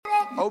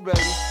Oh baby,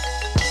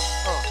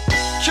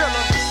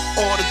 killer.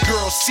 All the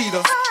girls see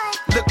the.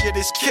 Look at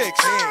his kicks,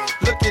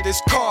 look at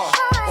his car.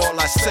 All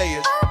I say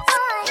is,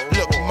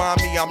 look,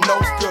 mommy, I'm no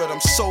good.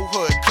 I'm so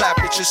hood. Clap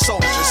at your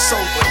soldiers,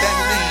 sober, then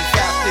leave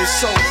after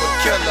it's over.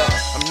 Killer,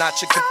 I'm not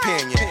your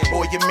companion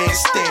or your man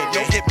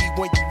standing. Hit me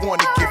when you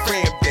wanna get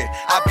rammed in.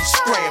 I be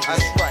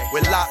scrambling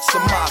with lots of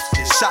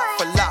mobsters, shot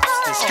for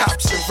lobsters,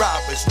 cops and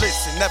robbers.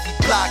 Listen, every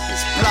block is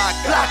block.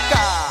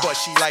 But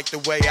she like the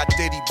way I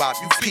diddy bop.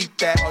 You peep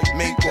that?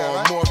 Mink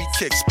on Maury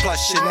kicks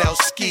plus Chanel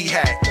ski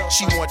hat.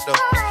 She want the,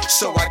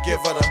 so I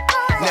give her the.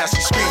 Now she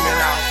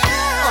screaming out,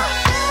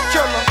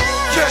 killer.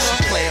 Yeah,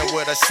 she playing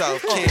with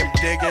herself. Can't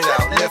dig it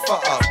out. Lift her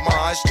up,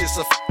 ma. It's just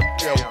a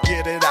yo.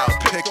 Get it out.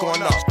 Pick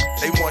on up.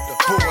 They want the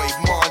boy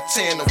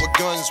Montana with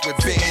guns with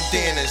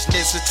bandanas.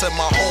 Listen to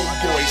my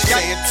homeboy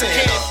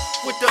Santana.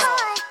 With the,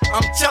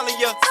 I'm telling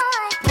ya,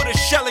 put a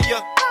shell in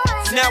ya.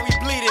 Now he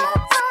bleeding.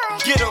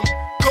 Get him.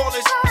 Call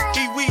us.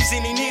 He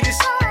wheezing. He need us.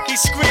 He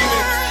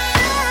screaming.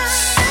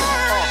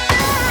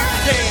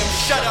 Damn,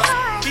 shut up.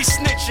 He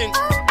snitching.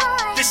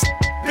 This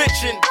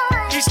bitching.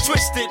 He's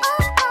twisted.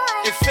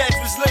 If Feds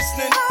was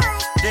listening,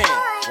 damn,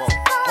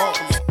 whoa.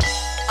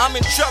 I'm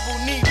in trouble,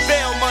 need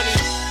bail money.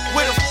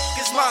 Where the f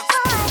is my?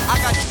 I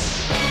got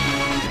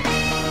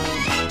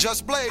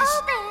Just Blaze.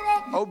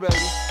 Oh baby,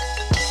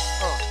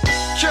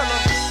 killer.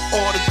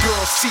 All the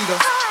girls see the.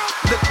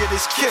 Look at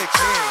his kicks,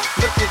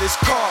 look at his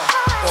car.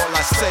 All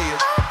I say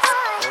is,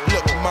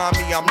 look,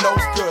 mommy, I'm no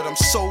good. I'm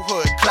so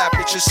hood. Clap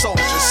at your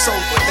soldiers,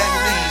 sober, then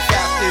leave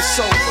after it's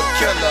over.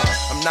 Killer,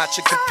 I'm not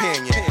your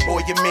companion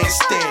or your man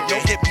standing.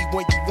 Hit me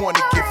when you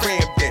wanna get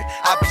rammed in.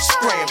 I be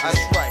scrambling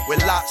with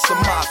lots of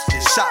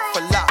mobsters, shot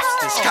for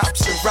lobsters,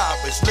 cops and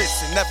robbers.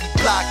 Listen, every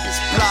block is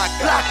block.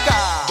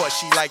 But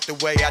she like the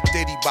way I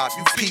diddy bop.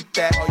 You peep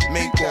that?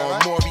 Mink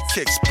on Maury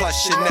kicks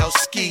plus Chanel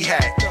ski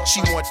hat.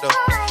 She want the,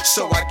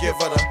 so I give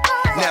her the.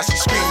 Now she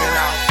screaming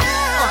out,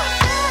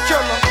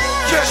 killer.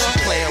 Yeah, she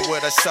playing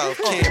with herself.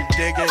 Can't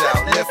dig it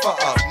out. Lift her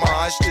up,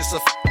 ma. It's just a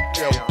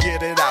yo.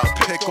 Get it out.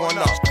 Pick on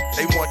up.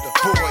 They want the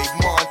boy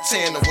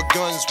Montana with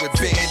guns with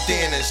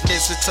bandanas.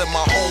 Listen to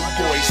my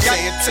homeboy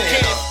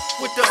Santana.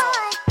 With the,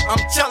 I'm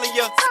telling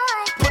ya,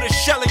 put a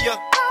shell in ya.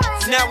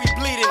 Now he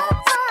bleeding.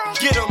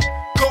 Get him.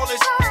 Call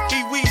us.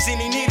 He wheezing.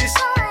 He need us.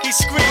 He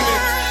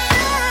screaming.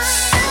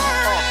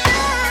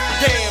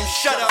 Damn,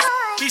 shut up.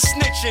 He's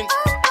snitching.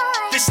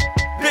 This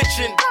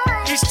bitching.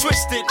 He's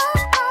twisted.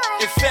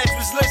 If Feds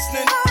was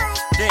listening,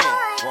 damn,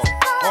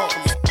 whoa.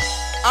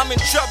 I'm in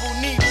trouble,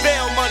 need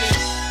bail money.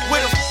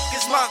 Where the f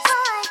is my?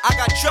 I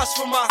got trust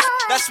for my.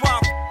 That's why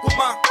I'm with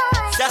my.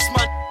 That's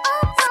my.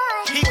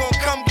 He gon'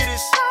 come get us.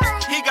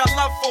 He got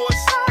love for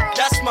us.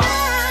 That's my.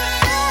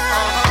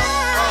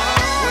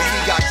 When he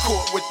got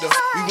caught with the,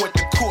 we went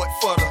to court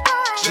for the.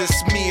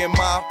 Just me and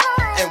my,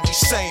 and we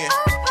saying,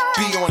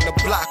 be on the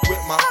block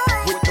with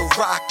the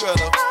rock of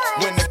the.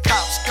 When the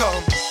cops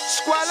come,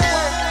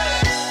 squalor.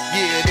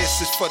 Yeah,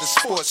 this is for the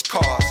sports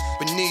cars.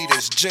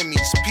 Bonitas,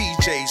 Jimmy's,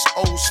 PJs,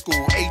 old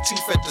school,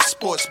 18th at the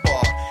sports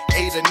bar.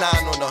 8 or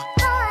 9 on the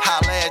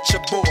holla at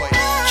your boy.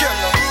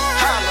 Killer,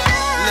 holla.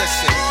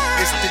 Listen,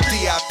 it's the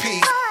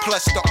DIP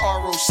plus the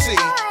ROC.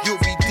 You'll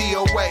be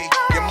DOA.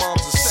 Your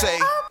moms will say,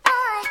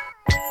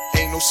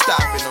 ain't no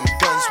stopping them.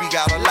 Guns, we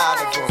got a lot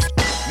of them.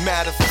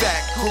 Matter of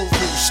fact,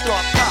 guru,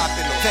 start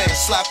popping them. Then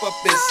slap up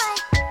his,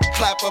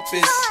 clap up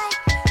his,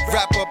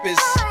 wrap up his,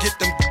 get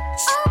them.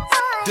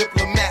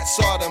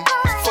 Diplomats are them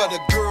for the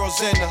girls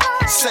in the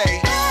say,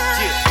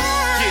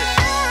 yeah.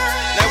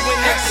 Now when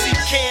they see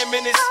Cam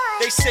in this,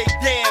 they say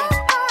damn.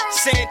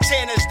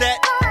 Santana's that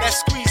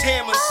squeeze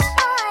hammers,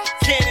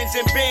 cannons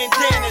and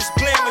bandanas,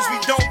 blammers. We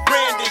don't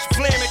brandish,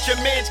 blam at your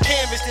man's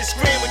canvas, then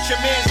scram with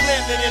your man's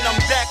lambing, and I'm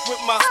back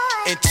with my.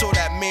 Until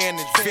that man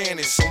is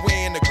vanished,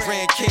 somewhere in the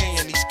Grand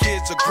Canyon, these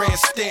kids are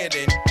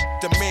grandstanding.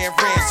 Demand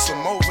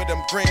ransom over them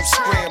grams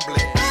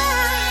scrambling.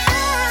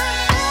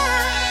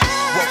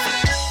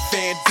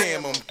 Van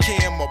Dam 'em,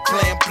 Cam or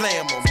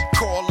blam 'em.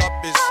 Call up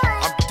is,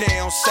 I'm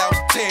down south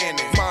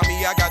tanning.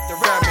 Mommy, I got the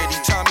remedy.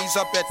 Tommy's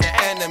up at the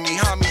enemy.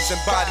 Homies and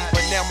body,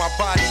 but now my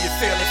body is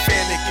feeling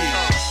finicky.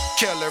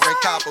 Killer and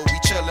copper, we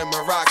chillin'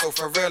 Morocco.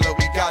 For real,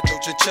 we got those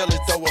chinchillas,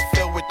 though we're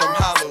filled with them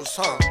hollows,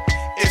 huh?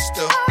 It's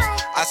the,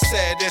 I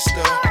said it's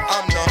the,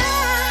 I'm the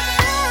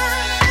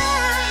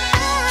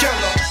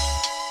killer.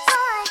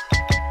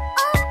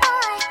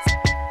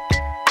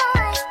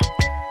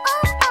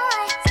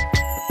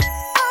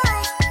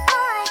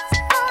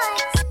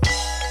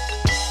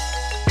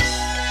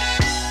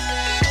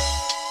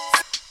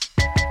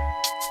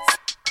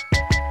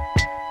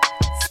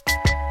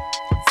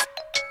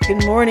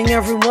 Good morning,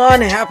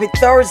 everyone. Happy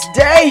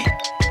Thursday.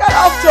 Got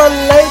off to a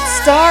late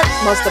start.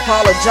 Must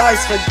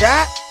apologize for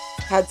that.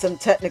 Had some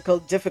technical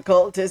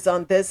difficulties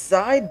on this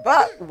side,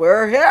 but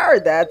we're here.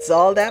 That's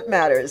all that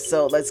matters.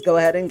 So let's go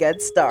ahead and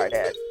get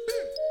started.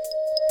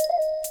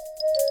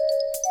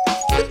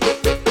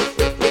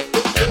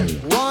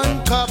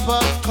 One cup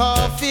of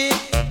coffee,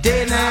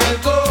 then I'll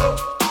go.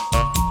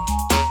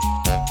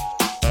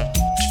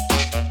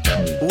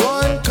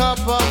 One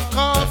cup of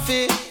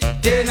coffee,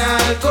 then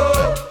I'll go.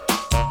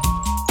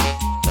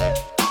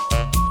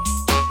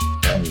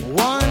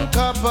 One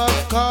cup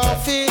of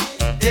coffee,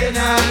 then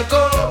I'll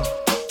go.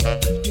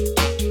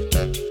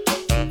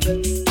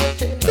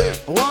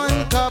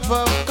 One cup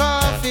of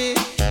coffee,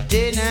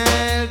 then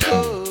I'll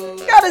go.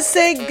 Gotta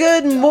say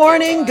good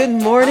morning, good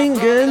morning,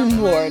 good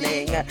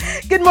morning.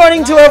 Good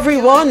morning to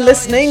everyone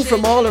listening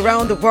from all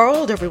around the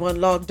world, everyone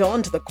logged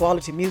on to the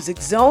Quality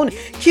Music Zone,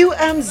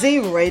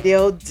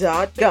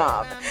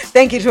 QMZRadio.com.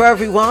 Thank you to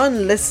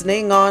everyone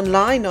listening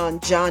online on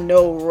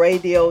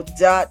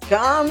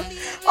JohnORadio.com.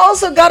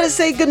 Also gotta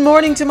say good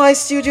morning to my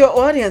studio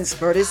audience,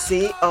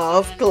 courtesy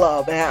of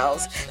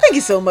Clubhouse. Thank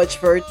you so much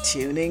for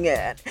tuning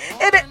in.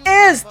 It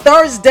is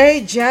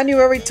Thursday,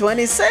 January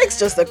 26th,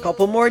 just a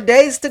couple more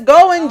days to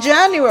go in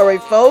January,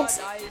 folks.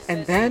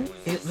 And then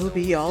it will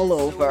be all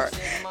over.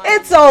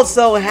 It's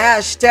also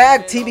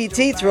hashtag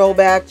TBT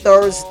Throwback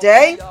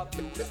Thursday.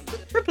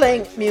 We're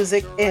playing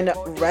music in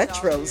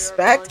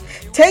retrospect,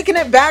 taking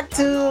it back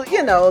to,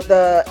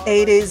 the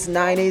 80s,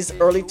 90s,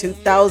 early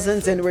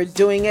 2000s, and we're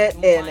doing it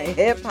in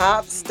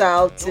hip-hop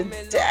style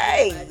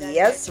today.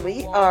 Yes,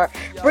 we are.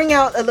 Bring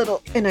out a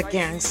little inner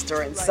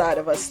gangster inside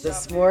of us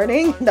this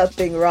morning.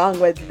 Nothing wrong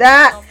with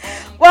that.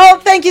 Well,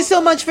 thank you so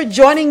much for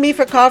joining me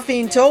for Coffee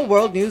and Toe,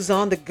 World News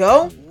on the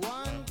Go.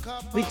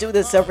 We do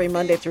this every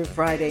Monday through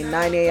Friday,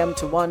 9 a.m.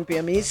 to 1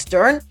 p.m.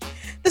 Eastern.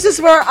 This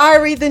is where I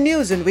read the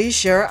news and we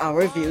share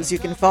our views. You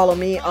can follow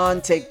me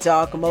on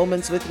TikTok,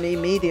 Moments with Me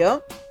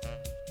Media.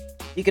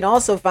 You can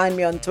also find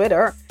me on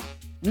Twitter,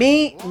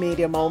 Me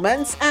Media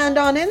Moments, and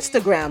on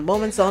Instagram,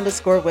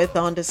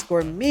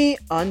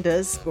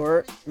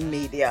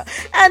 Moments_with_me_media.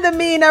 And the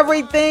me in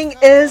everything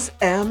is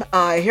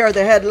MI. Here are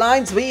the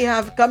headlines we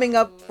have coming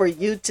up for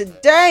you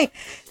today.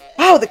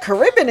 Wow, the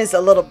Caribbean is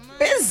a little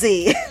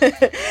busy.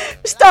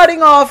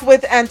 Starting off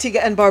with Antigua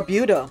and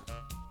Barbuda.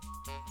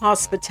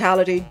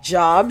 Hospitality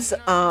jobs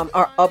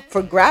are up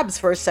for grabs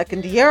for a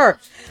second year.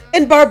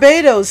 In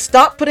Barbados,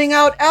 stop putting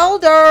out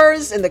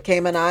elders. In the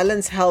Cayman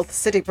Islands, Health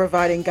City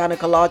providing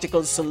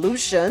gynecological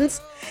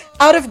solutions.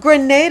 Out of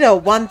Grenada,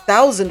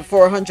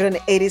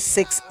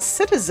 1,486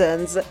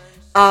 citizens.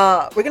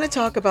 We're going to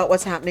talk about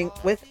what's happening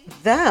with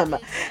them.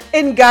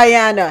 In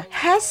Guyana,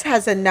 Hess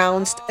has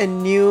announced a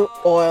new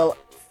oil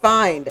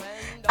find.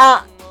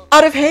 Out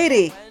of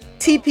Haiti,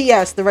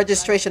 TPS, the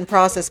registration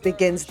process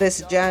begins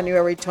this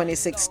January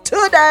 26th.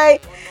 Today,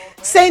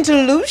 St.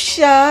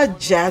 Lucia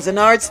Jazz and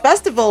Arts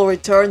Festival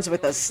returns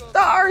with a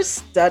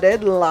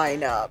star-studded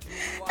lineup.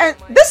 And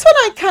this one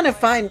I kind of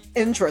find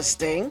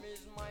interesting.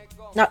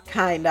 Not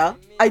kinda.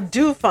 I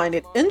do find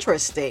it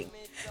interesting.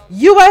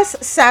 U.S.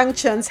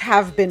 sanctions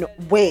have been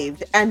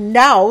waived, and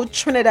now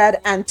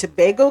Trinidad and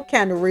Tobago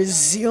can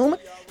resume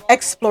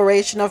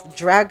exploration of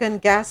Dragon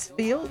gas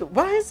field.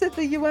 Why is it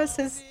the U.S.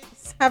 is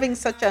having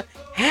such a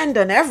hand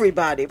on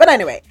everybody? But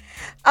anyway,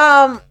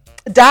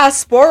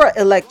 diaspora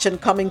election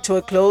coming to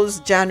a close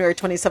January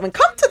 27.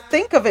 Come to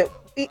think of it,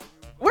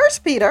 where's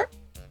Peter?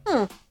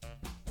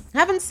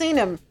 Haven't seen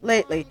him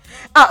lately.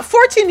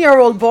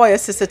 14-year-old boy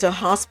assisted to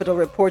hospital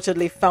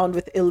reportedly found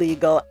with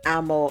illegal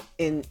ammo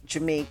in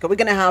Jamaica. We're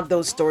going to have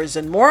those stories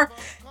and more,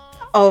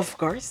 of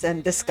course,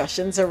 and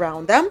discussions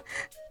around them.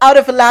 Out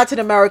of Latin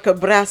America,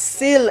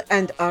 Brazil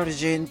and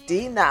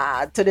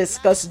Argentina to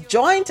discuss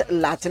joint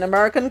Latin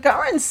American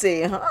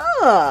currency.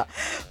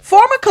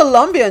 Former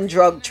Colombian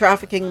drug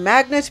trafficking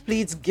magnate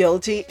pleads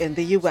guilty in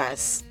the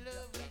U.S.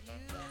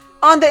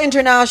 On the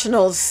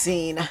international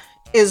scene,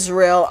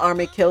 Israel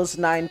army kills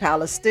 9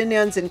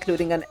 Palestinians,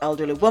 including an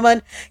elderly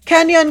woman.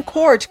 Kenyan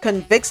court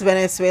convicts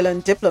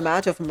Venezuelan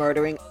diplomat of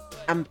murdering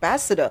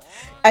ambassador,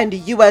 and the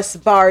U.S.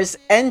 bars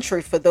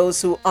entry for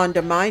those who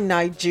undermine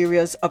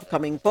Nigeria's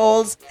upcoming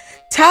polls.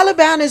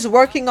 Taliban is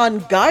working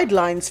on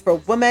guidelines for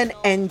women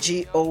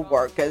NGO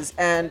workers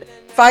and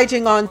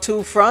fighting on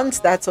 2 fronts.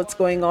 That's what's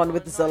going on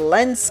with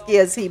Zelensky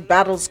as he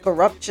battles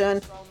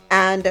corruption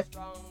and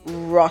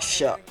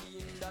Russia.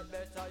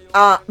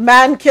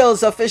 Man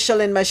kills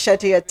official in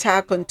machete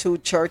attack on 2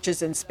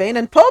 churches in Spain,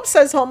 and Pope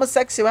says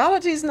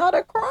homosexuality is not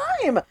a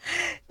crime.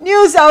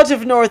 News out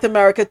of North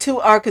America,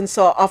 2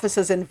 Arkansas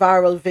officers in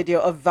viral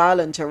video of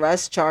violent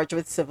arrest charged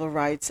with civil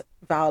rights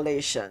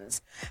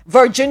violations.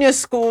 Virginia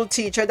school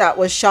teacher that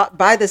was shot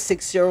by the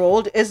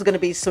 6-year-old is going to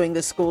be suing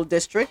the school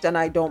district, and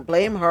I don't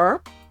blame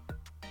her.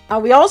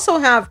 We also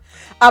have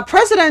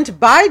President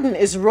Biden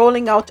is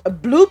rolling out a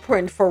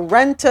blueprint for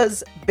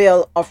renters'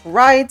 bill of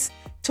rights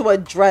to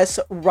address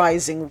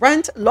rising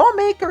rent.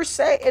 Lawmakers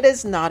say it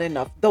is not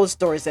enough. Those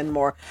stories and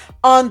more.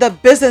 On the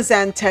business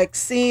and tech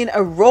scene,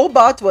 a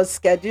robot was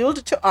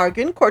scheduled to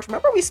argue in court.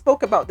 Remember we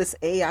spoke about this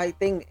AI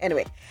thing?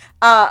 Anyway,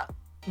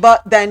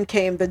 but then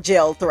came the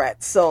jail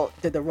threat. So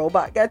did the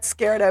robot get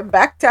scared and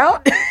backed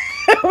out?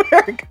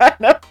 We're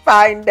gonna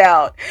find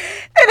out.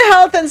 In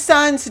health and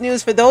science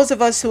news, for those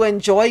of us who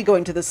enjoy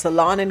going to the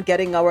salon and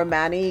getting our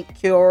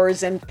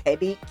manicures and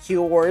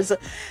pedicures,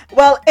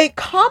 well, a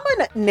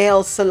common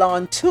nail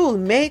salon tool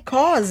may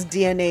cause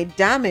DNA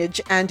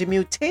damage and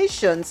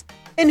mutations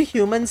in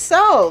human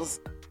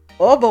cells.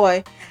 Oh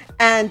boy.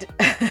 And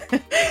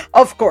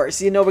of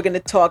course, we're going to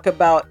talk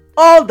about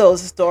all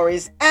those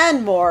stories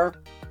and more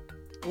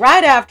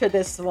right after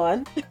this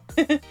one.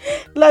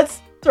 Let's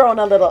throw in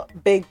a little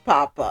Big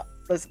Papa.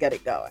 Let's get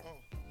it going.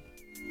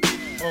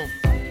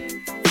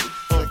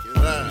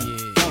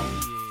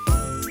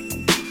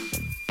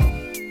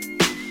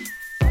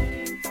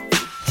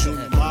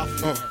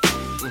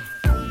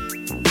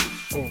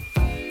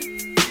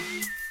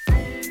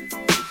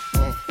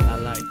 I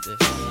like this.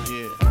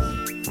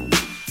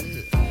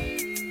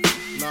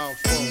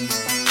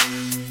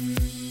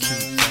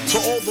 To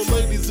all the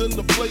ladies in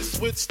the place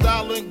with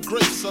style and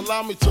grace,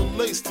 allow me to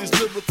lace these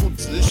lyrical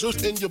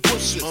dishes in your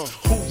bushes.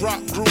 Who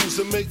rock grooves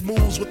and make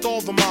moves with all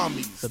the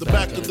mommies. The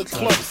back of the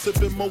club,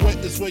 sipping Moet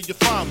is where you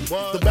find me.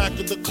 The back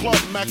of the club,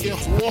 macking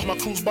war, my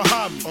crew's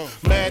behind me.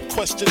 Mad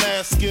question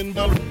asking,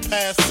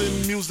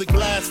 passing, music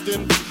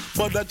blasting.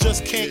 But I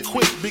just can't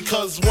quit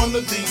because one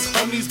of these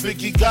honeys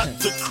Biggie got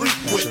to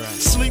creep with,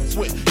 sleep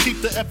with,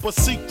 keep the ep a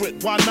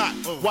secret. Why not?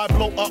 Why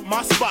blow up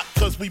my spot?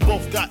 Cause we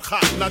both got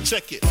hot. Now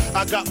check it.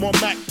 I got more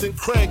Mac than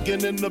Craig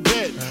and in the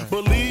bed.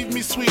 Believe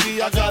me,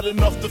 sweetie, I got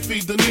enough to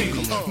feed the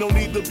needy. No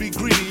need to be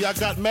greedy. I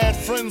got mad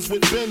friends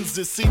with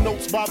Benzes. See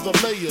notes by the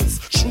layers.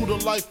 True to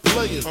life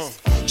players.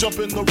 Jump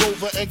in the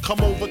Rover and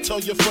come over. Tell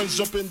your friends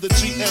jump in the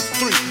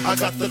GF3. I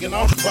got the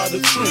out by the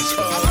tree.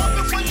 I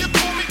love it when you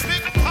call me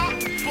Big Papa.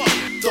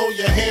 Throw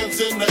your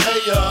hands in the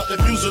air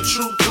if you's a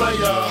true player.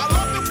 I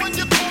love it when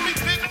you call me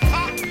Big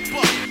Papa.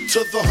 To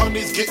the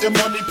honeys getting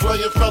money,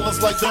 playing fellas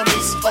like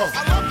dummies. I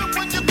love it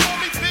when you call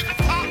me Big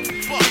Papa.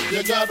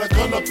 You got a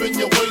gun up in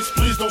your waist,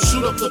 please don't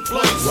shoot up the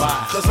place.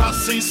 Why? Cause I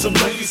see some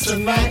ladies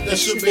tonight that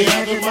should be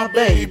having my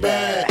baby.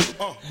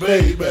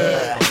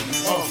 Baby.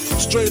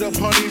 Straight up,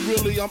 honey,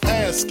 really, I'm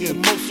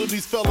asking. Most of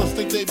these fellas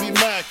think they be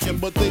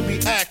macking, but they be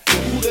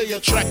acting. Who they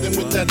attracting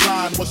with that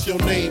line? What's your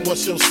name?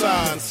 What's your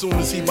sign? Soon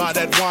as he buy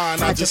that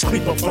wine, I just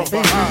creep up from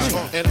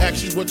behind and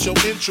ask you what your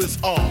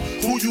interests are.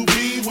 Who you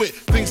be with?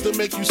 Things that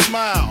make you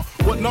smile.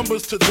 What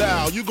numbers to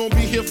dial? You gon'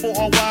 be here for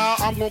a while.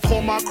 I'm gon'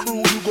 call my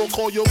crew. You gon'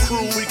 call your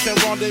crew. We can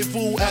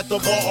rendezvous at the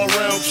bar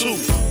around 2.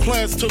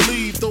 Plans to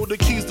leave. Throw the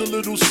keys to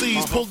little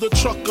C's. Pull the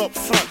truck up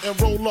front and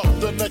roll up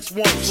the next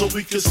one so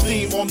we can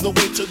steam on the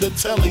way to the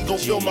telly. Go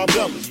fill my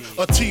belly.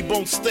 A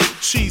T-bone steak,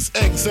 cheese,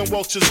 eggs, and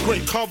Welch's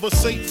grape.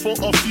 Conversate for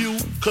a few,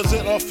 cause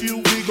in a few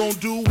we gon'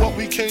 do what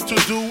we came to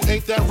do.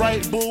 Ain't that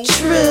right, boo?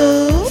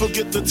 True.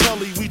 Forget the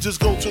telly, we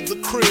just go to the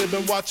crib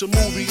and watch a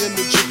movie in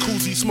the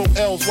jacuzzi. Smoke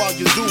L's while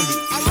you do me.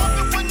 I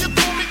love it when you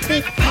call me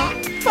Big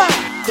Papa.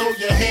 Throw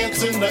your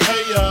hands in the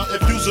air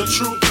if you's a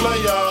true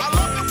player. I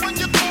love it when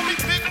you call me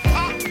Big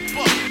Papa.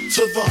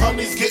 To the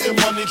honeys getting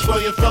money,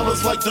 playing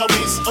fellas like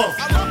dummies. I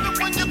love it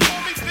when you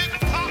call me Big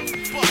Papa.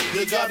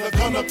 You got a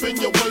gun up in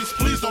your waist,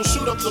 please don't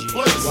shoot up the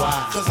place.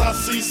 Cause I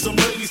see some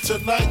ladies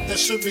tonight that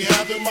should be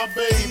having my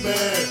baby.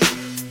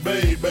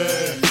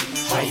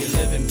 How you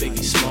living,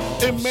 Biggie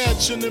Smalls?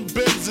 Imagining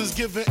Benzes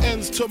giving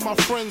ends to my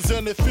friends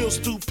and it feels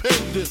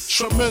stupendous.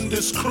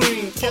 Tremendous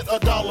cream, get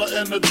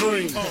 $1 and a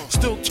dream.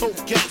 Still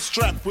tote gas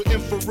strapped with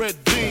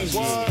infrared beams.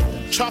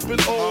 Chopping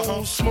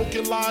O's,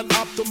 smoking line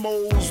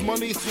optimals.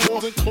 Money,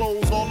 floors and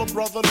clothes, all a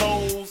brother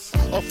knows.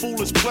 A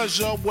foolish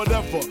pleasure,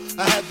 whatever.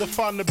 I had to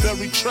find the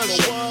buried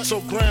treasure.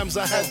 So grams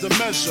I had to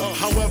measure.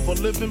 However,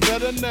 living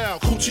better now.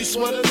 Coochie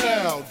sweater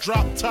now.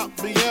 Drop top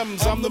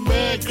BMs, I'm the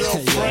man,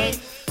 girlfriend.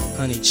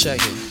 Honey, check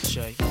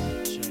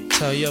it.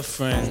 Tell your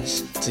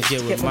friends to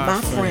get with my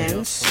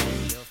friends.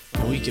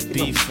 We could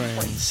be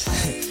friends.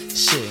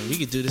 Shit, we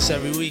could do this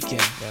every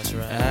weekend. That's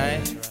right.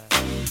 Alright?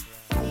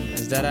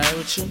 Is that alright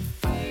with you?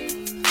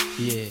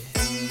 Yeah.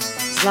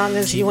 As long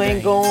as you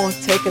ain't gonna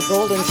take a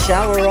golden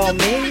shower on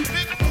me.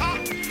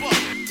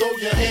 Throw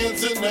your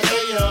hands in the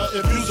air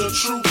if you's a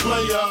true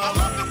player. I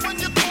love it when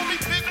you call me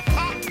Big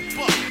Papa.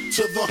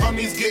 To the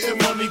honeys getting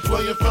money,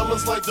 playing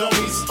fellas like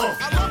dummies. I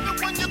love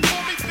it when you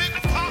call me Big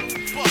Papa.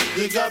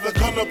 You got a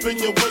gun up in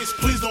your waist,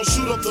 please don't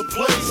shoot up the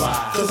place.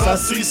 Cause I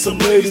see some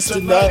ladies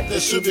tonight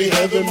that should be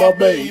having my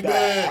baby.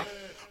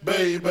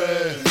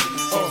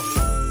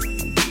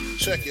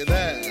 Check it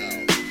out.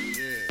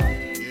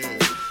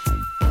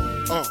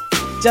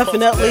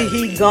 Definitely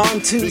he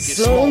gone too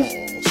soon.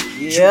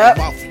 Yep.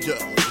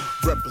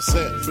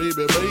 Represent,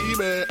 baby.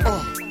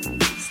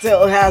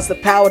 Still has the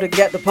power to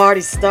get the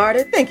party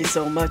started. Thank you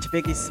so much,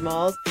 Biggie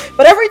Smalls.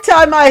 But every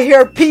time I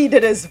hear P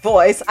Diddy's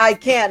voice, I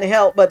can't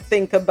help but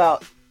think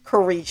about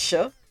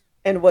Carisha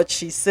and what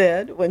she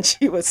said when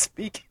she was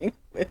speaking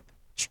with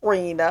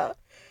Trina.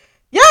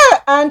 Yeah,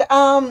 and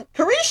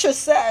Carisha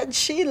said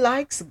she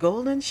likes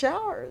golden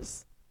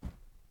showers.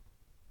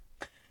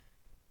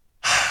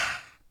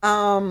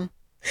 And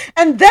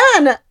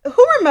then,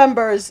 who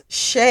remembers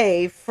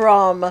Shay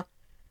from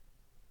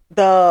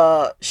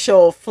the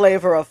show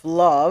Flavor of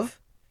Love?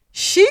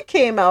 She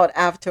came out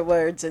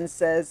afterwards and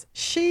says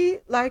she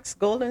likes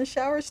golden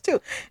showers too.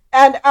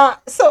 And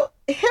so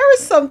here's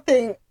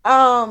something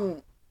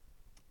I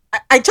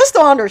just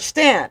don't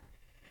understand.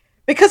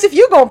 Because if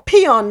you're going to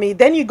pee on me,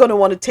 then you're going to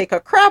want to take a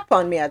crap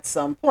on me at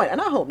some point.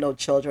 And I hope no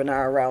children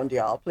are around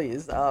y'all,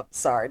 please.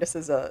 Sorry, this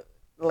is a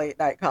late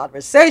night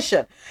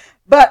conversation.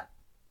 But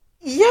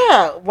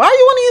yeah, why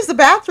you want to use the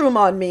bathroom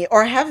on me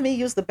or have me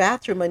use the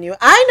bathroom on you?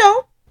 I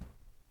know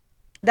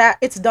that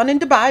it's done in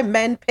Dubai.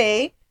 Men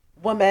pay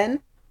women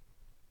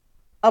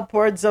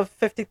upwards of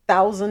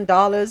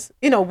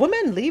 $50,000.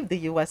 Women leave the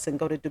U.S. and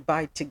go to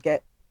Dubai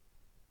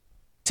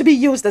to be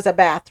used as a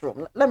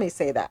bathroom. Let me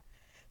say that.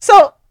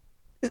 So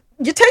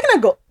you're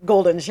taking a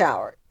golden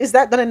shower. Is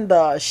that done in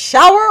the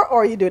shower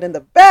or you do it in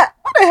the bed?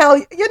 What the hell?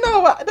 You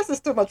know what? This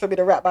is too much for me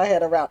to wrap my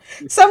head around.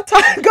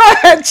 Sometimes, go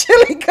ahead,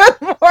 Chili. Good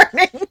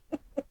morning.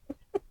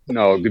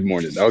 No, good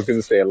morning. I was going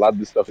to say a lot of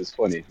this stuff is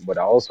funny, but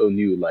I also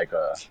knew like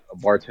a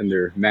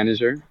bartender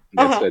manager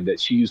that said that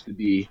she used to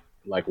be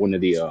like one of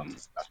the I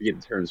forget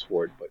the terms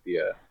for it, but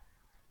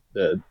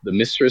the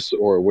mistress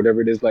or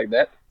whatever it is like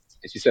that.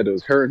 And she said it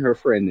was her and her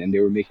friend, and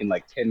they were making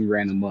like 10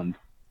 grand a month.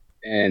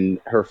 And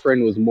her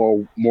friend was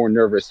more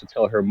nervous to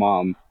tell her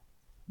mom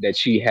that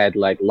she had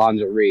like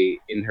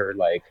lingerie in her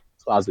like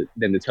closet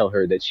than to tell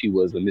her that she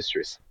was a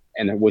mistress.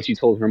 And when she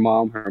told her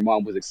mom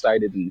was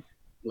excited and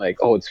like,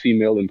 oh, it's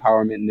female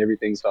empowerment and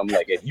everything. So I'm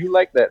like, if you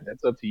like that,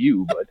 that's up to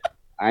you. But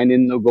I ain't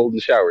in no golden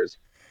showers.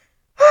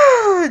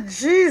 Oh,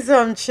 jeez,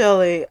 I'm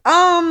chilly.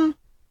 But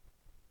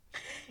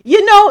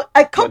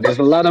there's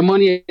a lot of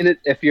money in it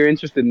if you're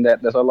interested in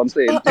that. That's all I'm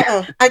saying.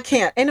 I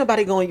can't. Ain't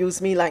nobody gonna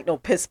use me like no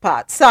piss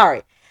pot.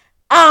 Sorry.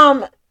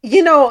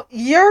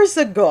 Years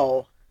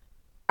ago,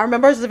 I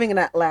remember I was living in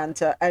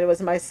Atlanta, and it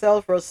was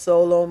myself,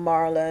 Rosolo,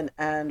 Marlon,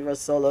 and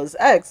Rosolo's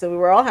ex, and we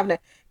were all having a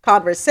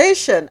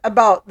conversation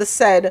about the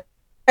said.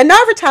 And now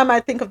every time I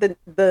think of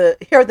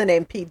hear the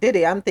name P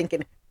Diddy, I'm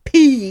thinking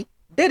P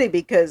Diddy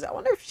because I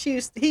wonder if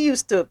he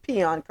used to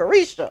pee on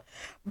Carisha.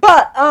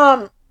 But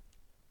I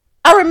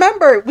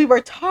remember we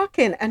were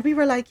talking, and we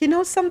were like, you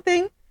know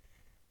something?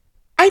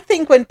 I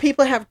think when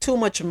people have too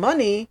much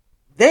money,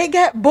 they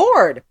get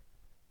bored.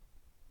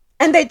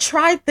 And they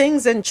try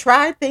things and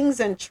try things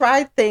and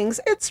try things.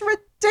 It's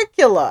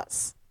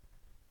ridiculous.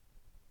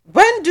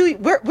 Where do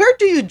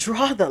you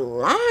draw the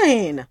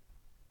line?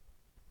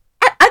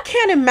 I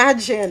can't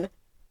imagine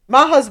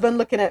my husband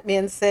looking at me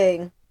and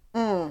saying,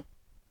 I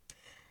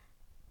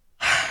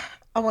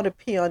want to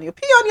pee on you.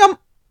 Pee on your,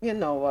 you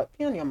know what?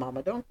 Pee on your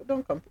mama. Don't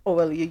come. Oh,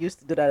 well, you used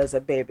to do that as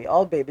a baby.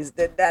 All babies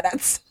did that at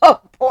some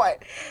point.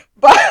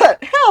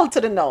 But hell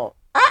to the no.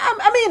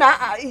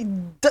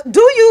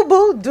 Do you,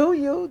 boo? Do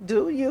you?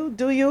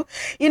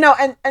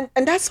 And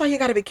that's why you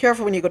got to be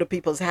careful when you go to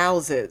people's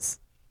houses.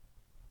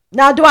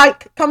 Now, do I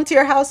come to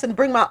your house and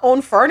bring my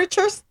own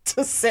furniture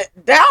to sit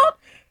down?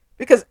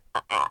 Because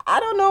I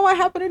don't know what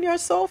happened in your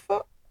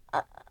sofa.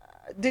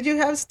 Did you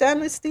have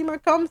Stanley Steamer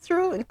come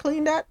through and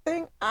clean that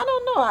thing? I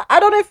don't know. I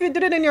don't know if you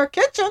did it in your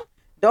kitchen.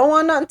 Don't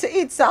want nothing to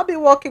eat, so I'll be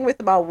walking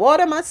with my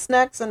water, my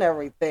snacks, and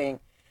everything.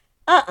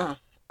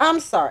 I'm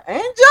sorry. I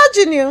ain't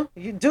judging you.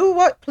 You do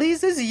what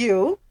pleases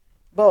you.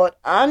 But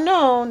I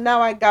know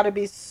now I got to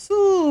be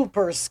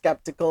super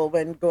skeptical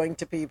when going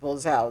to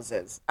people's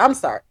houses. I'm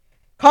sorry.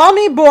 Call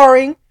me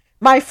boring.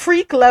 My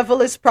freak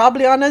level is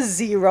probably on a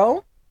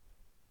 0.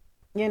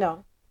 Yeah,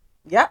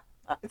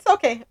 it's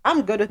okay.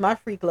 I'm good with my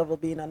freak level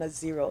being on a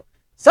 0.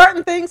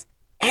 Certain things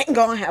ain't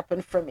going to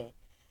happen for me.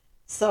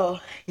 So,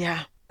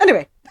 yeah.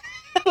 Anyway,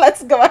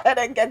 let's go ahead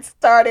and get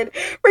started.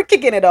 We're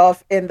kicking it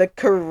off in the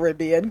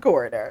Caribbean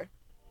corner.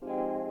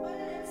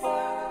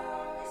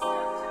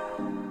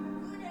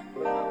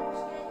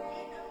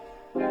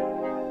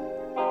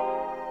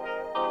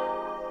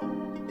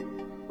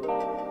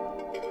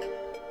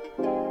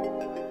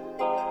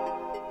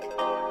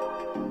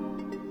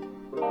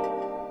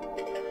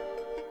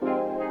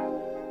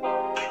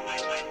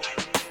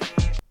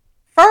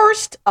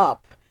 First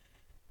up,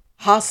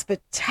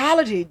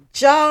 hospitality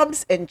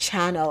jobs in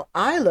Channel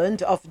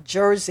Island of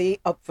Jersey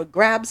up for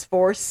grabs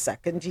for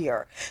second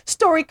year.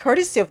 Story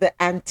courtesy of the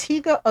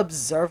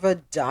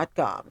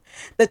AntiguaObserver.com.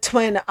 The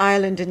twin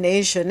island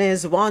nation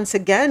is once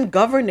again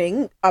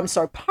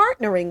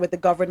partnering with the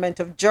government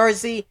of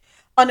Jersey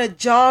on a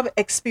job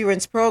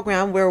experience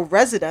program where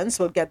residents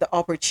will get the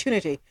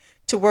opportunity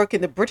to work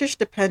in the British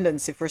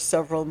dependency for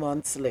several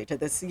months later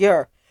this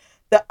year.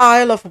 The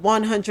Isle of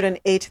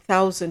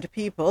 108,000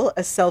 people,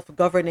 a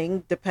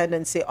self-governing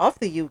dependency of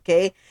the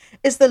UK,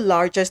 is the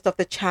largest of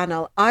the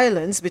Channel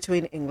Islands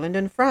between England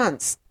and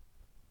France.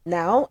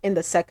 Now, in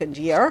the second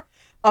year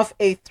of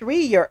a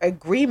 3-year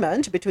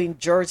agreement between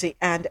Jersey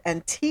and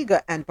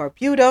Antigua and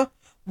Barbuda,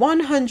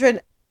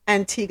 100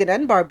 Antiguan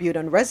and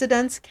Barbudan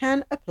residents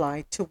can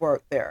apply to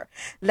work there.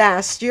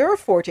 Last year,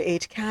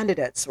 48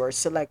 candidates were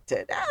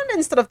selected, and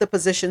instead of the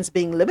positions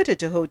being limited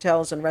to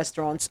hotels and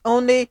restaurants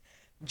only,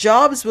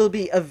 jobs will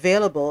be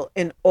available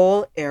in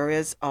all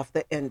areas of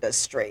the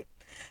industry.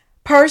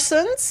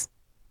 Persons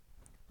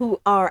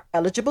who are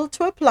eligible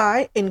to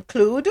apply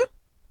include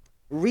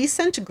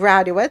recent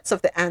graduates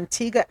of the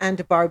Antigua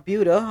and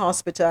Barbuda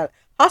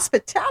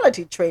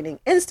Hospitality Training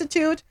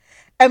Institute,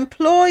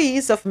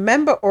 employees of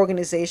member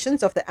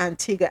organizations of the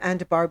Antigua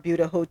and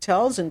Barbuda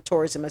Hotels and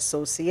Tourism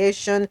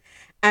Association,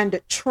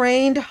 and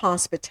trained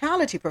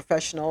hospitality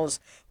professionals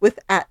with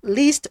at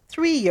least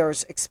 3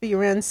 years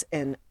experience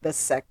in the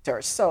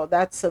sector. So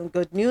that's some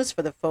good news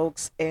for the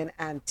folks in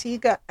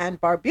Antigua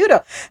and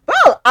Barbuda.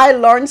 Well, I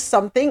learned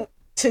something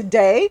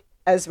today,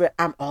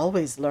 I'm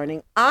always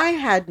learning. I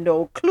had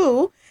no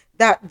clue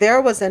that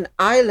there was an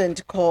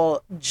island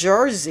called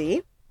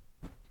Jersey.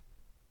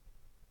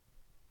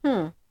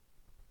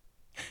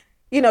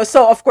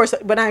 So of course,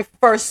 when I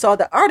first saw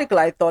the article,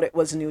 I thought it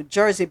was New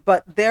Jersey,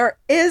 but there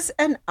is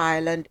an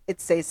island.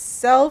 It's a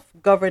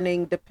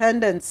self-governing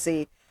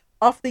dependency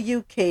of the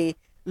UK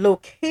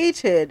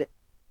located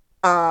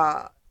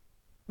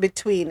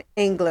between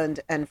England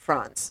and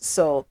France.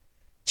 So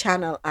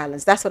Channel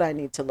Islands, that's what I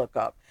need to look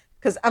up,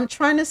 because I'm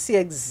trying to see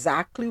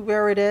exactly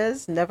where it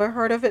is. Never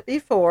heard of it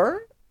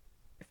before.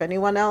 If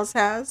anyone else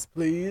has,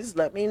 please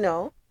let me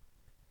know.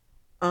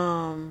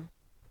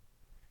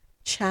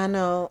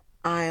 Channel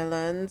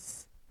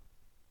Islands.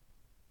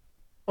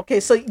 Okay,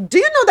 so do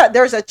you know that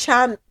there's a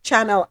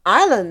Channel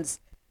Islands,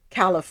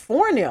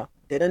 California?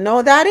 Didn't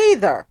know that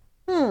either.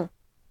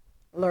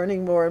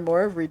 Learning more and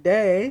more every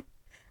day.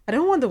 I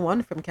don't want the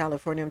one from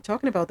California. I'm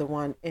talking about the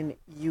one in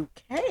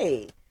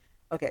UK.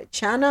 Okay,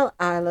 Channel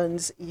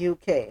Islands,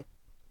 UK.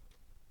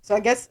 So I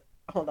guess,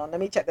 hold on, let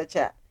me check the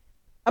chat.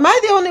 Am I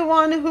the only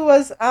one who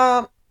was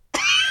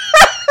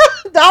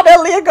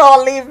Donna, you're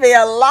gonna leave me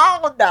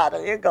alone,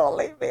 Donna. You're gonna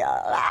leave me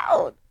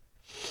alone.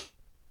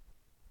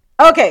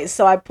 Okay,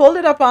 so I pulled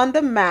it up on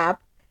the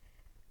map.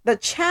 The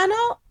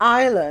Channel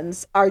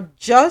Islands are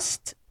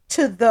just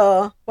to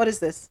the, what is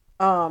this?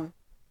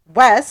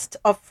 West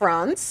of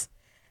France.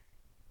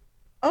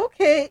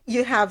 Okay,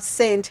 you have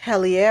Saint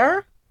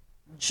Helier,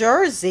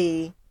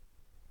 Jersey.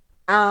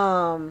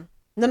 No,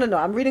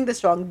 I'm reading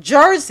this wrong.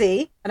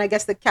 Jersey, and I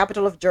guess the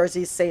capital of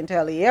Jersey is Saint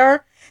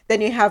Helier.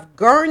 Then you have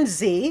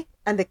Guernsey,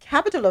 and the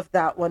capital of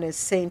that one is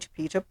St.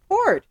 Peter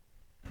Port.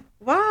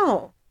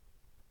 Wow.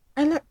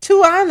 And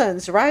 2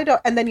 islands, right?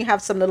 And then you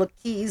have some little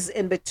keys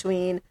in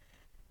between.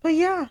 But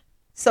yeah,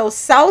 so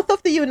south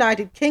of the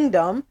United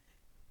Kingdom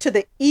to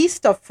the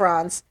east of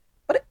France.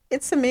 But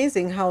it's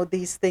amazing how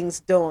these things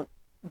don't.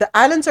 The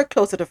islands are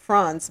closer to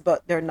France,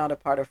 but they're not a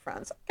part of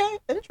France. Okay,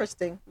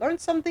 interesting. Learn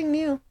something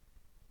new.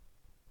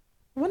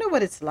 I wonder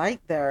what it's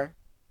like there.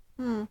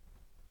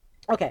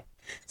 Okay,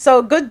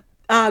 so good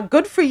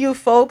for you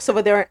folks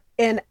over there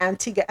in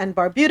Antigua and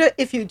Barbuda.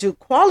 If you do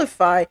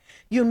qualify,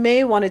 you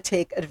may want to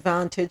take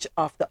advantage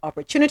of the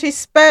opportunity.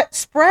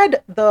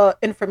 Spread the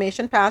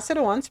information, pass it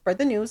on, spread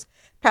the news,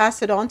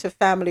 pass it on to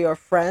family or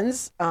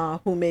friends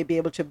who may be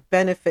able to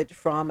benefit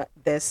from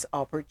this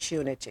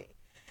opportunity.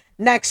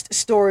 Next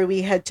story,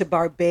 we head to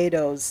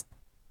Barbados.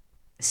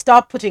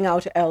 Stop putting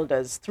out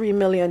elders. $3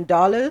 million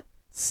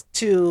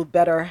to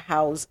better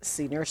house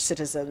senior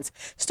citizens.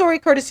 Story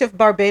courtesy of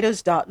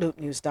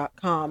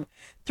barbados.loopnews.com.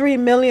 $3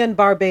 million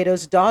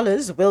Barbados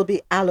dollars will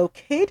be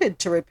allocated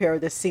to repair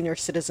the senior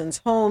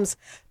citizens' homes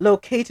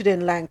located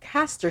in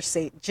Lancaster,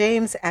 St.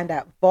 James, and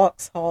at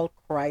Vauxhall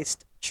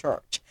Christ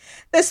Church.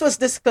 This was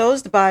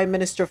disclosed by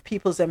Minister of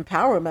People's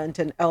Empowerment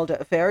and Elder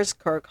Affairs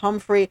Kirk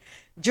Humphrey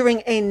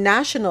during a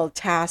national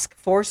task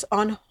force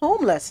on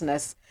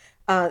homelessness,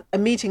 a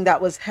meeting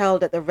that was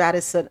held at the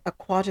Radisson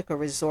Aquatica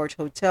Resort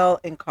Hotel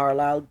in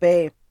Carlisle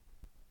Bay.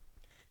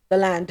 The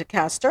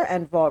Lancaster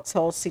and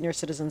Vauxhall senior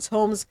citizens'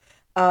 homes,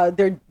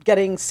 they're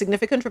getting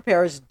significant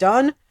repairs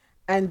done,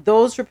 and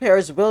those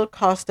repairs will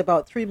cost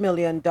about $3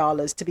 million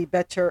to be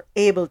better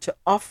able to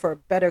offer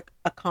better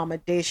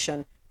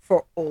accommodation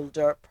for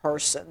older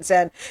persons.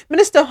 And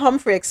Minister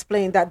Humphrey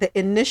explained that the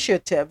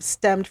initiative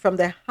stemmed from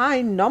the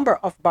high number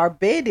of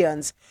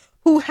Barbadians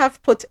who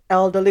have put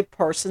elderly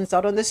persons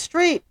out on the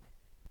street.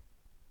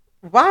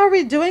 Why are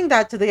we doing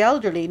that to the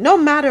elderly? No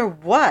matter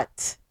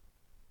what.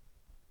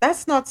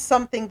 That's not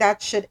something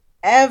that should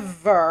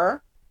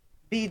ever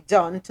be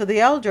done to the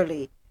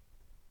elderly.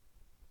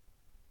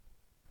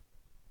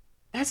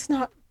 That's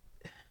not.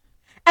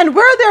 And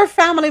where are their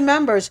family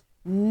members?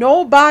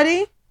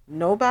 Nobody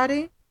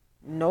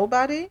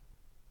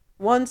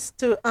wants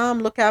to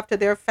look after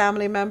their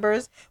family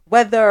members,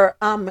 whether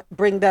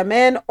bring them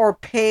in or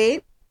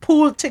pay,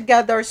 pool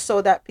together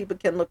so that people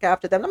can look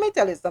after them. Let me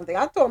tell you something.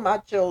 I told my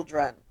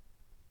children,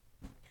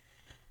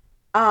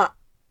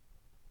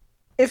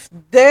 if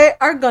they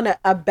are going to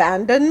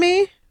abandon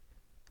me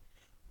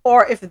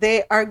or if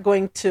they are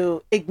going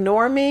to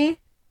ignore me,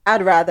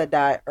 I'd rather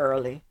die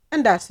early.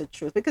 And that's the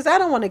truth, because I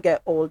don't want to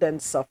get old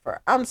and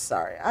suffer. I'm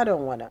sorry. I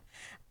don't want to.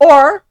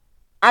 Or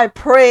I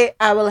pray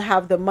I will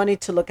have the money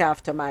to look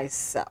after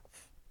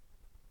myself.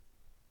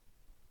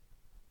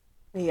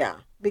 Yeah,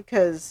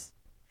 because,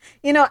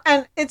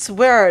 and it's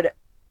weird.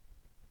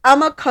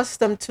 I'm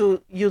accustomed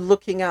to you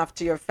looking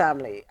after your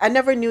family. I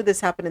never knew this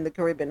happened in the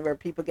Caribbean where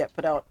people get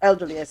put out,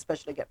 elderly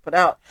especially get put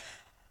out.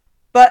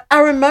 But I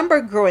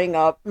remember growing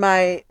up,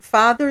 my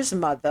father's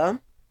mother,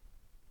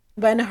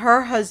 when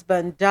her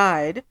husband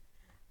died,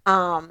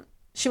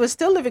 she was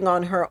still living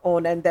on her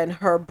own. And then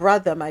her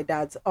brother, my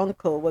dad's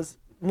uncle, was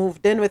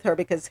moved in with her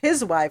because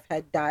his wife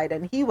had died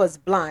and he was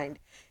blind.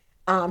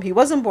 He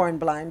wasn't born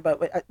blind,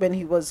 but when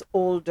he was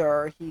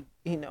older, he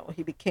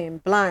became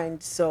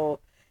blind. So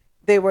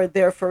they were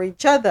there for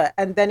each other.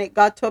 And then it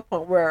got to a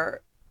point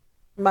where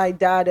my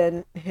dad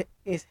and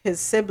his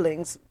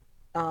siblings,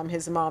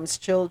 his mom's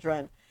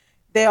children,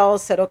 they all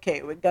said,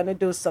 okay, we're going to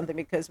do something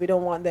because we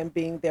don't want them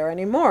being there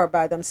anymore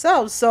by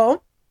themselves.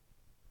 So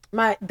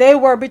they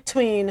were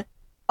between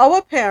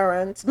my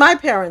parents,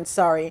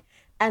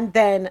 and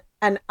then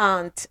an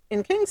aunt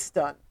in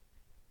Kingston.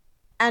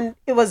 And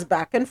it was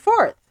back and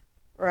forth,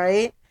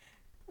 right?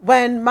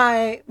 When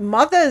my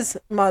mother's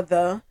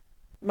mother,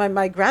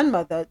 my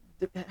grandmother,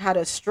 had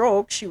a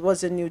stroke, she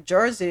was in New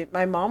Jersey.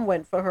 My mom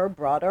went for her,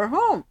 brought her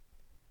home.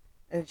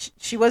 And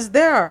she was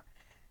there.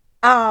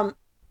 I'm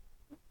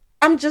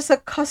just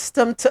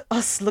accustomed to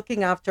us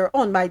looking after her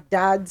own. My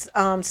dad's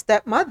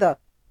stepmother,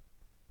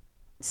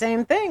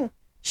 same thing.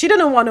 She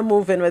didn't want to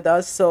move in with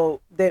us,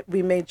 so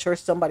we made sure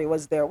somebody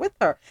was there with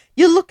her.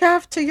 You look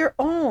after your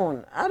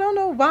own. I don't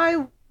know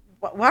why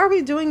are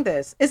we doing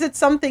this? Is it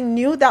something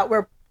new that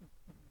we're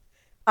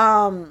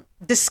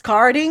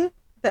discarding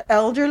the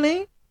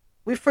elderly?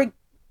 We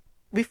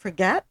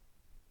forget?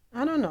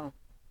 I don't know.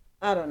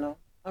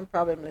 I'm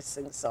probably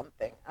missing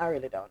something. I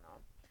really don't know.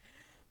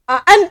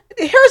 And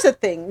here's the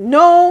thing.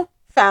 No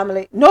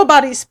family,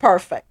 nobody's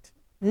perfect.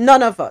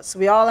 None of us.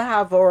 We all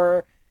have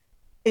our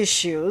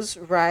issues,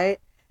 right?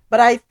 But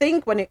I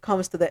think when it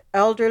comes to the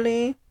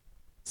elderly,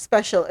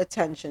 special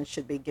attention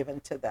should be given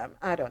to them.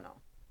 I don't know.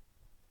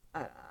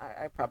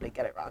 I probably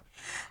get it wrong.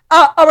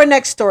 Our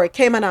next story,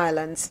 Cayman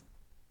Islands.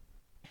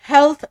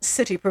 Health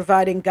City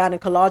providing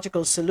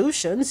gynecological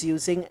solutions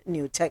using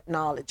new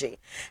technology.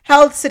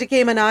 Health City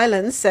Cayman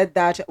Islands said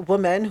that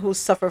women who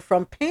suffer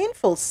from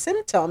painful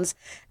symptoms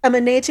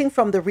emanating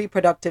from the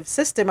reproductive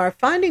system are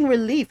finding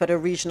relief at a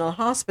regional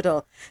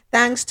hospital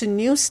thanks to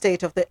new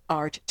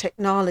state-of-the-art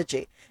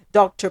technology.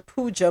 Dr.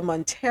 Pooja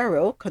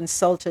Montero,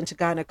 consultant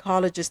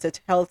gynecologist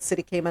at Health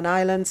City Cayman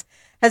Islands,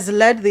 has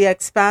led the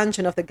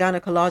expansion of the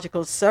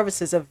gynecological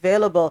services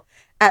available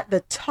at the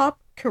top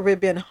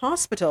Caribbean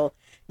hospital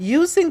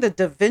using the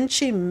Da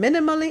Vinci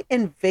minimally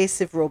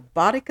invasive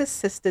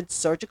robotic-assisted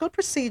surgical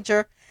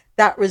procedure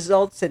that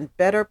results in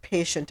better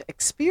patient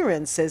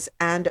experiences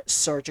and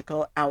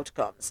surgical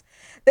outcomes.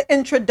 The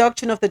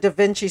introduction of the Da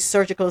Vinci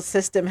surgical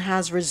system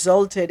has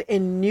resulted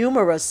in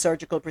numerous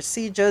surgical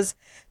procedures,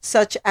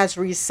 such as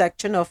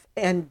resection of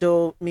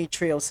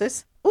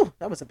endometriosis,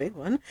 that was a big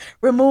one,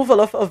 removal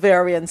of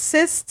ovarian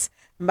cysts,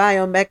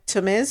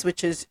 myomectomies,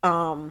 which is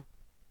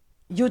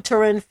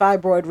uterine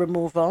fibroid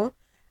removal,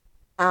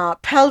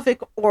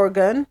 pelvic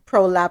organ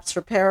prolapse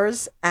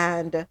repairs,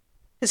 and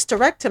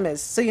hysterectomies.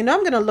 So, I'm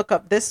going to look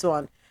up this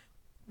one.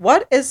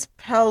 What is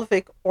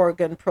pelvic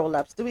organ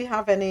prolapse? Do we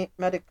have any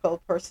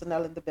medical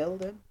personnel in the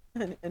building?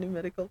 Any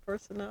medical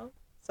personnel?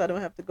 So I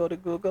don't have to go to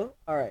Google.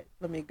 All right,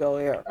 let me go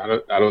here.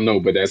 I don't know,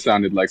 but that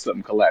sounded like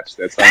something collapsed.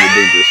 That sounded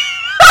dangerous.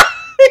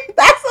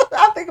 That's what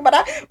I'm thinking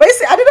about. But you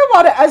see, I didn't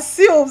want to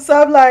assume,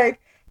 so I'm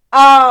like,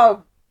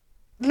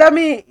 let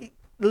me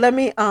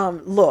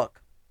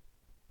look.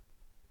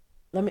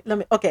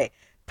 Okay,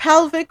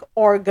 pelvic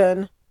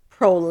organ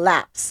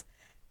prolapse.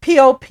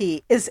 POP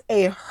is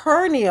a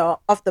hernia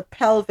of the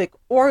pelvic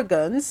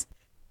organs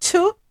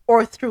to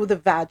or through the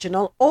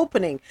vaginal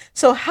opening.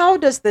 So how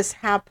does this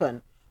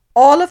happen?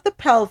 All of the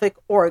pelvic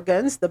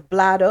organs, the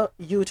bladder,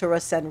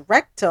 uterus, and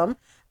rectum,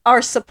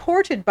 are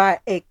supported by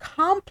a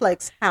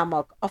complex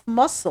hammock of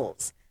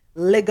muscles,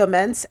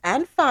 ligaments,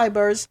 and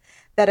fibers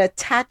that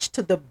attach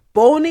to the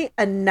bony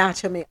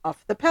anatomy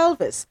of the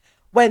pelvis.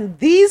 When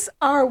these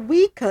are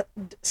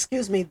weakened,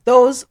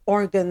 those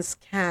organs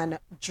can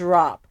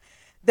drop.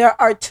 There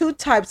are two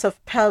types of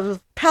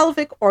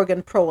pelvic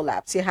organ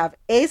prolapse. You have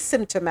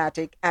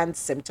asymptomatic and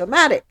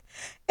symptomatic.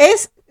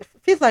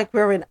 Feel like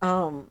we're in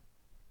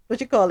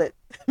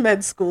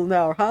med school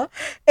now, huh?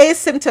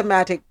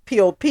 Asymptomatic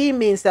POP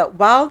means that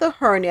while the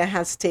hernia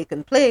has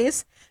taken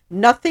place,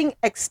 nothing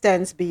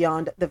extends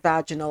beyond the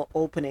vaginal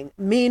opening.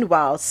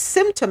 Meanwhile,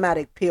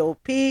 symptomatic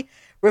POP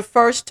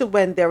refers to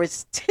when there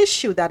is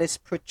tissue that is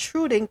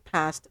protruding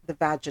past the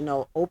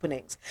vaginal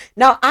openings.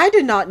 Now, I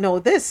did not know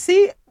this.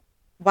 See,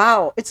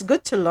 wow, it's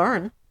good to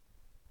learn.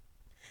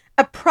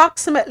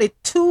 Approximately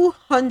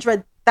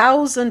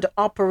 200,000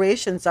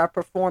 operations are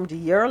performed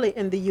yearly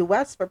in the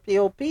U.S. for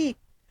POP.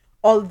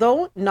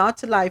 Although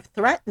not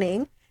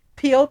life-threatening,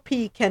 POP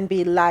can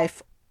be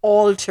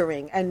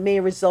life-altering and may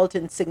result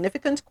in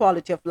significant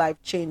quality of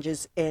life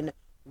changes in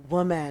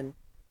women.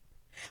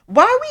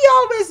 Why we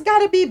always got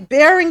to be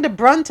bearing the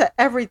brunt of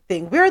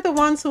everything? We're the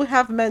ones who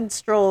have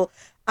menstrual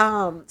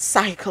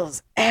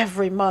cycles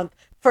every month.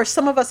 For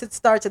some of us, it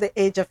starts at the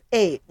age of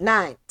 8,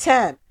 9,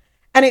 10,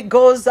 and it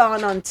goes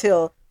on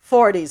until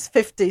 40s,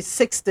 50s,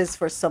 60s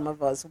for some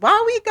of us.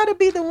 Why we got to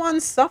be the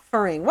ones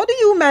suffering? What do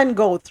you men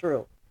go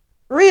through?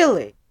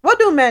 Really? What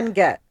do men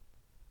get?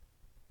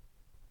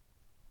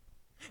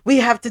 We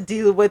have to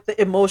deal with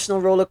the emotional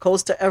roller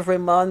coaster every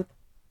month.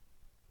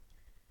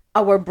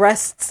 Our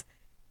breasts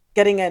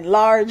getting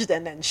enlarged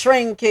and then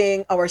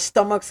shrinking, our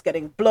stomachs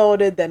getting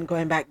bloated, then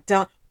going back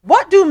down.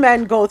 What do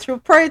men go through?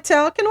 Pray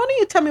tell. Can one of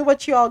you tell me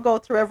what you all go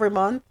through every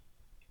month?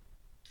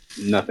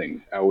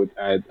 Nothing.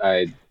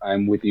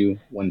 I'm with you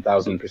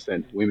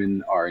 1000%.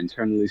 Women are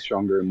internally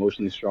stronger,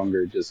 emotionally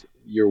stronger. Just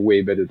you're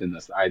way better than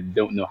us. I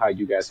don't know how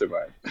you guys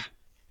survive.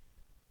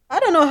 I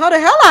don't know how the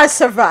hell I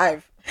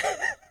survive.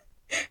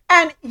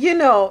 And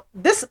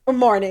this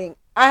morning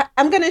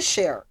I'm gonna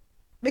share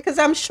because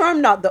I'm sure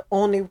I'm not the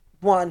only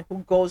one who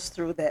goes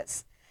through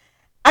this.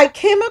 I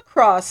came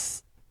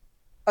across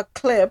a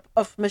clip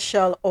of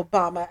Michelle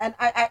Obama and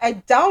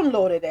I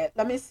downloaded it.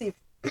 Let me see if,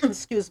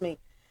 excuse me.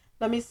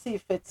 Let me see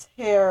if it's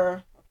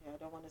here. Okay, I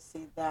don't want to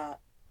see that.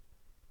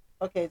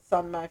 Okay, it's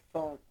on my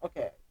phone.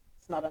 Okay,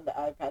 it's not on the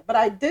iPad, but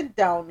I did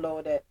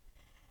download it.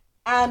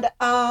 And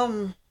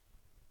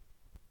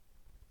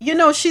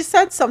she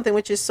said something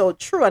which is so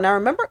true. And I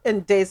remember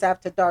in Days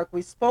After Dark,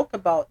 we spoke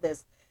about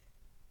this.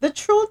 The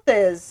truth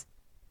is,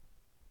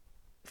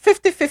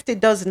 50-50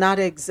 does not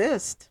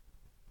exist.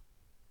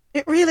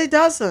 It really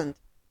doesn't.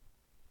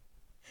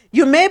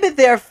 You may be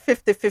there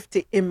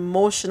 50-50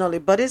 emotionally,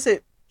 but is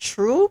it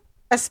true?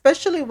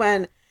 Especially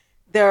when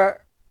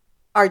there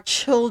are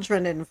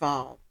children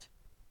involved.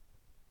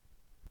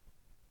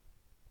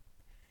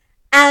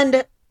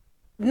 And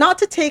not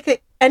to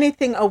take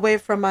anything away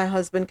from my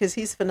husband, because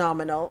he's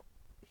phenomenal.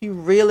 He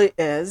really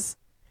is.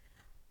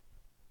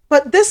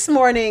 But this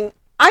morning,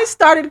 I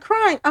started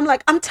crying. I'm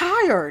like, I'm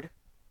tired.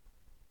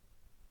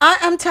 I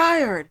am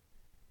tired.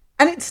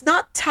 And it's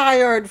not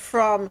tired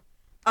from,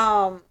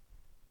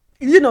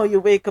 you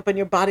wake up and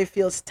your body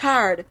feels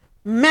tired.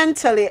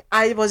 Mentally,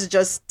 I was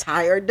just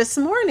tired this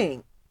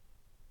morning.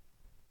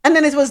 And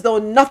then it was though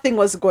nothing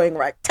was going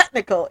right.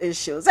 Technical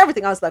issues,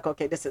 everything. I was like,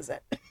 okay, this is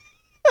it.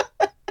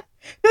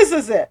 This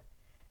is it.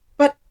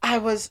 But I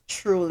was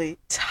truly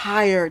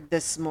tired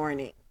this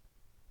morning.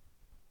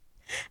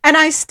 And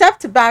I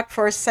stepped back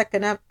for a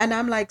second and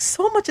I'm like,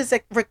 so much is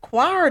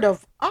required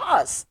of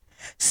us.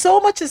 So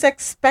much is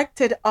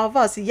expected of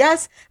us.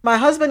 Yes, my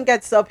husband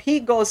gets up, he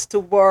goes to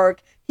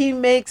work, he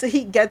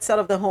gets out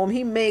of the home,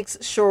 he makes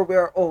sure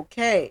we're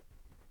okay.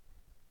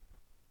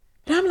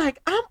 And I'm like,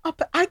 I'm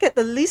up, I get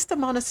the least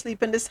amount of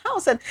sleep in this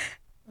house. And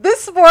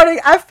this morning,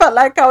 I felt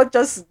like I would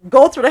just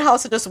go through the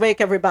house and just wake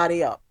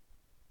everybody up.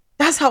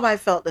 That's how I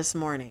felt this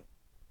morning.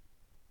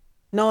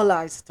 No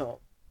lies told.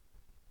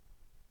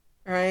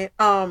 All right.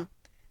 I'm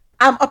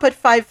up at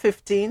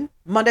 5:15,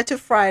 Monday to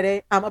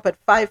Friday. I'm up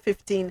at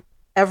 5:15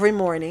 every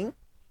morning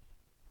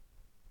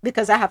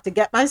because I have to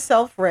get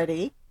myself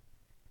ready.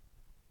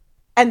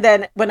 And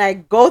then when I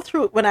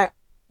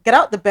get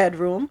out the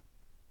bedroom,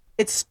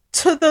 it's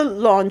to the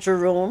laundry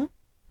room.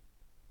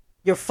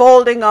 You're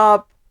folding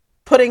up,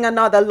 putting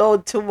another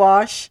load to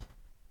wash.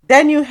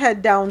 Then you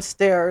head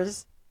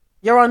downstairs.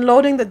 You're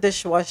unloading the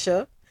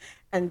dishwasher.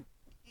 And,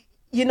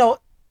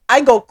 I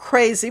go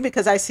crazy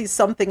because I see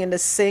something in the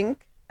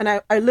sink and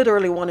I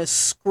literally want to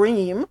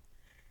scream.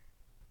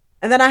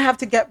 And then I have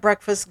to get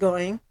breakfast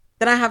going.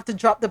 Then I have to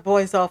drop the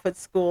boys off at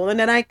school. And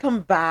then I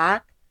come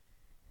back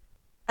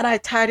and I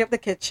tidy up the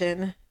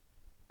kitchen.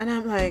 And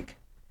I'm like,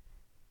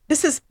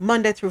 this is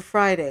Monday through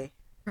Friday,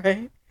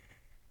 right?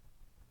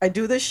 I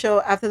do the show.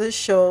 After the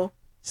show,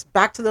 it's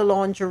back to the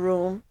laundry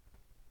room,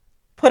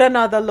 put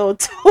another load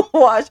to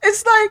wash.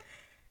 It's like,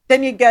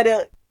 then you get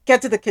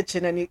to the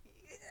kitchen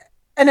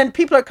and then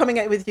people are coming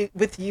at with you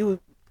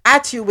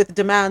with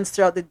demands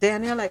throughout the day.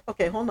 And you're like,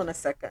 okay, hold on a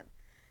second.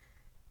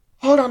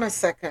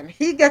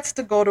 He gets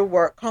to go to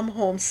work, come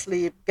home,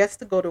 sleep, gets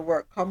to go to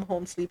work, come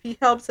home, sleep. He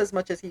helps as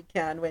much as he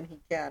can when he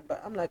can.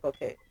 But I'm like,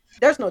 okay,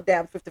 there's no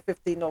damn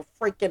 50-50, no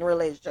freaking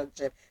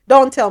relationship.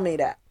 Don't tell me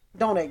that.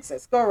 Don't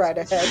exist. Go right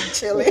ahead,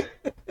 Chili.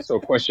 So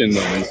question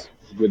is,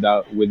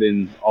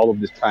 within all of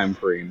this time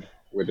frame,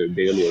 whether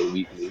daily or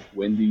weekly,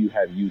 when do you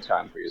have you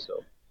time for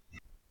yourself?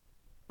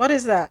 What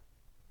is that?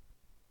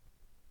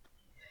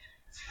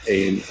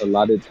 A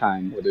allotted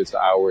time, whether it's an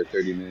hour or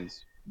 30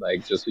 minutes,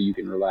 like just so you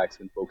can relax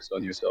and focus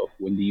on yourself.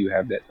 When do you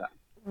have that time?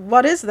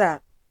 What is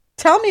that?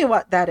 Tell me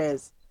what that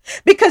is.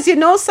 Because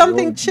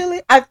something,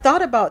 Chili, I've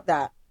thought about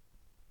that.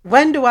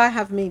 When do I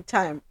have me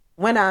time?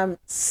 When I'm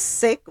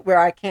sick where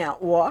I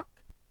can't walk?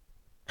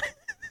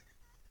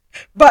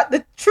 But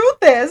the truth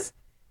is,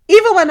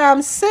 even when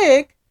I'm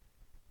sick,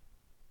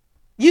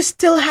 you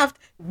still have,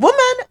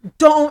 women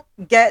don't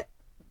get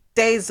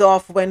days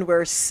off when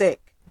we're sick.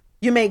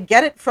 You may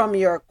get it from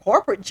your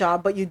corporate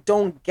job, but you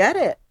don't get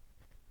it.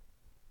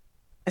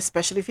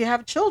 Especially if you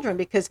have children,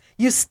 because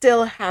you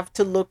still have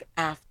to look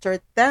after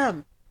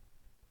them.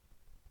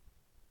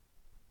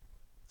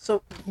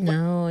 So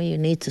no, you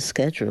need to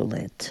schedule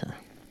it.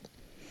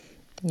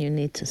 You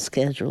need to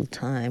schedule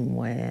time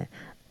where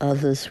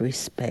others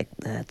respect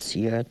that's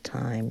your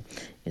time.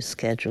 You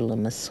schedule a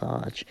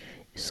massage.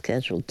 You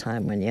schedule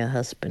time when your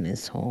husband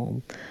is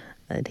home,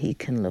 that he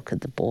can look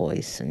at the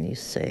boys and you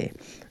say,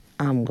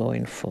 I'm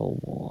going for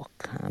a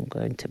walk. I'm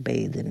going to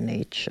bathe in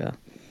nature.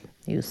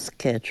 You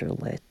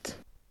schedule it.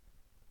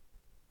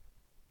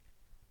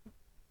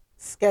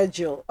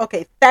 Schedule.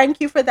 Okay,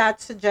 thank you for that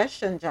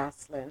suggestion,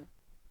 Jocelyn.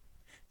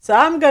 So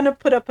I'm going to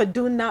put up a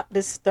do not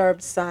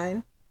disturb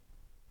sign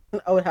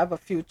I would have a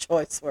few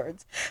choice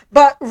words.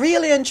 But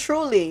really and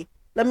truly,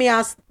 let me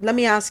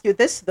ask you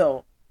this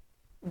though.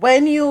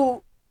 When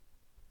you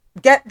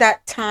get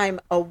that time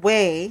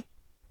away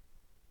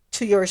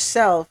to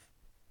yourself,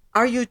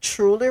 are you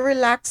truly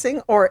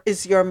relaxing, or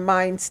is your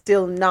mind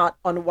still not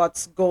on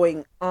what's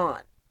going on?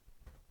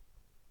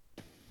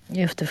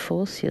 You have to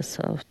force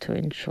yourself to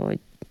enjoy,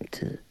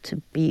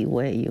 to be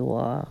where you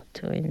are,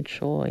 to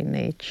enjoy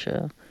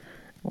nature,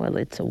 whether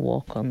it's a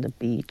walk on the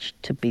beach,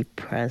 to be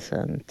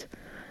present,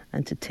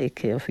 and to take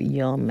care of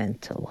your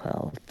mental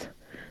health,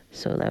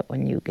 so that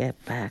when you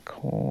get back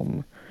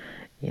home,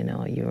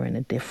 you're in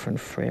a different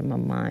frame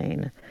of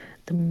mind.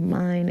 The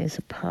mind is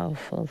a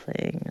powerful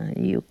thing,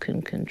 and you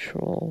can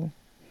control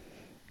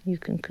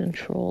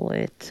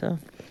it.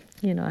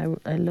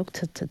 I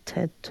looked at the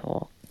TED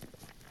Talk,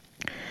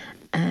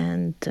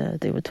 and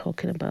they were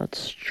talking about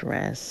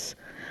stress.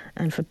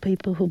 And for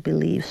people who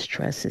believe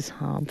stress is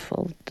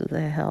harmful to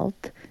their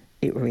health,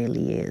 it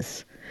really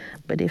is.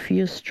 But if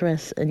you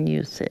stress and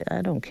you say,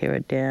 I don't care a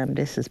damn,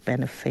 this is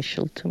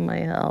beneficial to my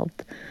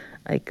health.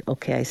 Like,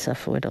 okay, I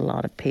suffer with a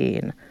lot of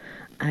pain.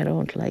 I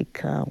don't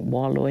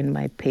wallow in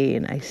my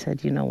pain. I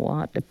said, you know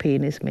what? The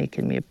pain is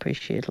making me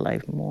appreciate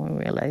life more and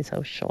realize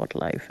how short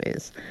life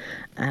is.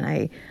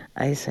 And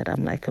I said,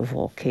 I'm like a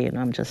volcano.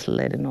 I'm just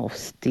letting off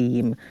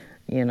steam.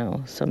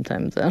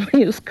 Sometimes I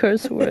use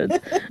curse words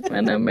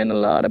when I'm in a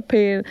lot of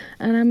pain.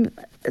 And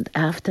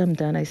after I'm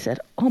done, I said,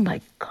 oh my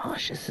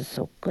gosh, this is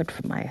so good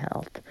for my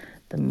health.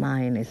 The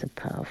mind is a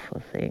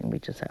powerful thing. We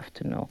just have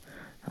to know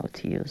how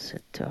to use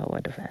it to our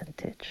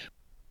advantage.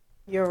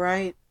 You're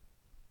right.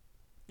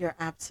 You're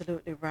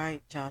absolutely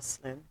right,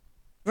 Jocelyn.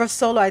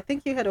 Rosolo, I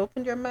think you had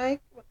opened your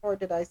mic, or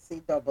did I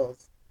see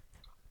doubles?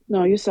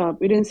 No,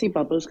 we didn't see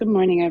bubbles. Good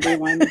morning,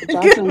 everyone.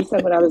 Jocelyn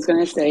said what I was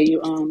going to say.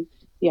 You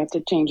have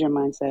to change your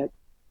mindset.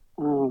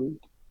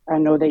 I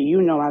know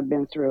that I've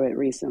been through it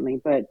recently,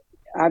 but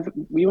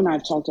you and I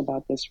have talked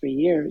about this for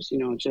years,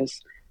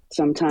 just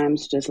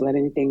sometimes just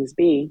letting things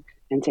be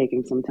and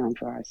taking some time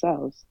for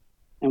ourselves.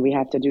 And we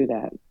have to do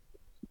that.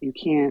 You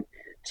can't,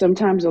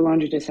 sometimes the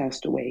laundry just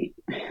has to wait.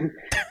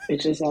 It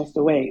just has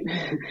to wait.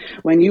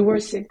 When you were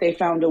sick, they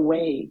found a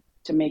way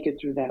to make it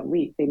through that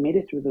week. They made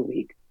it through the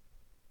week.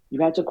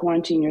 You had to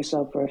quarantine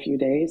yourself for a few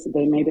days.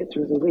 They made it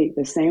through the week.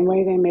 The same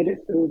way they made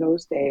it through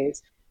those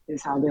days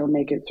is how they'll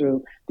make it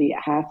through the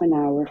half an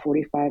hour,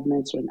 45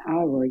 minutes, or an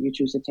hour you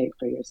choose to take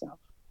for yourself.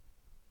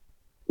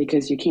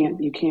 Because you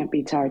can't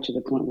be tired to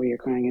the point where you're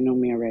crying. You know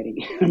me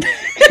already.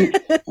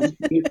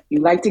 you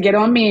like to get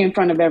on me in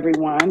front of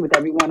everyone, with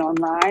everyone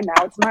online.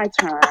 Now it's my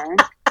turn.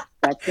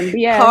 That's some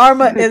BS.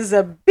 Karma is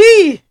a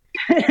bee.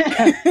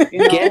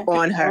 Get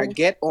on her.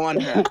 Get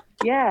on her.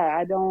 Yeah,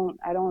 I don't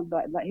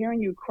like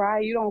hearing you cry.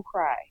 You don't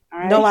cry. All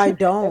right? No, I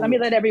don't. Let me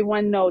let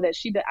everyone know that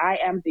I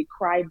am the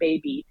cry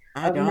baby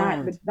of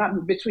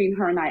not between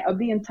her and I, of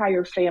the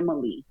entire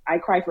family. I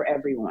cry for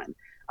everyone.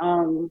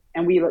 And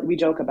we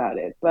joke about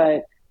it,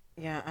 but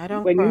yeah, I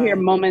don't. When cry. You hear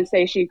Moment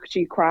say she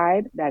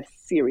cried, that's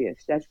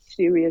serious. That's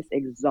serious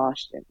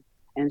exhaustion.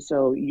 And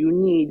so you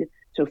need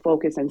to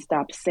focus and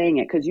stop saying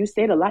it, because you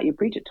say it a lot. You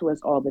preach it to us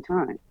all the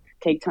time.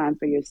 Take time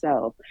for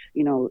yourself.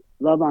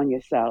 Love on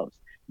yourselves.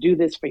 Do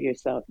this for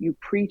yourself. You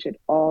preach it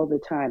all the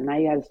time. Now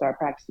you got to start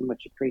practicing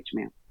what you preach,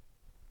 man.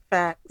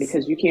 Facts.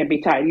 Because you can't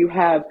be tired.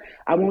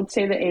 I won't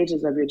say the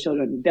ages of your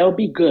children. They'll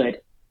be good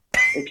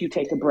if you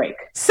take a break.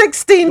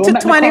 16 to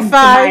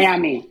 25.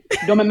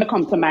 Don't let me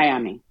come to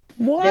Miami.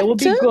 What? They will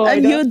be good. Are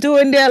you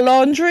doing their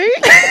laundry?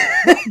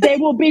 They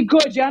will be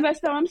good. You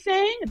understand what I'm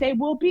saying? They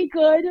will be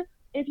good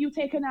if you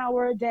take an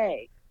hour a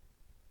day.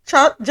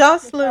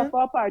 Jocelyn.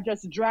 Up or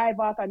just drive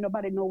off and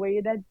nobody know where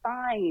you're. That's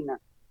fine.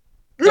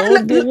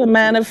 Don't give a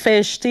man a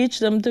fish. Teach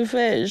them to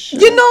fish.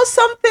 You know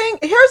something?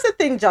 Here's the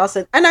thing,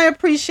 Jocelyn. And I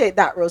appreciate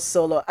that,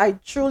 Rosolo. I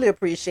truly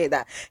appreciate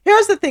that.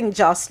 Here's the thing,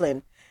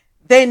 Jocelyn.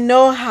 They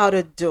know how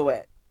to do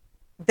it.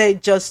 They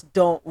just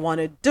don't want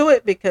to do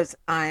it because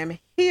I am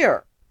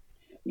here.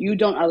 You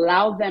don't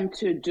allow them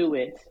to do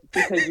it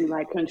because you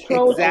like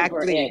control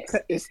over it.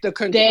 It's the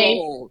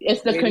control.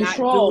 It's the They're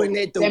control. Not doing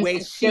it the way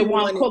she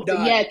want it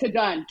done. Yeah, to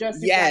done.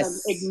 Just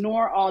yes.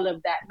 Ignore all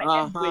of that. Make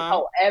them do it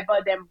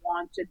however they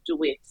want to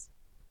do it.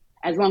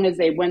 As long as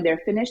when they're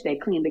finished, they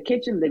clean the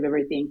kitchen, leave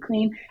everything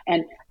clean.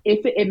 And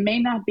if it may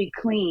not be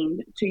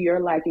cleaned to your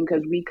liking,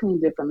 because we clean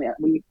differently.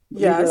 We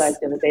realized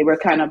that they were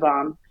kind of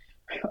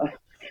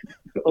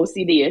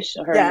OCD-ish,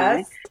 her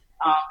and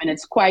I. And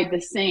it's quite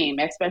the same,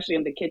 especially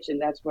in the kitchen.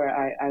 That's where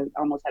I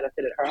almost had a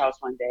fit at her house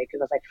one day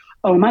because I was like,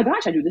 oh my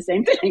gosh, I do the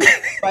same thing.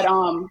 But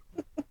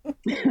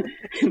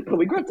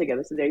we grew up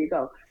together, so there you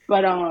go.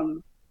 But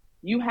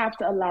you have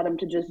to allow them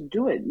to just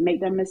do it,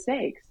 make their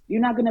mistakes.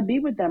 You're not going to be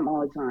with them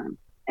all the time.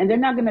 And they're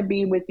not going to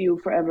be with you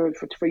forever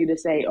for you to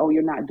say, oh,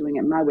 you're not doing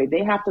it my way.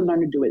 They have to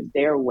learn to do it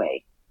their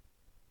way.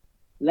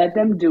 Let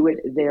them do it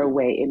their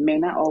way. It may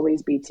not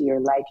always be to your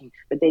liking,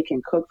 but they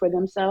can cook for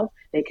themselves.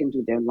 They can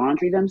do their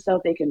laundry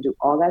themselves. They can do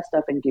all that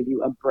stuff and give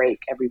you a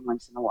break every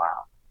once in a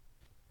while.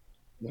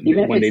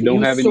 When they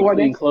don't have any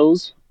clean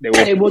clothes,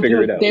 they will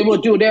figure it out. They will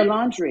do their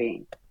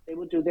laundry. They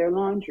will do their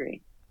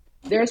laundry.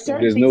 There are If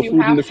certain there's things no you food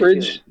in have the to do.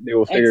 fridge, they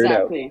will figure it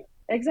out.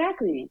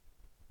 Exactly.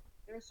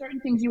 There are certain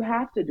things you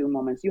have to do,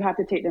 moments. You have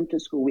to take them to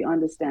school. We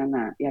understand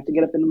that. You have to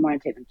get up in the morning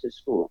and take them to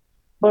school.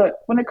 But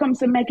when it comes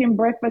to making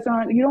breakfast,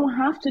 you don't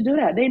have to do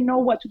that. They know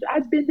what to do.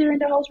 I've been there in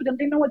the house with them.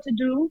 They know what to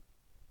do.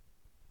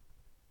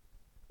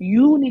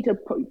 You need to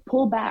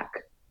pull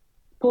back,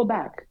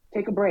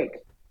 take a break,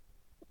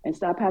 and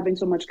stop having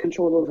so much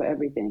control over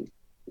everything.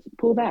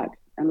 Pull back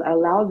and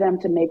allow them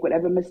to make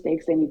whatever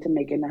mistakes they need to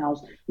make in the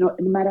house, no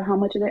matter how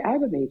much it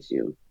aggravates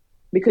you.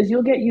 Because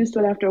you'll get used to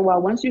it after a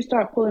while. Once you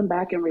start pulling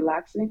back and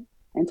relaxing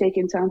and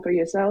taking time for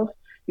yourself,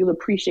 you'll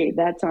appreciate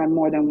that time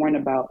more than worrying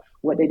about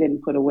what they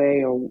didn't put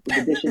away or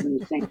the dishes in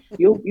the sink.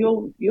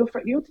 You'll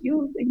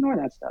ignore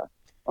that stuff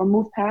or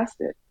move past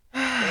it.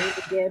 Say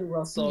it again,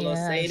 Rosola.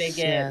 Say it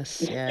again.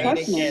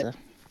 Trust me.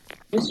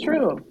 It's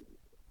true.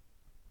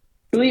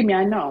 Believe me,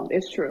 I know.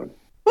 It's true.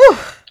 Whew.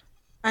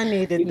 I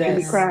needed you this. You can't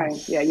be crying.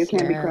 Yeah, you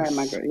can't be crying,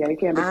 my girl. Yeah, you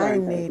can't be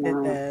crying. I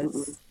needed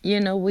this. You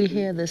know, we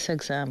hear this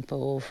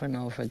example over and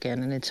over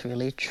again, and it's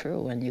really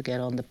true. When you get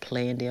on the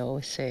plane, they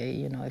always say,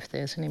 you know, if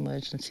there's an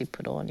emergency,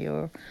 put on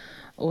your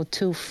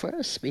O2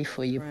 first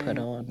before you put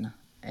on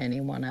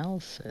anyone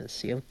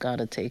else's. You've got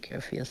to take care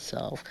of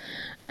yourself.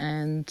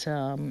 And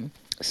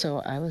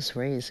so I was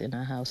raised in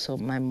a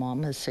household. My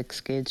mom has 6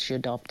 kids. She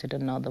adopted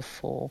another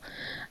 4.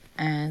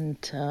 And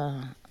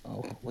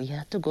we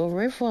had to go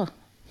river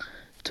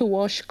to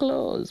wash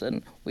clothes,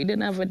 and we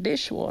didn't have a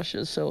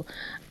dishwasher. So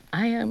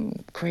I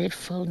am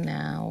grateful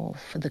now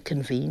for the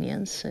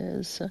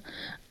conveniences,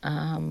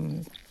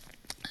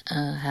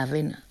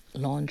 having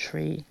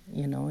laundry,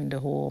 you know, in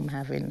the home,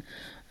 having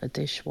a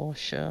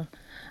dishwasher.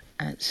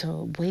 And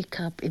so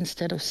wake up,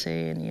 instead of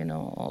saying, you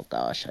know, oh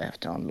gosh, I have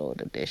to unload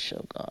the dish,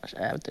 oh gosh,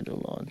 I have to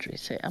do laundry.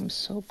 Say, I'm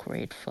so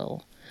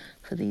grateful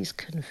for these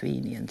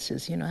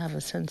conveniences, you know, have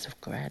a sense of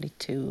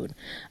gratitude.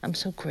 I'm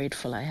so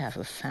grateful I have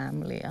a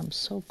family. I'm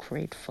so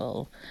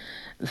grateful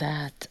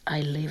that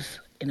I live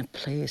in a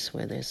place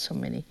where there's so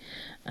many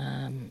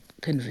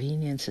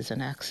conveniences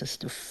and access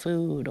to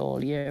food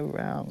all year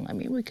round. I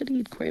mean, we could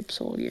eat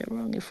grapes all year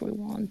round if we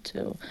want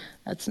to.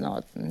 That's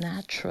not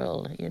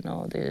natural, you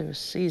know, there's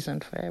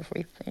season for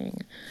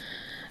everything.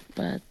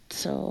 But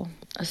so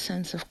a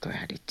sense of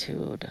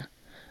gratitude,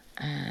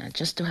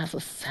 just to have a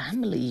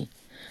family.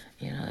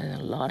 You know, there are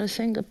a lot of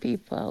single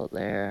people out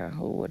there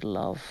who would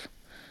love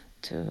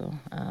to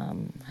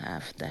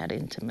have that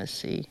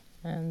intimacy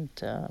and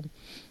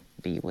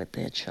be with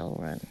their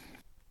children.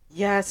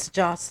 Yes,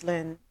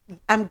 Jocelyn.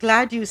 I'm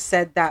glad you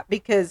said that,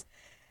 because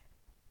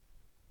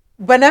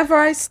whenever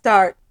I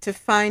start to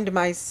find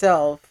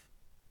myself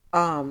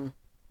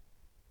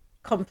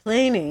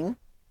complaining,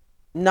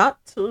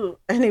 not to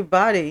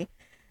anybody,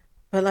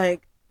 but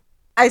like,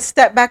 I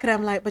step back and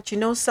I'm like, but you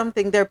know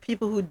something? There are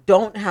people who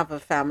don't have a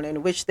family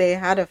and wish they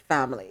had a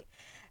family.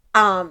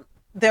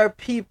 There are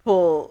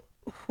people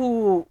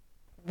who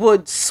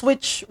would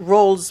switch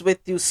roles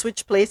with you,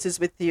 switch places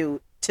with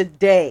you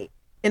today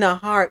in a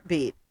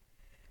heartbeat.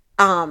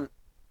 And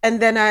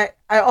then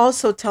I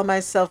also tell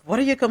myself, what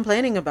are you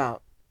complaining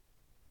about?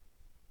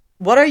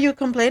 What are you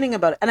complaining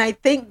about? And I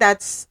think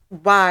that's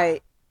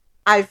why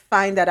I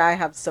find that I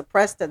have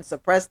suppressed and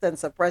suppressed and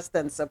suppressed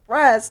and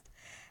suppressed.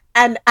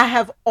 And I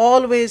have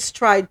always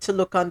tried to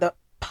look on the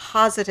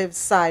positive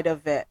side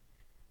of it.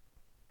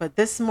 But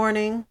this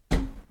morning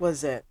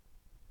was it.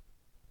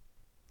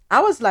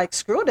 I was like,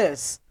 screw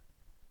this.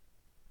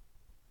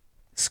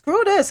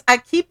 Screw this. I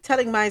keep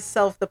telling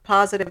myself the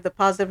positive, the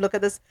positive. Look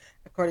at this.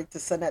 According to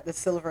Sonette, the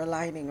silver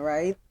lining,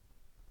 right?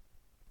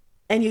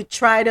 And you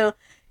try to,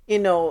 you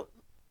know,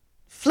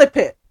 flip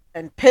it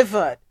and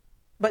pivot.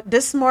 But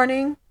this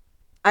morning,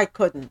 I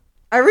couldn't.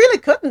 I really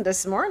couldn't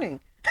this morning.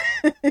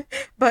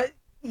 But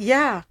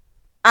yeah,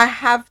 I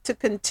have to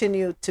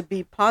continue to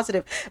be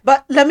positive.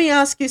 But let me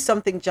ask you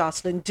something,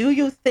 Jocelyn. Do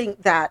you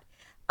think that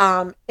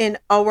in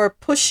our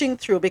pushing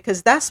through,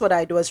 because that's what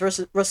I do, as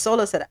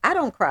Rosola said, I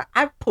don't cry.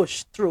 I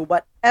push through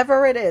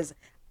whatever it is.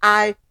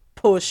 I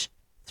push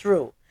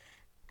through.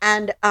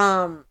 And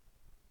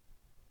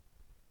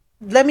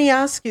let me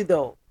ask you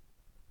though,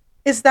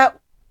 is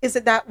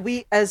it that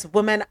we as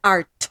women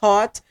are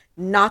taught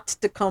not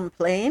to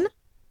complain?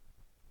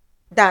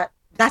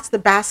 That's the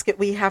basket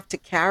we have to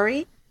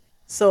carry?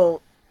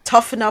 So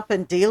toughen up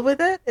and deal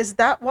with it? Is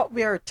that what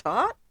we are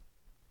taught?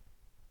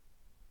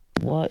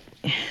 What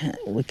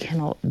we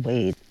cannot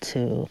wait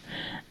to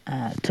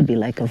be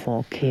like a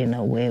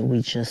volcano where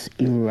we just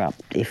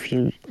erupt. If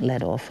you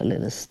let off a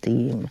little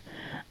steam,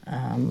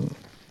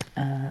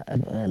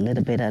 a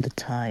little bit at a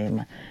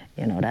time,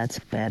 you know, that's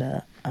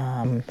better.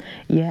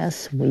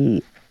 Yes,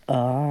 we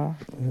are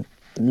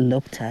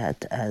looked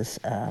at as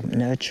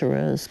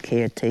nurturers,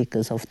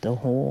 caretakers of the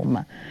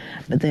home,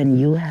 but then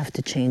you have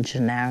to change the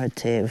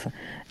narrative.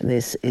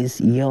 This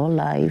is your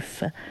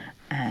life,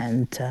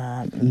 and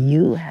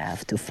you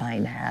have to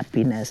find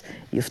happiness.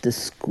 You have to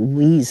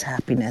squeeze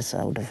happiness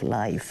out of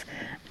life.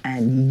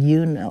 And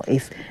you know,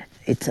 if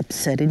it's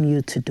upsetting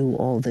you to do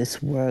all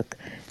this work,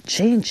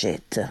 change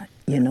it.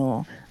 You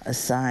know,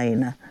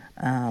 assign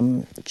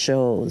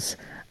shows.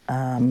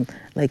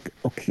 Like,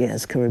 okay,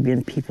 as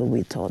Caribbean people,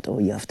 we thought, oh,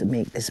 you have to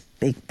make this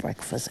big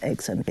breakfast,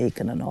 eggs and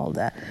bacon and all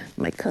that.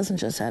 My cousin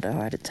just had a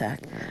heart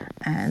attack.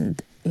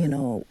 And, you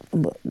know,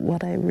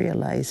 what I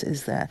realize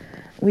is that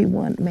we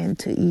weren't meant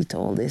to eat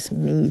all this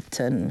meat.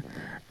 And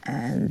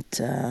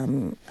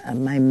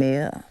my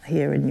mayor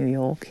here in New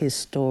York, his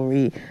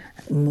story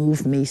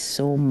moved me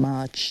so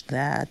much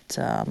that,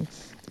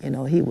 you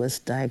know, he was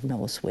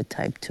diagnosed with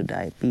type 2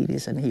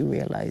 diabetes, and he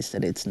realized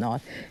that it's not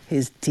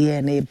his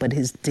DNA, but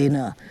his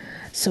dinner.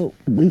 So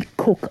we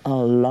cook a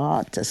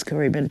lot as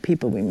Caribbean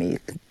people. We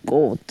make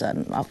goat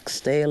and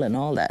oxtail and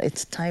all that.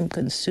 It's time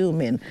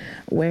consuming,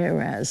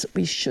 whereas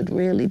we should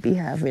really be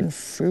having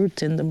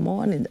fruit in the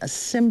morning, a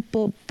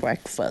simple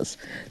breakfast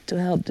to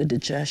help the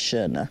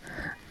digestion.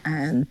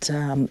 And,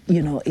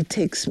 you know, it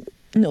takes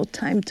no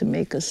time to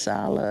make a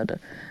salad,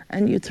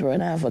 and you throw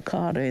an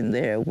avocado in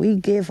there. We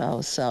give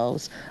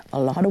ourselves a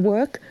lot of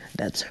work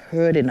that's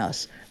hurting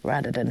us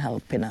rather than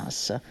helping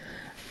us.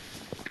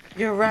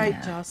 You're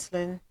right,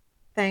 Jocelyn.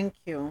 Thank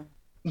you.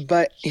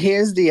 But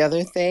here's the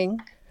other thing.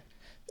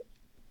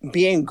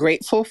 Being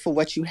grateful for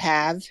what you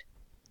have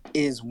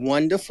is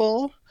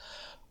wonderful,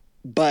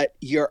 but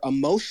your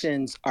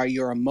emotions are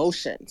your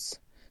emotions.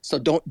 So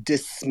don't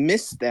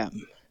dismiss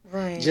them.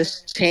 Right.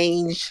 Just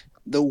change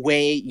the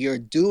way you're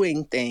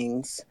doing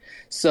things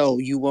so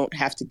you won't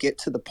have to get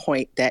to the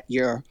point that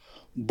you're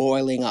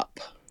boiling up.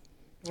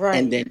 Right.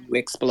 And then you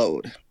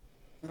explode.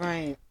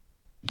 Right.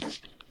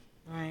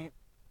 Right.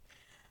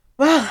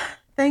 Well,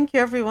 thank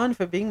you everyone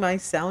for being my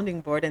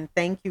sounding board, and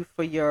thank you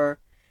for your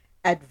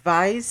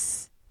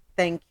advice.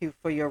 Thank you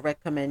for your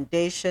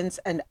recommendations,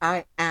 and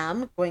I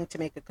am going to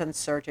make a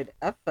concerted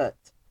effort,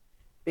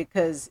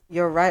 because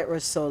you're right,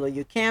 Rosolo.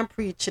 You can't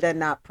preach it and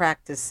not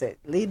practice it.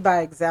 Lead by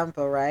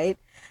example, right?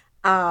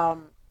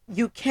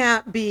 You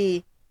can't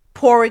be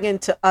pouring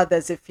into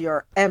others if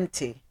you're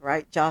empty,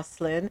 right,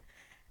 Jocelyn?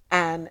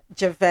 And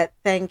Javette,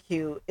 thank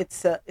you.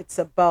 It's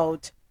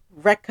about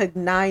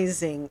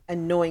recognizing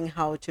and knowing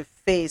how to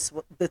face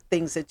the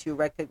things that you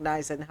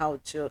recognize and how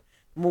to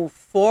move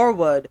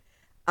forward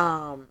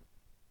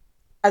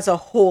as a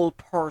whole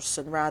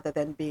person rather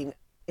than being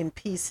in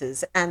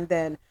pieces. And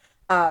then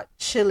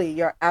Chili,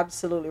 you're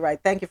absolutely right.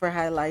 Thank you for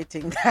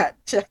highlighting that.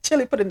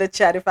 Chili put in the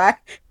chat,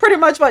 pretty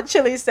much what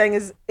Chili is saying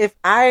is, if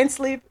I ain't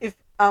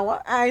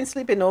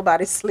sleeping,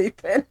 nobody's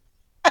sleeping.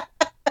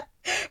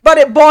 But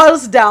it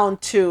boils down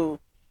to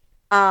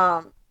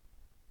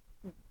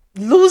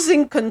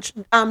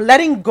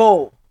letting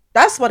go.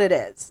 That's what it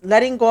is.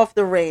 Letting go of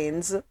the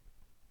reins.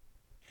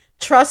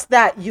 Trust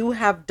that you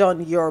have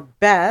done your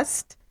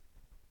best.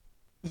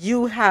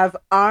 You have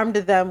armed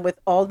them with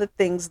all the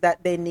things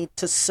that they need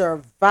to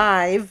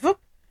survive.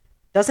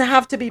 Doesn't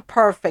have to be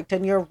perfect.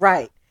 And you're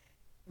right.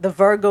 The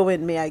Virgo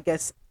in me, I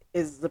guess,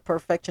 is the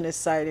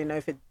perfectionist side. You know,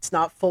 if it's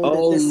not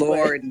folded this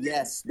Lord, way.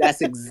 yes,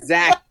 that's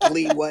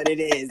exactly what it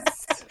is.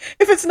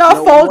 If it's not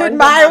folded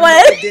my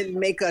way. Mother didn't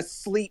make us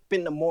sleep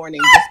in the morning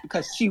just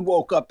because she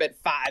woke up at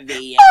 5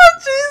 a.m. Oh,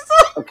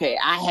 Jesus. Okay,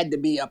 I had to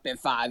be up at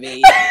 5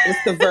 a.m.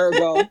 It's the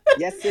Virgo.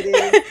 Yes, it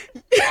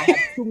is. I have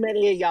too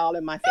many of y'all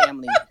in my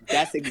family.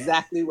 That's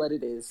exactly what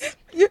it is.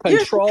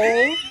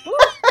 Control.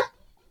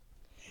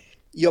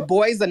 Your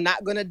boys are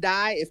not going to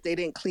die if they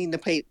didn't clean the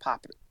paint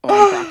properly.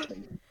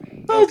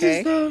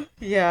 Okay?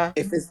 Yeah.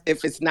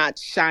 If it's not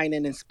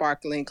shining and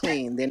sparkling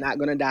clean, they're not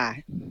going to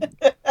die.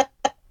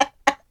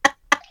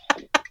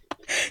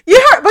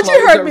 You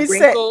heard me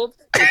say.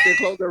 If their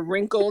clothes are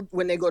wrinkled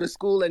when they go to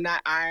school and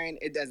not ironed,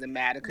 it doesn't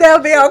matter. They'll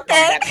be okay. Come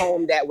back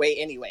home that way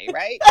anyway,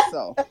 right?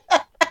 So,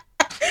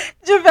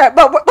 Javette,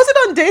 but was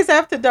it on Days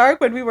After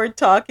Dark when we were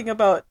talking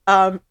about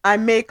I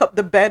make up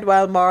the bed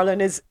while Marlon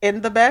is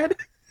in the bed?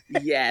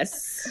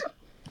 Yes.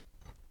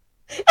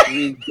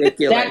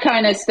 Ridiculous. That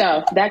kind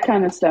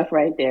of stuff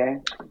right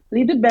there.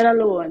 Leave the bed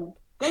alone.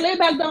 Go lay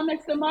back down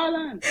next to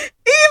Marlon.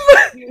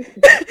 Even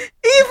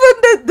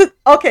the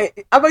okay,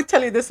 I'm gonna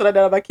tell you this one and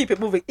then I'm gonna keep it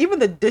moving. Even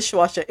the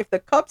dishwasher, if the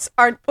cups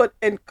aren't put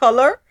in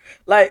color,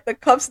 like the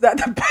cups that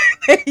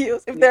they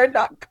use, if they're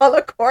not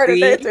color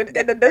coordinated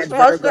in the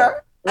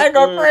dishwasher, I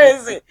go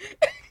crazy.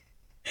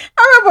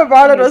 I remember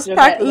Marlon was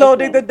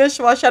loading the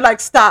dishwasher, like,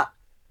 stop.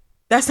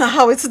 That's not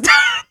how it's done.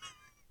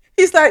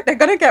 He's like, they're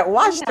gonna get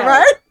washed,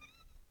 right?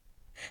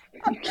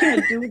 You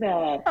can't do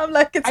that. I'm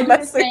like, it's I do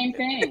messing. the same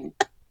thing.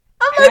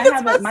 I'm like,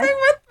 it's messing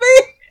with me.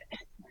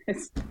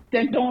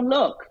 Then don't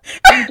look.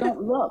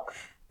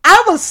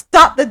 I will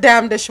stop the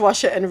damn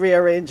dishwasher and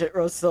rearrange it,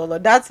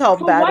 Rosola. That's how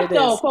bad it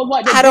is. For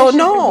what? I don't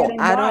know.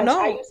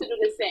 I used to do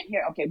the same.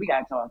 Here, okay, we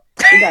gotta talk.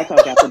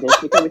 After this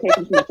because we're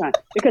taking too much time.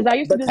 Because I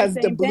used to do the same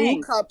thing. Because the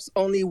blue cups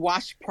only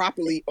wash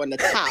properly on the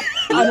top.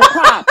 On the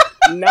top.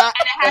 Not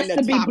and it has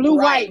to be blue,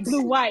 white,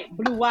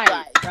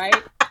 right?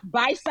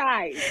 By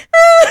size.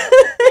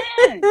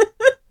 Man,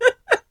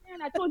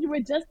 I told you we're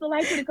just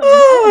alike when it comes to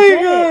my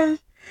gosh.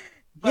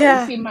 But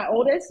you see, my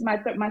oldest, my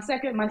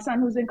second, my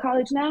son who's in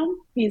college now,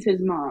 he's his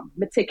mom.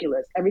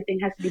 Meticulous. Everything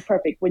has to be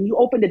perfect. When you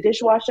open the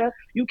dishwasher,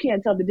 you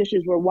can't tell the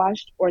dishes were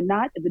washed or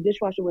not if the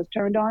dishwasher was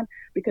turned on,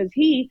 because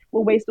he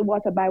will waste the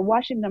water by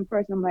washing them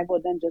first. And I'm like,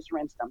 well, then just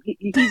rinse them.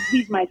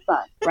 He's my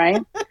son,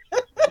 right?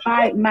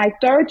 My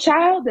third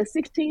child, the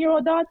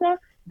 16-year-old daughter,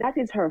 that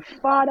is her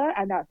father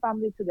and that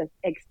family to the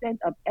extent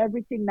of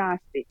everything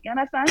nasty. You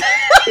understand?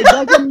 It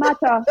doesn't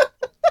matter.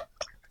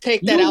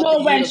 Take that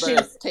out the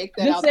universe. Take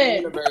that out the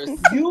universe.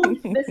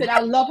 Listen, I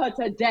love her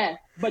to death,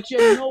 but you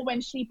know when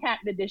she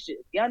packed the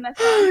dishes. You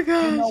understand?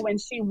 You know when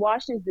she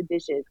washes the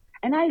dishes.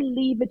 And I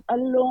leave it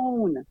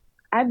alone.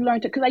 I've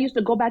learned to, because I used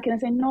to go back in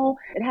and say, no,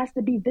 it has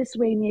to be this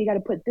way, and you got to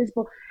put this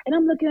bowl. And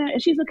I'm looking at her,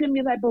 and she's looking at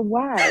me like, but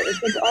why?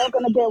 It's all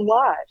going to get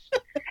washed.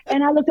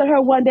 And I looked at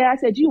her one day, I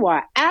said, you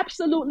are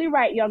absolutely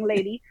right, young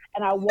lady.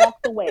 And I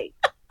walked away.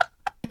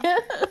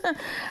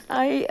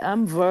 I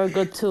am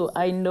Virgo too.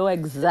 I know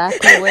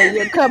exactly where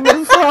you're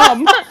coming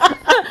from.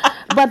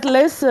 But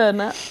listen,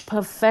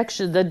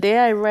 perfection. The day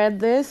I read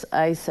this,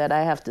 I said,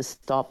 I have to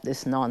stop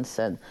this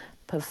nonsense.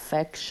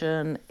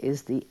 Perfection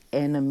is the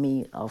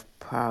enemy of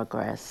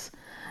progress.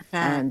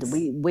 Facts. And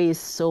we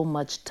waste so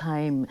much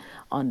time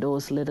on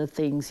those little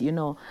things.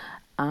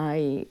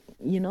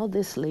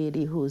 This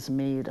lady who's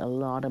made a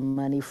lot of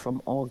money from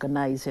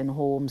organizing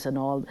homes and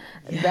all,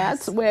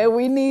 that's where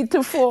we need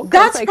to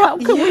focus. How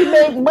can we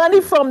make money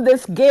from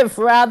this gift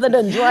rather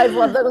than drive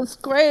others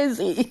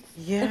crazy?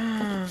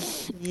 Yeah.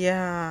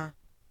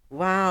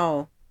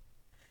 Wow.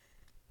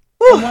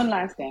 And one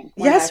last thing.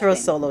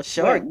 Rosolo,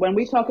 sure. When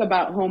we talk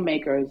about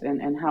homemakers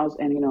and house,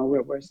 and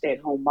we're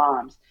stay-at-home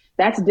moms,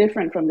 that's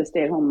different from the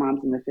stay-at-home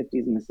moms in the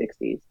 50s and the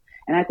 60s.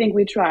 And I think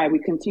we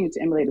continue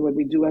to emulate where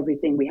we do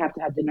everything. We have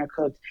to have dinner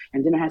cooked,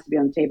 and dinner has to be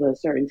on the table at a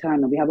certain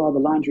time, and we have all the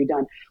laundry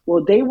done.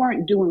 Well, they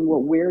weren't doing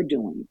what we're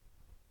doing,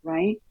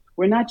 right?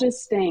 We're not just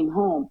staying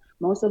home.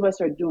 Most of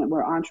us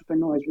we're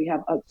entrepreneurs. We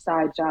have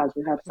side jobs.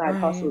 We have side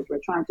hustles. We're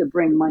trying to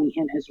bring money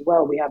in as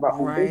well. We have our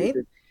own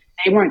businesses.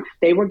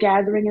 They were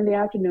gathering in the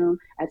afternoon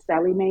at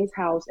Sally Mae's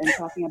house and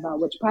talking about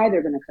which pie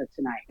they're going to cook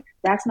tonight.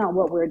 That's not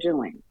what we're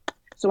doing.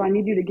 So I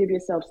need you to give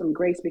yourself some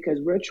grace, because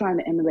we're trying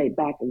to emulate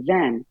back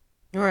then.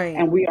 Right.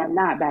 And we are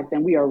not back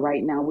then. We are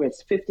right now. We're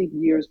 50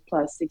 years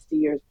plus, 60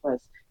 years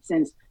plus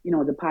since,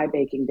 the pie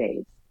baking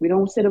days. We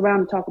don't sit around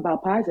and talk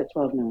about pies at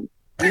 12 noon.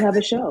 We have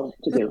a show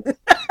to do.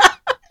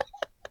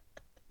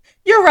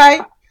 You're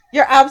right.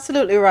 You're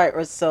absolutely right,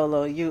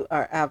 Rosolo. You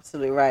are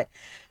absolutely right.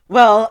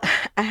 Well,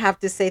 I have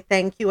to say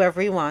thank you,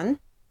 everyone.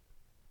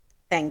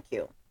 Thank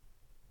you.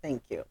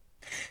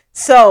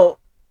 So,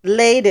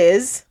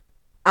 ladies,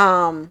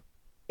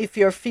 if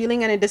you're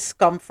feeling any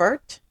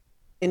discomfort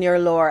in your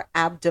lower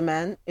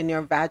abdomen, in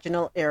your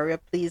vaginal area,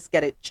 please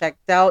get it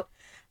checked out.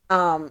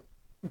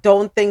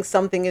 Don't think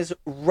something is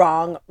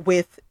wrong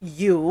with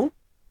you.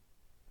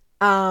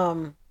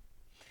 Get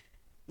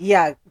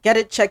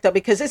it checked out,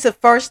 because it's the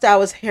first I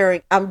was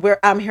hearing.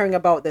 I'm hearing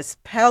about this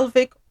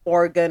pelvic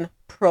organ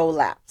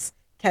prolapse.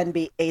 Can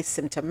be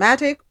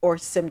asymptomatic or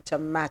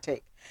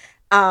symptomatic.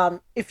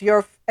 If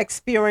you're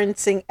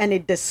experiencing any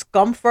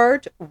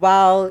discomfort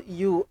while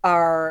you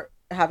are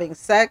having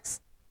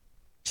sex,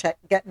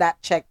 get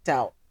that checked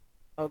out.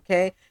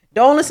 Okay,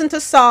 don't listen to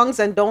songs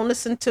and don't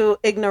listen to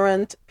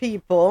ignorant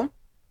people.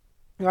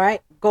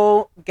 Right,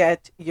 go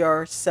get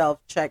yourself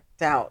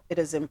checked out. It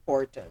is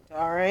important.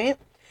 All right.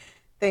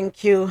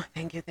 Thank you.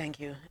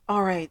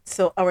 All right,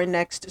 so our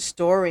next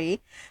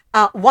story.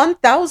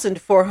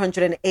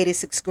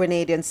 1,486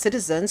 Grenadian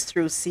citizens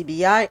through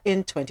CBI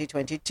in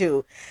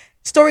 2022.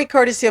 Story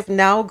courtesy of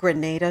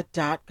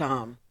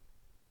nowgrenada.com.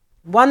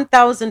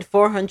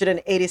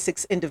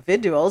 1,486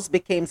 individuals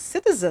became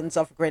citizens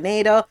of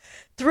Grenada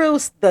through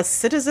the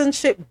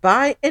Citizenship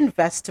by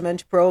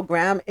Investment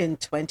program in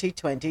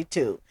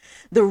 2022.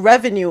 The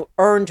revenue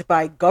earned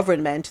by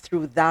government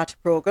through that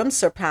program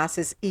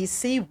surpasses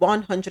EC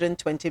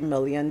 $120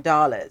 million.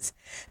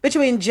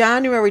 Between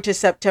January to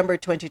September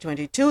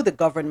 2022, the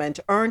government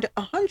earned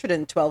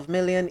 112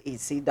 million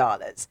EC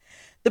dollars.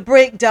 The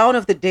breakdown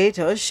of the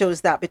data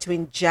shows that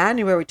between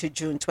January to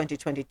June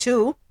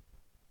 2022,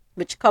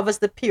 which covers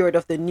the period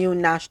of the new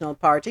National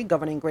Party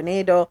governing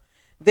Grenada,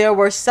 there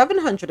were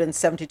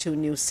 772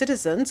 new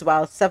citizens,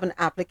 while 7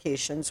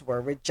 applications were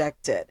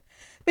rejected.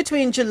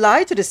 Between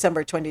July to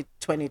December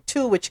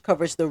 2022, which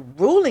covers the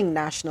ruling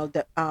National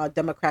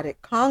Democratic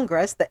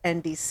Congress, the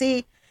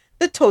NDC,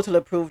 the total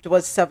approved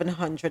was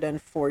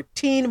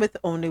 714, with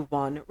only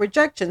 1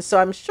 rejection. So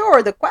I'm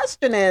sure the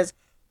question is,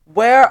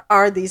 where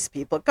are these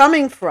people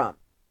coming from?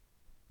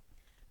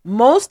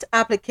 Most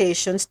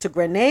applications to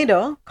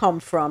Grenada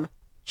come from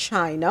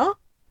China,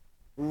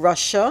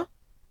 Russia,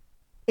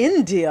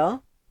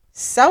 India,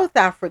 South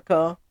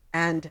Africa,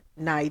 and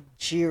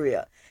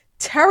Nigeria,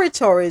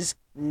 territories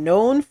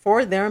known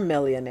for their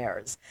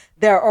millionaires.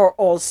 There are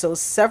also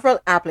several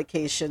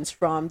applications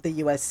from the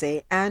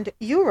USA and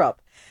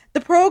Europe.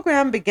 The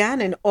program began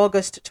in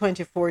August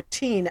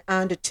 2014,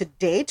 and to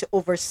date,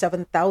 over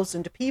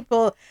 7,000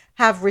 people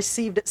have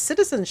received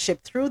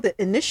citizenship through the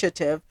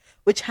initiative,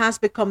 which has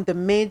become the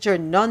major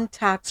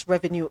non-tax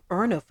revenue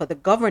earner for the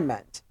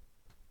government.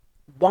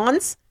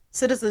 Once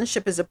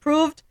citizenship is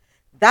approved,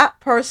 that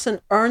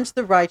person earns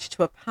the right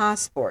to a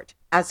passport.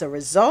 As a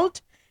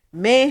result,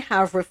 may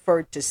have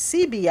referred to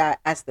CBI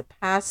as the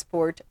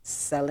passport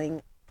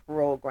selling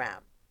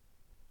program.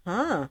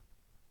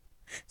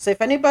 So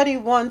if anybody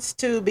wants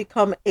to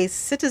become a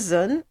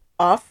citizen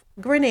of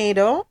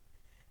Grenada,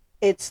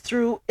 it's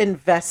through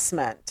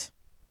investment.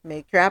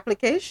 Make your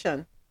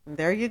application. And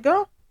there you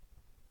go.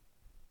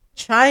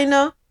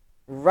 China,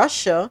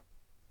 Russia,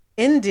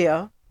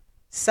 India,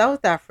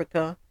 South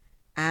Africa,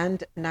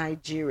 and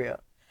Nigeria.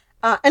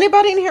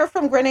 Anybody in here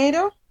from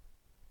Grenada?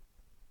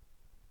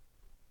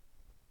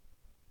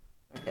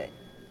 Okay.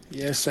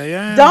 Yes, I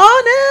am.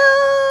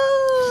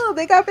 Donald!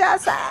 Big up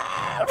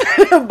yourself!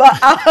 But,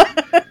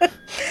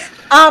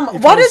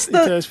 what is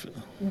the...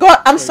 Go,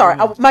 I'm sorry.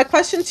 My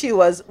question to you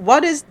was,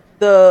 what is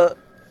the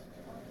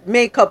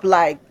makeup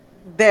like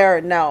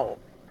there now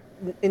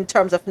in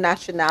terms of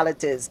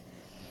nationalities?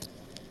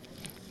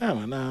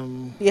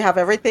 You have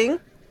everything?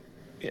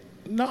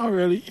 Not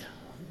really.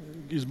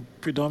 It's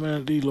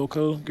predominantly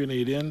local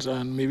Grenadians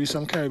and maybe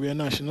some Caribbean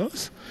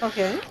nationals.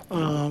 Okay.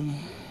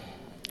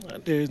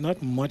 There's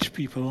not much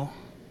people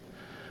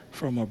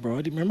from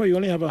abroad. Remember, you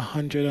only have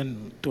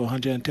 100 to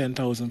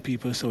 110,000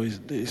 people, so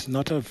it's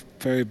not a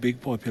very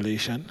big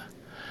population.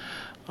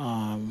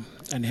 And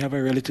they have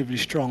a relatively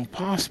strong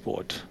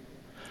passport.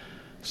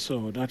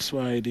 So that's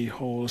why the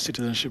whole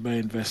citizenship by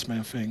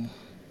investment thing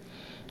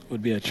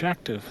would be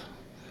attractive.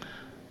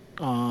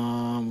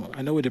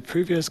 I know with the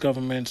previous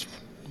governments,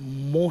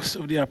 most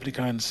of the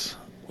applicants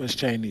was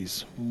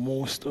Chinese.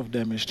 Most of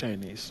them is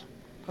Chinese.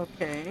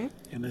 Okay.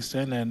 You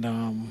understand?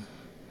 And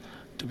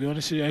to be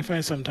honest with you, I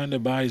find sometimes the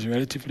bar is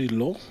relatively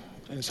low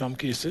in some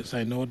cases.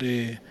 I know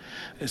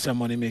it's a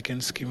money-making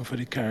scheme for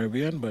the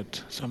Caribbean,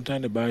 but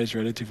sometimes the bar is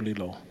relatively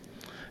low.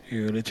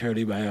 You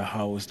literally buy a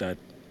house that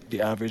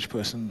the average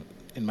person,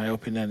 in my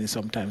opinion, is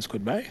sometimes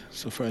could buy.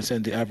 So for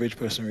instance, the average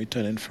person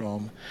returning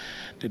from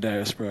the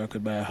diaspora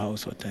could buy a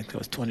house, I think it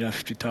was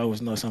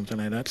 $250,000 or something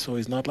like that. So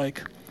it's not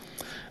like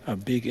a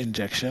big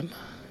injection,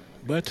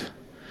 but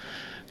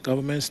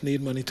governments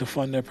need money to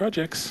fund their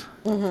projects.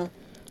 Mm-hmm.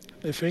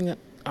 The thing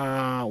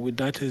with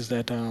that is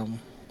that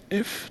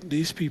if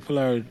these people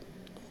are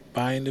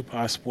buying the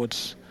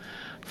passports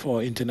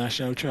for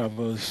international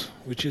travels,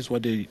 which is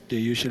what they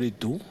usually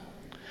do,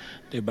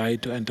 they buy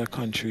it to enter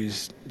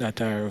countries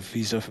that are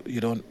visa.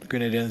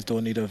 Grenadians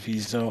don't need a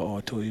visa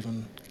or to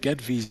even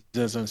get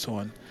visas and so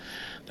on.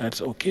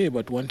 That's okay.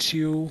 But once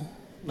you,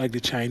 like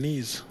the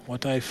Chinese,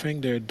 what I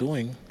think they're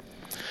doing,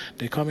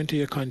 they come into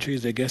your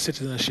countries, they get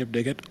citizenship,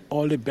 they get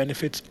all the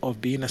benefits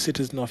of being a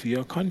citizen of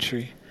your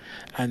country,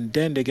 and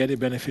then they get the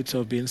benefits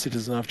of being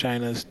citizen of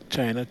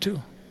China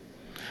too.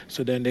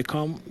 So then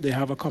they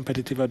have a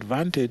competitive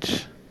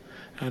advantage,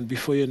 and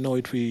before you know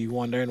it, we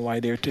wondering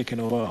why they're taking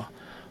over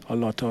a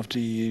lot of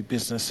the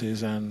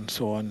businesses and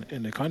so on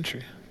in the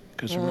country.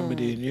 Because remember,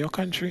 they're in your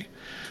country,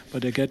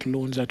 but they get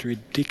loans at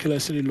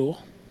ridiculously low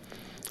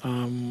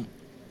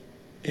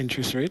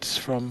interest rates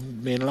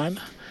from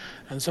mainland,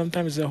 and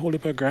sometimes they hold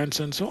up a grants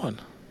and so on.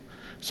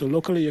 So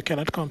locally, you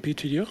cannot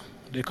compete with you.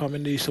 They come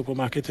in the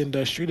supermarket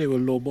industry, they will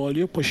lowball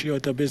you, push you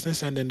out of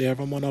business, and then they have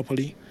a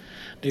monopoly.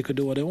 They could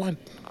do what they want.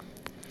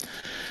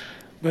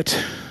 But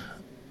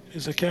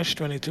it's a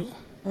catch-22,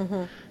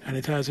 and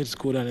it has its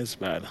good and its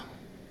bad.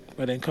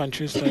 But in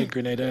countries like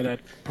Grenada that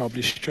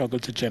probably struggle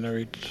to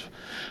generate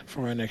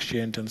foreign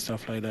exchange and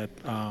stuff like that,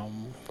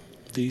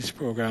 these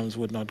programs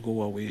would not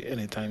go away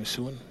anytime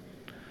soon.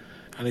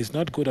 And it's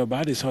not good or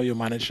bad, it's how you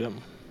manage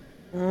them.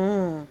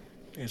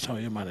 It's how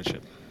you manage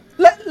it.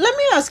 Let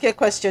me ask you a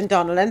question,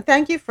 Donald, and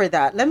thank you for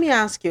that. Let me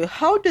ask you,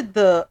 how did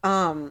the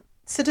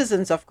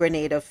citizens of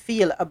Grenada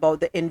feel about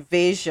the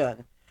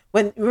invasion?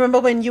 Remember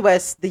when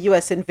the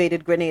U.S.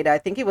 invaded Grenada? I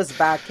think it was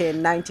back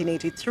in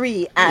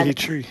 1983. And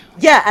 83.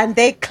 Yeah, and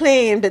they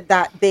claimed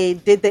that they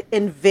did the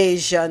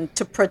invasion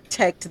to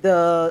protect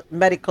the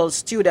medical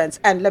students.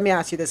 And let me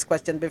ask you this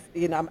question.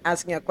 I'm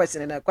asking you a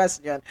question in a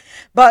question.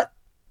 But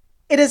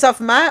it is of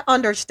my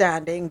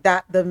understanding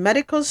that the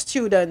medical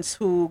students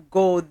who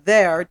go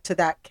there to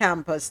that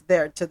campus,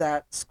 there to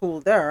that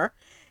school there,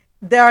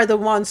 they are the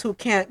ones who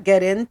can't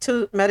get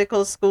into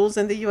medical schools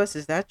in the U.S.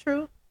 Is that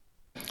true?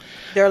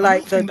 They're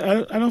like I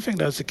don't think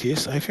that's the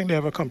case. I think they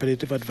have a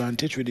competitive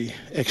advantage with the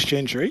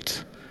exchange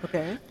rate.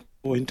 Okay.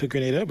 Going to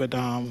Grenada, but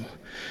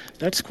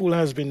that school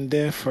has been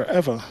there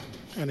forever,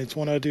 and it's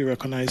one of the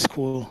recognized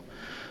schools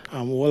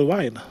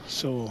worldwide.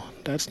 So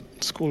that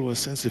school was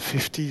since the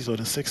 50s or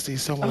the 60s,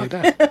 something like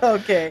that.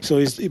 Okay. So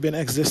it's been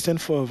existing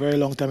for a very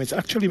long time. It's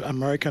actually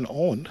American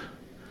owned.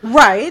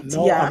 Right.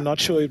 No, yeah. I'm not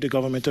sure if the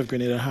government of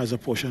Grenada has a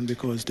portion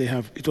because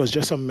it was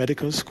just a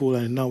medical school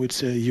and now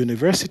it's a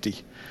university.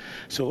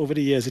 So over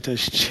the years, it has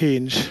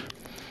changed.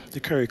 The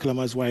curriculum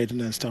has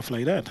widened and stuff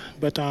like that.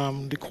 But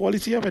the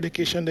quality of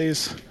education there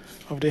is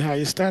of the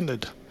highest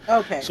standard.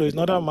 Okay. So it's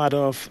not a matter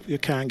of you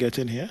can't get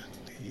in here.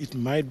 It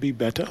might be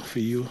better for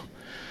you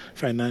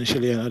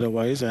financially and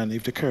otherwise, and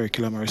if the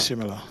curriculum are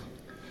similar.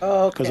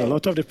 Because a Okay.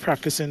 lot of the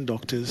practicing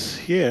doctors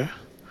here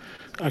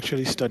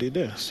actually studied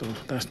there, so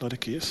that's not the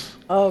case.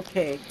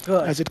 Okay,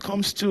 good. As it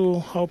comes to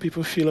how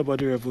people feel about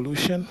the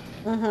revolution,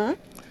 Mm-hmm.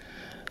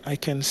 I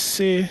can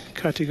say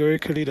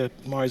categorically that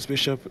Morris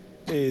Bishop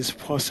is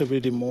possibly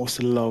the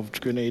most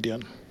loved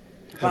Grenadian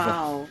ever.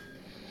 Wow.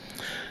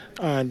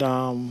 And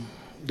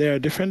there are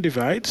different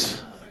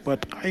divides,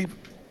 but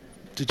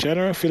the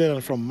general feeling,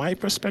 and from my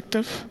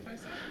perspective,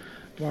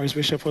 Morris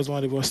Bishop was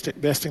one of the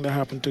best thing that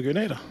happened to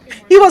Grenada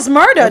He was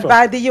murdered ever.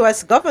 by the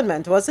U.S.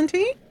 government, wasn't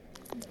he?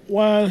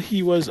 While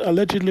he was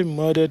allegedly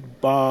murdered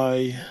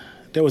by,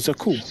 there was a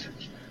coup. So there Right.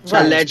 was two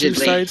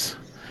Allegedly. sides.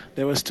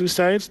 There was two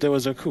sides. There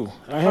was a coup.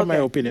 I have my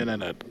Okay. opinion on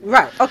that.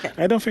 Right. Okay.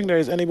 I don't think there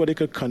is anybody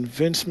could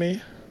convince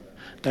me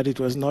that it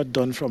was not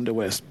done from the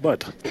West.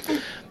 But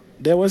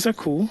there was a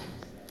coup,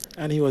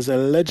 and he was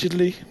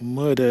allegedly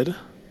murdered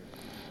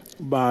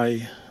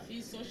by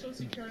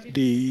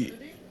the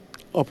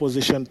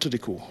opposition to the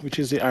coup, which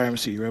is the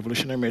RMC,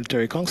 Revolutionary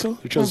Military Council,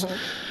 which was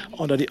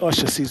under the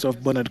auspices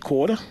of Bernard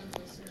Coard.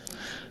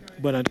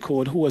 Bernard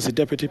Coard, who was the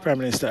deputy prime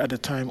minister at the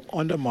time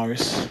under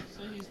Morris,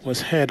 was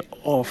head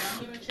of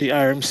the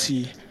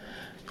RMC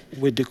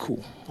with the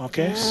coup.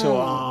 Okay,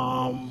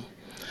 so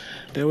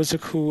there was a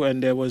coup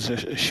and there was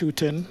a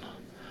shooting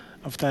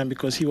of time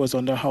because he was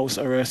under house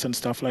arrest and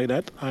stuff like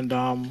that. And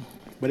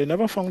but they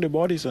never found the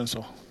bodies and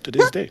so to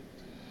this day.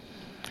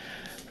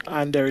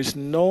 And there is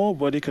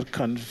nobody could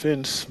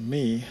convince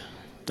me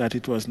that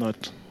it was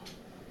not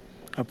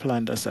a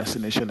planned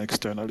assassination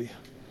externally.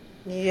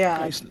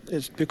 Yeah.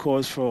 It's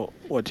because for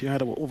what you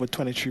had over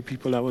 23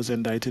 people that was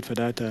indicted for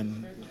that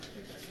and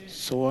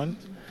so on,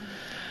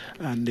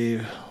 and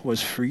they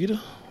was freed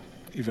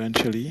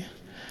eventually.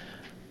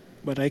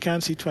 But I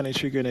can't see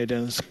 23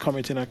 Grenadians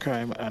committing a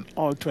crime and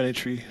all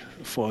 23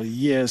 for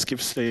years keep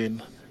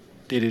saying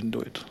they didn't do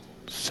it.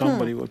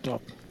 Somebody will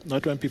talk.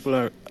 Not when people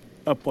are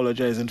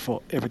apologizing for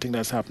everything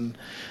that's happened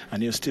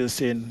and you're still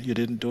saying you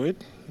didn't do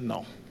it.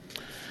 No.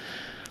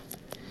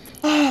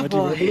 Oh, But the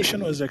boy.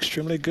 revolution was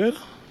extremely good,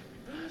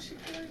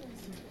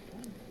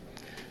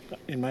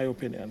 in my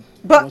opinion.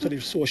 A But lot of the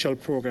social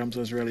programs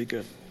was really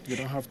good. You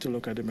don't have to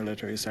look at the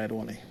military side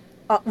only.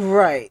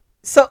 right.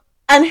 So,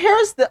 and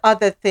here's the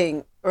other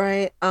thing,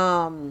 right?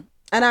 And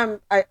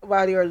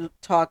while you're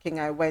talking,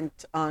 I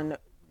went on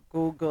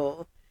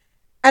Google,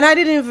 and I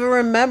didn't even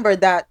remember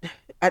that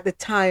at the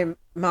time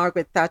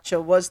Margaret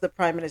Thatcher was the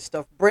Prime Minister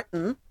of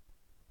Britain,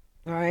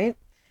 right?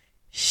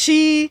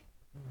 She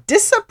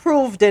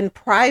disapproved in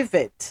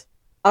private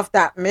of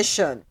that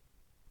mission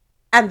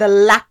and the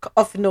lack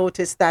of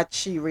notice that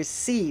she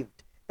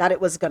received that it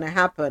was going to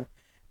happen,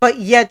 but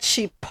yet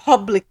she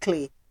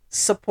publicly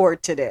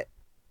supported it.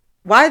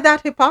 Why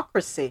that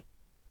hypocrisy?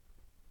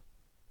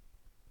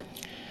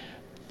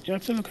 You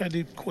have to look at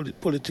the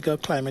political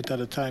climate at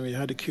the time. You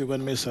had the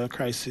Cuban Missile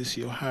Crisis.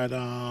 You had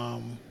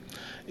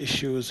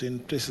issues in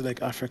places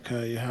like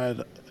Africa. You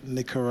had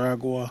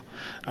Nicaragua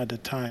at the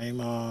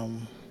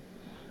time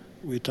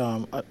with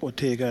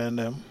Ortega and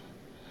them.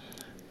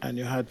 And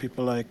you had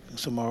people like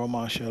Samora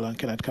Marshall and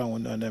Kenneth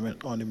Kaunda and them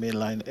on the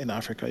mainland in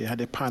Africa. You had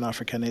the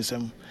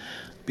Pan-Africanism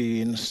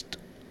being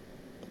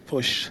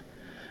pushed.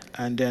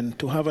 And then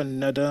to have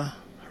another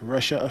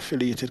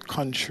Russia-affiliated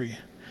country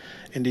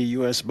in the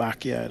U.S.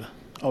 backyard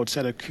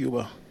outside of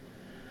Cuba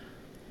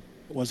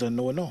was a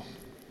no-no.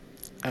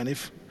 And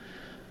if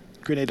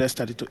Grenada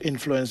started to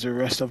influence the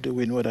rest of the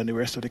Windward and the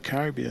rest of the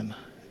Caribbean,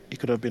 it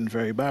could have been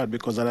very bad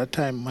because at that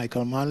time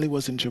Michael Manley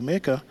was in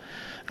Jamaica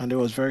and it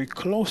was very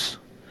close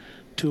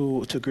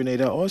to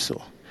Grenada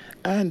also.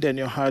 And then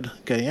you had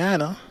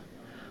Guyana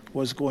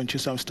was going through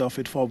some stuff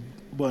with Fort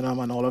Burnham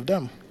and all of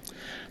them.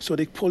 So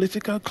the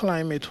political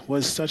climate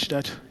was such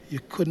that you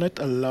could not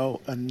allow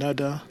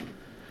another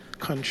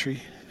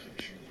country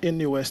in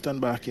the Western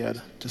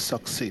backyard to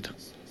succeed.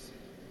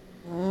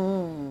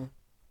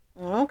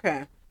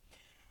 Okay.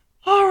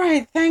 All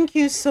right. Thank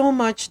you so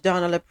much,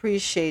 Donald.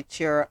 Appreciate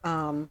your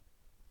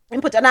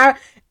input. And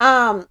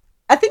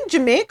I think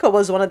Jamaica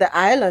was one of the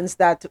islands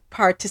that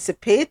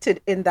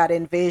participated in that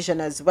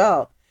invasion as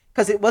well,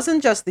 because it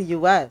wasn't just the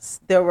U.S.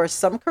 There were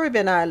some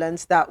Caribbean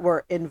islands that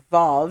were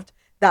involved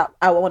that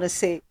I want to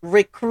say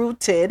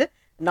recruited.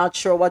 Not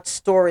sure what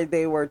story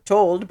they were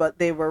told, but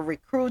they were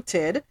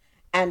recruited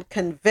and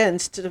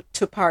convinced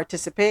to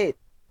participate.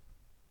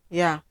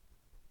 Yeah.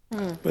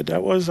 But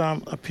that was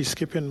a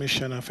peacekeeping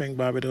mission. I think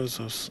Barbados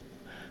was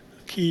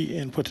key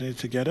in putting it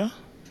together.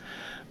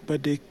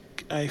 But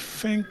I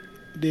think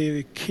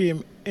they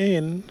came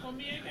in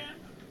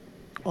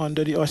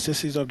under the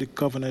auspices of the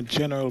Governor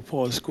General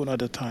Paul Schoon at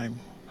the time.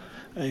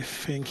 I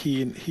think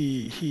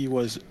he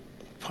was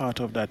part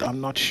of that. I'm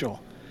not sure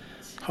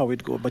how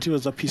it goes, but it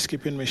was a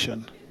peacekeeping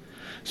mission.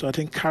 So I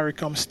think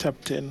CARICOM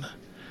stepped in,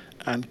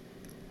 and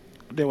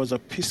there was a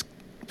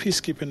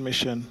peacekeeping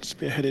mission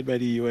spearheaded by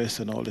the U.S.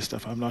 and all this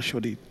stuff. I'm not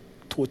sure the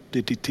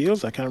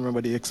details. I can't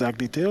remember the exact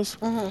details.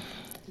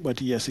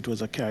 But yes, it was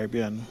the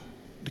Caribbean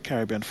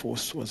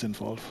force was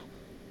involved.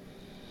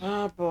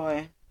 Oh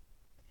boy.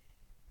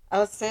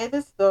 I'll say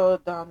this though,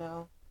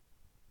 Donald,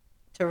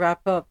 to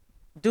wrap up.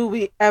 do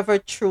we ever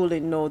truly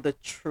know the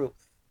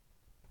truth?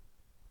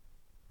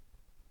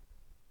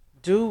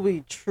 Do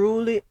we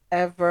truly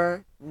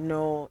ever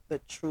know the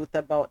truth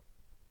about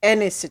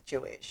any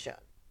situation?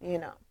 You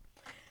know.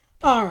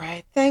 All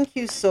right. Thank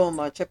you so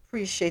much.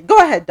 Appreciate. Go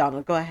ahead,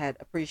 Donald. Go ahead.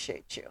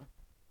 Appreciate you.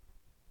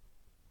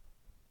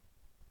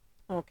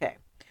 Okay.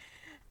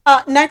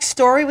 Next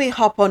story, we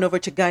hop on over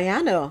to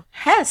Guyana.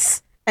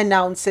 Hess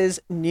announces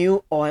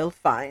new oil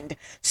find.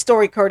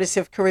 Story courtesy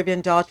of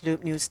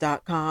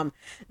Caribbean.loopnews.com.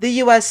 The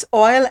U.S.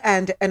 oil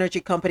and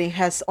energy company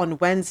Hess on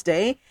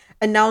Wednesday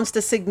announced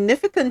a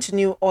significant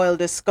new oil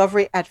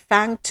discovery at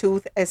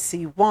Fangtooth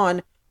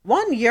SC1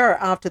 1 year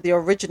after the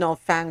original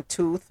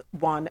Fangtooth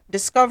 1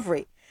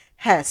 discovery.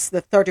 Hess,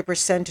 the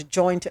 30%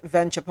 joint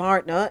venture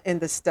partner in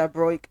the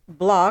Stabroek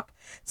block,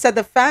 said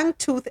the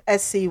Fangtooth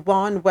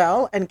SC1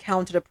 well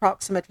encountered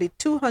approximately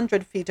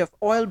 200 feet of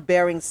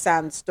oil-bearing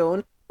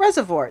sandstone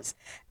reservoirs,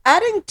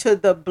 adding to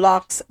the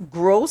block's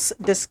gross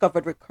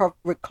discovered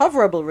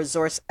recoverable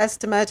resource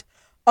estimate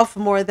of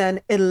more than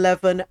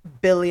 11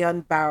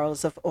 billion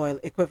barrels of oil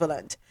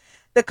equivalent.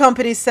 The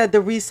company said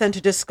the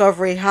recent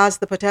discovery has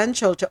the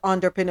potential to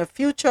underpin a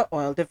future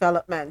oil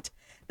development.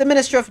 The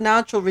Ministry of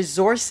Natural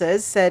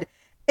Resources said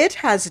it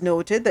has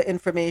noted the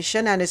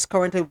information and is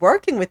currently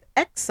working with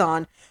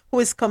Exxon, who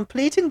is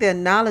completing the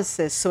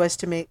analysis so as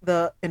to make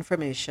the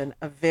information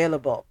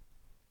available.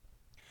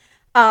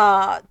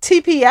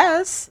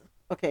 TPS,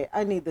 okay,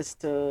 I need this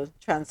to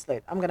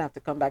translate. I'm going to have to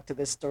come back to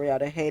this story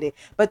out of Haiti.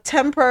 But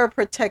Temporary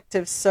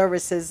Protective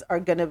Services are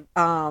going to,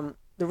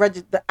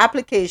 the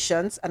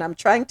applications, and I'm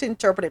trying to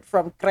interpret it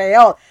from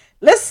Creole.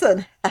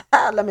 Listen,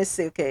 let me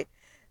see, okay.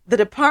 The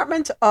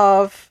Department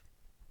of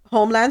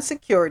Homeland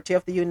Security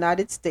of the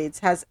United States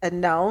has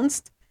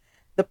announced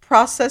the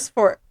process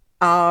for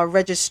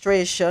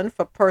registration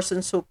for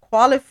persons who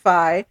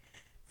qualify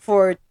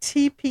for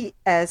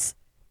TPS.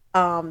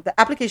 The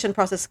application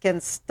process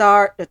can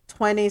start the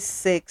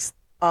 26th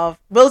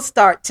will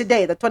start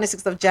today, the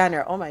 26th of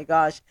January. Oh my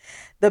gosh.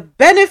 The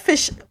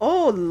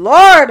oh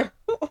Lord,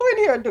 who in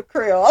here do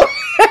Creole?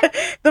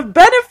 The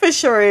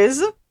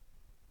beneficiaries,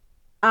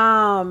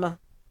 well,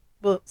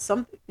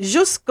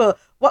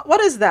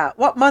 what is that?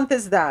 What month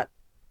is that?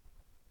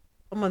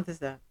 What month is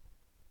that?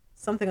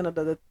 Something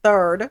another, the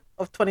 3rd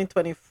of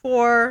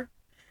 2024.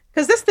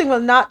 Because this thing will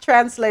not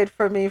translate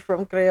for me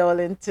from Creole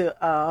into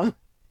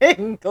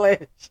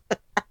English.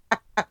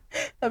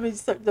 Let me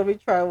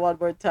try one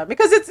more time.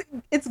 Because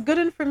it's good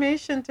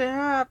information to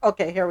have.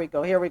 Okay, here we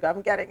go.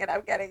 I'm getting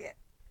it.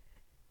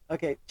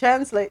 Okay,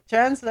 translate.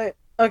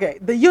 Okay,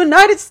 the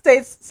United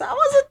States, I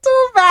wasn't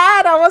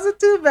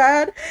too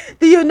bad.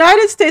 The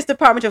United States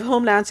Department of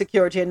Homeland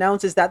Security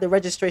announces that the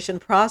registration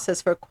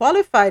process for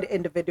qualified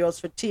individuals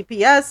for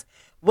TPS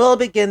will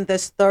begin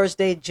this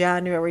Thursday,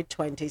 January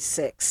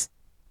 26.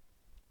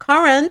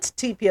 Current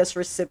TPS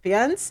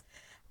recipients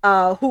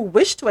who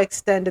wish to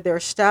extend their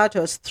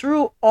status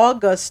through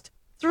August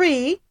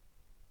 3,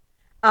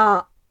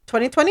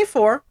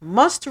 2024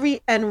 must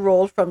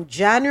re-enroll from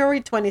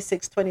January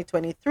 26,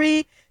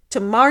 2023 to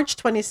March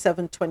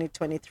 27,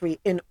 2023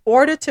 in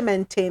order to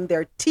maintain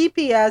their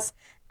TPS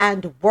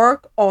and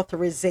work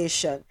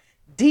authorization.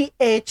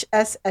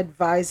 DHS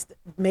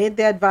made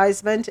the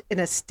advisement in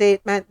a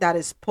statement that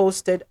is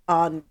posted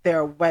on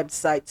their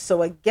website.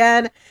 So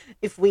again,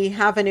 if we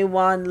have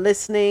anyone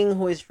listening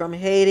who is from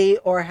Haiti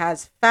or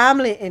has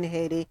family in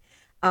Haiti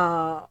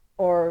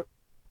or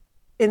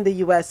in the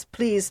U.S.,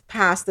 please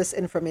pass this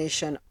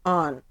information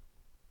on.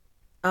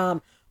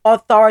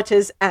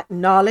 Authorities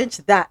acknowledge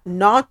that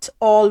not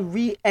all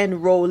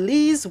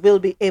re-enrollees will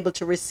be able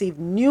to receive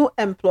new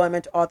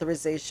employment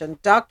authorization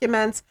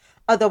documents,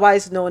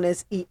 otherwise known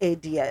as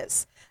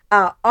EADs,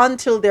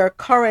 until their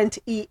current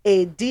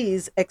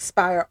EADs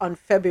expire on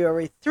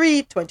February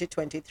 3,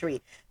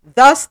 2023.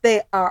 Thus,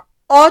 they are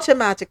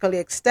automatically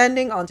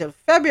extending until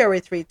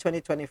February 3,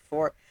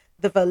 2024,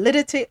 the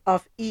validity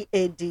of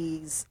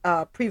EADs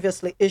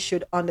previously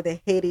issued under the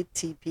Haiti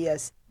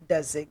TPS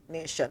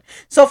designation.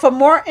 So for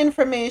more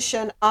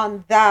information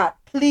on that,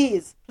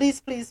 please,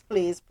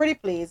 pretty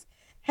please,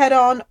 head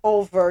on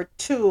over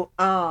to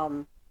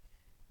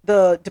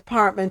the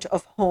Department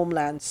of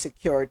Homeland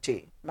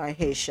Security, my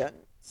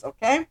Haitians,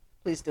 okay?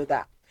 Please do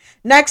that.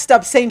 Next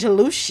up, St.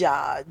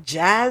 Lucia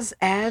Jazz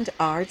and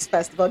Arts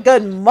Festival.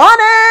 Good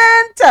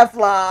morning,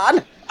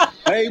 Teflon.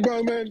 Hey,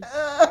 Roman.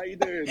 How you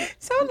doing?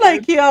 Sound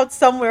like you're out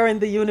somewhere in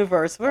the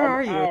universe. Where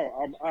are you?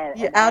 I'm out.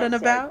 You're out and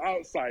about?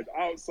 Outside.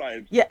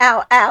 You're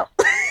out.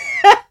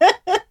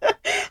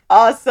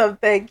 Awesome.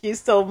 Thank you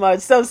so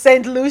much. So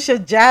St. Lucia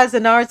Jazz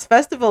and Arts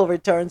Festival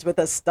returns with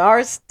a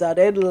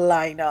star-studded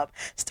lineup.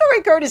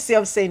 Story courtesy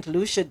of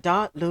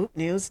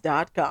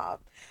stlucia.loopnews.com.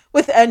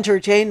 With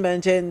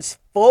entertainment in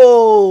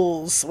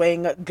full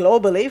swing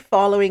globally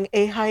following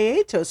a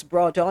hiatus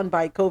brought on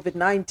by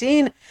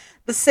COVID-19,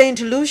 the St.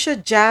 Lucia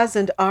Jazz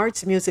and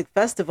Arts Music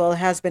Festival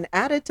has been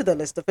added to the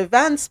list of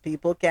events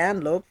people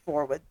can look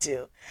forward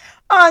to.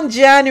 On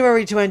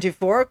January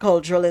 24,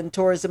 cultural and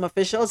tourism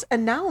officials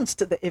announced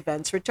the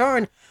event's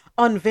return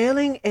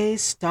unveiling a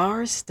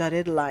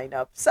star-studded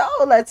lineup. So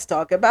let's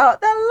talk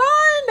about the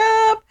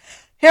lineup.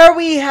 Here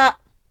we have,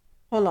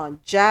 hold on,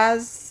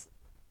 Jazz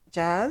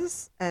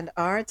and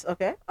Arts.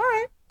 Okay, all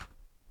right.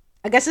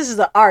 I guess this is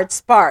the arts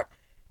part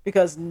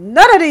because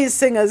none of these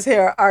singers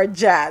here are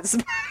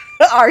jazz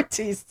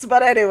artists.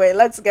 But anyway,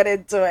 let's get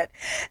into it.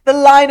 The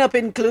lineup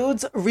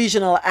includes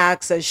regional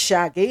acts as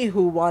Shaggy,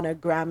 who won a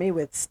Grammy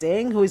with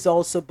Sting, who is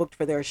also booked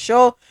for their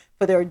show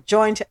for their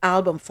joint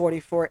album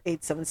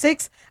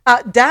 44876,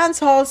 dance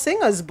hall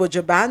singers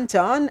Buju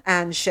Banton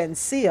and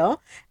Shenseea,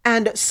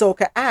 and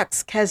soca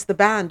acts Kez the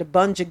Band,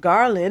 Bunji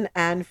Garlin,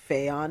 and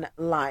Fayon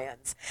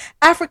Lyons.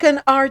 African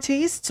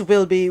artists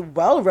will be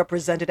well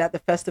represented at the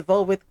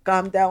festival with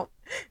Calm Down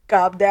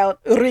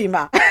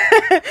Rima,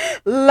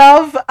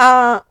 Love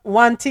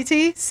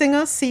Wantiti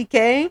singer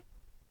CK,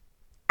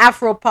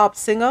 Afro pop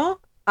singer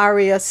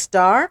Aria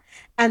Star,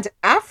 and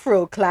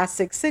Afro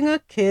classic singer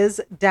Kiz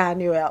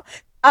Daniel.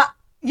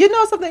 You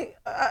know something?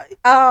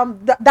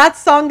 That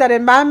song that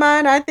in my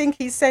mind I think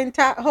he's saying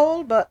tat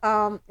hole, but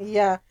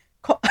yeah.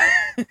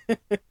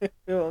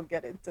 We won't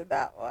get into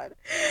that one.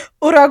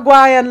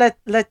 Uruguayan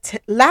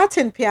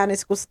Latin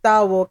pianist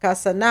Gustavo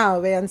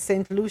Casanave and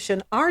St.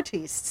 Lucian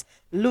artists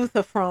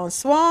Luther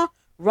Francois,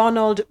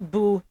 Ronald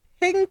Boo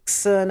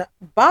Hinkson,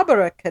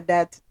 Barbara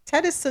Cadet,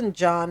 Teddyson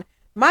John,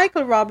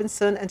 Michael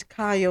Robinson, and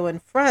Kayo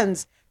and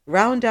Friends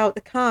round out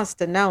the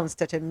cast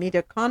announced at a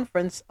media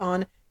conference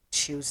on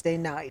Tuesday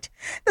night.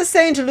 The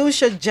St.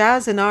 Lucia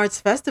Jazz and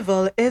Arts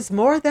Festival is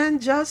more than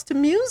just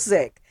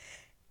music.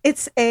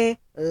 It's a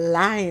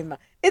lime.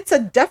 It's a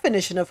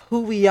definition of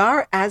who we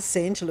are as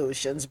St.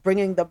 Lucians,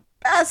 bringing the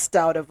best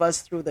out of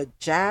us through the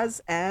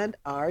Jazz and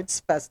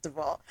Arts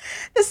Festival.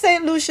 The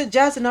St. Lucia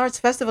Jazz and Arts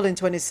Festival in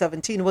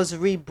 2017 was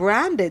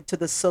rebranded to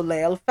the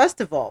Soleil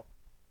Festival,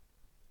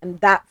 and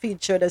that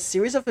featured a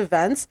series of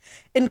events,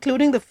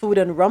 including the Food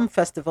and Rum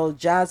Festival,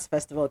 Jazz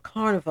Festival,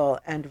 Carnival,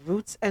 and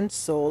Roots and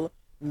Soul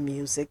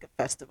Music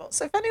Festival.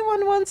 So if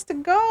anyone wants to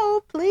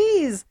go,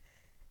 please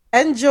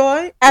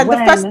enjoy. And When?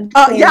 I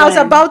was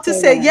about to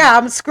say, when? yeah,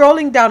 I'm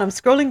scrolling down.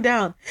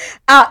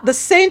 The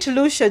St.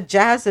 Lucia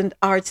Jazz and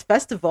Arts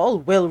Festival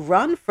will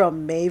run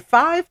from May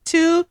 5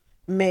 to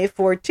May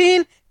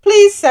 14.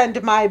 Please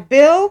send my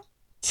bill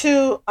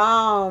to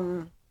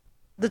the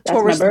That's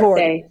tourist my board.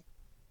 birthday.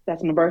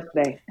 That's my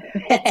birthday.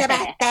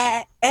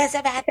 It's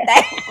a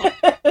birthday.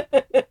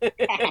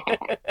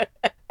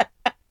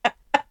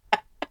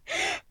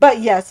 But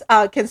yes,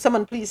 can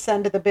someone please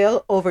send the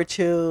bill over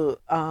to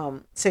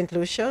St.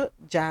 Lucia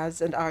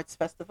Jazz and Arts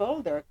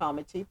Festival, their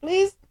committee,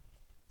 please?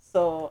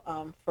 So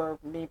for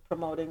me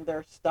promoting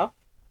their stuff.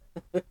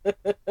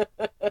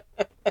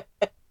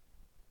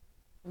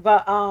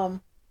 But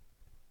I'm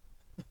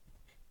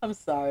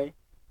sorry.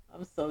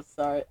 I'm so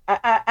sorry.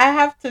 I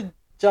have to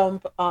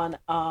jump on.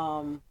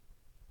 I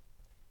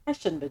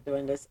shouldn't be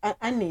doing this.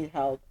 I need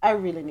help. I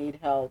really need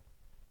help.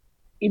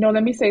 You know,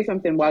 let me say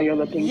something while you're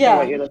looking for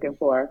what you're looking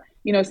for.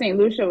 You know, St.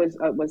 Lucia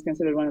was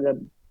considered one of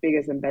the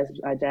biggest and best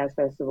jazz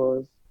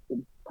festivals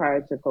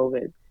prior to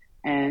COVID.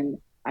 And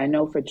I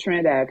know for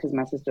Trinidad, because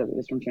my sister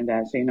is from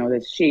Trinidad, so you know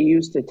that she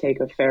used to take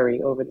a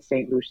ferry over to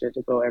St. Lucia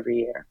to go every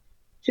year.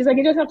 She's like,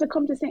 you just have to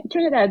come to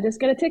Trinidad, just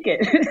get a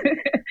ticket,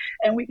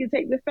 and we can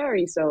take the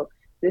ferry. So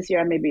this year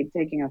I may be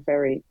taking a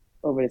ferry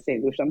over to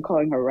St. Lucia. I'm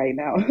calling her right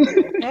now.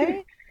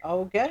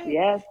 Okay.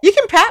 Yes. You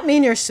can pat me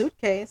in your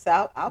suitcase.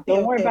 I'll be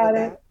Don't worry okay about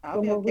with it. that. I'll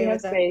Don't be worry, okay we with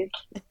have that. space.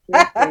 We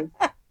have space.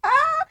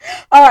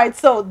 All right,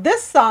 so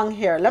this song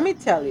here, let me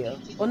tell you.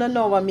 Wanna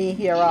know what me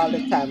hear all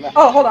the time.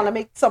 Oh, hold on, let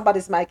me.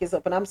 Somebody's mic is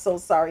open. I'm so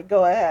sorry.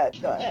 Go ahead.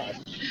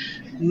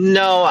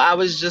 No, I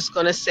was just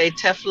gonna say,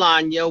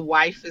 Teflon, your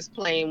wife is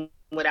playing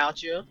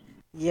without you.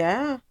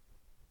 Yeah.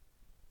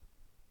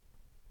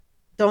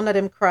 Don't let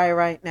him cry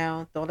right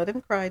now. Don't let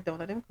him cry.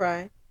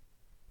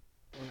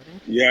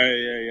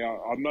 Yeah.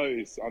 I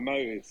noticed.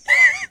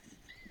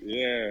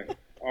 Yeah.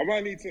 I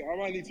might need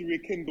to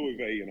rekindle with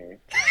her, you know.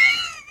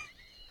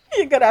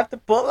 You're gonna have to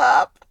pull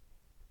up.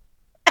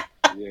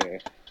 Yeah.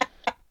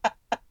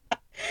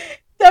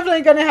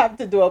 Definitely gonna have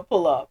to do a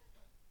pull up.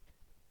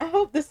 I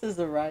hope this is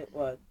the right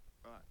one.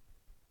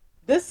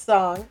 This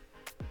song,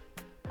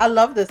 I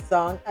love this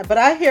song, but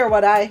I hear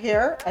what I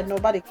hear, and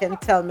nobody can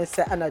tell me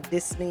say Anna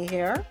diss me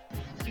here.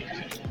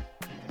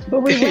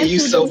 But we went You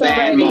through so this bad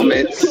already.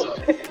 moments.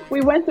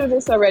 We went through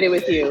this already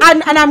with you.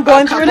 And I'm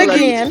going through it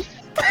again.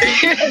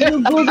 And you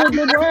Googled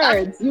the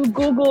words. You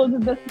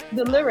Googled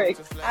the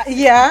lyrics.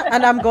 Yeah,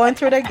 and I'm going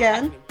through it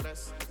again.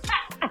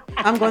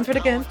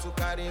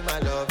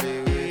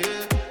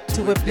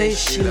 To a place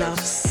she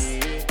loves.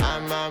 I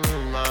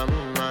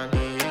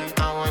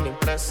want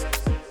impress,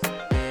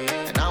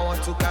 and I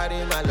want to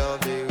carry my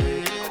love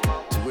away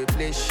to a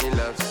place she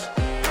loves.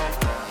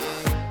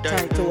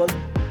 Title.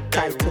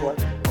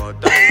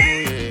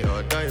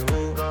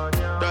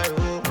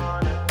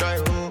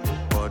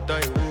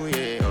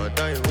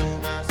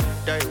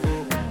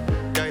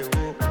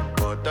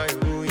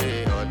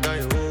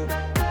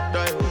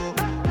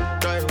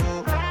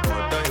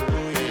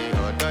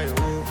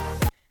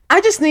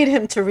 just need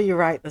him to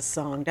rewrite the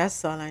song.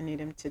 That's all I need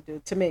him to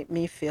do to make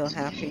me feel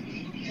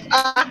happy.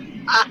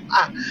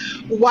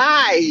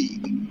 Why?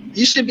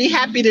 You should be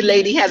happy the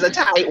lady has a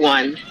tight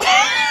one.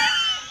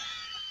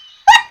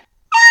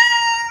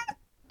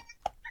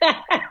 You're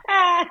killing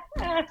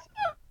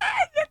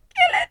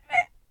me.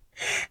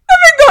 Let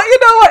me go. You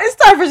know what? It's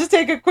time for us to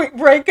take a quick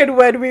break, and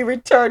when we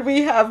return,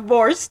 we have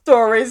more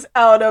stories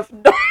out of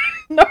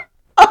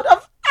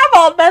I'm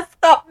all messed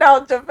up now,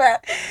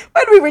 Javette.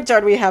 When we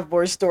return, we have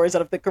more stories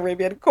out of the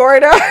Caribbean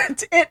corridor.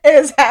 It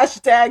is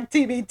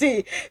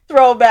 #TBT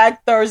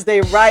Throwback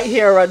Thursday right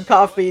here on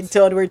Coffee and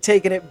Tone. We're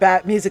taking it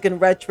back, music in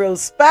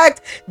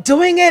retrospect,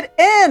 doing it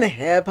in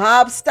hip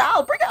hop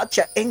style. Bring out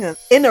your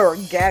inner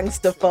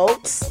gangster,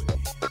 folks.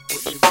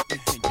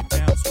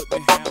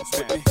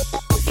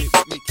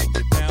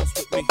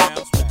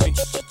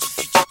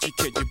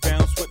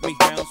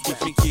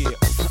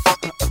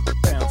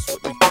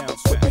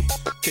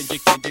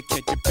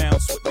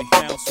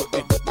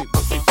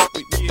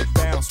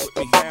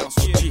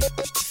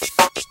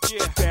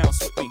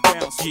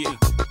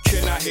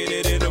 Can I hit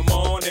it in the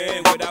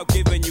morning without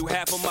giving you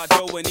half of my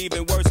dough? And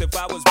even worse, if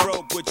I was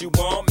broke, would you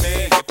want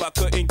me? If I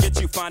couldn't get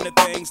you finer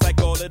things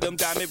like all of them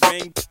diamond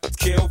rings,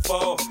 kill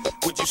for,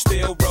 would you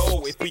still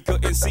roll? If we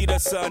couldn't see the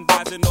sun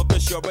rising off the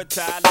shore of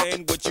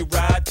Thailand, would you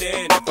ride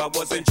then? If I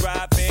wasn't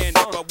driving, if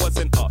I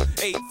wasn't a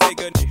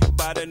 8-figure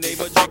by the name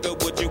of Jigger,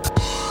 would you?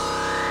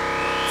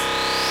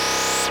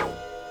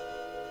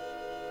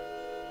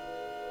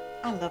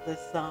 I love this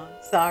song.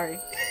 Sorry.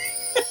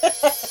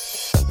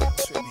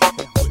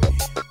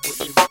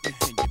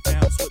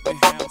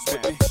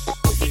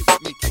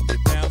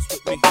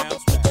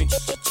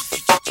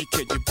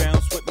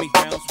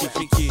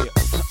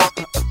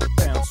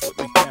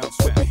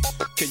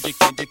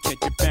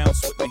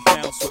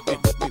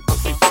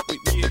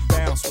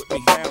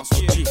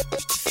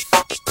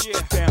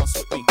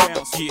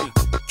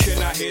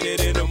 Can I hit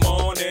it in the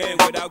morning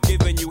without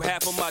giving you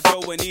half of my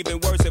dough? And even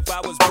worse, if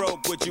I was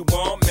broke, would you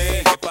want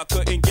me? If I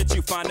couldn't get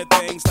you finer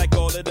things like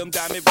all of them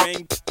diamond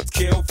rings,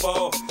 kill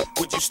for,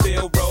 would you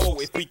still roll?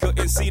 If we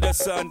couldn't see the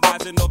sun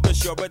rising off the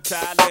shore of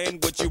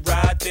Thailand, would you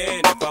ride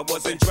then? If I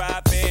wasn't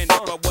driving,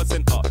 if I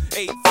wasn't a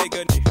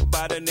 8-figure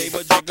by the name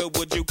of Jigger,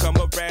 would you come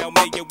around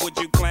me and would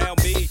you clown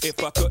me?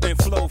 If I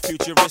couldn't flow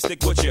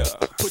futuristic, would you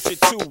put your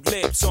 2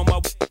 lips on my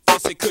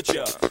pussy? Could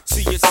you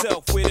see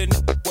yourself with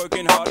a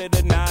working harder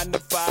than 9 to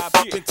 5,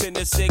 10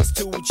 to 6,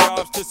 2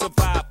 jobs to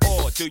survive?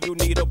 Or do you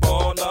need a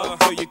baller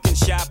so you can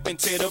shop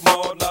into the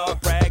mall?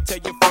 Brag, tell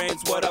your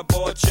friends what I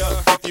bought you.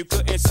 If you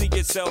couldn't see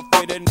yourself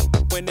with a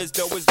when this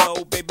dough is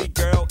low, baby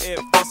girl, if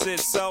this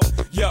is so,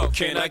 yo,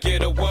 can I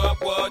get a what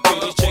to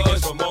these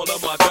chickens from all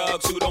of my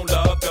dogs who don't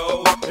love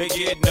dough? They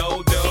get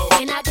no dough.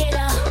 Can I get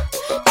a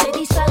to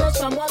these fellas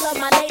from all of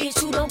my ladies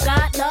who don't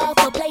got love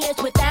for players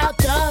without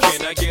doves?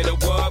 Can I get a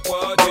what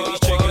to these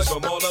chickens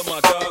from all of my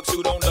dogs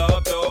who don't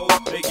love dough?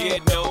 They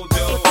get no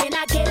dough. Can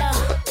I get a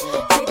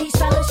to these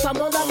fellas from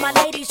all of my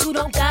ladies who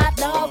don't got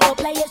love for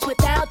players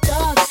without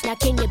doves? Now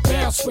can you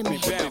bounce with me?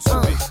 Bounce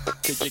with me.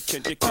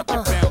 Can you bounce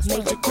with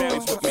me?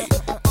 Bounce with me.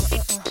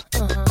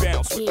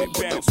 Bounce with me.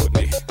 Bounce with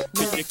me.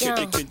 Can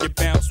you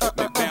bounce with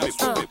me? Bounce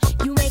with me.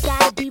 You ain't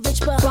gotta be rich,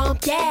 but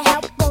bump that.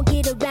 Help won't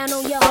get around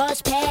on your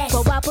bus pass.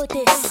 So I put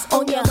this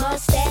on your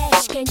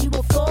mustache. Can you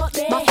afford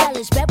it? My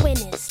fellas,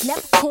 breadwinners,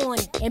 never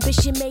corny.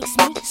 Ambition makes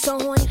me so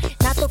horny.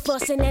 Not the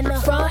fussing and the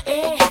front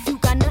end. If you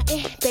got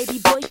nothing, baby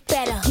boy, you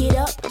better get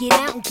up, get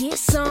out, and get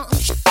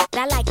something.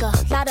 I like a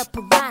lot of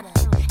Parada,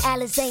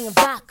 Alizé and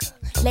vodka.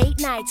 Late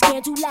nights,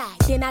 can't do lie.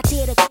 Then I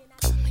tear the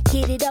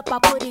get it up, I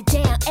put it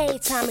down, every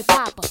time it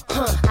pop up.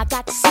 I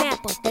got the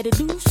snapper, let it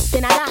loose,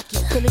 then I lock you.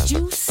 Feel the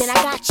juice, then I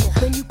got you.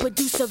 When you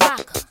produce a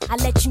rocker, I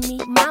let you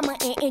meet mama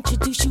and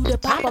introduce you to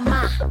Papa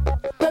Ma.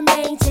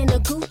 Remains in a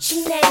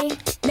Gucci name.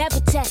 Never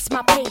test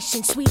my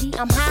patience, sweetie.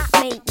 I'm high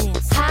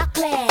maintenance, high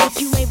class.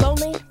 If you ain't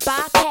rolling,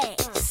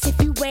 bypass. If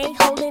you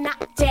ain't holding, I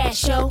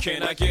dash yo.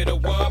 Can I get a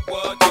what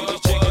to these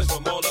chickens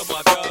from all of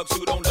my dogs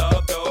who don't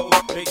love dough?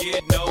 They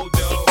get no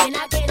dough. Can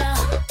I get a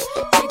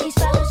to these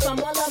fellas from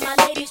all of my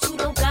ladies who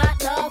don't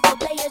got love for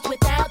players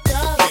without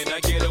doves? Can I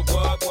get a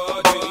what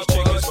to these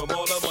chickens from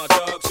all of my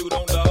dogs who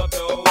don't love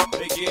dough?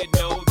 They get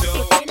no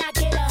dough. Can I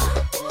get a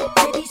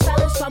to these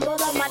fellas from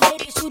all of my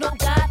ladies who don't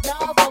got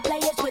love for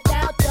players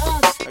without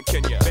doves?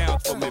 Can you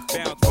bounce for me?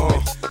 Bounce for me.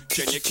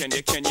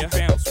 Can you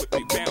bounce with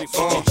me? Bounce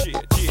with me.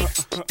 Yeah.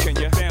 Can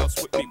you bounce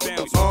with me?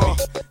 Bounce with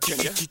me. Can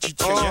you bounce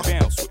with me?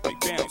 Bounce with me.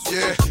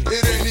 Yeah,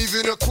 it ain't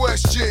even a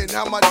question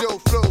how my dough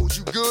flows.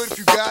 You good if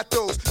you got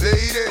those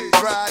ladies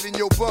riding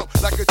your bump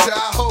like a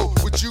Tahoe.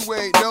 What you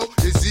ain't know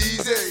is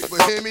easy,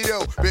 but hear me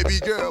though, baby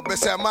girl,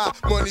 best have my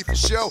money for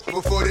show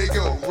before they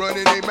go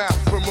running their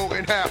mouth,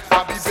 promoting how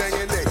I be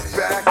banging they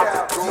back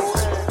out. Go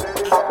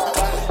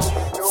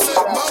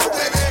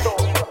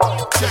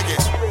Check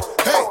it.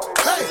 Hey,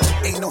 hey,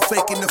 ain't no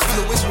faking the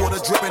fluid, water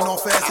dripping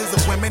off asses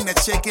of women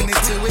that's shaking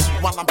into it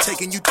while I'm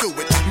taking you through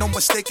it. No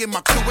mistaking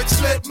my crew, it's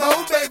slip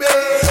mode, baby.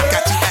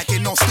 Got you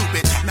acting all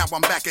stupid. Now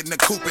I'm back in the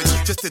coopin'.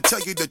 Just to tell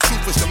you the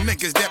truth, for some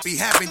niggas that be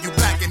having you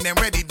black and then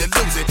ready to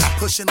lose it.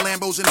 Pushing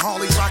Lambos and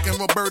Harleys, rocking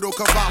Roberto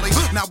Cavalli.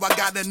 Now I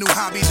got a new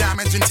hobby,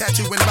 diamonds and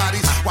tattooing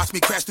bodies. Watch me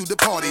crash through the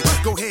party.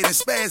 Go ahead and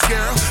spaz,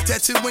 girl.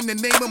 Tattoo in the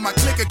name of my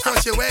clique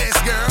across your ass,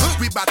 girl.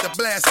 We bout to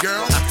blast,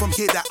 girl. From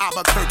here to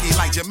Albuquerque,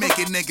 like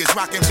Jamaican niggas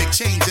rocking big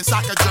chains and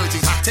soccer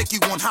jerseys. Take you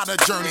on hotter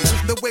journeys.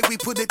 The way we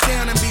put it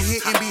down and be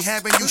hitting, be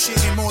having you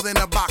shitting more than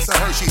a box of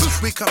Hershey's.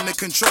 We come to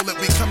control it,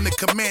 we come to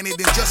command it.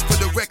 And just for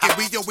the record,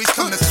 we always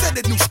come to set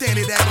a new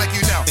standard, act like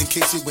you know. In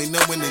case you ain't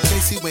knowing, in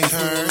case you ain't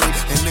heard.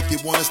 And if you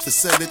want us to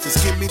sell it,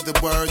 just give me the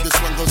word. This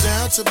one goes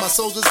down to my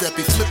soldiers that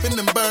be flipping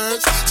them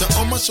birds. To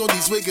all my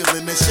shorties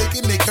wiggling and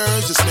shaking their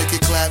curves. Just make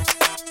it clap.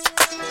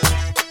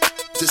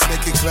 Just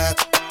make it clap.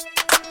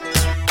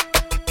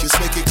 Just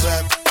make it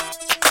clap.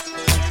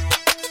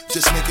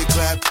 Just make it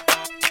clap.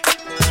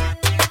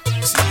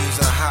 See, you's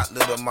a hot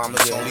little mama,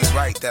 it's only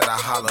right that I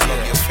holler.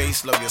 Love your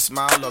face, love your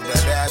smile, love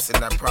that ass and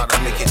that Prada.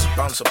 Make it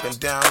bounce up and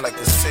down like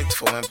the 6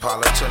 for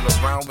Impala. Turn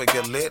around,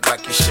 wiggle lit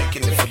like you're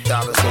shaking it for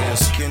dollars. Know your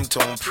skin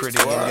tone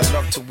pretty and you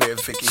love to wear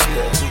Vicky.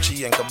 Sport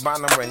Gucci and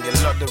Gabbana and you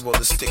love to roll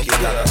the sticky.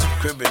 Got a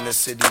crib in the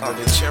city with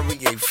a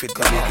cherry 850.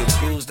 You can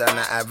cruise down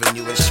the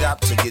avenue and shop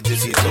to get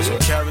dizzy. Throw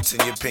some carrots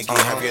in your pinky,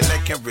 have your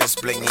neck and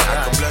wrist blingy.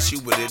 I can bless you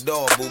with it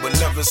all, boo, but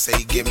never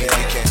say give me.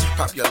 We can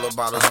pop yellow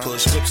bottles,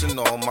 push whips and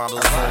all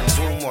models. Vroom,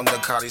 vroom on the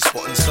Cardi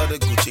sporting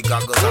studded Gucci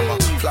goggles. I'm a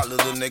flat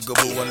little nigga,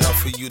 boo,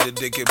 enough for you to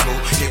dig it, boo.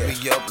 Hit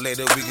me up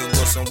later, we can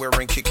go somewhere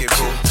and kick it,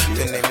 boo.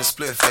 The name is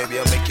Spliff, baby,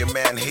 I'll make your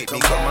man hate me.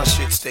 Got my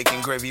shit steak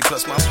and gravy,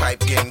 plus my pipe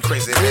getting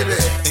crazy, baby.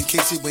 In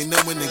case you ain't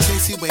knowing, in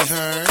case you ain't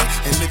heard.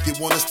 And if you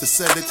want us to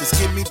sell it, just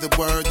give me the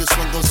word. This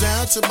one goes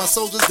down to my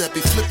soldiers that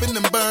be flipping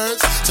them birds.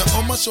 To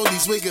all my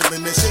shorties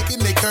wiggling and shaking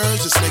their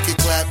curves. Just make it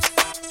clap.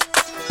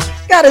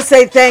 Gotta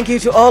say thank you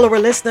to all our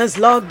listeners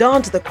logged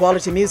on to the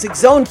Quality Music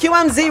Zone,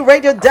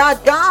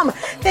 QMZRadio.com.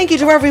 Thank you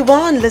to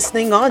everyone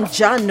listening on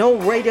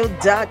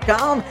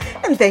JohnNoRadio.com.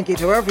 And thank you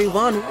to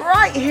everyone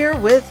right here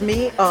with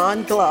me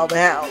on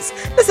Clubhouse.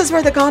 This is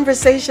where the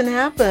conversation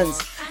happens.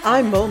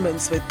 I'm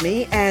Moments with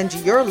Me, and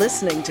you're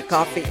listening to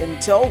Coffee in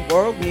Tow,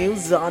 World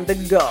News on the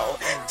Go.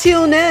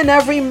 Tune in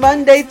every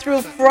Monday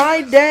through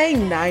Friday,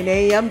 9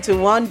 a.m. to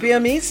 1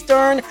 p.m.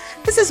 Eastern.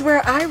 This is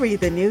where I read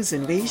the news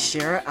and we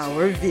share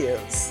our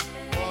views.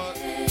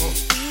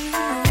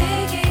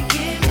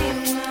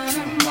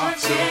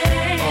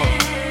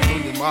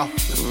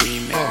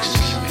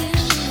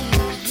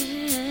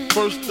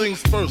 First things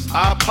first,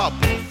 I pop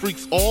them.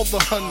 Freaks all the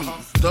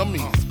honeys,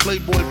 dummies,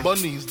 playboy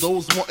bunnies,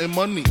 those wanting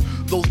money.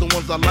 Those the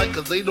ones I like,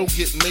 cause they don't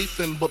get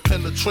Nathan but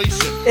penetration.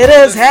 It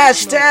is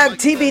hashtag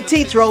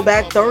TBT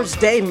Throwback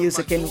Thursday,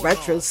 Music in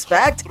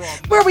Retrospect,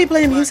 where we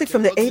play music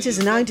from the ages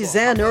 90s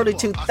and early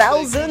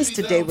 2000s.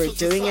 Today we're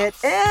doing it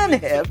in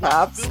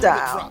hip-hop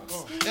style.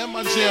 And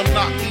my jam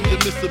knock in your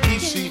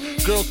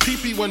Mitsubishi. Girls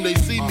pee-pee when they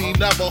see me.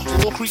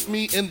 Navajo creep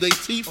me in they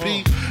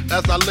teepee.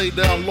 As I lay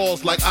down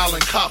laws like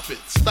Island Coppet.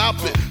 Stop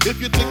it,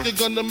 if you think you're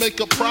gonna make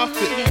a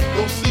profit.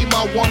 Don't see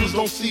my ones,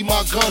 don't see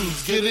my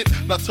guns. Get it?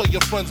 Now tell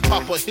your friends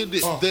Papa hit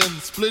it, then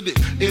split it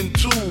in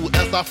two.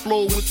 As I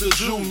flow with the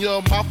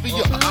Junior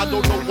Mafia. I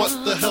don't know what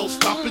the hell's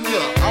stopping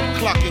ya. I'm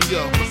clocking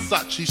ya,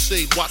 Versace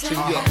shade watching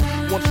ya.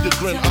 Once you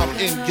grin, I'm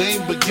in,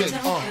 game begin.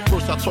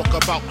 First I talk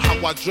about how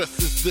I dress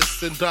is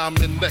this and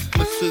diamond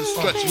necklaces,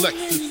 stretch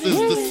Lexuses.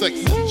 The sex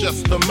is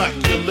just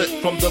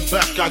immaculate. From the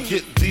back I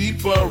get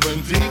deeper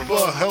and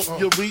deeper. Help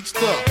you reach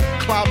the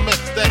climax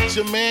that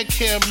your man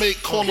can't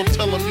make. Call him,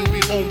 tell him you be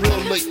home real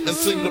late and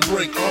sing the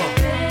break.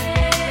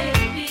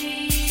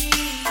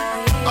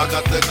 I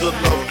got that good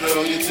love,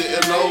 girl, you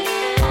didn't know.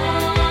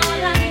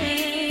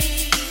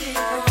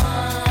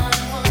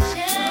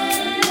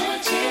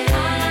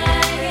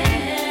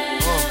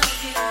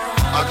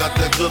 I got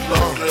that good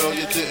love, girl,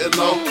 you didn't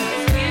know.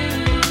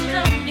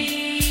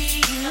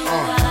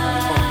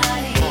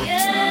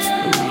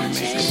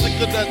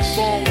 Sick of that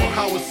song on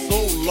how it's so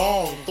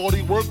long. Thought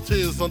he worked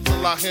his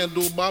until I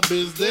handled my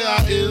biz. There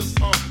I is,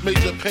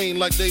 major pain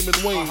like Damon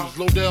Wayans.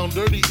 Low down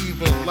dirty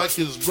even like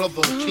his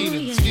brother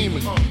Keenan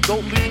scheming.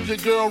 Don't leave your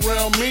girl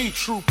around me,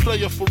 true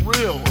player for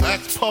real.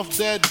 Ask Puff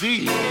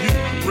Daddy. You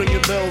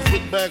ringing bells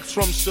with bags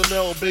from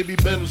Chanel. Baby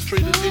Benz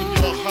traded in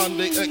your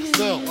Hyundai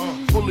XL.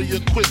 Fully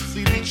equipped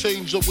CD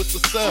changer with the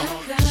cell.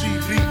 She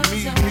beat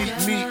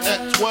me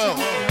at 12.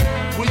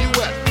 Where you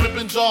at?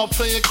 Flipping job,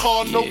 playing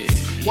car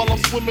notes. While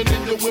I'm swimming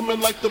in your women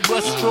like the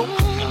breaststroke.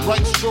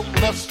 Right stroke,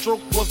 left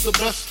stroke was the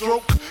best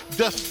stroke.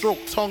 Death stroke,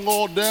 tongue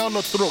all down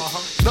the throat.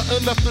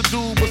 Nothing left to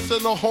do but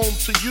send her home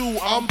to you.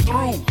 I'm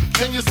through.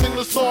 Can you sing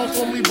the song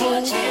for me,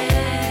 boo?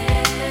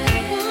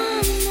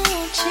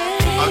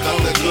 I got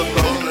that good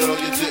love, girl,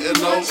 you didn't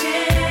know.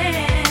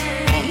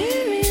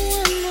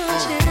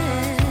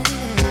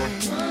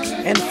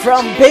 And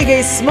from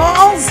Biggie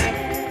Smalls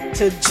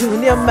to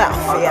Junior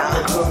Mafia.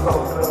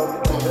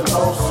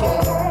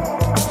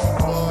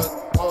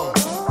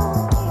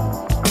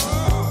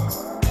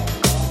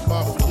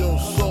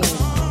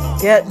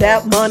 Get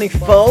that money,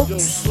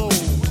 folks.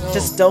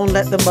 Just don't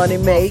let the money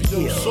make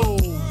you.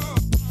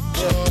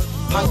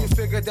 How you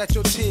figure that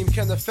your team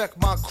can affect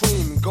my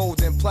cream?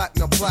 Gold and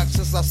platinum black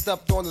since I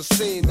stepped on the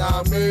scene. Now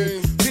I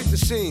mean, beat the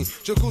scene,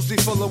 jacuzzi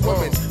full of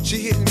women. She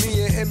hitting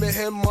me and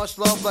him, much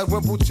love like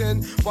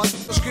Wimbledon. While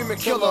screaming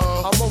killer,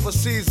 I'm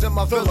overseas in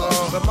my villa.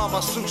 But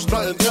mama suits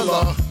nothing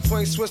iller.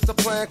 Plain switch the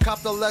plan,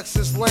 cop the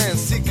Lexus land.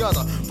 See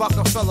gutter,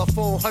 Rockefeller,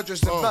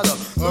 400s and better.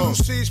 Little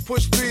C's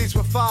push speeds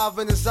with 5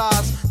 in his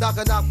eyes.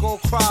 Knockin' out, gon'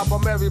 cry by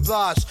Mary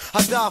Blige.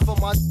 I die for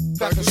my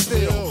back and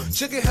steel.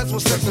 Chicken heads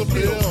with sex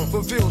appeal.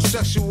 Reveal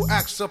sexual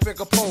acts up in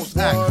Capone's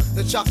act.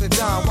 The chocolate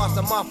dime, watch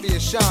the mafia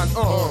shine.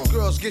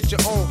 Girls get your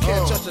own,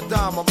 can't touch a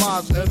dime of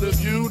mine. And if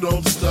you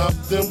don't stop,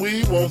 then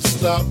we won't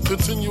stop.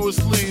 Continuous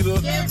leader.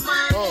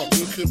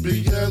 You can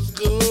be as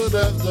good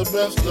as the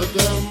best of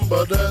them,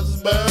 but as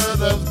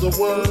bad as the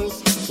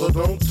worst. So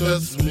don't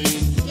test me.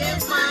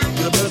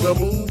 You better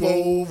move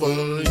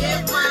over.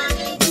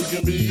 You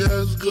can be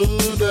as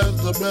good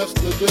as the best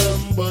of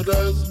them, but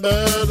as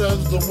bad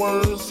as the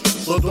worst.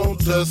 So don't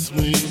test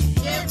me.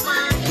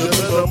 You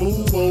better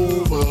move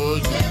over.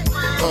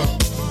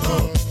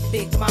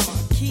 Big Mama,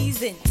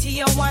 keys in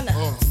Tijuana.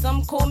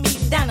 Some call me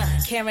Donna,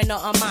 Karen or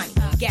Amani.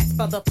 Gas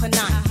for the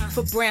Panani.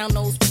 For brown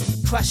nose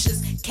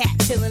crushers, cat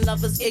killing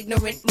lovers,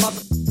 ignorant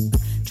mother.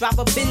 Drop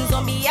a Benz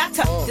on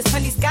Miata. This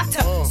honey's got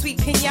her. Sweet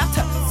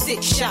pinata.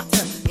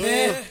 6-shotter.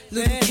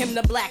 Little Kim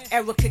the Black,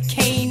 Erica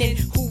Kane, and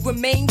who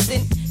remains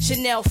in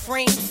Chanel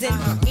frames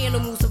and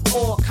animals of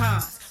all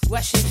kinds.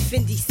 Russian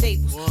Fendi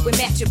sables with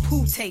matching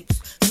pool tapes.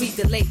 Read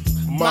the label.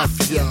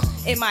 Mafia.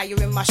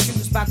 Admiring my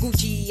shoes by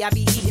Gucci. I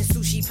be eating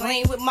sushi,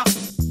 playing with my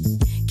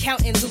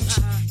counting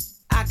Lucci.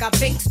 I got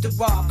banks to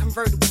rob,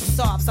 convertible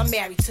sobs. I'm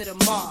married to the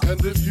mob.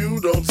 And if you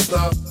don't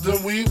stop,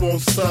 then we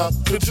won't stop.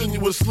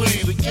 Continuously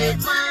to get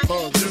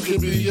you can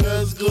be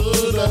as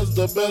good as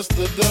the best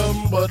of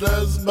them, but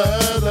as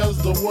bad as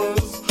the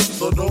worst.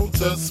 So don't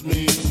test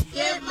me.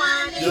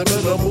 You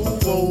better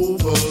move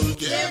over.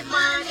 You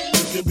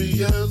can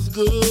be as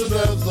good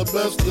as the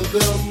best of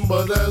them,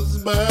 but as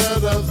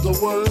bad as the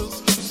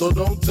worst. So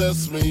don't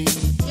test me.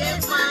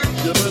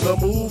 You better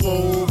move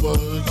over.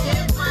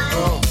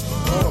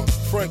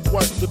 Frank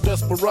White, the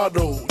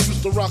desperado,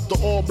 used to rock the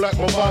all-black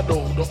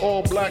Movado, the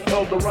all-black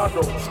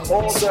Eldorado,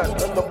 all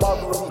that and the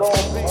bottle of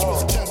Long Beach.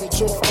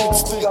 Cabbage off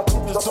stick,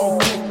 it's on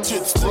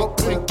big stick,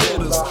 pink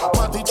gators,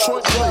 my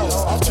Detroit players,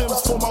 Tim's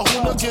for my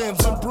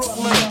hooligans in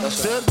Brooklyn.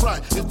 Dead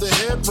right, if the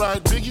head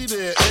right, Biggie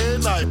there, and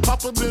night.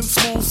 Papa been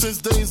smooth since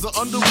days of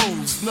under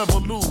rules, never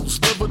lose,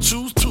 never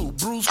choose to,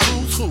 bruise,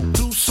 cruise, who,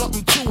 do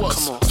something to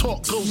us,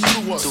 talk, go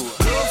through us,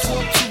 girls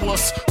want to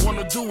us,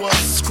 wanna do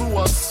us, screw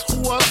us,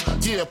 who us,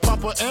 yeah,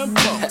 Papa and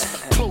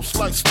close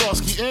like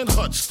Starsky and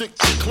Hutch, stick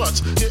to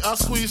clutch. Yeah, I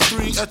squeeze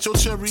 3 at your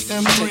cherry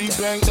M3,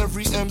 bang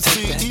every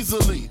MC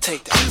easily.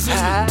 Take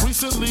that.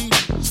 Recently,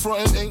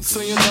 frontin' ain't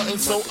saying nothing,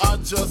 so I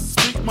just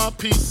speak my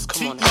peace,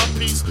 keep my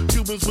peace.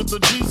 Cubans with the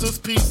Jesus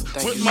peace,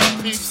 with my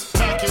peace,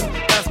 packing,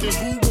 asking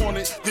who want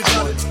it. You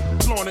got it,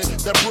 flaunt it.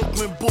 That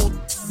Brooklyn bull,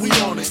 we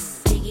on it.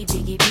 Biggie,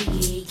 biggie,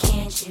 biggie,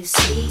 can't you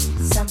see?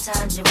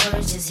 Sometimes your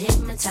words just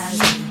hypnotize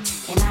me,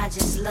 and I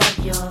just love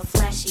your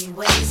flashy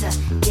ways. I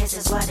guess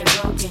that's why they're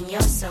broken,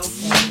 you're so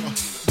fake.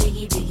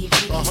 Biggie, biggie,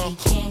 biggie,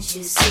 can't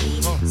you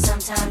see?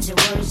 Sometimes your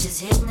words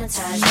just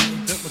hypnotize me,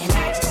 and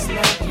I just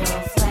love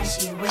your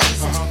flashy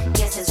ways. I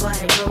guess that's why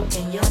they're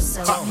broken, you're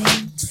so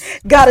fake.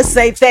 Gotta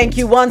say thank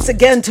you once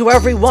again to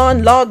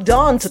everyone logged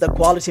on to the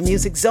Quality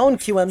Music Zone,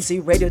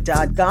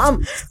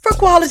 QMZRadio.com. For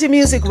quality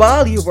music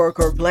while you work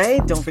or play,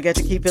 don't forget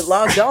to keep it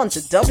logged on to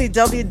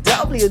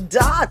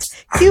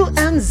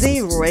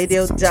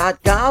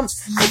www.qmzradio.com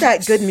for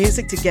that good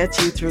music to get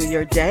you through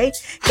your day.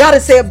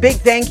 Gotta say a big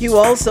thank you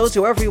also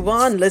to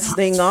everyone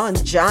listening on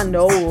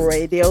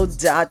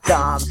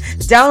JahknoRadio.com.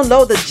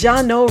 Download the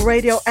Jahkno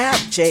Radio app,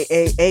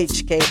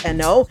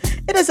 JAHKNO.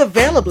 It is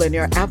available in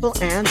your Apple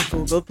and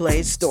Google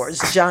Play stores.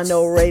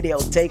 Jahkno Radio,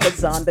 take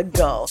us on the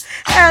go.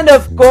 And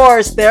of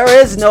course, there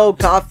is no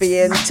coffee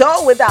in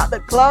tow without the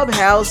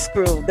Clubhouse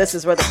crew. This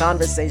is where the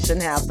conversation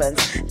happens.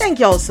 Thank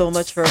y'all so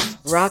much for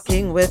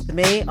rocking with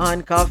me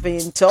on Coffee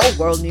in Tow,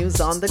 World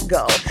News on the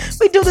Go.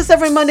 We do this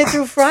every Monday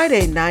through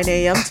Friday, 9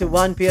 a.m. to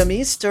 1 p.m.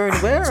 Eastern,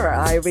 where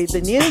I read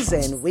the news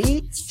and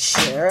we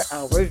share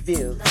our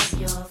views. Love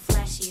your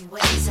flashy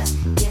ways.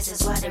 Guess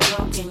that's why they're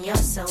broken, you're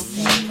so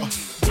fake.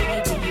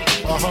 Biggie, biggie,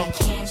 biggie,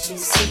 can't you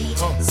see?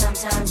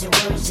 Sometimes your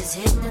words just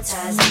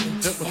hypnotize me,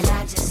 and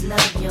I just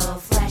love your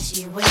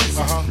flashy ways.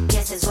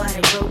 Guess that's why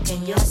they're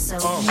broken, you're so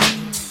fake.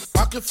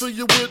 I can fill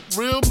you with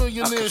real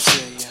millionaires.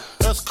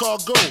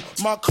 Cargo,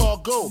 my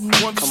cargo,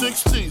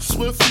 160,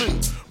 swiftly.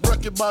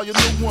 Wreck it by your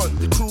new one.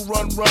 Your crew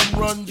run,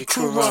 your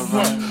crew run.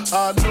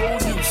 I know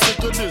you sick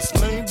of this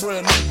name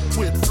brand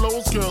with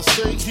flows, girls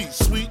say he's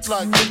sweet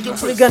like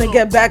we're gonna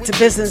get back to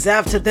business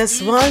after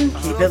this one.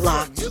 Keep it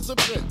locked.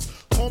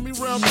 Call me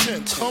round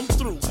 10, come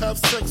through, have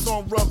sex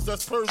on rubs,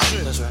 that's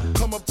Persian. That's right.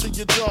 Come up to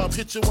your job,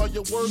 hit you while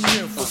you're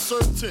working, for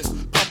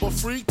certain. Papa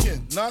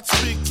freaking, not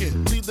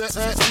speaking, leave that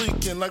ass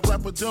leaking like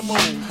rapper demo.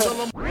 Tell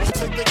them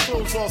take their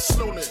clothes off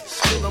slowly.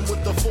 Kill them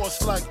with the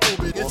force like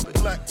Obi. It's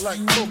black like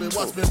Kobe,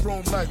 watch me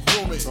roam like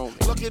Romy.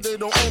 Lucky they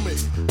don't owe me,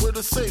 where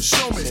the safe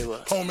show me,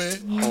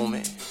 homie.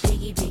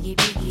 Biggie, biggie,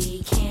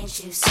 biggie,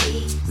 can't you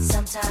see?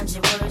 Sometimes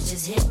your words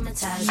just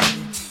hypnotize me.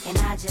 And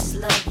I just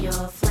love your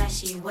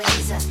flashy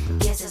ways. I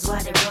guess that's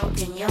why they're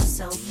broken, you're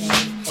so paid.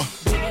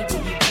 Biggie,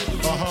 biggie,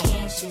 biggie,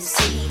 can't you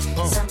see?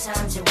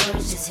 Sometimes your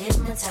words just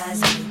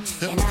hypnotize me.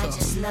 And I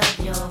just love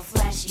your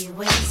flashy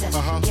ways.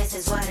 I guess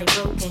that's why they're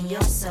broken,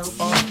 you're so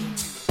paid.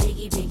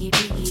 Biggie, biggie,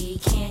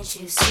 biggie, can't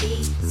you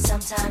see?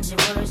 Sometimes your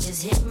words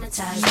just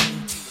hypnotize me.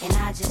 And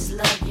I just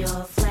love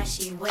your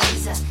flashy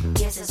ways. I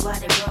guess that's why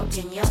they're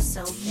broken, you're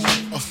so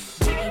paid.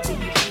 Biggie,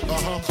 biggie,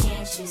 biggie,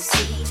 can't you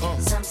see?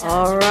 Sometimes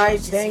all right,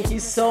 thank you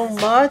so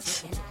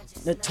much,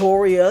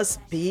 Notorious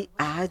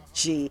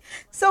B.I.G.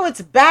 So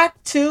it's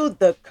back to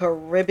the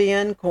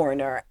Caribbean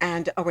corner,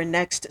 and our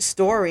next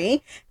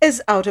story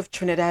is out of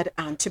Trinidad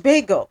and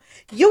Tobago.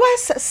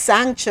 U.S.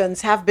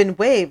 sanctions have been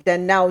waived,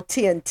 and now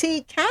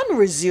TNT can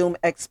resume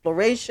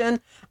exploration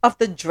of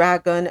the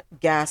Dragon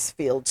gas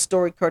field.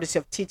 Story courtesy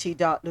of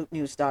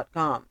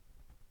tt.loopnews.com.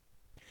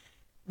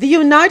 The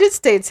United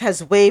States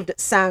has waived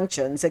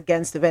sanctions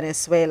against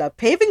Venezuela,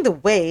 paving the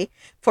way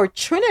for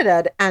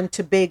Trinidad and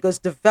Tobago's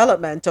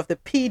development of the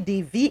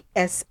PDVSA-owned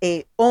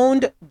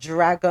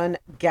Dragon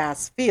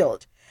gas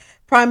field.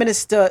 Prime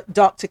Minister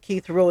Dr.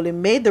 Keith Rowley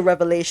made the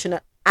revelation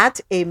at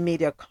a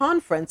media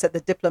conference at the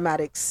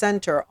Diplomatic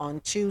Center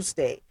on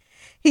Tuesday.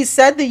 He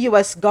said the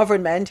U.S.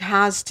 government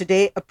has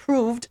today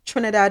approved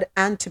Trinidad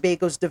and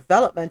Tobago's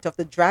development of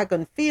the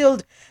Dragon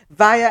field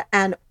via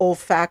an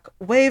OFAC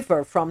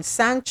waiver from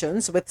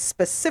sanctions with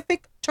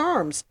specific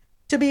terms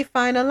to be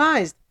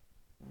finalized.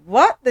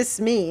 What this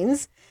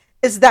means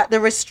is that the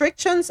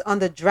restrictions on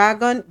the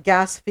Dragon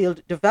gas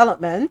field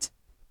development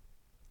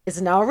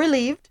is now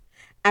relieved,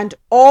 and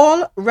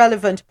all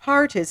relevant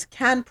parties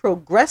can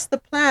progress the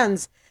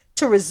plans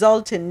to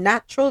result in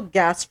natural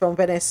gas from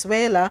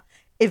Venezuela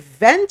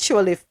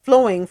eventually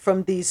flowing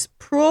from these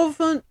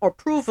proven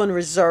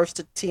reserves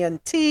to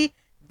TNT,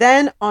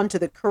 then onto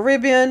the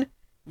Caribbean,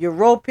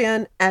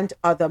 European, and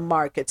other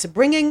markets,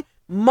 bringing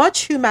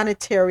much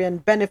humanitarian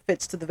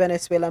benefits to the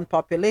Venezuelan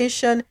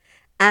population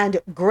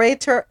and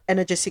greater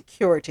energy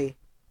security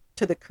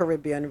to the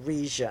Caribbean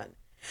region.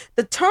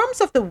 The terms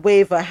of the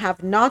waiver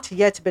have not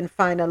yet been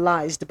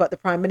finalized, but the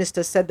Prime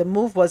Minister said the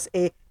move was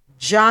a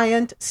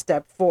giant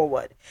step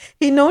forward.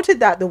 He noted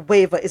that the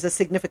waiver is a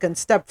significant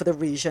step for the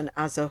region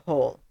as a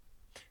whole.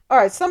 All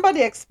right,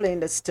 somebody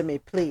explain this to me,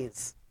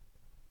 please.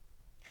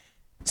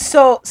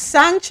 So,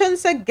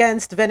 sanctions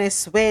against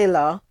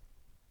Venezuela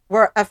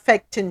were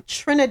affecting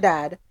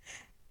Trinidad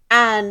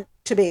and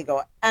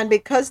Tobago, and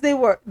because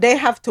they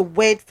have to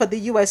wait for the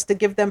US to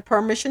give them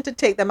permission to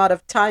take them out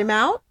of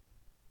timeout.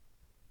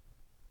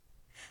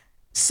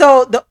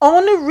 So, the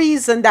only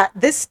reason that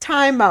this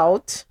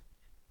timeout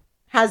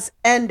has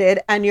ended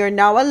and you're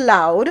now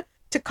allowed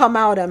to come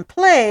out and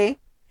play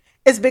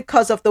is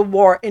because of the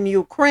war in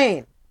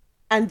Ukraine.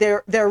 And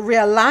they're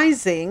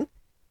realizing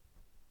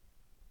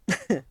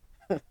let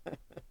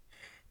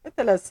me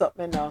tell us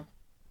something now.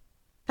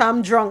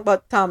 Tom drunk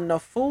but Tom no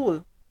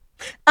fool.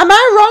 Am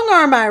I wrong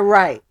or am I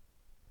right?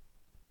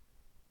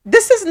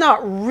 This is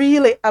not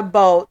really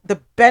about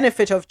the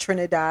benefit of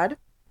Trinidad.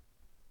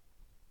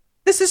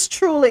 This is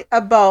truly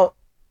about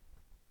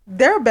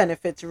their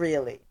benefits,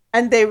 really.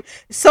 And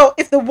so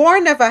if the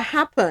war never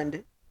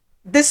happened,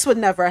 this would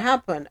never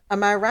happen.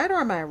 Am I right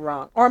or am I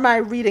wrong? Or am I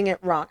reading it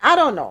wrong? I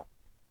don't know.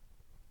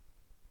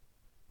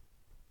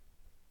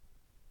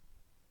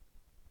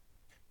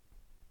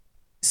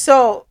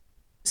 So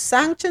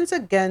sanctions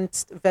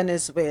against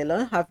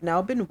Venezuela have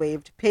now been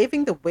waived,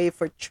 paving the way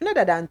for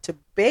Trinidad and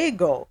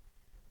Tobago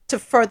to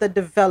further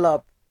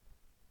develop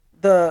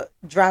the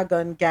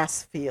Dragon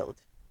gas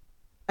field.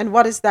 And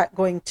what is that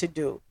going to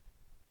do?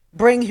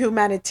 Bring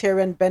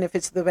humanitarian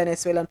benefits to the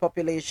Venezuelan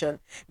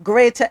population,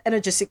 greater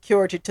energy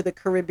security to the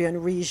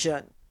Caribbean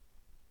region.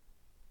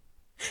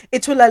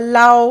 It will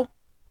allow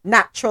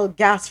natural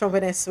gas from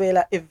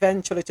Venezuela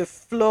eventually to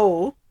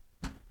flow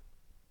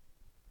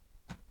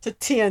to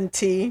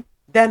TNT,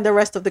 then the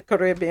rest of the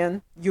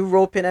Caribbean,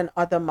 European, and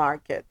other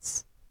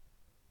markets.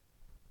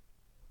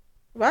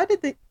 Why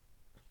did they...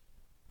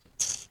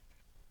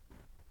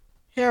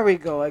 Here we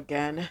go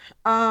again.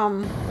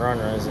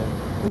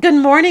 Good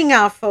morning,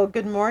 Alpha.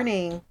 Good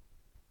morning.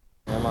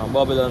 Yeah, man.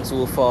 Babylon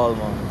so fall,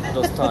 man.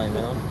 Just time,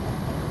 you know.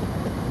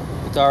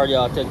 It's already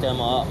all take time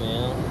out, man,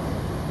 you know.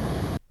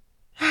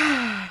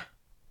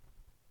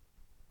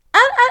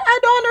 I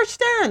don't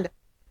understand.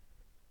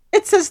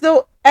 It's as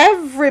though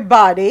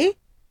everybody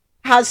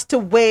has to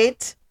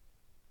wait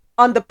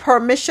on the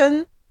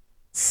permission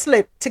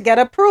slip to get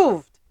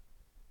approved.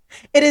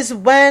 It is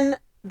when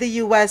the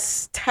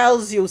US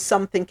tells you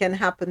something can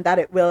happen that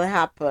it will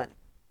happen.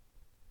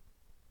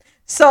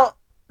 So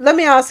let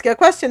me ask you a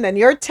question then.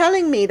 You're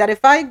telling me that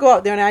if I go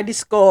out there and I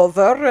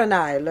discover an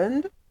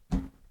island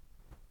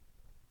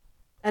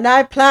and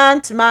I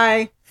plant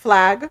my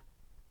flag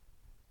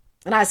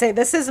and I say,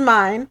 this is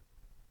mine,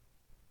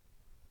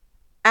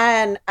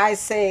 and I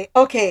say,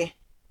 okay,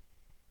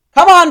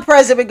 come on,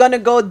 President, we're going to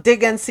go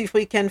dig and see if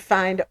we can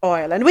find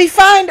oil. And we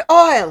find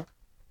oil.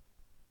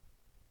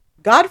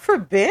 God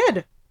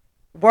forbid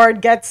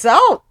word gets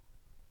out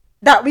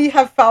that we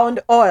have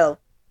found oil.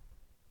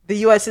 The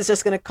U.S. is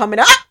just going to come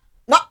in.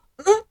 No,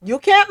 you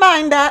can't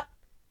mine that.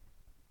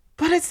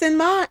 But it's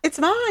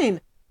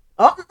mine.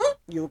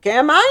 You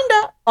can't mine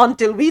that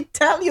until we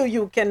tell you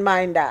you can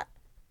mine that.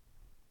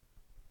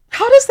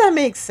 How does that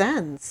make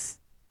sense?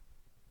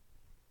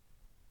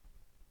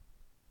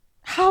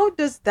 How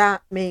does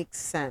that make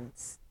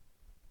sense?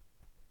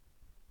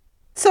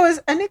 So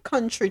is any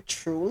country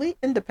truly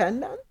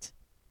independent?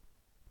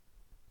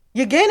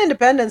 You gain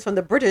independence from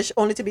the British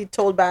only to be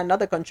told by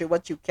another country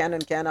what you can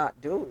and cannot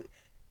do.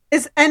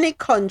 Is any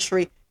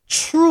country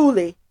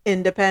truly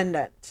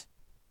independent?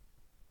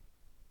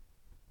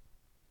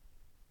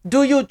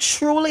 Do you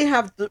truly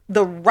have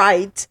the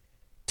right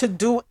to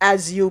do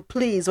as you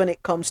please when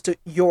it comes to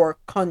your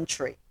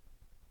country?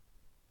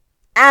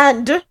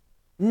 And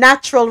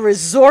natural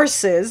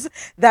resources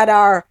that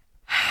are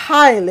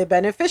highly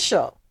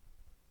beneficial.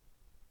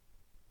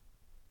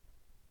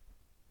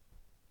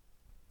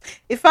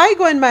 If I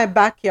go in my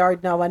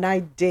backyard now and I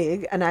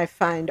dig and I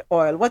find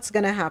oil, what's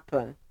going to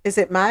happen? Is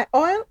it my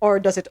oil, or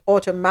does it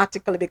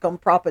automatically become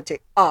property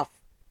of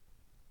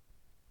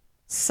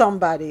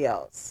somebody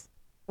else?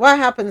 What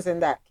happens in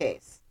that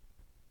case?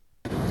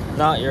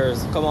 Not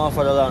yours. Come on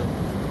for the land.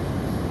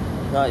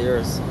 Not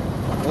yours.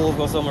 Move,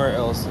 go somewhere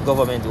else.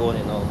 Government own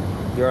it now.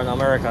 You're on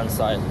American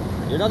side.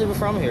 You're not even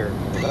from here.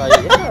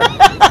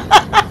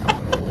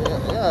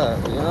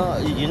 Yeah,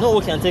 you know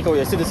we can take away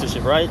your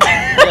citizenship, right?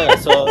 Yeah,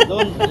 so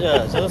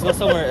just go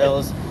somewhere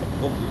else.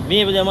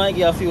 Maybe they might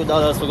get a few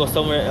dollars to go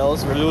somewhere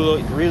else,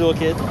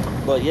 relocate.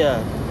 But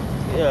yeah,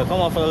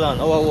 come on for the land.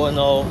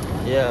 No.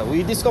 Yeah,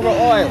 we discover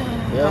oil.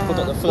 Yeah, put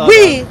up the flag.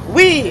 Me.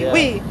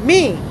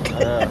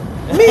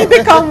 Me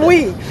become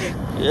we.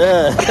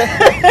 Yeah.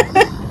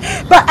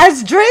 But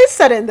as Dre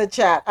said in the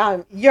chat,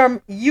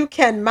 you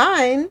can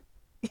mine,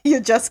 you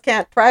just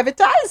can't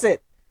privatize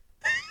it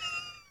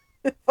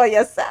for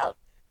yourself.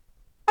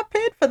 I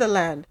paid for the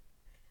land.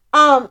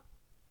 I'm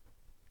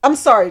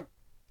sorry.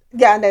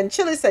 Yeah, and then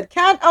Chile said,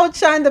 can't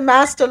outshine the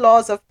master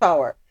laws of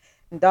power.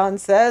 And Don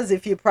says,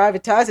 if you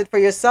privatize it for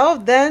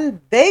yourself, then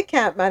they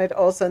can't man it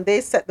also, and they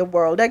set the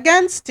world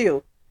against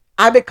you.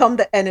 I become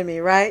the enemy,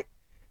 right?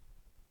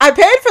 I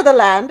paid for the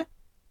land.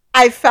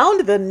 I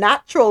found the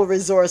natural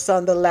resource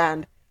on the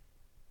land.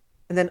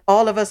 And then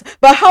all of us,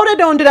 but how they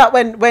don't do that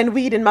when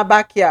weed in my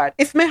backyard?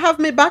 If me have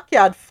my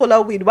backyard full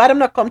of weed, why them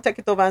not come take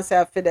it over and say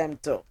I for them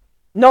too?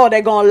 No,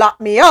 they're going to lock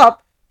me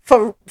up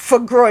for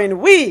growing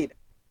weed.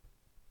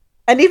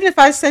 And even if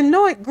I say,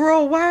 no, it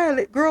grow wild,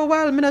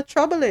 me not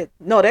trouble it.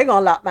 No, they're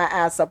going to lock my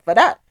ass up for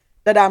that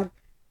I'm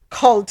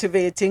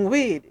cultivating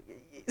weed.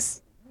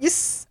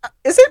 Is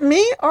it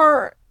me,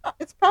 or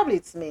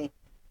it's me?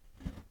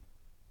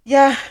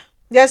 Yeah.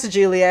 Yes,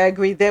 Julie, I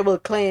agree. They will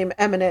claim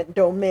eminent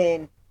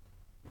domain.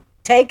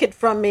 Take it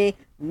from me,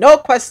 no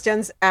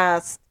questions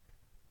asked,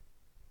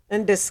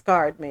 and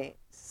discard me.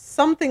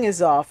 Something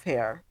is off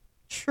here.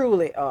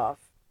 Truly off.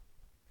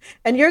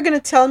 And you're going to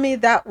tell me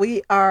that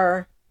we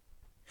are,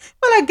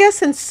 well, I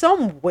guess in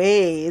some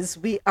ways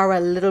we are a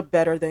little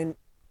better than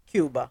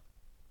Cuba.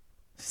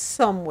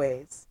 Some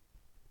ways.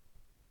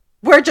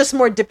 We're just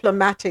more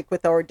diplomatic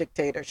with our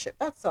dictatorship.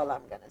 That's all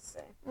I'm going to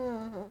say.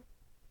 Mm-hmm.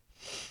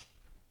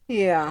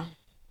 Yeah.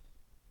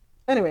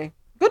 Anyway,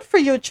 good for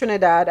you,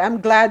 Trinidad.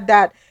 I'm glad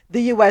that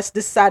the U.S.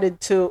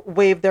 decided to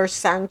waive their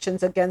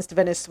sanctions against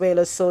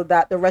Venezuela so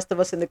that the rest of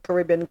us in the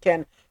Caribbean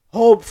can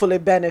hopefully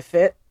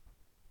benefit.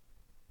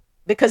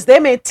 Because they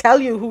may tell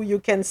you who you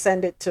can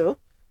send it to.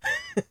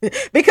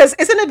 Because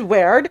isn't it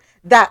weird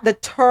that the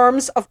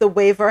terms of the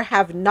waiver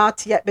have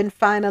not yet been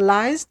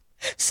finalized?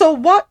 So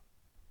what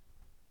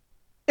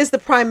is the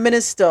Prime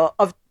Minister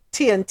of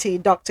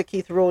TNT, Dr.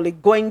 Keith Rowley,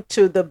 going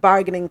to the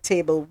bargaining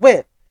table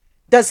with?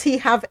 Does he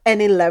have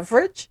any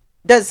leverage?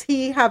 Does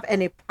he have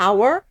any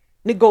power,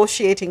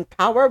 negotiating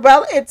power?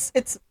 Well,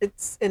 it's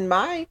in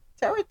my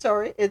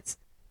territory. It's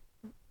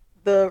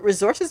the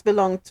resources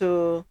belong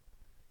to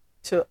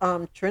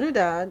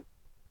Trinidad.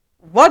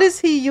 What is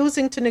he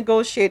using to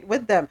negotiate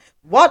with them?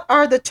 What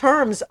are the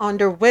terms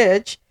under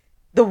which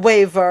the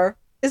waiver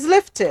is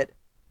lifted?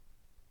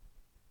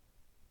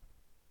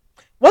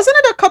 Wasn't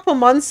it a couple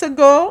months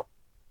ago?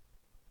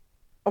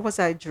 Or was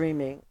I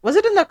dreaming? Was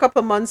it in a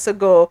couple months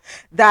ago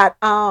that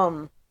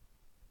the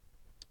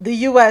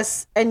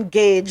U.S.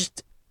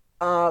 engaged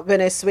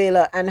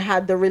Venezuela and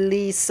had the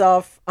release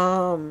of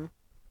some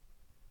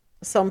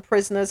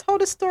prisoners? How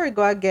the story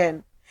go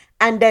again?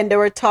 And then they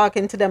were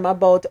talking to them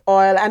about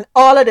oil and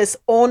all of this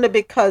only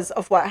because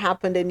of what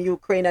happened in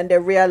Ukraine. And they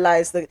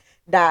realized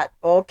that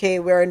okay,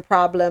 we're in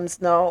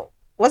problems now.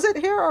 Was it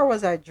here or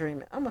was I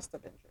dreaming? I must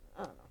have been dreaming.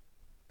 I don't know.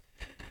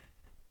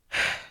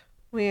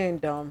 We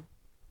ain't dumb.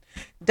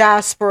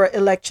 Diaspora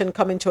election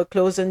coming to a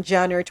close on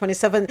January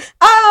 27th.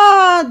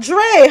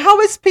 Dre, how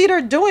is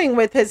Peter doing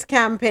with his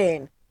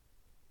campaign?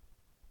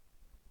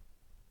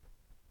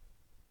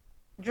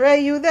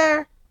 Dre, you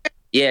there?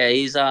 Yeah,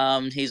 he's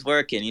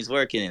working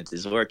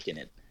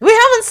it. We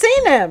haven't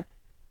seen him.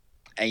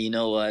 And you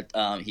know what?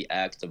 He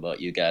asked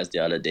about you guys the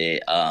other day.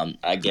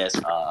 I guess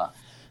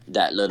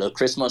that little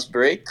Christmas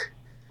break.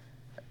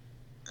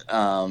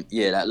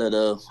 That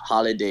little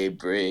holiday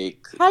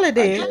break.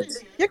 Holiday?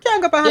 You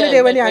can't go for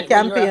holiday when you're a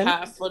campaign. When you're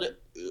half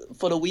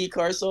for the week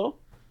or so.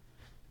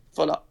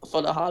 For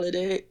the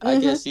holiday, I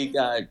guess he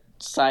got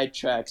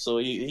sidetracked. So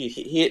he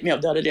hit me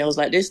up the other day. I was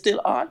like, "They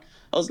still on?"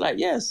 I was like,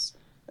 "Yes,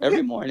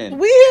 every morning."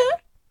 We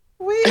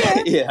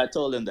here. Yeah, I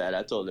told him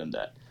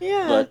that.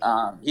 Yeah. But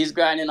he's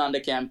grinding on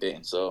the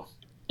campaign, so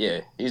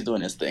yeah, he's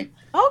doing his thing.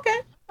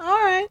 Okay,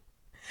 all right.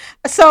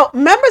 So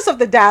members of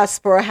the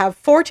diaspora have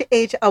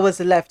 48 hours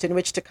left in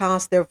which to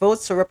cast their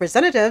votes for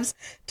representatives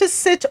to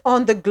sit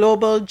on the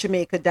Global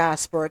Jamaica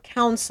Diaspora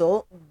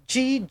Council,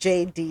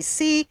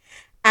 GJDC,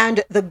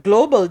 and the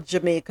Global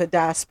Jamaica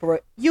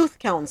Diaspora Youth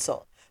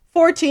Council.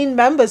 14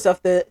 members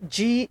of the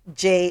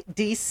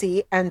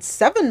GJDC and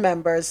 7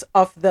 members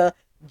of the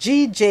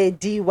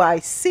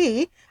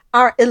GJDYC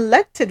are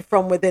elected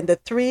from within the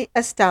 3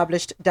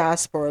 established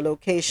diaspora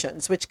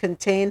locations, which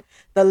contain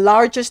the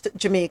largest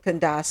Jamaican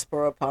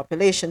diaspora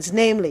populations,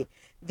 namely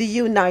the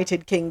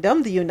United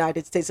Kingdom, the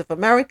United States of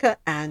America,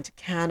 and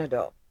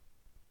Canada.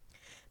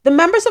 The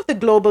members of the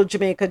Global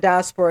Jamaica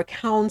Diaspora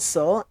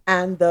Council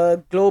and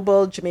the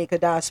Global Jamaica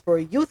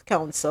Diaspora Youth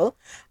Council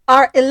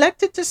are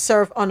elected to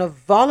serve on a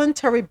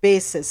voluntary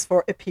basis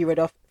for a period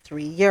of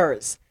 3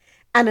 years.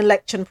 An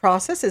election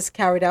process is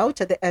carried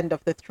out at the end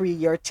of the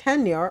 3-year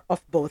tenure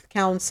of both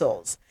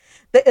councils.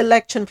 The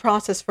election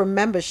process for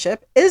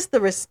membership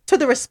to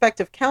the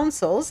respective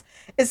councils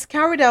is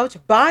carried out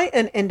by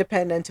an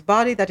independent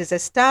body that is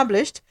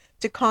established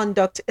to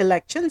conduct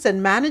elections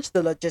and manage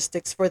the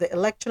logistics for the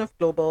election of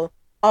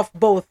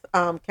both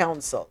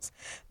councils.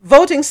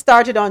 Voting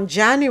started on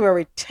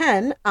January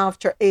 10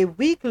 after a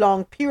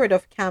week-long period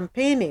of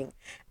campaigning,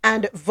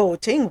 and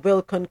voting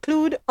will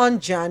conclude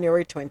on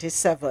January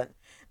 27.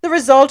 The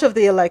result of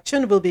the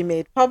election will be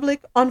made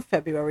public on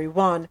February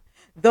 1.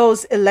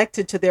 Those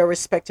elected to their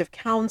respective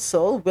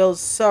council will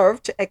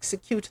serve to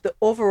execute the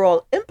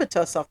overall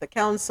impetus of the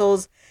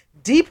councils,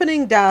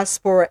 deepening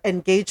diaspora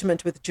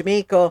engagement with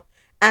Jamaica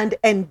and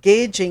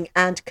engaging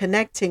and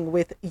connecting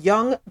with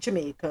young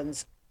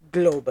Jamaicans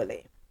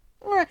globally.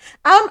 All right.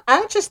 I'm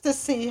anxious to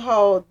see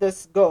how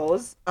this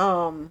goes.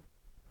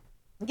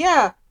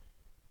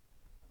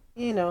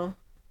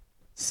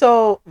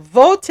 So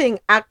voting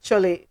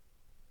actually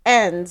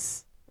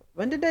ends,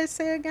 when did they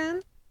say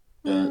again?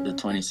 The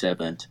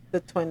 27th.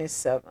 The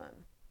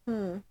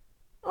 27th.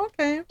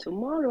 Okay.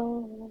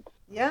 Tomorrow.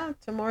 Yeah,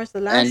 tomorrow's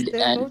the last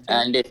day.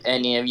 And if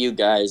any of you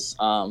guys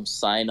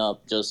sign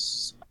up,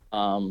 just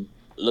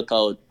look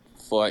out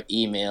for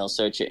email,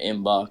 search your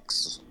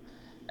inbox,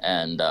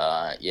 and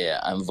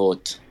and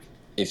vote.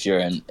 If you're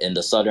in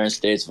the southern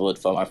states, vote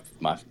for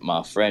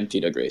my friend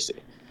Peter Gracie.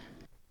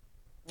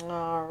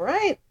 All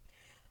right.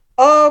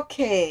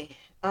 Okay.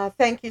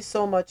 Thank you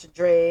so much,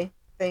 Dre.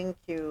 Thank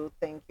you.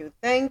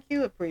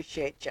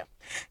 Appreciate you.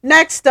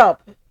 Next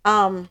up,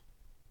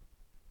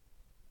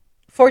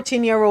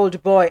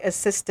 14-year-old boy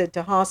assisted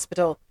to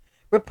hospital,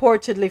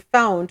 reportedly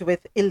found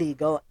with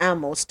illegal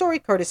ammo. Story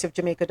courtesy of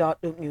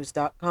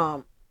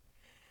Jamaica.loopnews.com.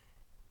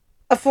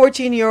 A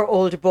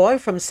 14-year-old boy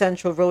from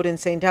Central Road in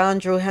St.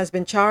 Andrew has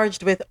been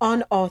charged with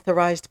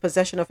unauthorized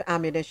possession of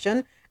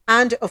ammunition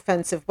and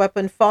offensive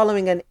weapon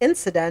following an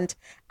incident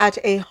at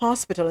a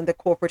hospital in the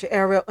corporate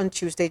area on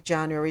Tuesday,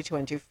 January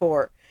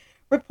 24.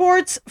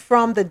 Reports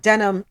from the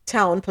Denham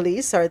Town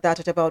Police are that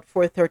at about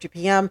 4:30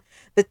 p.m.,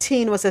 the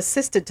teen was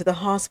assisted to the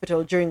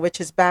hospital, during which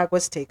his bag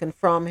was taken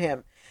from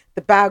him.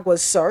 The bag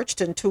was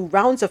searched and 2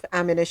 rounds of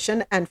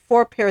ammunition and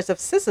 4 pairs of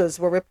scissors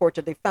were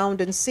reportedly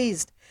found and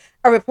seized.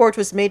 A report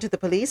was made to the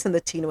police and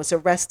the teen was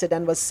arrested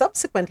and was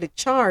subsequently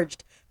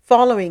charged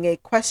following a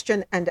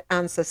question and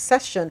answer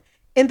session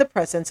in the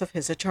presence of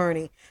his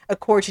attorney. A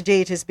court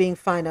date is being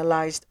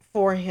finalized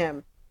for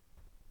him.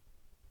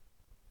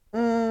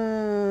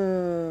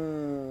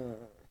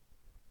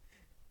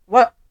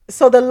 What?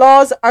 So the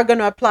laws are going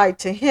to apply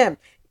to him.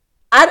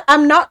 I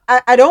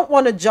don't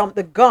want to jump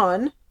the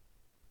gun,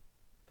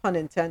 pun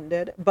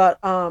intended, but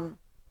why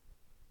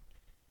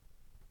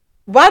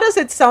does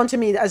it sound to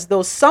me as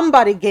though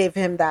somebody gave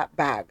him that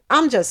bag?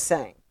 I'm just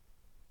saying.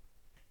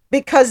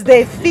 Because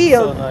they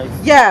feel,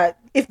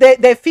 if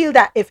they feel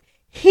that if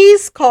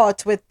he's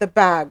caught with the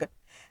bag,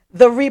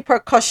 the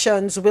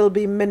repercussions will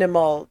be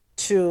minimal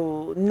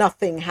to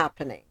nothing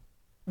happening.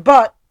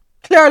 But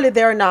clearly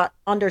they're not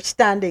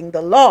understanding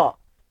the law.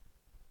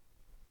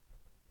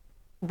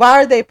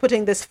 Why are they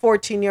putting this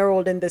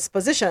 14-year-old in this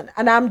position?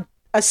 And I'm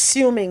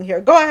assuming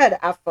here. Go ahead,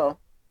 Afro.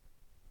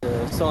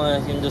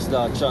 Someone can just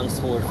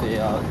transport for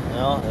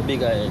a big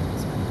guy.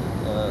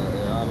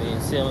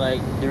 Same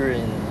like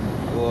during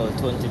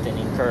 2010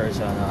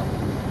 incursion.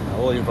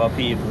 whole heap of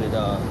people with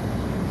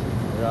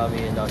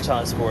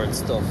transport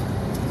stuff,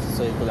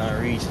 so you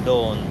couldn't reach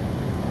down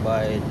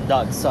by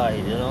that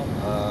side,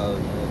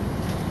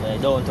 the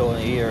downtown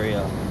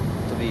area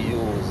to be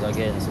used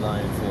against law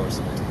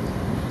enforcement.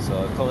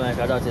 So come like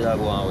that is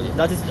go on with it.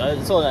 That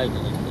is so like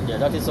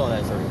that is so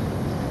like sorry.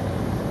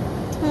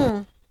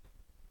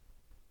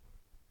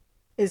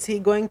 Is he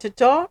going to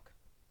talk?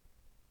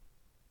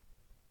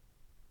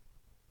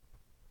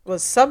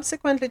 Was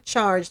subsequently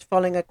charged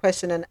following a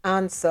question and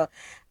answer.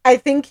 I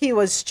think he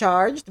was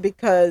charged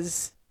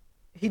because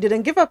he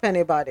didn't give up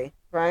anybody,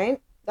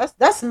 right?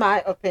 That's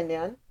my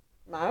opinion.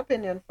 My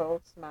opinion,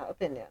 folks. My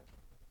opinion.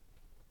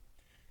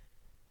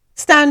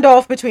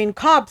 Standoff between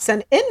cops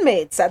and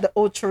inmates at the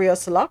Ocho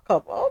Rios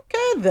lockup.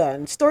 Okay,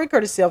 then. Story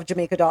courtesy of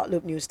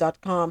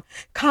Jamaica.loopnews.com.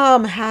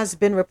 Calm has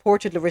been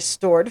reportedly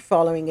restored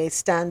following a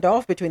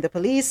standoff between the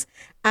police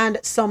and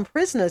some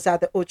prisoners at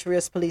the Ocho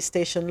Rios police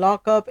station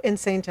lockup in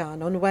St.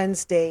 Anne on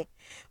Wednesday.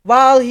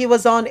 While he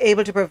was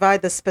unable to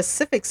provide the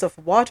specifics of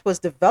what was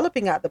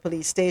developing at the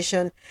police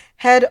station,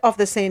 head of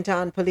the St.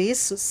 Anne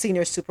Police,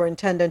 Senior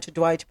Superintendent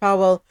Dwight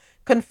Powell,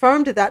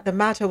 confirmed that the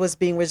matter was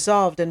being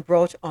resolved and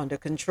brought under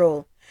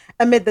control.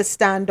 Amid the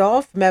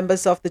standoff,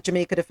 members of the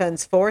Jamaica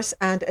Defense Force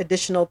and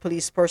additional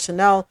police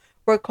personnel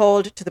were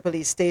called to the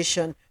police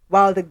station,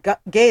 while the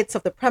gates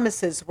of the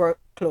premises were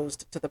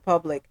closed to the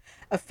public.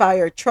 A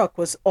fire truck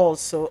was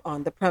also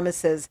on the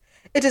premises.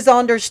 It is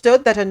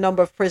understood that a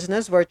number of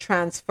prisoners were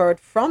transferred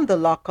from the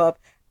lockup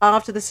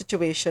after the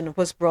situation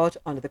was brought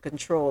under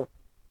control.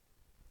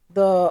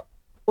 The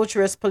Ocho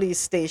Rios police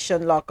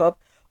station lockup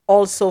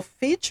also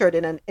featured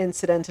in an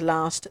incident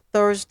last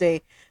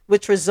Thursday,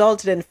 which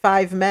resulted in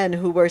 5 men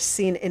who were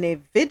seen in a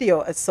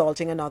video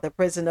assaulting another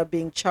prisoner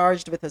being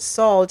charged with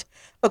assault,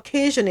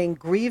 occasioning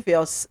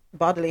grievous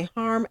bodily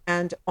harm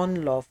and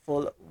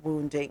unlawful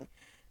wounding.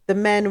 The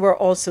men were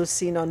also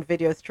seen on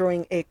video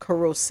throwing a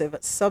corrosive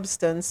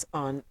substance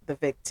on the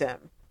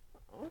victim.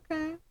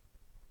 Okay.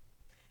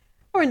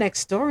 Our next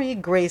story,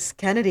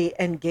 GraceKennedy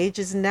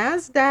engages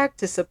Nasdaq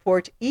to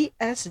support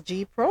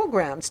ESG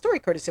programs. Story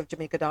courtesy of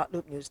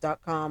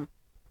Jamaica.loopnews.com.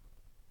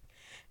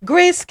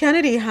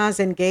 GraceKennedy has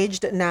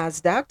engaged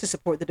Nasdaq to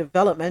support the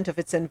development of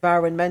its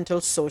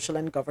environmental, social,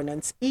 and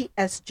governance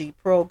ESG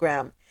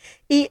program.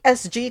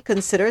 ESG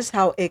considers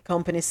how a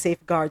company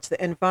safeguards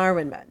the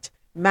environment,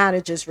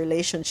 manages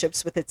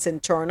relationships with its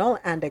internal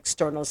and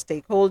external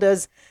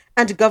stakeholders,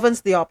 and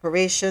governs the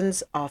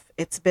operations of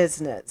its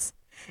business.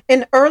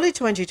 In early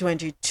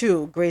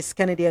 2022,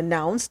 GraceKennedy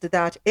announced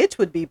that it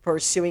would be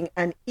pursuing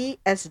an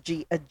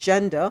ESG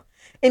agenda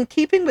in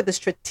keeping with the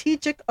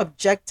strategic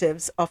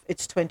objectives of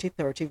its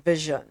 2030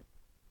 vision.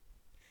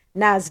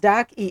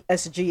 Nasdaq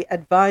ESG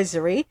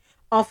Advisory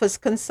offers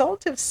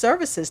consultative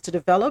services to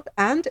develop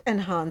and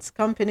enhance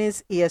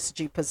companies'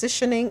 ESG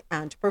positioning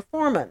and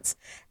performance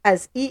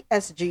as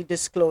ESG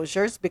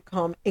disclosures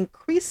become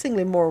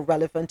increasingly more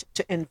relevant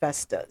to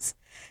investors.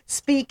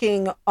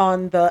 Speaking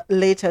on the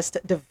latest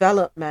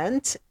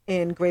development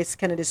in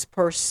GraceKennedy's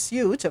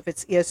pursuit of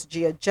its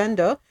ESG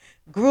agenda,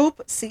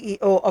 Group CEO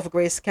of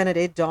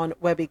GraceKennedy, Don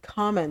Webby,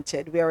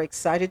 commented, "We are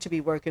excited to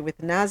be working with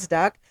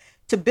Nasdaq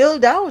to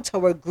build out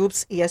our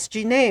group's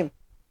ESG name.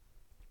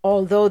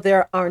 Although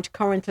there aren't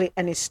currently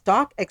any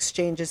stock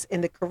exchanges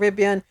in the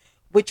Caribbean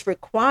which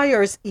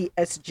requires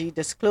ESG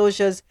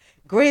disclosures,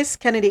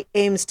 GraceKennedy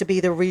aims to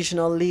be the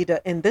regional leader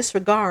in this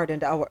regard,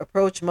 and our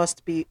approach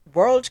must be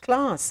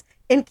world-class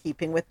in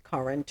keeping with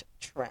current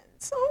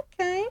trends."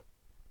 Okay.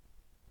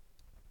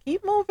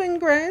 Keep moving,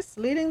 Grace.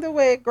 Leading the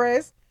way,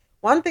 Grace.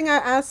 One thing I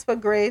asked for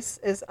Grace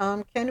is,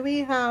 can we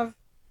have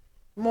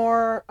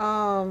more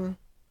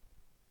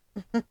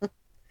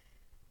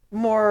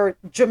more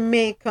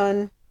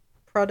Jamaican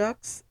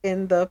products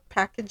in the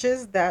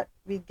packages that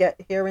we get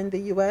here in the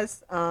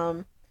US,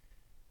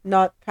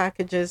 not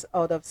packages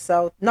out of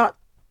not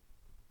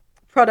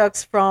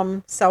products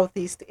from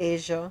Southeast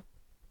Asia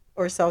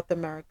or South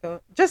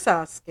America. Just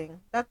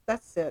asking.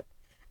 That's it.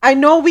 I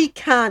know we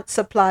can't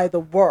supply the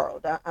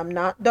world. I'm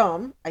not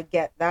dumb. I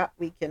get that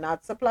we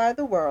cannot supply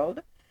the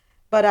world,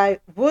 but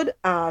I would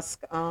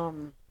ask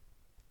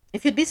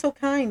if you'd be so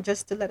kind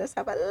just to let us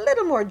have a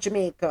little more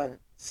Jamaican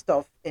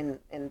stuff in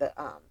the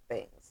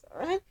things. All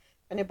right.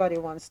 Anybody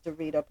wants to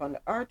read up on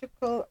the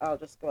article, I'll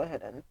just go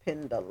ahead and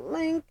pin the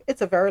link.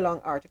 It's a very long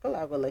article,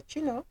 I will let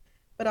you know,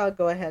 but I'll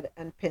go ahead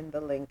and pin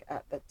the link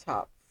at the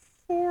top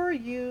for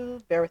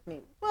you. Bear with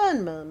me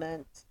one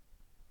moment.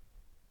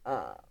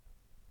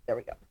 There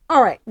we go.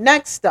 All right,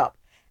 next up.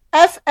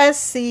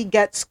 FSC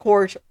gets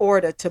court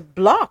order to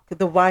block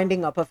the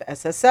winding up of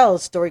SSL.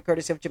 Story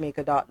courtesy of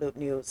Jamaica.loop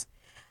News.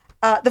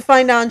 The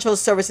Financial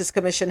Services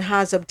Commission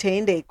has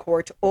obtained a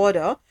court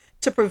order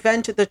to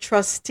prevent the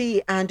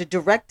trustee and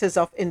directors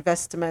of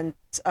investment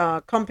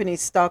company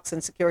Stocks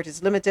and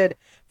Securities Limited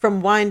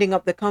from winding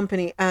up the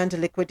company and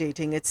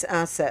liquidating its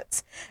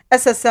assets.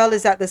 SSL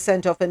is at the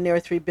center of a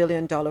near $3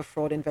 billion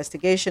fraud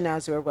investigation,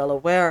 as we're well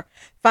aware.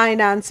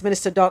 Finance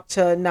Minister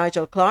Dr.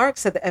 Nigel Clark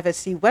said the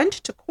FSC went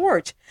to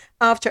court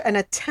after an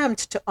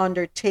attempt to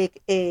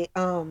undertake a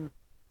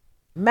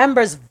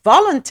members'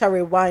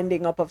 voluntary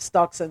winding up of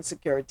Stocks and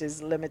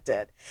Securities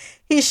Limited.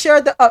 He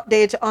shared the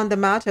update on the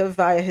matter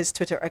via his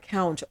Twitter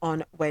account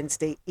on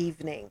Wednesday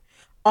evening.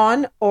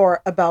 On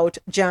or about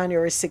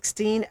January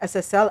 16,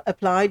 SSL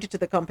applied to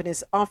the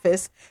company's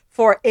office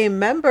for a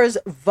member's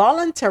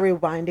voluntary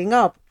winding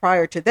up.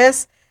 Prior to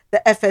this,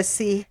 the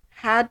FSC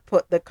had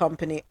put the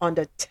company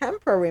under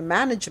temporary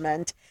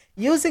management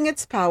using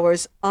its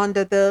powers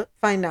under the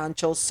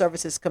Financial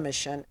Services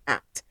Commission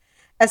Act.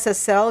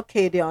 SSL,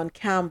 Kadion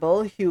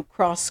Campbell, Hugh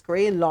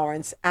Croskery,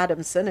 Lawrence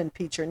Adamson, and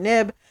Peter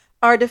Nibb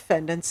are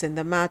defendants in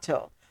the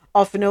matter.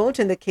 Of note,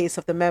 in the case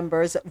of the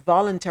members'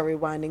 voluntary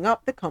winding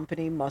up, the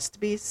company must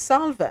be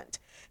solvent.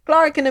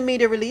 Clark, in a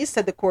media release,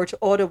 said the court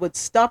order would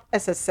stop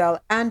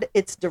SSL and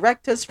its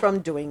directors from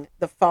doing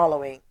the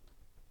following: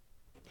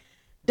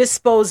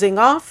 disposing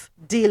of,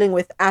 dealing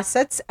with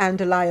assets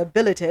and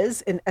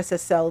liabilities in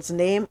SSL's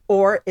name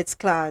or its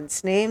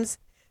clients' names,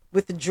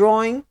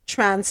 withdrawing,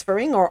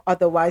 transferring, or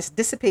otherwise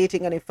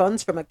dissipating any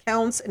funds from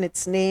accounts in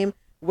its name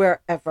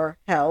wherever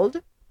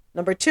held.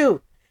 Number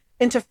 2,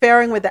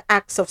 interfering with the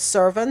acts of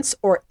servants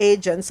or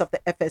agents of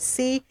the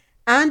FSC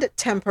and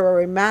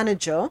temporary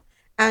manager,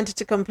 and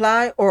to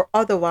comply or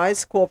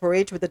otherwise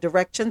cooperate with the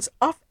directions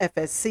of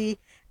FSC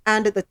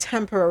and the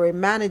temporary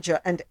manager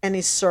and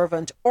any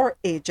servant or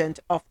agent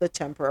of the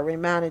temporary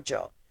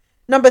manager.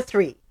 Number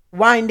 3,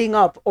 winding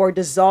up or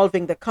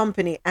dissolving the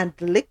company and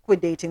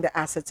liquidating the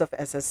assets of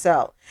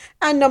SSL.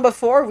 And number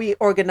 4,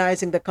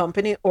 reorganizing the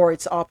company or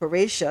its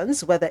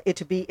operations, whether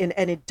it be in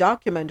any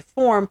document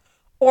form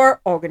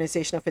or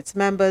organization of its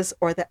members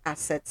or the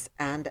assets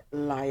and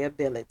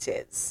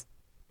liabilities.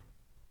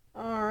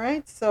 All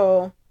right,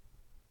 so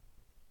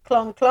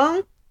clunk,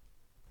 clunk,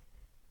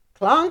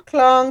 clunk,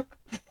 clunk.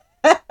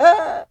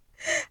 They're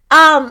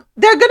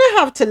gonna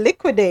have to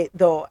liquidate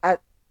though.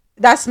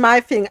 That's my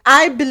thing.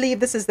 I believe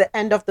this is the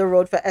end of the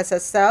road for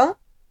SSL.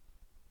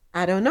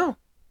 I don't know,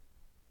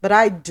 but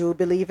I do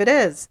believe it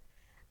is.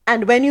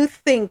 And when you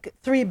think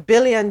 $3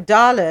 billion,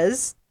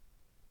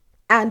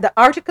 and the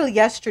article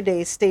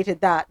yesterday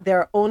stated that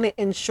they're only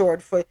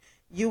insured for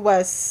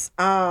US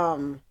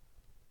 $1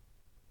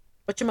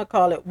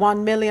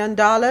 million,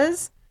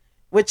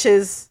 which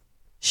is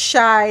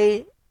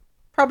shy,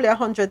 probably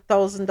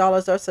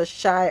 $100,000 or so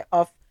shy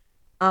of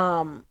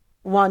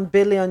 1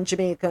 billion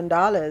Jamaican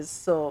dollars.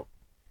 So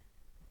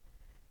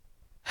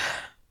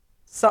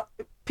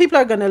people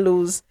are gonna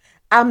lose.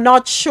 I'm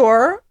not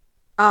sure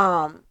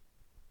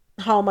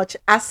how much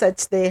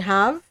assets they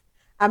have.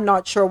 I'm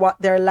not sure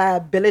what their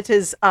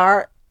liabilities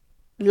are.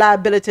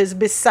 Liabilities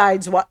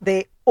besides what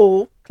they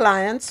owe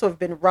clients who have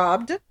been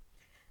robbed.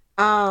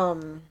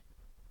 I'm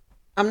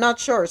not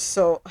sure.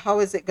 So how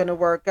is it gonna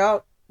work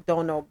out?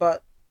 Don't know.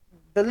 But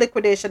the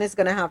liquidation is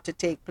gonna have to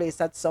take place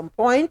at some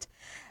point.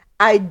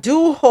 I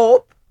do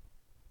hope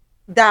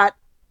that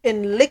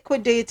in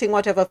liquidating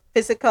whatever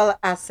physical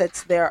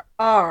assets there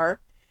are,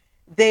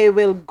 they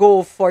will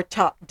go for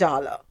top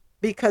dollar,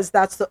 because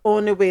that's the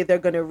only way they're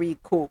going to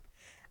recoup.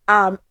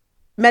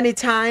 Many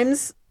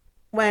times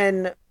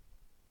when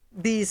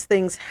these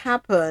things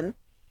happen,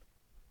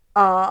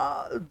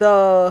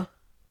 the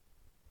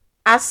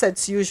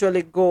assets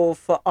usually go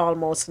for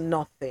almost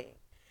nothing,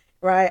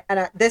 right? And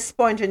at this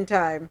point in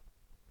time,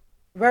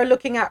 we're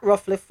looking at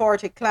roughly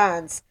 40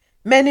 clients,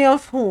 many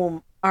of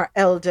whom are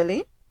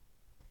elderly.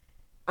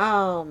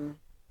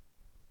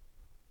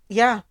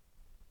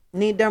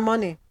 Need their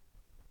money.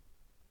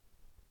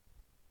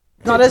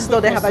 Not as though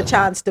they have a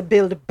chance to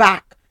build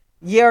back.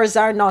 Years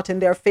are not in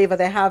their favor.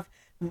 They have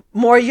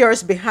more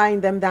years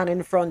behind them than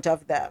in front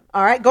of them.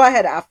 All right, go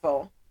ahead,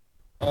 Afo.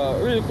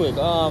 Real quick.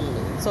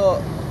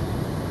 So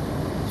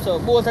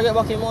both I get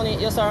back in money,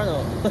 yes or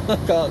no?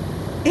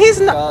 He's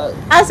not.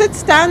 As it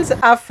stands,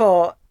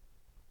 Afo,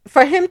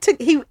 for him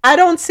to, I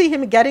don't see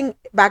him getting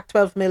back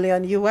 12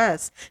 million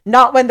US.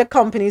 Not when the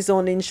company's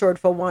only insured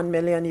for 1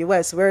 million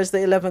US. Where's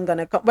the 11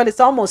 gonna come? Well, it's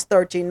almost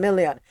 13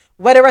 million.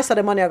 Where the rest of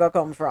the money are gonna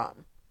come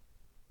from?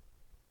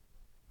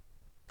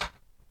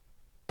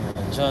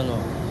 John,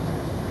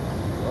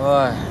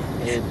 but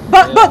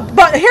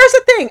here's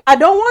the thing. I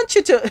don't want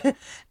you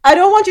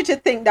to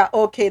think that,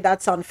 okay,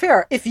 that's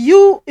unfair. If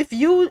you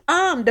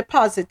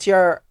deposit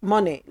your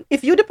money,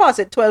 if you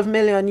deposit 12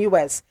 million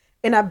US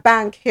in a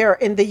bank here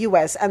in the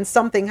US and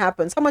something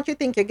happens, how much you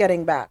think you're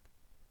getting back?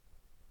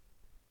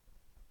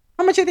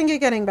 How much you think you're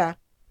getting back?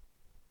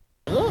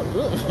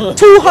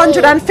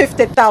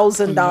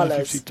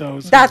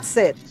 $250,000. That's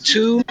it.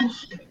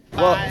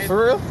 What,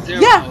 for real?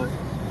 Yeah.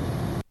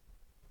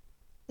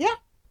 Yeah.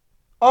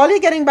 All you're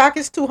getting back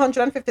is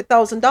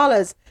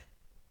 $250,000.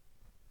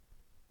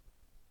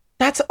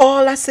 That's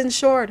all that's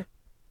insured.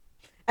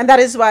 And that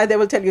is why they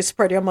will tell you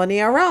spread your money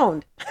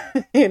around.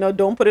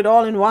 Don't put it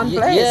all in one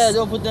place. Yeah,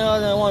 don't put it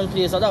all in one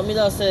place. That me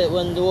that say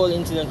when the whole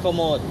incident come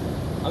out.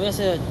 I mean, I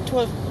say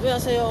 12. I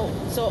say,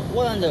 so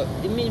what under?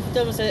 You mean if you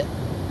tell me say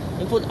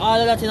you put all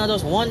of that in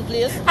just one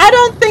place? I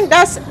don't think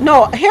that's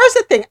no. Here's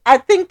the thing. I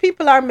think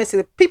people are missing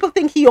it. People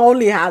think he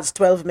only has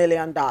 $12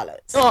 million. No,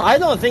 I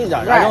don't think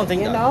that. Right, I don't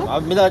think that. I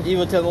mean, that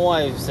even tell my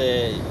wife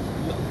say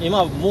He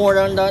might have more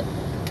than that,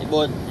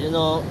 but we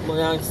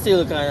can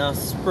still kind of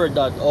spread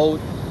that out.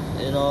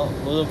 We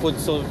don't put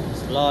so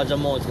large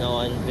amount in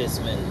our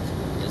investment.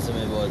 You see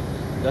me, but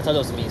that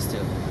just me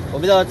still.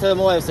 But without telling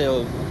my wife, say,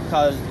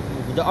 because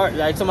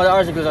like some of the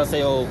articles I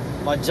say,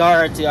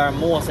 majority or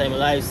most of them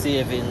life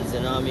savings, you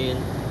know what I mean?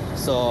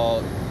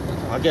 So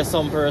I guess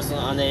some person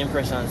on the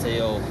impression say,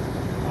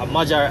 a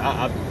majority,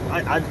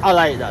 I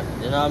like that,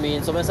 you know what I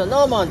mean? So I say,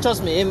 no man,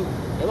 trust me, him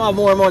have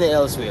more money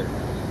elsewhere.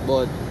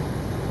 But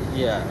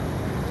yeah,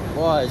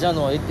 boy, you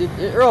know,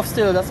 it rough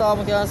still, that's all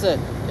I can say.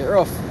 It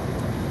rough.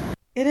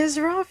 It is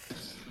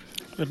rough.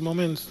 At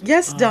moments,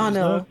 yes, Donald.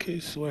 Donald. There's no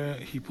case where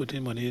he put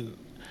in money in.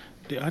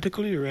 The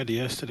article you read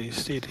yesterday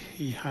said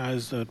he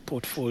has a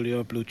portfolio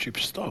of blue chip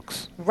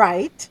stocks.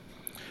 Right.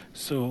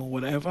 So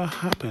whatever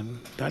happened,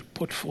 that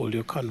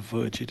portfolio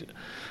converged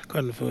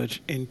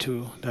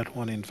into that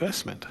one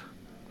investment.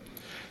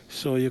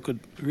 So you could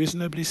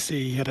reasonably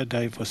say he had a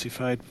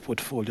diversified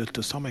portfolio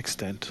to some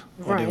extent,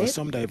 or there was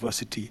some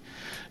diversity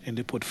in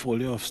the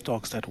portfolio of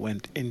stocks that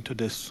went into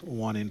this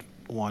one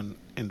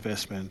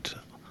investment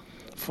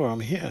firm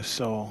here.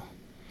 So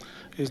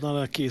it's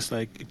not a case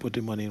like he put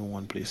the money in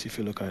one place. If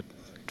you look at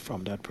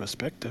from that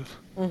perspective,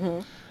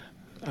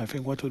 I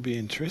think what would be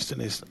interesting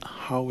is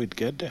how we'd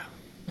get there.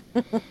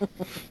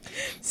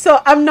 So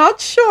I'm not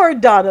sure,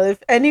 Donald,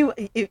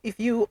 if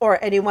you or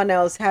anyone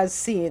else has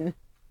seen.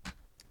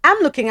 I'm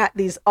looking at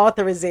these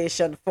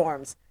authorization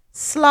forms.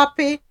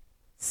 Sloppy,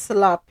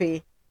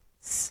 sloppy,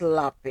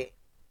 sloppy.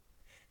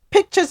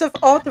 Pictures of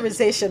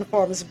authorization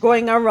forms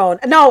going around.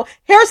 Now,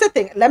 here's the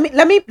thing. Let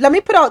me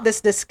put out this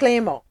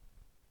disclaimer.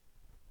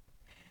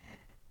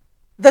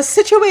 The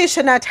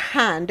situation at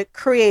hand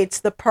creates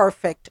the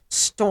perfect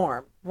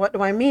storm. What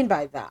do I mean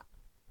by that?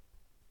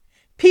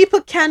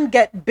 People can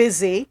get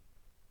busy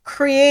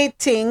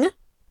creating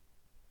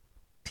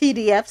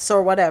PDFs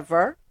or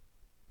whatever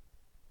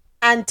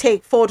and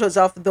take photos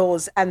of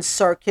those and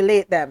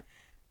circulate them.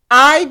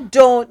 I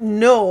don't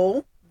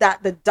know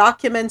that the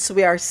documents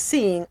we are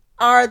seeing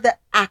are the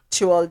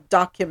actual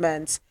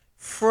documents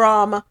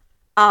from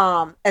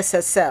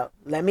SSL.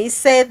 Let me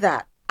say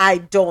that. I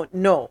don't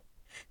know.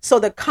 So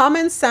the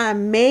comments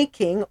I'm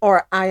making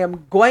or I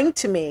am going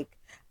to make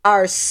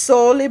are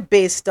solely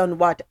based on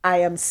what I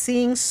am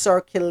seeing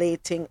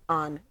circulating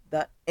on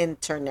the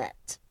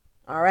internet.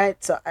 All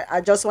right. So I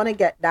just want to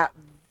get that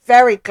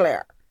very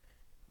clear.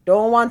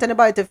 Don't want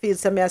anybody to feel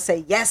something and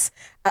say, yes,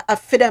 a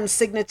FIDEM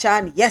signature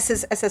and yes,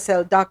 it's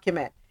SSL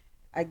document.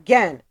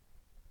 Again,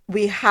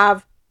 we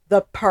have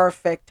the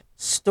perfect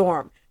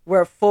storm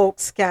where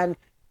folks can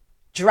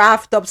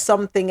draft up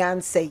something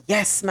and say,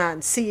 yes,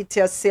 man, see it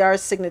here, see our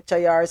signature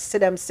here, our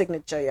FIDEM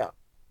signature here.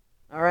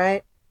 All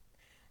right.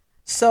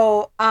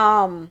 So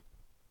I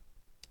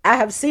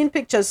have seen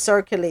pictures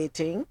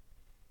circulating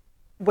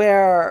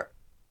where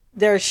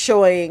they're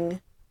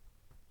showing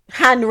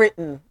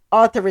handwritten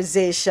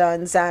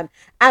authorizations, and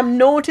I'm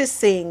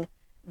noticing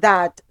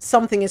that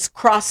something is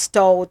crossed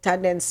out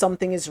and then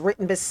something is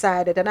written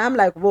beside it, and I'm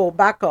like, whoa,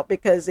 back up,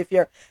 because if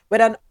you're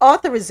with an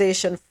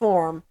authorization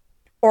form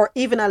or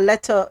even a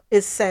letter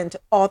is sent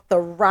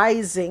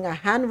authorizing, a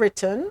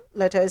handwritten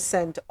letter is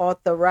sent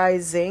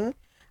authorizing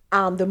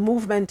the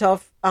movement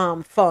of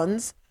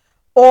funds,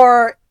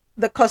 or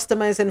the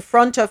customer is in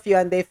front of you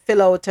and they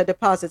fill out a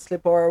deposit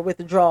slip or a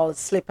withdrawal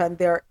slip and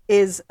there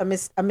is a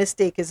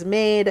mistake is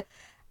made,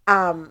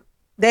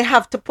 they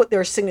have to put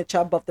their signature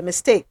above the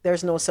mistake.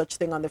 There's no such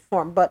thing on the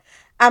form. But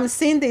I'm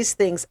seeing these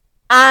things.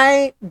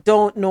 I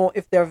don't know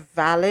if they're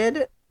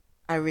valid.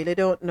 I really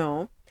don't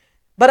know.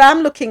 But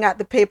I'm looking at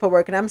the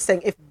paperwork and I'm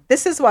saying, if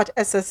this is what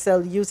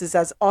SSL uses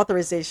as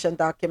authorization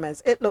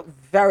documents, it looked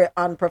very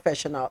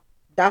unprofessional.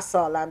 That's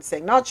all I'm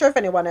saying. Not sure if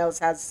anyone else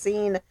has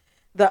seen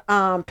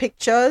the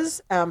pictures.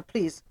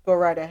 Please go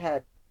right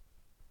ahead.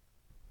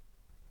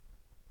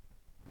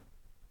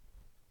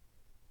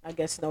 I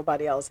guess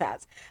nobody else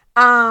has.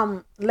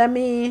 I'm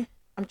trying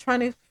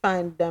to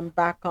find them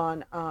back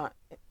on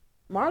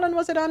Marlon,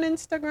 was it on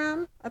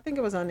Instagram? I think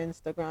it was on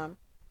Instagram.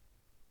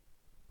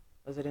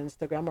 Was it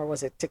Instagram or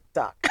was it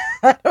TikTok?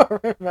 I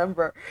don't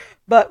remember.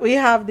 But we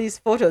have these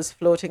photos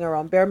floating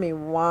around. Bear me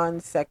 1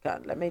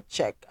 second. Let me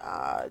check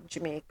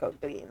Jamaica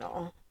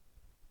Glino.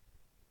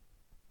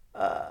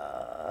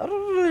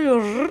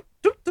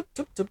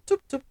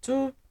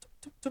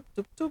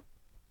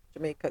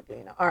 Jamaica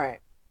Glino. All right.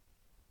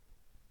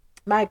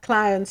 My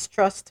clients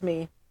trust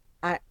me.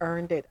 I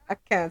earned it. I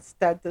can't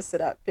stand to see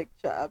that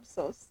picture. I'm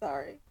so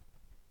sorry.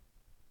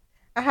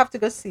 I have to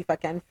go see if I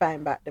can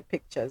find back the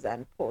pictures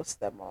and post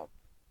them up.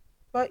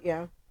 But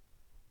yeah.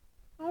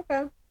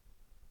 Okay.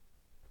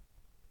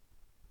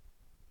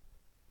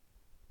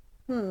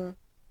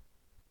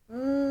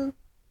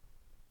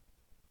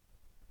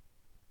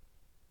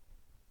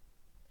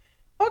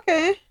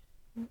 Okay.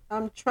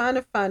 I'm trying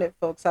to find it,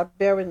 folks.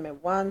 Bear with me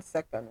 1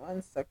 second.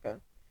 1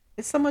 second.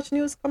 There's so much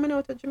news coming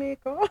out of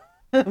Jamaica.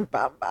 Bam,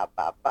 bam,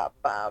 bam, bam,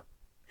 bam.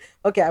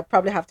 Okay, I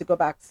probably have to go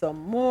back some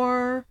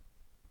more.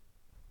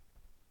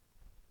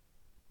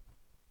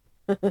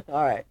 All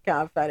right,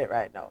 can't find it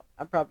right now.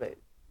 I'm probably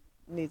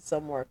need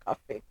some more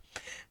coffee.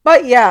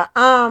 But yeah,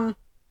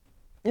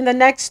 in the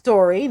next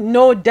story,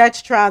 no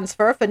debt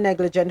transfer for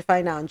negligent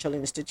financial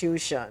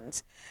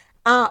institutions.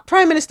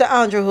 Prime Minister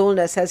Andrew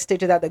Holness has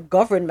stated that the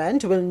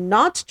government will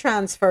not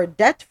transfer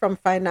debt from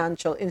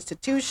financial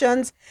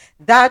institutions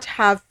that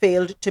have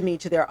failed to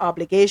meet their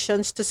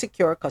obligations to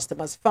secure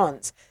customers'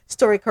 funds.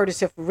 Story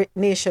courtesy of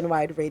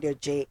Nationwide Radio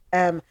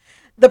JM.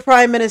 The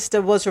Prime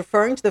Minister was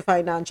referring to the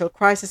financial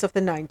crisis of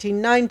the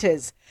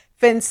 1990s.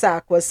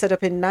 FinSAC was set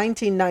up in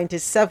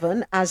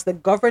 1997 as the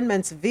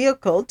government's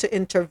vehicle to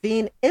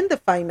intervene in the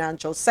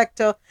financial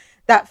sector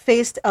that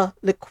faced a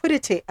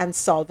liquidity and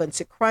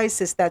solvency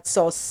crisis that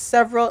saw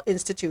several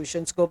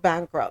institutions go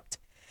bankrupt.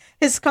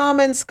 His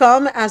comments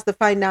come as the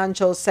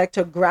financial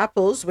sector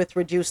grapples with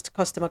reduced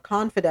customer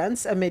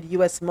confidence amid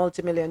U.S.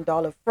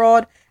 multimillion-dollar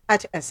fraud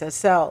at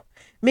SSL.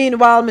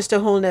 Meanwhile,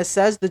 Mr. Holness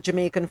says the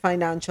Jamaican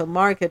financial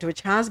market,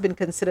 which has been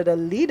considered a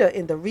leader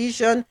in the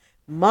region,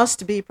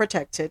 must be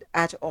protected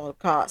at all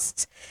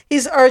costs.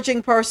 He's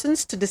urging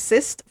persons to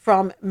desist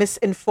from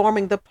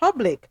misinforming the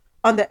public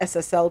on the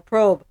SSL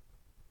probe.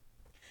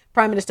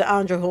 Prime Minister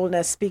Andrew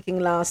Holness speaking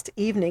last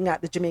evening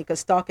at the Jamaica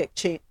Stock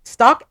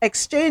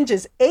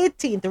Exchange's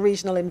 18th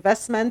Regional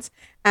Investments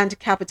and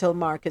Capital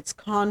Markets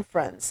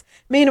Conference.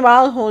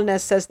 Meanwhile,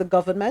 Holness says the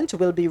government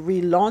will be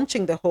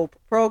relaunching the HOPE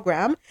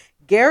program,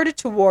 geared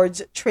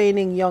towards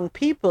training young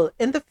people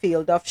in the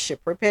field of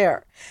ship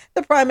repair.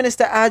 The Prime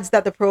Minister adds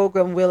that the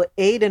program will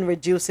aid in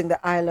reducing the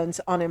island's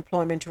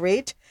unemployment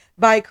rate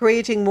by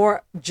creating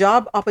more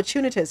job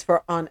opportunities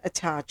for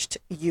unattached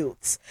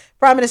youths.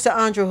 Prime Minister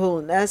Andrew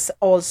Holness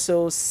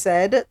also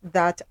said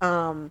that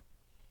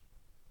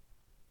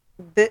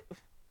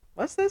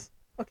what's this?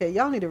 Okay,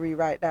 y'all need to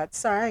rewrite that.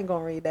 Sorry, I ain't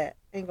gonna read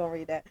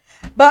that.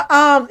 But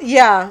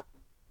yeah.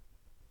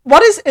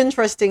 What is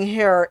interesting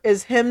here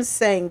is him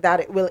saying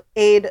that it will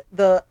aid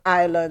the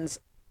islands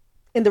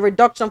in the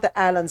reduction of the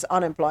island's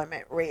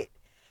unemployment rate.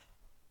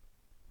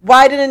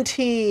 Why didn't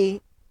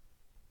he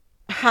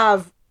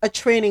have a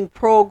training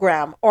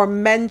program or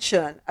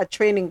mention a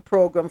training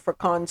program for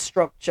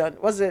construction?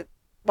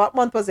 What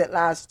month was it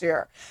last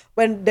year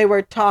when they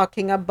were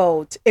talking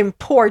about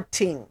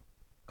importing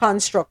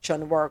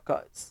construction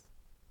workers?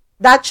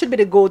 That should be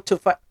the go-to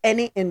for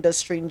any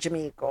industry in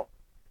Jamaica.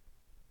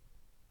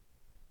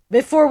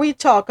 Before we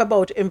talk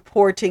about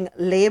importing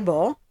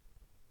labor,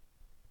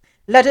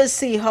 let us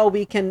see how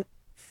we can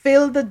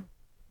fill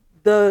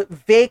the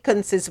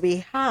vacancies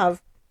we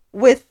have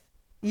with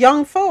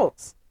young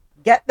folks.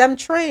 Get them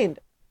trained.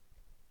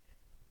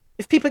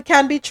 If people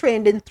can be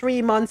trained in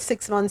 3 months,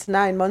 6 months,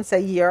 9 months, a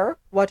year,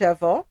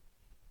 whatever,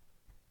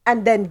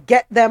 and then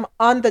get them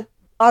on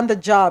the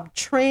job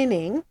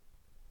training,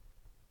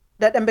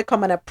 let them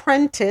become an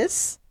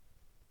apprentice,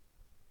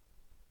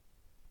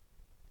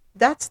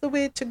 that's the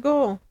way to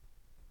go.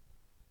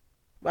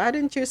 Why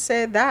didn't you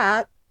say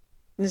that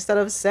instead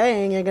of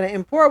saying you're going to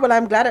import? Well,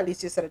 I'm glad at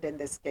least you said it in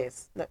this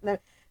case. Let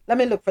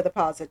me look for the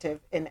positive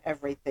in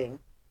everything.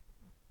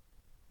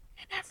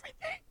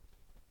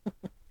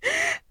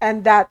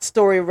 And that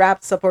story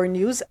wraps up our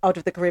news out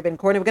of the Caribbean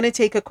corner. We're going to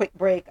take a quick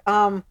break.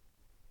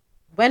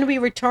 When we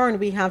return,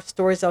 we have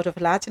stories out of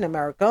Latin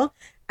America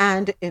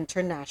and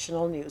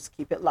international news.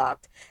 Keep it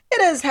locked.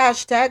 It is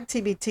hashtag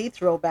TBT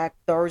Throwback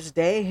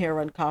Thursday here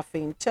on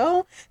Coffee and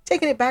Toe,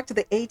 taking it back to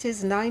the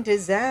 80s,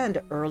 90s,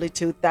 and early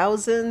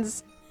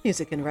 2000s.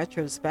 Music in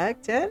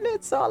retrospect, and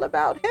it's all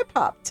about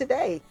hip-hop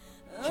today.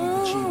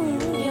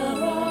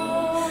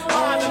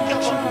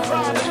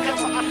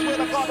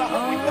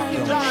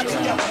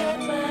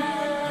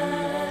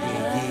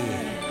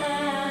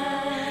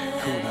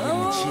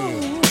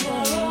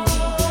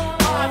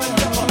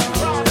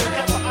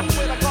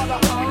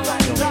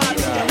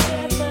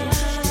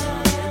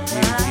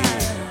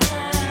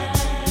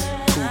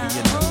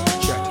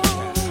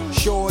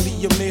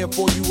 I'm there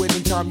for you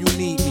anytime you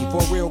need me.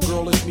 For real,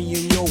 girl, it's me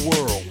in your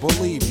world.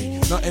 Believe me,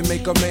 nothing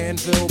make a man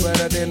feel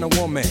better than a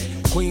woman.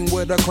 Queen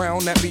with a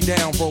crown that be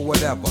down for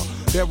whatever.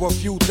 There are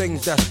few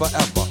things that's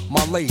forever.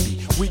 My lady,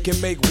 we can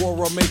make war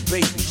or make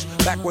babies.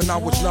 Back when I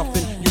was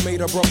nothing, you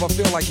made a brother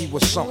feel like he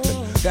was something.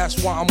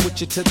 That's why I'm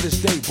with you to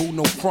this day, boo,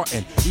 no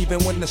frontin'.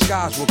 Even when the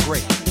skies were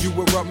gray, you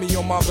would rub me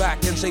on my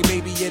back and say,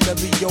 baby, it'll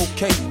be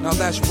okay. Now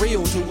that's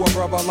real to a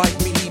brother like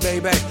me,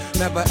 baby.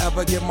 Never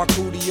ever give my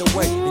cootie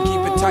away and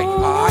keep it tight,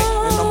 alright?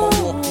 And I'ma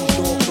walk these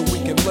dogs so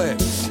we can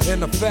live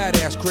in a fat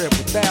ass crib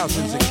with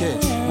thousands of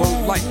kids.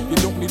 Word like, you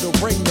don't need a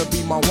ring to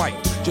be my wife.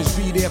 Just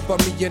be there for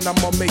me and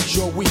I'ma make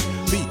sure we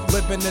be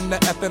living in the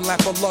effing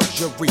lap of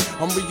luxury.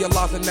 I'm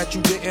realizing that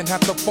you didn't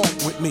have to funk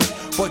with me,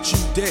 but you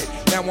did.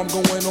 Now I'm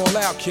going all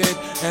out, kid,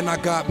 and I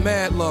got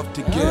mad love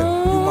to give.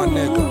 You my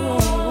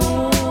nigga.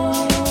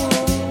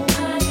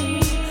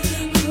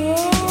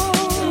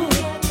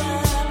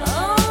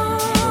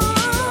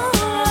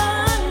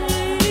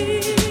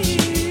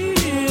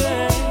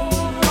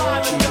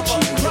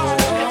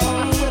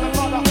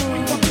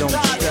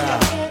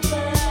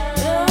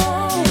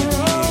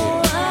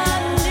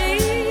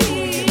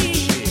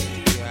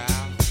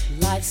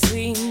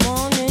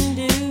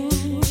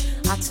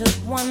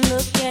 One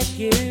look at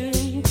you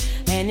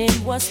it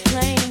was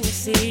plain to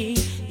see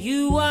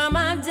you are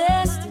my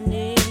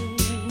destiny.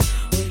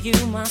 With you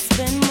I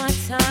spend my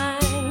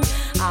time.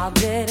 I'll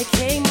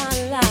dedicate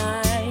my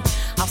life.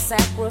 I'll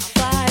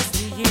sacrifice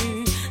to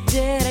you.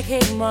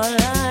 Dedicate my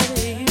life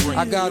to you.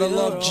 I gotta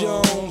love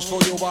Jones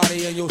for your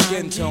body and your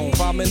skin tone.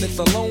 5 minutes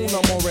alone,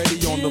 I'm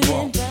already on the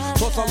bone.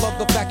 Plus I love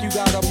the fact you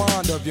got a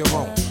mind of your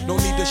own. No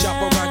need to shop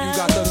around, you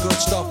got the good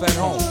stuff at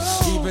home.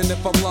 Even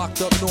if I'm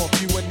locked up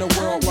north, you in the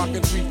world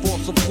rocking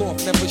 3/4 of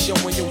cloth, never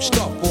showing your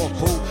stuff off,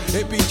 boo.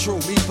 It be true,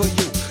 me for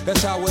you,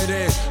 that's how it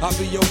is. I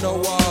be your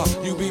Noah,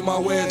 you be my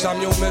Wiz, I'm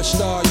your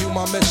mister, you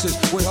my missus,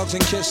 with hugs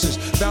and kisses,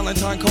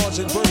 Valentine cards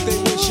and birthday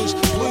wishes.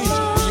 Please,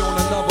 we on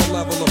another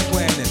level of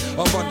planning,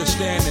 of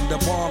understanding the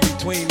bond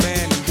between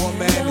man and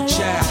woman and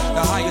child,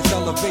 the highest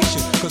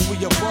elevation, cause we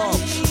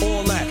above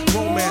all that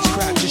romance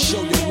crap, just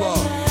show your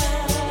love.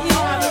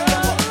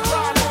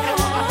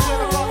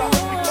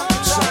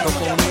 Suck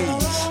up on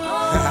these.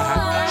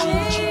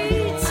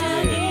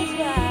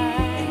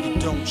 And you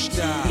don't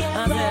stop.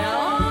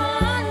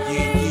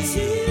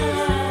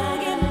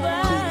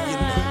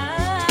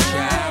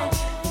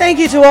 Thank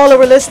you to all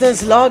our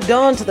listeners logged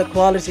on to the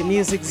Quality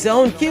Music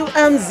Zone,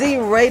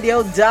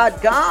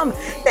 QMZRadio.com.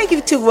 Thank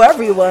you to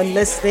everyone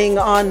listening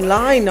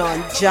online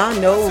on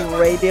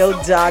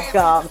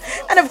JanoRadio.com.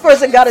 And of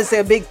course, I gotta say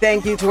a big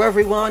thank you to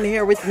everyone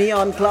here with me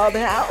on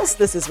Clubhouse.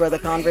 This is where the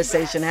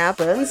conversation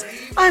happens.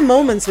 I'm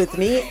Moments with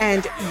Me,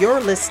 and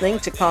you're listening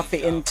to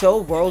Coffee in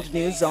Tow, World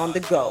News on the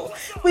Go.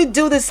 We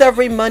do this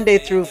every Monday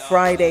through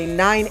Friday,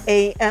 9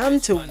 a.m.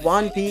 to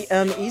 1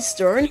 p.m.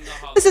 Eastern.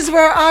 This is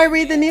where I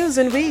read the news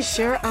and we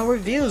share our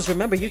views.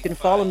 Remember, you can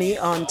follow me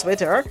on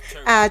Twitter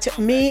at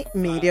Me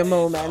Media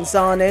Moments,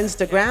 on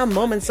Instagram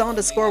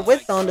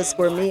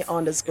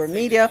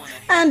Moments_with_me_media,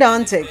 and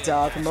on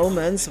TikTok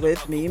Moments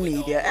with Me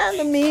Media. And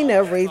the mean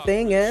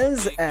everything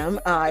is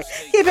MI.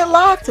 Keep it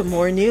locked.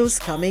 More news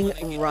coming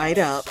right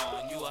up.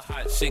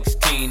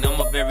 16,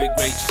 I'm a very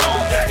great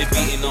song. They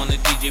beating on the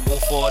DJ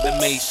before the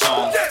May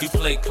song. You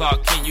play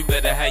Clark Kent, you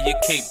better have your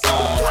cape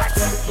on.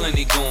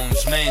 Plenty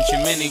goons,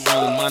 mansion, mini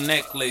room. My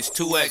necklace,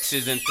 2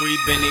 X's and 3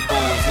 Benny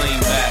Bones.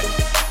 Lean back,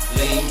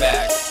 and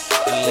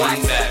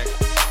lean back,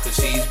 cause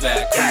he's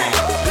back, come on.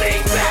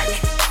 Lean back,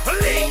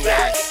 lean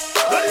back,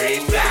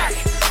 lean back.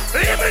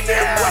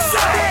 What's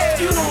up?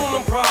 You don't want no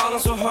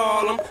problems with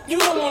Harlem. You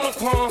don't want no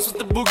clones with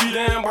the boogie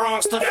down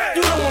Bronxter.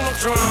 You don't want no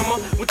drama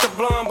with the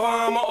blonde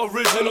bomber.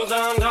 Original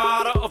Don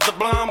Dada of the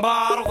blonde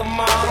bottle. The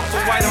model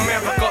for white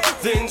America.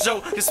 Then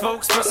Joe, the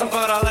spokesperson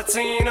for the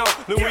Latino.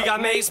 Then we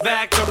got Mace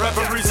back to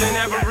represent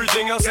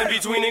everything else in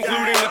between,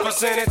 including the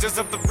percentages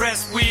of the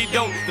rest we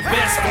don't. The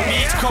best from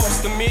East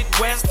Coast, the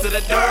Midwest to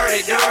the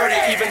dirty.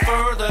 Even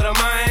further to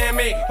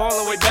Miami. All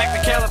the way back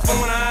to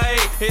California.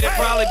 It'd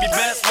probably be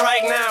best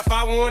right now if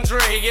I won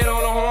Dre, get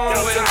on the horn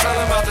with him, tell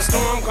him about the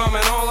storm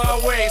coming all our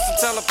way. So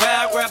tell a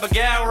pal, grab a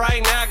gal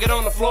right now, get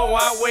on the floor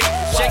while I wait.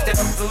 Shake that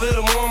a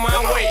little more my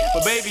way,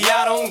 but baby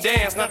I don't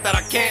dance. Not that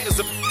I can't, there's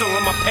a thing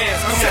in my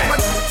pants. Come on. My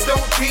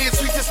don't dance,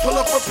 we just pull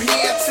up a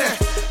pants and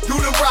do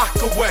the rock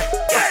away.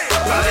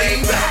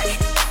 Lean back,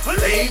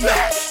 lean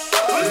back,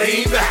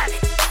 lean back,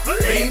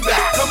 lean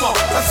back. Come on.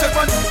 I said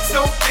my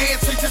don't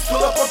dance, we just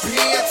pull up a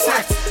pants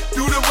and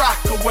do the rock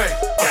away.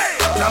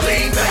 Now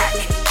lean back,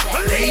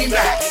 lean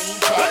back.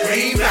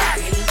 Lean back,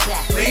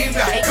 lean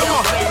back, come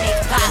on.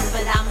 Pop,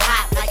 but I'm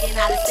hot like an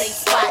out-of-state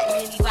spot.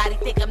 And anybody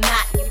think I'm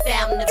not, you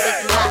found the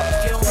big lot.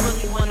 You don't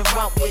really wanna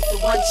rump with the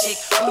one chick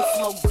who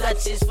smokes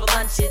Dutchess for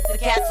lunches. To the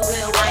Castle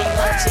Hill, why you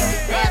lunching?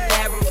 Dab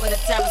Barrel for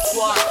the Terror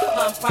Squad.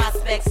 Fun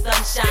Prospect,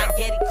 Sunshine,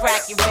 Getty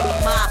Crack, and Remy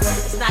Ma.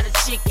 It's not a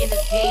chick in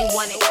this game,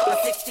 want it. My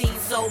 16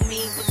 so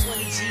mean, for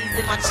 20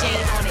 G's and my chain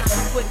on it.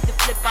 Quick to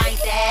flip, I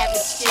ain't the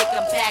average chick.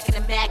 I'm packing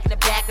a Mac in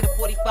the back of the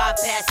 45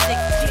 past 6.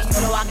 And you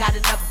know I got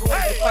enough goons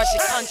to crush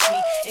your country.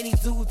 Any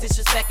dude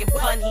disrespecting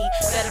pun, he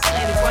better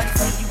plan to run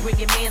till you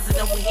bring your mans and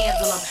then we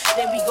handle them.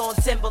 Then we gon'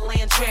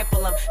 Timberland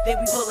trample them. Then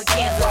we pull a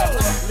candle on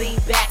them. Lean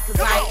back, cause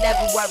I ain't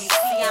never worried.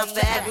 See, I'm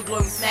forever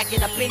glory.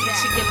 Smacking up any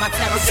chick in my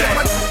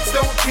territory.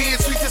 Don't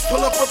dance, we just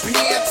pull up a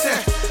pants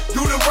and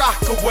do the rock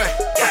away.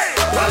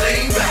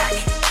 Lean back,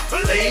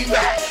 lean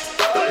back,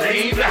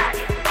 lean back,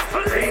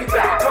 lean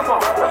back. Come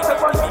on.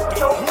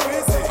 Who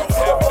is it?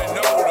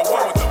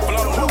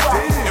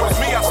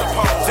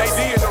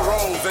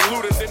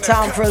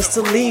 Time for us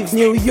to leave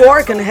New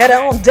York and head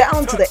on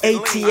down to the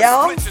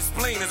ATL. As a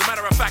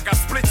matter of fact, I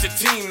split your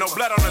team. No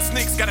blood on the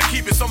sneaks, gotta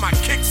keep it so my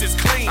kicks is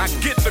clean. I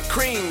get the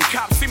cream,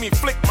 cops see me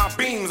flick my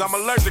beams. I'm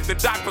allergic to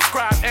doc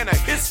prescribed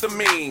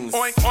antihistamines.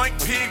 Oink, oink,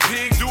 pig,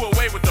 pig, do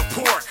away with the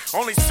pork.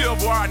 Only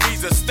silverware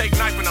needs a steak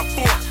knife and a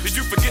fork. Did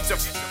you forget your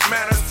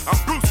manners? I'm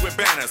Bruce with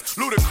banners.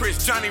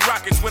 Ludacris, Johnny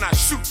Rockets when I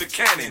shoot the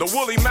cannon. The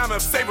woolly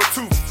mammoth, saber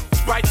tooth.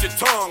 Bite your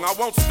tongue, I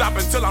won't stop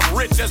until I'm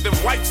rich as them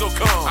whites will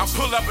come. I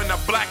pull up in a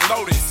black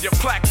Lotus, your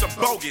plaques are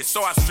bogus.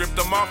 So I stripped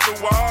them off the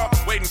wall,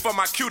 waiting for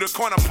my cue to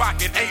corner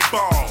pocket 8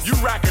 balls. You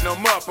racking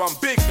them up, I'm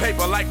big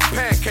paper like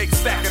pancakes,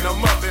 stacking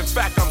them up. In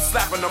fact, I'm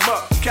slapping them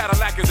up.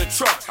 Cadillac is a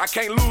truck, I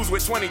can't lose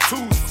with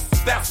 22s.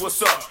 that's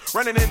what's up.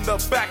 Running in the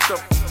back, the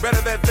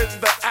better than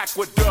the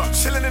aqueduct.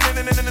 Chilling in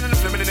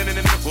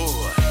the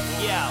wood.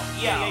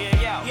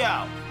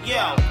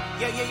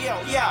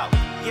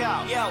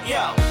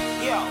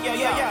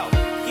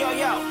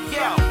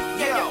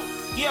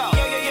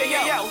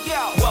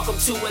 Welcome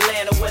to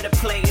Atlanta where the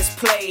players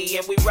play,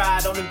 and we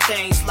ride on them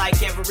things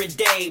like every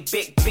day.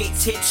 Big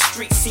beats hit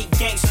streets, see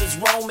gangsters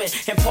roaming,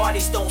 and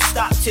parties don't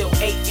stop till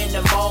 8 in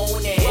the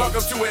morning.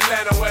 Welcome to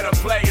Atlanta where the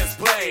players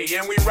play,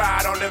 and we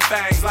ride on them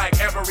things like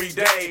every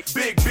day.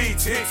 Big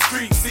beats hit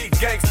streets, see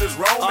gangsters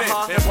roaming,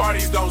 and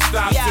parties don't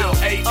stop till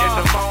 8 in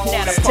the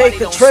morning. Let's take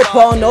the trip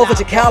on over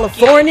to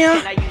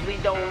California.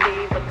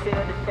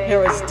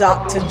 Here is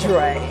Dr.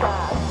 Dre.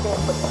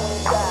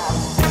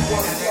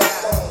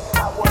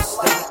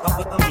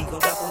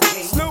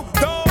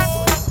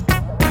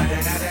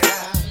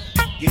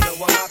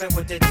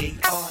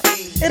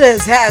 It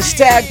is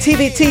hashtag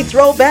TBT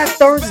Throwback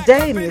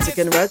Thursday, music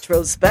in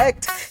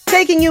retrospect,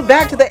 taking you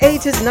back to the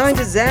 80s,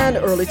 90s, and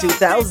early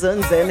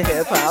 2000s in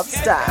hip-hop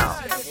style.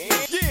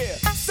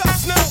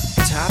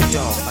 Top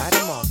dog,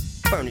 bottom off,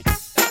 burn it.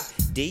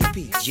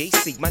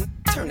 DPGC, man,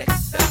 turn it.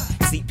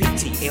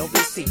 CPT,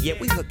 LBC, yeah,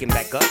 we hooking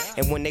back up.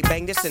 And when they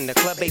bang this in the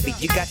club, baby,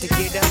 you got to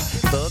get up.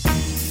 Thug,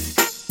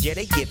 yeah,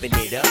 they giving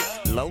it up.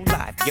 Low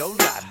life, yo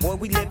life, boy,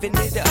 we living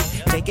it up.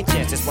 Taking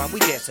chances while we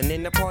dancing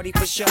in the party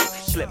for sure.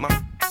 Slip my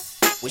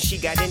when she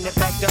got in the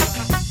back door.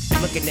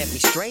 Looking at me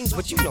strange,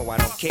 but you know I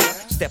don't care.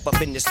 Step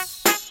up in this,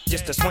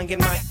 just a swinging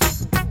my.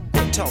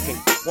 Quit talking,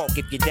 walk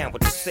if you're down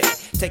with the sick.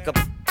 Take a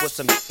with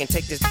some and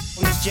take this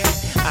on this jet.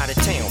 Out of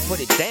town,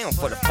 put it down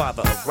for the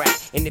father of rap.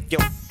 And if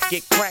your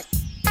get cracked,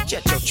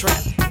 jet your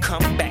trap.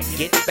 Come back,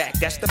 get back,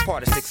 that's the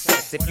part of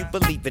success. If you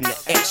believe in the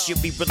X,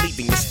 you'll be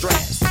relieving the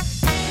stress.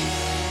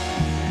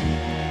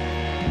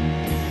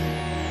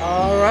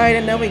 All right,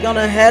 and then we're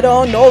gonna head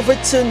on over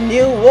to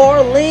New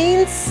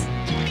Orleans.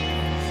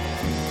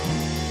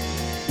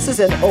 This is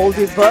an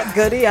oldie but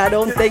goodie. I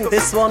don't think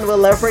this one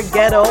will ever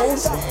get old.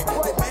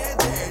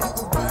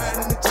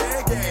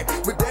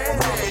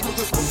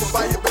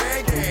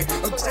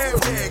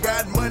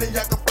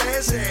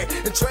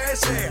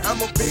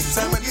 I'm a big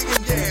time nigga,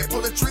 yeah.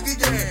 Pull the trigger,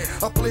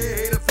 yeah. I play a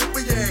hater,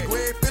 flipper, yeah. Go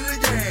ahead, feel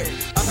it, yeah.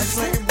 I be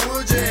slinging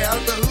wood, yeah.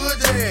 Out the hood,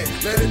 yeah.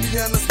 Let it be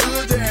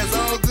understood, yeah. It's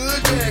all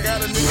good, yeah.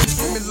 Got a nigga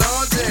screaming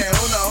loud, yeah.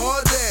 On the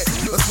hard,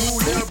 yeah. A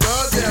smooth little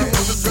broad, yeah.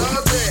 On the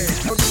drugs,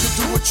 yeah. I'm just to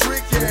do a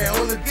trick, yeah.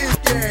 On the dick,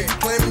 yeah.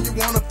 Claiming you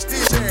wanna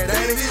fish, yeah.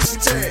 That ain't it,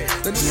 shit, yeah.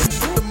 The nigga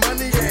with the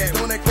money,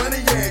 yeah. On that money,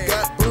 yeah.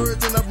 Got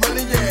birds and I'm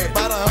running, yeah.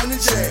 About 100,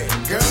 yeah.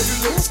 Girl, you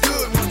look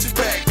good, want you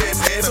back,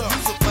 that's head up.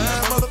 You so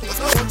fine,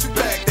 motherfucker, want you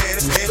back,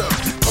 that's head up.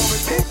 Call me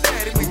Big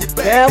Daddy when you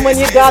back. Damn, when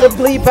you gotta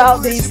bleep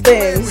out these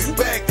things.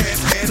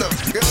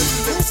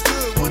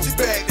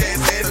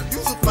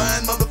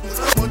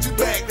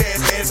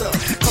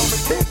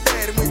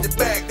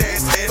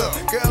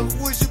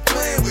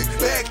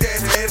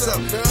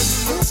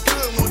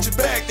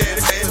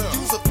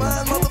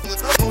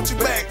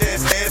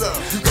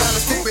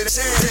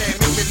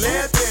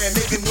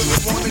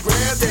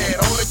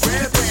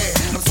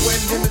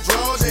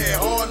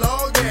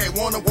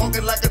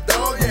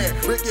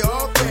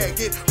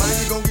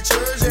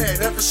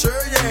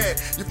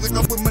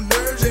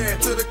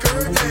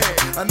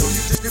 I know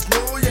you just get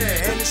slow,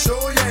 yeah, and it's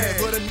sure, yeah.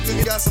 But a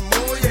nigga got some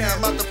more, yeah,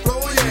 I'm about to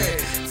blow,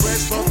 yeah.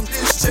 Fresh from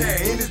this,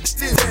 yeah, in this,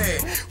 yeah.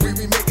 We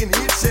be making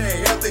hits,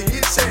 yeah, after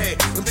hits, yeah.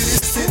 Them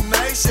bitches sit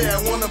nice, yeah,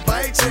 I wanna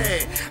bite,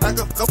 yeah. I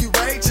can fuck you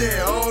right,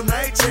 yeah, all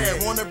night,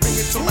 yeah. Wanna bring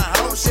it to my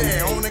house,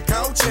 yeah, on the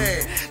couch,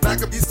 yeah.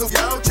 Knock a piece of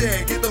out,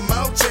 yeah, get them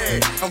out,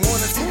 yeah. I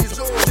wanna see these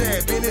doors, yeah,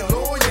 bend it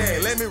low,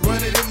 yeah. Let me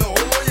run it in the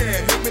hole,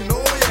 yeah, make me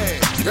know,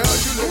 yeah. Girl,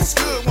 you look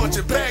good, want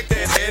you back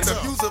that head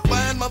up. You's a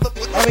fine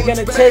motherfucker. And we're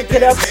going to take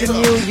it up to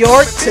New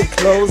York to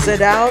close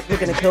it out. We're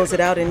going to close it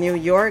out in New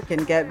York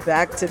and get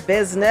back to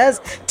business.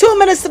 2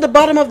 minutes to the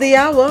bottom of the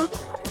hour.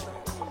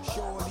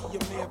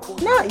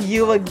 Not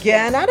you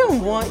again. I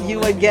don't want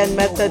you again,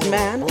 Method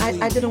Man.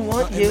 I didn't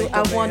want you.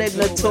 I wanted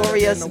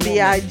Notorious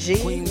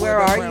B.I.G. Where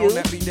are you?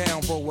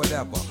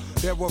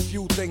 There were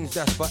few things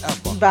that's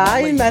forever.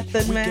 Bye,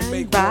 Method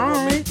Man.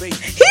 Bye.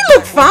 He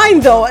looked fine,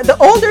 though. The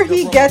older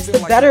he gets, the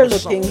better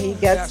looking he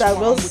gets. I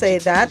will say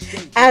that.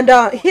 And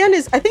he and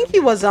his, I think he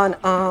was on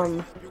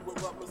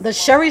the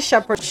Sherry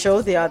Shepherd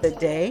show the other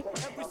day.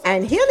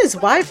 And he and his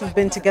wife have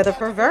been together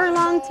for a very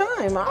long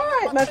time. All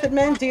right, Method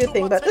Man, do your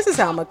thing. But this is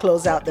how I'm going to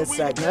close out this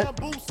segment.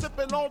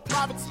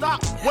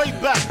 Way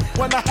back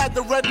when I had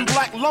the red and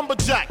black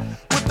lumberjack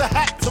with the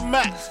hat to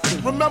match.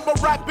 Remember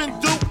rapping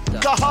Duke?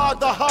 The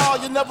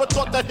hard, you never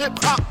thought that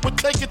hip-hop would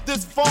take it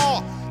this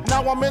far.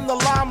 Now I'm in the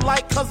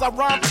limelight cause I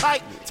rhyme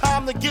tight.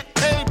 Time to get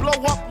paid, blow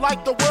up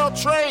like the world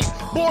trade.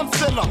 Born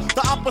sinner,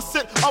 the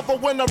opposite of a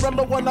winner.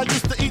 Remember when I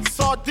used to eat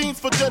sardines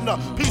for dinner?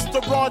 Peace to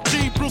Ron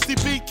G, Brucey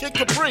B, Kid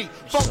Capri,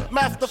 Funk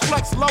Master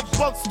Flex, Love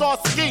Bug, Star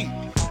Ski.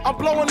 I'm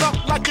blowing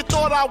up like you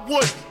thought I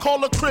would.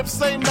 Call a crib,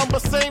 same number,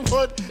 same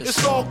hood.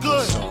 It's all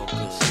good.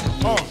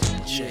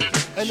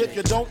 And if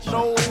you don't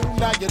know,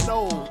 now you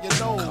know, you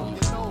know,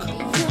 you know.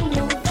 You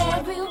knew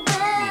very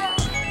well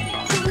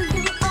who you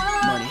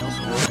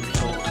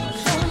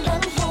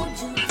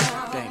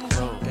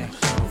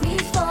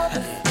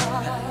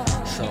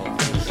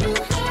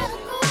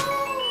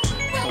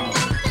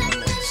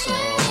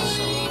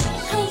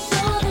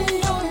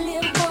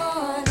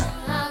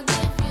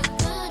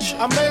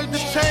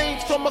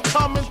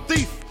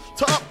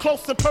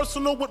close and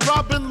personal with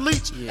Robin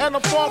Leach. And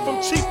I'm far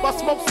from cheap, I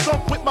smoke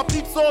skunk with my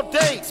peeps all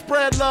day.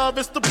 Spread love,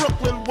 it's the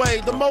Brooklyn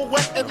way. The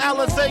Moet and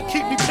Alizé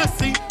keep me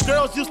pissy.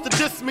 Girls used to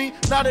diss me,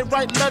 now they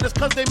write letters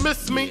cause they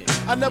miss me.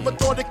 I never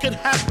thought it could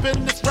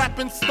happen, this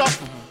rapping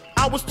stuff.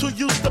 I was too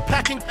used to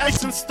packing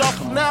ice and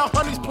stuff. Now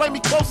honeys play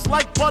me close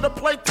like butter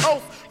play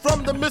toast.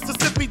 From the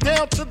Mississippi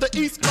down to the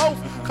East Coast.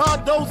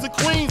 Condos in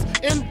Queens,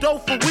 in dough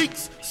for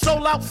weeks.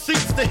 Sold out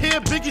seats to hear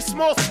Biggie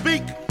Small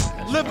speak.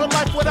 Living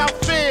life without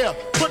fear.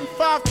 Putting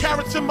 5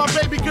 carats in my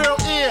baby girl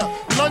ear.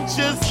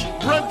 Lunches,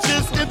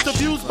 brunches,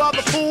 interviews by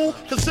the pool.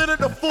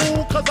 Considered a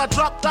fool cause I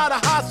dropped out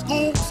of high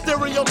school.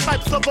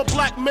 Stereotypes of a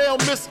black male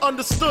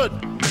misunderstood.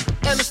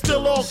 And it's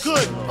still all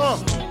good,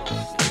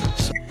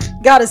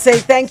 Gotta say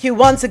thank you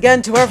once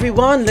again to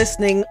everyone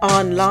listening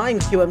online,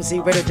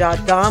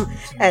 QMZRadio.com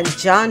and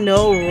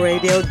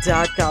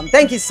JohnORadio.com.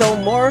 Thank you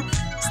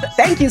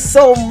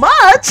so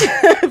much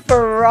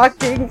for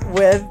rocking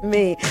with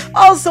me.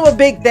 Also, a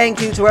big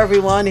thank you to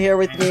everyone here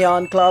with me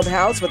on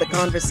Clubhouse where the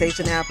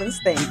conversation happens.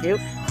 Thank you.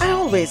 I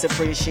always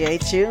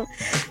appreciate you.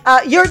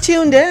 You're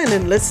tuned in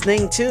and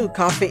listening to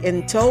Coffee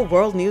in Tow,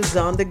 World News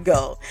on the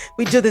Go.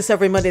 We do this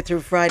every Monday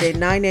through Friday,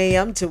 9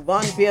 a.m. to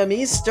 1 p.m.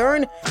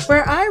 Eastern,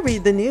 where I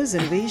read the news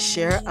and we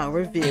share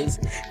our views.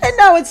 And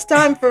now it's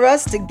time for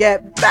us to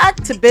get back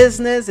to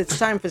business. It's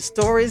time for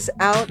stories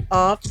out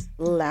of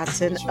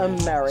Latin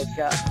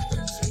America.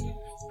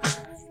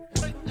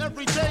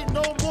 Every day,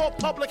 no more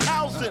public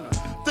housing.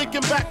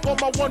 Thinking back on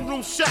my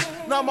one-room shack.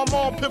 Now my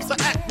mom pimps a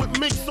act with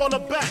minks on her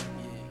back.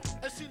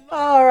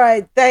 All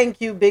right,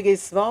 thank you, Biggie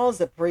Smalls.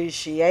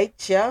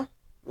 Appreciate ya.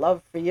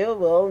 Love for you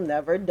will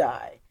never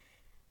die.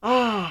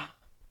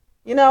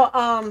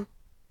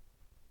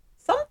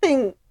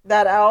 Something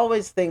that I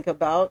always think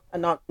about.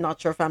 I'm not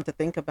sure if I'm to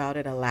think about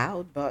it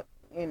aloud, but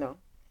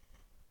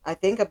I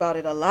think about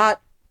it a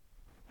lot.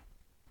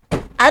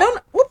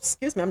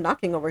 Excuse me, I'm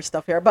knocking over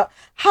stuff here. But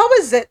how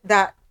is it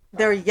that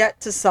they're yet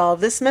to solve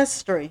this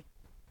mystery?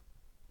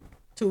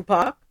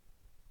 Tupac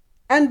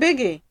and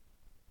Biggie.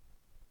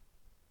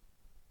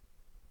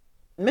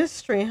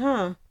 Mystery,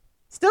 huh?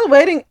 Still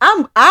waiting.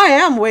 I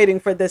am waiting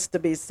for this to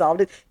be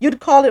solved. You'd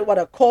call it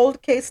a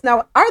cold case.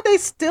 Now, are they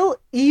still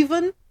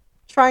even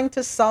trying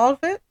to solve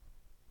it?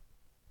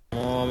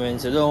 Oh man,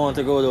 so you don't want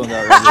to go down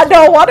that rabbit hole. I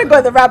don't want to go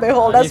in the rabbit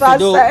hole. That's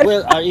what I said.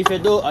 Well,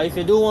 if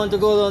you do want to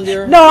go down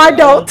there, no, I don't.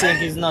 I don't think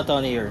he's not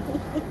on here.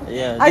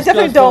 Yeah, I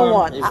definitely don't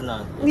want. It's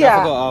not. Yeah,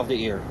 have to go off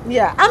the air.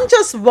 Yeah, I'm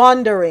just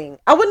wondering.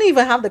 I wouldn't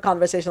even have the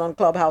conversation on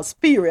Clubhouse.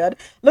 Period.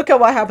 Look at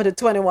what happened to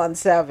 21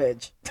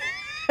 Savage.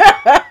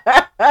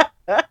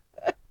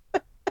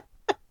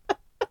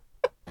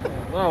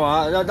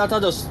 Well, that's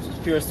just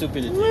pure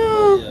stupidity.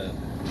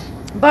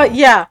 But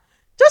yeah,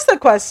 just a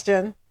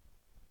question.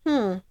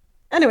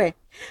 Anyway,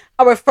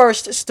 our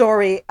first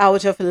story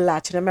out of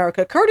Latin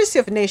America, courtesy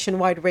of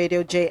Nationwide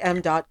Radio,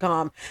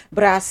 JM.com,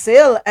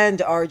 Brazil and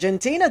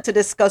Argentina to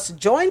discuss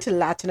joint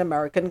Latin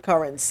American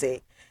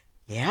currency.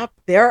 Yep,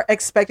 they're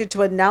expected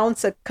to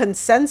announce a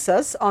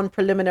consensus on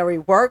preliminary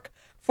work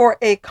for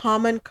a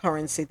common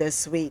currency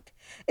this week.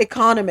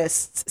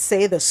 Economists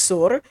say the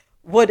Sur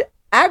would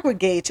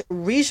aggregate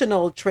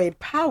regional trade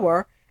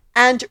power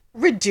and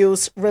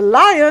reduce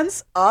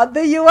reliance on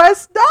the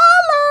US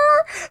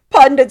dollar.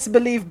 Pundits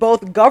believe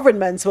both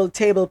governments will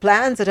table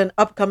plans at an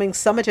upcoming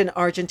summit in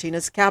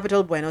Argentina's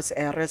capital, Buenos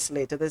Aires,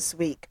 later this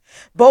week.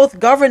 Both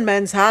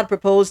governments had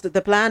proposed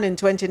the plan in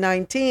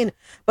 2019,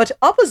 but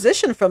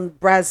opposition from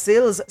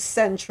Brazil's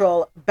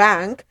central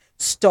bank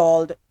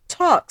stalled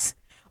talks.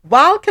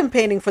 While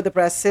campaigning for the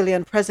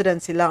Brazilian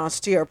presidency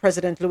last year,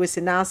 President Luis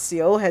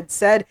Inácio had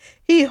said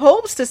he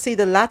hopes to see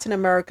the Latin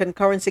American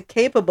currency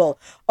capable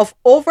of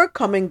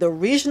overcoming the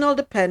regional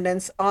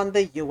dependence on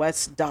the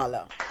US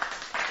dollar.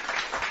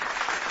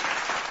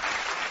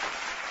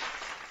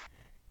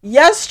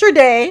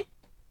 Yesterday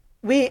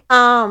we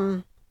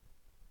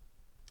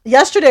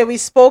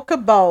spoke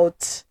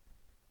about,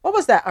 what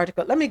was that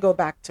article? Let me go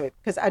back to it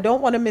because I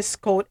don't want to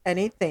misquote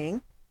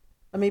anything.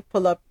 Let me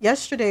pull up.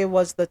 Yesterday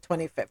was the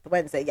 25th,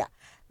 Wednesday. Yeah.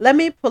 Let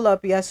me pull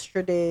up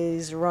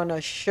yesterday's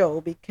runner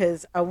show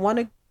because I want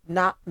to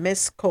not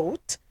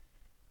misquote.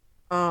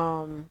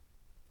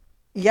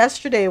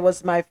 Yesterday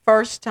was my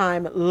first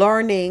time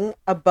learning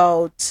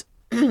about,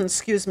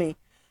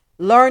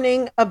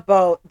 learning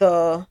about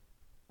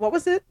what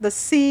was it? The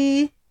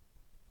C,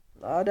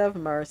 Lord of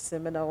mercy, I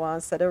don't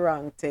want to say the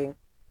wrong thing.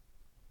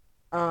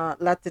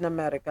 Latin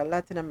America.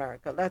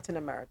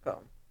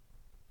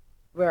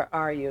 Where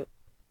are you?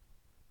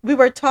 We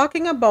were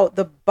talking about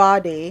the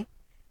body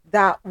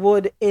that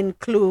would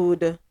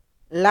include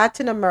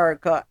Latin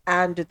America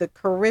and the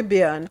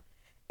Caribbean.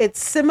 It's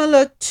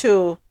similar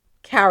to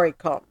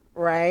CARICOM,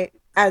 right?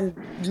 And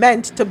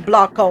meant to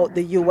block out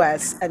the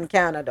US and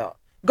Canada.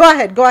 Go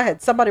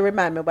ahead. Somebody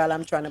remind me while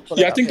I'm trying to pull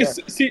it up. Yeah, I think here. it's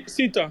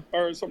CETA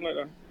or something like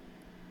that.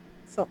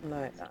 Something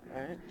like that,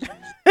 right?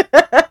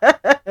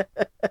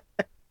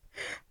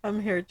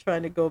 I'm here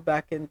trying to go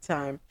back in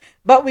time.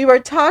 But we were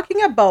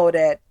talking about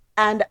it,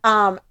 and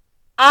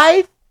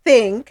I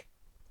think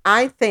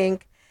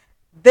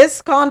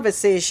this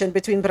conversation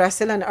between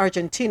Brazil and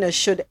Argentina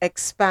should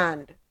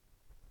expand.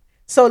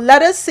 So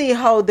let us see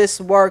how this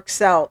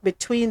works out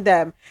between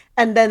them.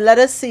 And then let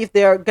us see if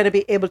they're going to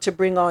be able to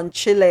bring on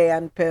Chile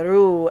and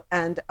Peru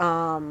and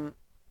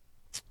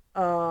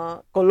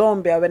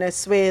Colombia,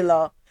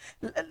 Venezuela.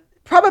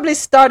 Probably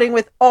starting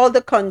with all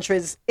the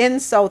countries in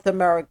South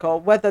America,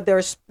 whether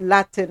they're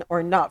Latin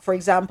or not. For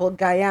example,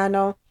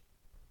 Guyana,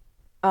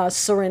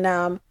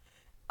 Suriname,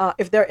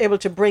 if they're able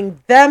to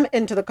bring them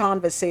into the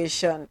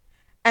conversation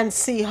and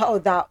see how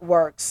that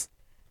works.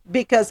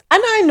 Because,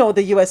 and I know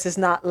the U.S. is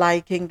not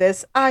liking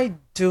this. I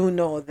do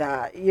know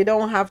that. You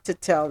don't have to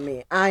tell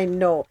me. I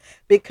know.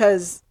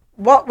 Because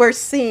what we're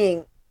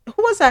seeing,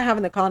 who was I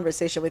having a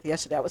conversation with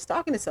yesterday? I was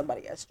talking to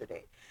somebody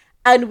yesterday.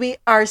 And we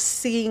are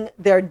seeing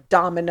their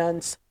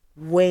dominance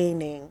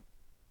waning.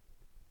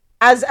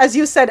 As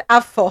you said,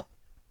 Afo.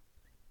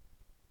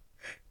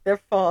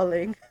 They're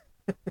falling.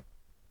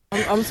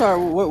 I'm sorry,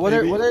 what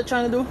are they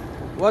trying to do?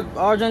 What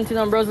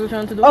Argentina and Brazil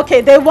trying to do? Okay,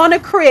 they want to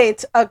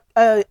create a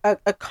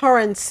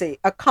currency,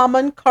 a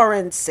common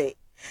currency.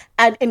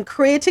 And in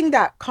creating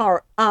that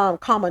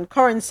common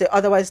currency,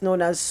 otherwise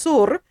known as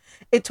SUR,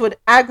 it would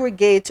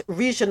aggregate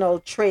regional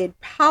trade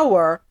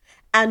power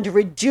and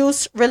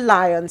reduce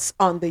reliance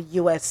on the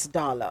US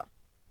dollar.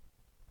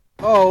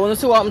 Oh, want to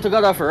see what happened to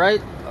Gaddafi,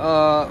 right?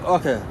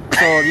 Okay,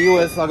 so the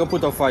US are going to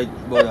put a fight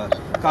about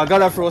that. Because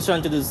Gaddafi was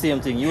trying to do the same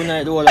thing.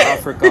 Unite the whole of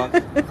Africa,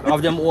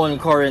 have them own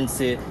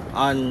currency,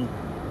 and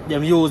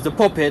them use the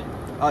puppet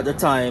at the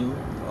time,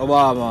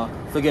 Obama,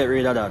 to get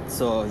rid of that.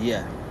 So,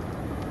 yeah.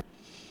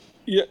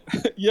 Yeah,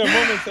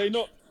 Moments,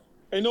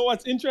 I know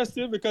what's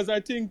interesting, because I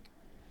think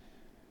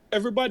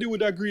everybody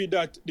would agree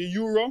that the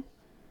euro,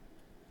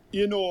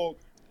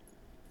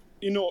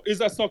 is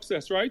a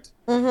success, right?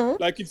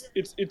 Mm-hmm. Like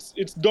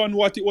it's done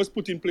what it was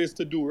put in place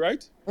to do,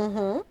 right?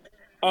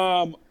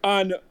 Mm-hmm.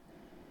 And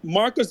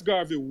Marcus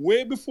Garvey,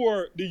 way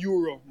before the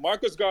euro,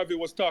 Marcus Garvey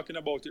was talking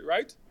about it,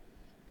 right?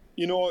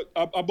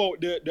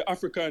 About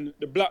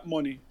the black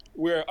money,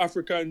 where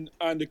African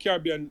and the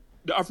Caribbean,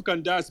 the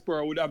African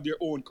diaspora would have their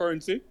own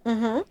currency.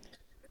 Mm-hmm.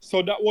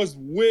 So that was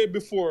way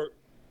before,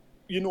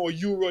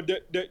 euro.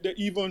 They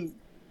even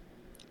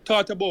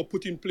thought about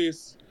putting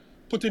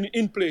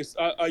in place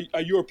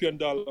a European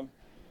dollar.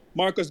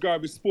 Marcus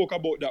Garvey spoke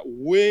about that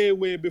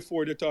way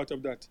before they thought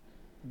of that.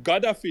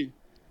 Gaddafi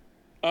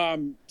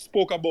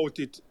spoke about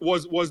it,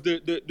 was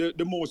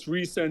the most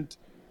recent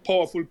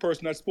powerful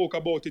person that spoke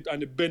about it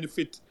and the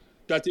benefit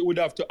that it would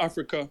have to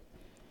Africa.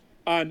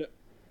 And,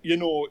 he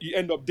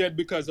ended up dead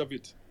because of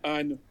it.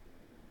 And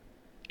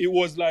it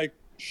was like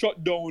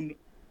shut down,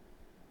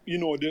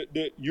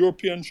 the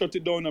Europeans shut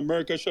it down,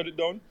 America shut it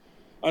down,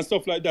 and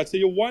stuff like that. So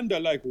you wonder,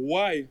 like,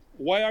 why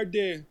are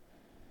they,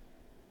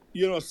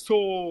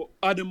 so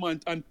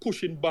adamant and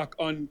pushing back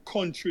on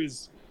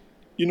countries,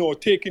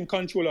 taking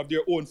control of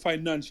their own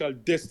financial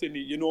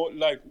destiny,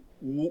 like,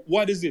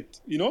 what is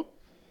it,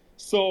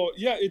 So,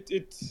 yeah,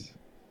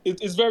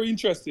 it's very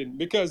interesting,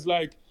 because,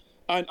 like,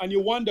 and you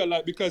wonder,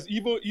 like, because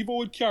even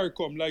with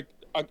CARICOM, like,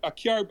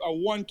 a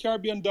one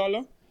Caribbean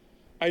dollar,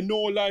 I know,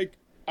 like,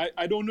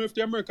 I don't know if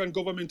the American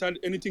government had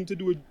anything to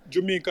do with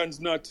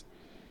Jamaicans not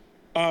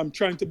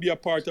trying to be a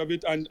part of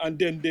it, and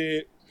then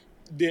they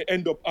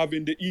end up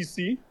having the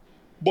EC.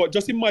 But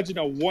just imagine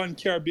a one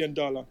Caribbean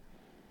dollar,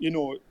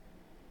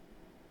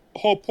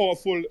 how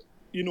powerful,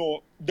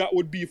 that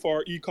would be for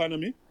our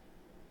economy.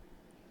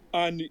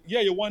 And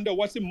yeah, you wonder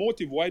what's the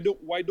motive? Why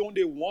don't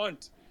they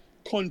want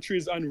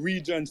countries and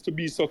regions to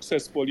be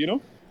successful,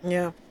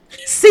 Yeah.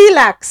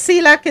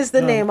 CELAC is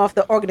the name of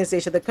the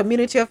organization, the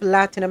Community of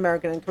Latin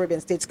American and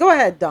Caribbean States. Go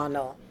ahead,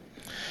 Donald.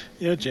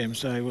 Yeah,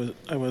 James, I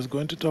was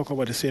going to talk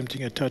about the same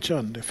thing you touched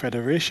on, the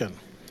Federation.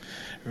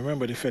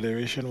 Remember, the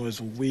Federation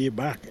was way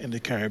back in the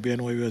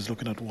Caribbean, where we was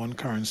looking at one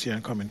currency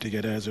and coming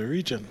together as a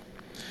region.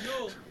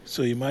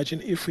 So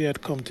imagine if we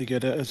had come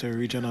together as a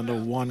region under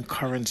one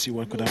currency,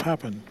 what could have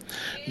happened?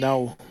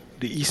 Now,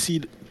 the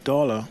EC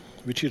dollar,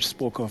 which you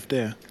spoke of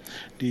there,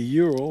 the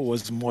euro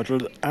was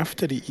modeled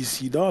after the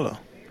EC dollar.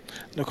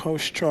 Look how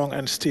strong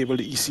and stable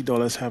the EC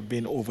dollars have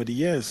been over the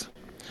years.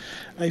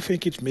 I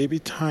think it may be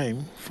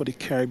time for the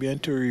Caribbean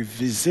to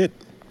revisit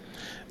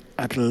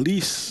at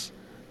least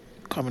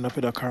coming up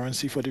with a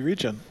currency for the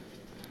region.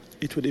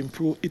 It would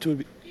improve, it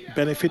would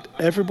benefit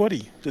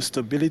everybody. The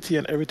stability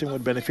and everything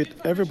would benefit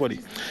everybody,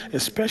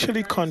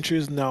 especially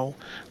countries now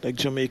like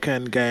Jamaica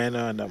and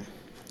Guyana and them.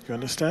 You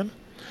understand?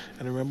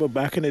 And remember,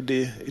 back in the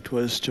day, it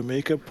was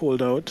Jamaica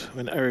pulled out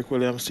when Eric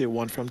Williams said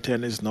 1 from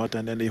 10 is not,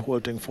 and then the whole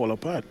thing fall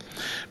apart.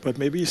 But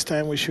maybe it's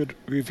time we should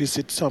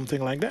revisit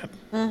something like that.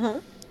 Mm-hmm.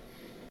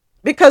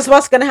 Because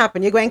what's going to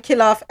happen? You're going to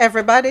kill off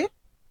everybody?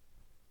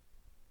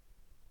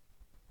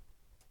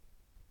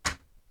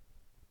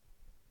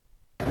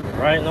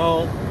 Right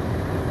now,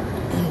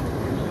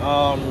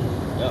 I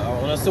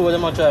want to see what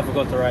them are trying to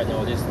go to right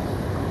now. The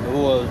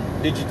whole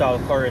digital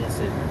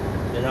currency.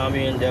 You know what I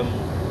mean? Them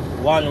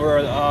one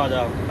world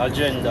order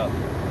agenda.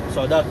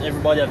 So that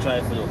everybody are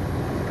trying to do.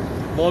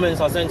 Moments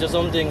I sent you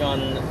something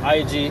on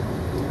IG.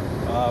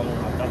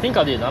 I think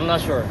I did. I'm not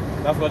sure.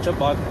 I forgot to check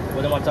back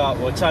when them talk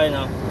about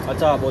China, I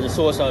talk about the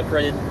social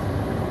credit.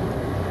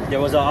 There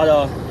was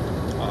another,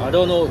 I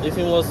don't know if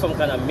it was some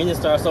kind of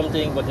minister or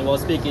something, but he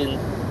was speaking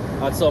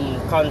at some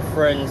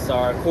conference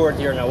or court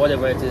hearing or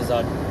whatever it is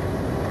at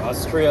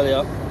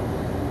Australia,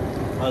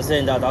 and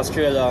saying that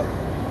Australia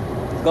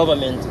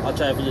government are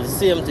trying to do the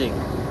same thing,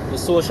 the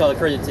social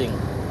credit thing.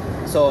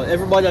 So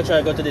everybody are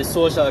trying to go to this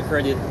social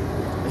credit,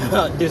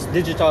 this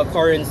digital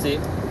currency,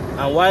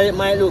 and while it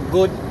might look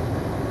good,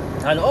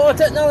 and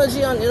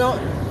technology, and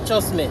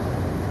trust me,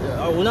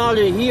 when all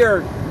you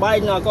hear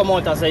Biden come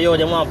out and say, yo,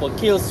 they want to put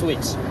kill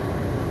switch.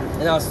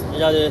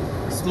 The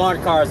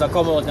smart cars that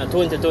come out in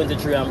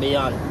 2023 and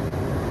beyond.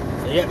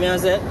 You get me I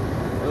say?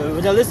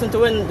 When you listen to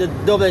when the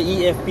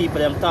WEF people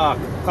them talk,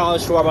 Carl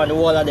Schwab and the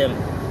whole of them,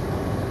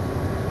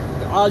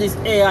 all this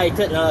AI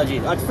technology.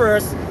 At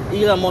first,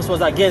 Elon Musk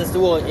was against the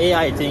whole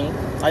AI thing,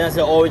 and I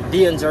said, oh, it's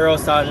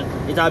dangerous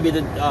and it'll be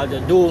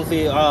the doom for,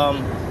 you know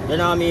what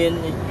I mean,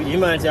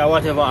 humanity or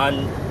whatever,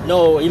 and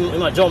no, he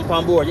might jump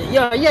on board.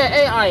 Yeah,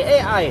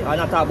 AI,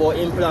 and I talk about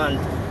implant,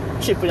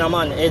 chip in a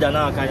man head and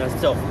all kind of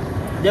stuff.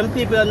 Them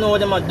people that know what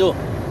they might do.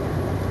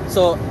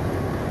 So,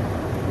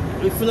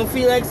 if you don't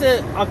feel like say,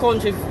 a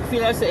country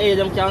feel like say, hey,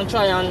 them can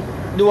try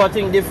and do a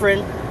thing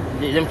different,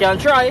 them can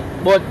try,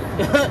 but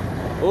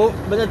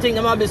but I think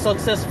they might be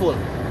successful.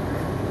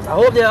 I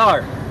hope they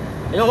are.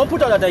 I'm going to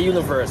put out at the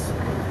universe.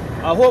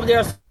 I hope they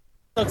are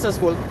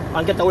successful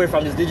and get away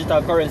from this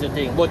digital currency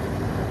thing. But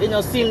it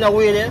don't seem that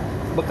way there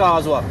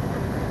because what?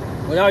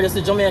 When I just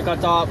see Jamaica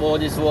talk about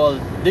this whole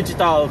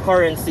digital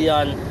currency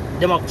and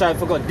them are trying to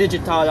figure out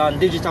digital, and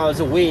digital is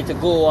the way to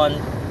go,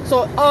 and so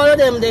all of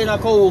them they in a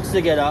co-works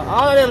together,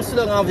 all of them still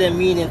don't have their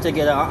meaning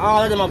together, and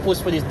all of them are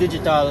pushed for this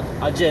digital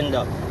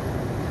agenda.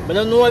 But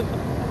I don't know if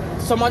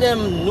some of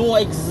them know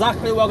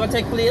exactly what's going to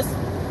take place,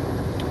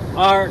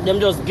 or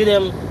them just give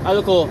them a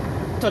little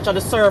touch of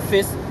the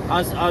surface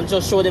and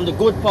just show them the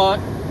good part.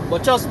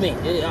 But trust me,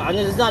 and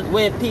it's not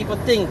where people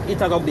think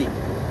it's going to be.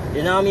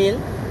 You know what I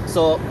mean?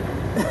 So,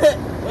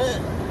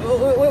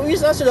 we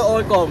should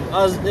all come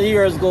as the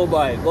years go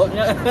by. But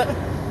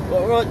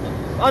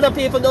other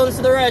people don't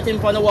see the writing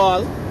on the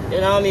wall.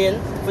 You know what I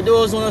mean? For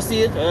those who want to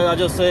see it, I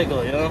just say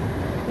go,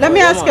 Let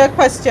me ask you a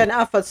question,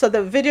 Alpha. So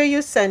the video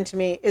you sent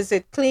me, is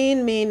it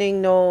clean,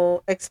 meaning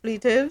no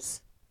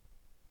expletives?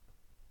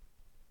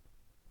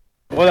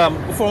 Well,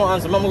 before I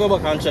answer, I'm going to go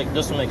back and check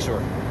just to make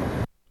sure.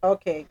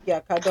 Okay,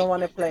 yeah, 'cause I don't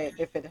want to play it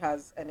if it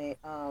has any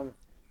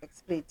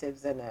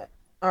expletives in it.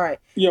 All right.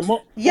 Yeah,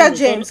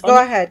 James, go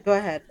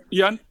ahead.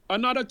 Yeah,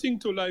 another thing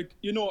to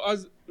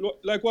as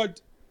like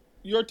what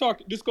you're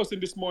discussing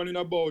this morning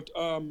about,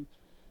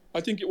 I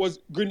think it was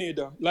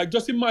Grenada. Like,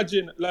 just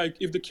imagine, like,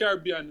 if the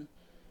Caribbean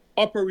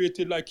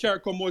operated like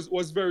CARICOM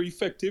was very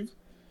effective,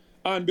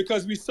 and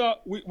because we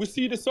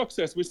see the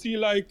success, we see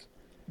like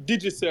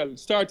Digicel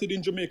started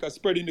in Jamaica,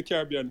 spread in the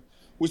Caribbean.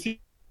 We see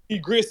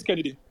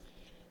GraceKennedy.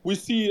 We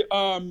see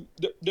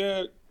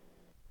the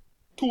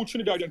two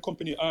Trinidadian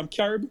company,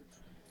 Carib,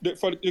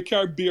 for the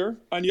Carib beer,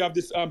 and you have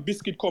this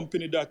biscuit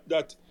company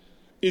that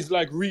is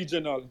like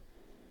regional.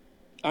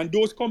 And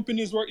those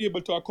companies were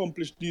able to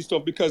accomplish these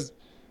stuff because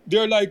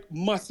they're like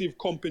massive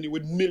company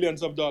with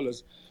millions of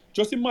dollars.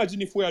 Just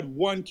imagine if we had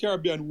one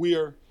Caribbean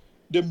where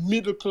the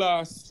middle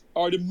class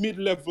or the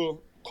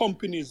mid-level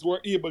companies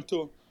were able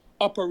to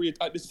operate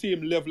at the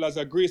same level as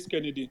a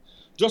GraceKennedy.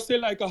 Just say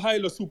like a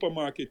Hyla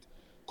supermarket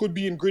could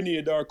be in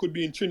Grenada or could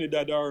be in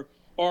Trinidad or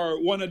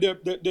one of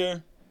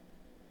the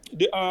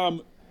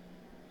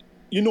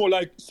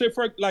like say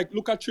for like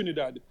look at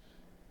Trinidad.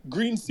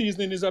 Green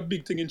seasoning is a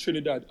big thing in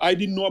Trinidad. I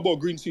didn't know about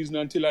green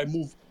seasoning until I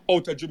moved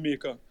out of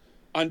Jamaica.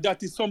 And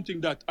that is something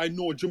that I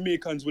know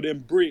Jamaicans would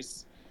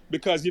embrace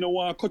because,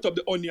 when I cut up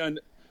the onion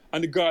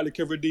and the garlic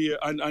every day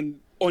and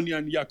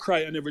onion, cry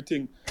and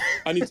everything.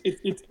 And it's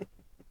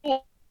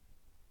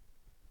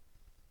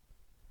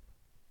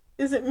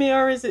Is it me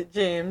or is it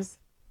James?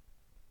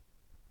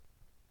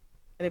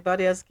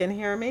 Anybody else can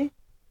hear me?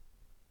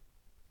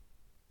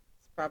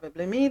 It's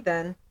probably me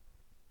then.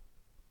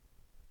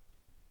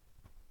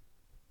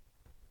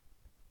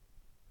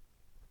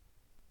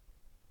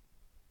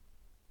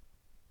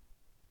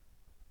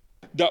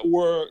 that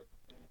were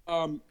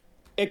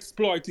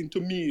exploiting to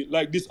me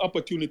like this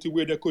opportunity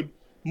where they could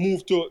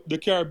move to the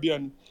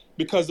Caribbean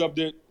because of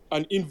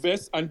and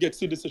invest and get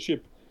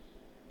citizenship.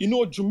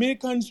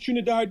 Jamaicans,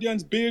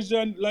 Trinidadians,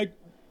 Bayesian, like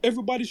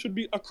everybody should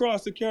be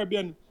across the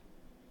Caribbean.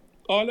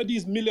 All of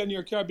these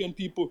millionaire Caribbean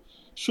people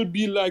should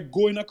be like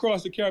going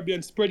across the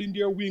Caribbean, spreading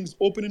their wings,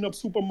 opening up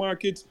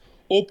supermarkets,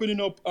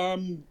 opening up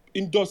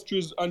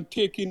industries and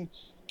taking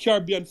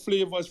Caribbean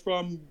flavors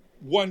from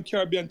one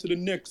Caribbean to the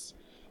next.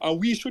 And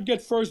we should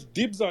get first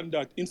dibs on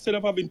that instead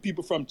of having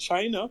people from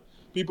China,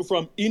 people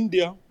from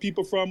India,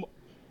 people from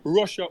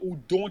Russia who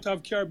don't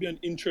have Caribbean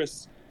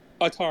interests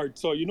at heart.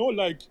 So,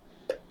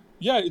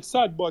 it's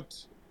sad,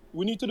 but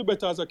we need to do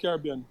better as a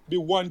Caribbean. Be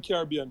one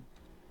Caribbean.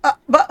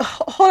 But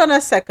hold on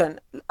a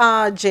second.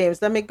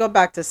 James, let me go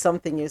back to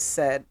something you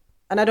said.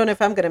 And I don't know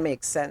if I'm going to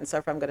make sense or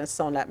if I'm going to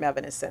sound like me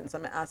having any sense.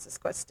 I'm going to ask this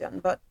question.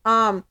 But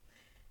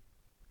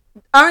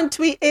aren't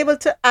we able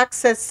to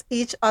access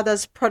each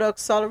other's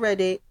products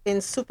already in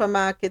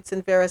supermarkets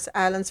in various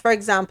islands? For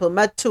example,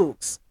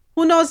 Matooks.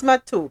 Who knows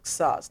Matooks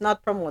sauce?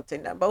 Not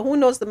promoting them, but who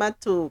knows the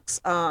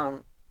Matooks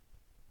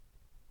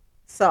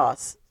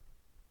sauce?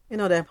 You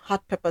know, the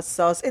hot pepper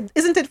sauce.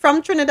 Isn't it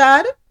from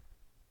Trinidad?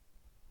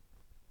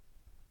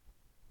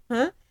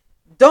 Huh?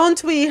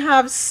 Don't we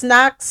have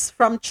snacks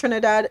from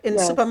Trinidad in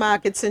Yes.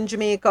 supermarkets in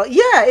Jamaica?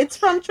 Yeah, it's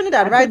from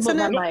Trinidad, I right, couldn't put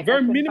my Sonny? mic. I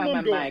couldn't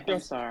find my mic. I'm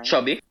sorry.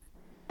 Chubby.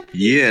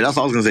 Yeah, that's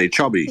what I was gonna say.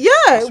 Chubby.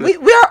 Yeah,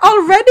 we are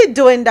already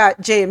doing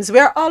that, James. We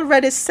are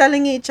already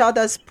selling each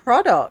other's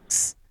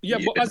products. Yeah,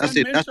 but as that's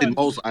I it. That's in mentioned,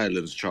 most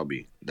islands,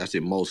 Chubby. That's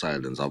in most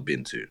islands I've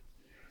been to.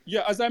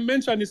 yeah, as I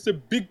mentioned, it's the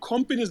big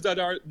companies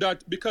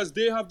that because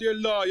they have their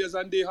lawyers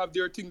and they have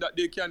their thing that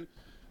they can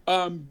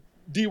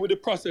deal with the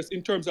process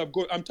in terms of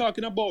I'm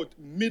talking about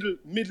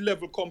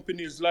mid-level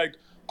companies, like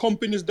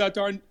companies that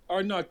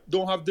are not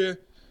don't have the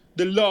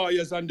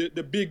lawyers and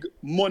the big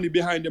money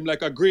behind them,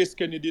 like a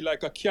GraceKennedy,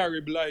 like a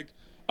Carib, like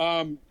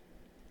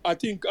I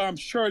think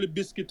Shirley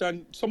Biscuit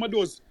and some of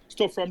those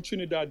stuff from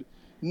Trinidad.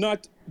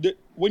 Not the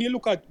when you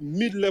look at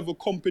mid-level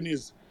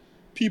companies,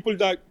 people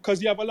that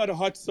because you have a lot of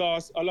hot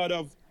sauce, a lot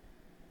of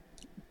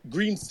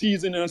green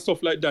seasoning and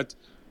stuff like that,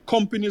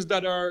 companies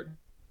that are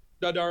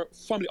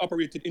family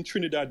operated in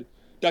Trinidad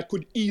that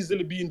could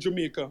easily be in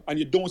Jamaica, and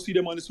you don't see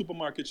them on the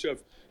supermarket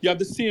shelf. You have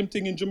the same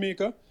thing in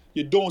Jamaica.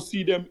 You don't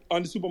see them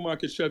on the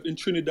supermarket shelf in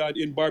Trinidad,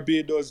 in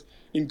Barbados,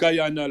 in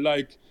Guyana,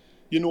 like,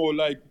 you know,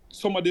 like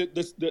some of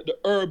the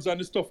herbs and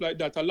the stuff like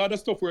that. A lot of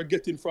stuff we're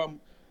getting from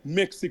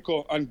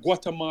Mexico and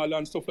Guatemala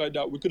and stuff like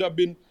that. We could have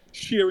been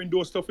sharing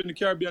those stuff in the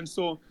Caribbean.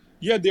 So,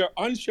 yeah, they're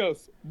on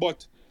shelf,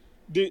 but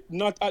they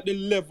not at the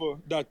level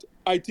that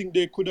I think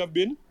they could have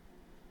been.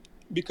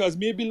 Because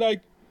maybe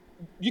like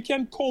you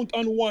can count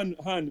on one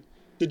hand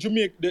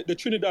the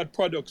Trinidad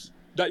products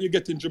that you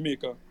get in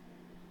Jamaica.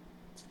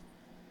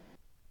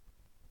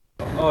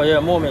 Oh yeah,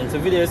 moment. The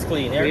video is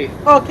clean, yeah?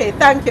 Okay,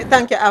 thank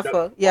you,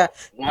 Afro. Yeah.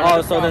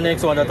 Also, the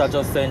next one that I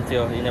just sent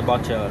you in the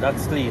back here,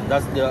 that's clean.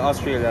 That's the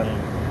Australian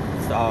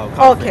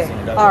Okay,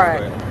 conferencing. all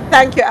right.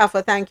 Thank you,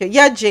 Afro. Thank you.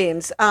 Yeah,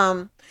 James.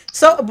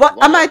 So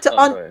what am I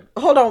to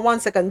hold on one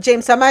second,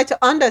 James? Am I to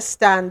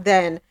understand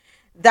then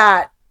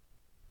that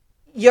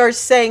you're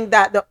saying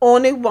that the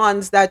only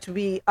ones that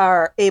we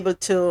are able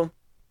to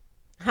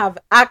have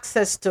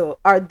access to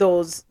are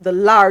the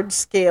large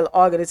scale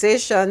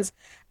organizations,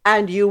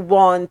 and you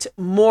want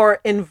more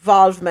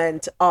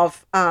involvement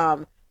of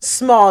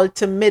small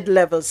to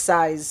mid-level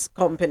size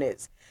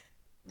companies?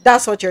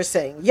 That's what you're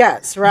saying.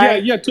 Yes,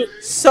 right? Yeah.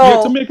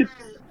 So to make it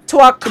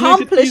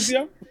accomplish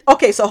easier.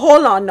 Okay, so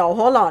hold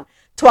on.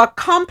 To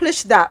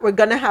accomplish that, we're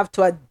gonna have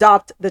to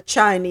adopt the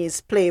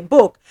Chinese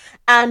playbook.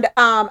 And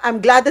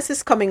I'm glad this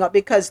is coming up,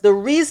 because the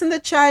reason the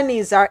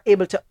Chinese are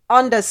able to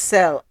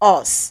undersell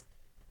us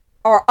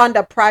or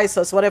underprice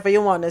us, whatever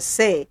you want to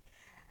say,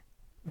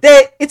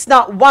 it's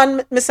not one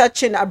Mr.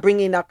 Chin are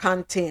bringing a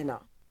container.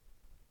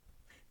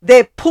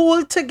 They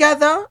pool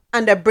together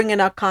and they bring in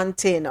a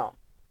container,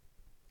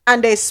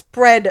 and they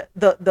spread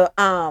the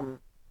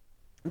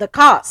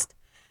cost.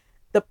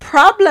 The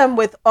problem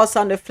with us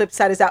on the flip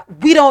side is that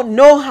we don't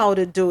know how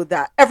to do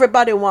that.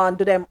 Everybody want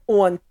to do their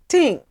own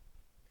thing.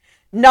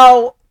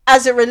 Now,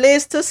 as it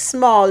relates to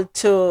small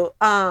to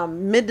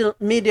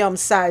medium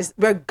size,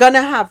 we're going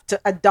to have to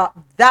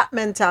adopt that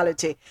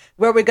mentality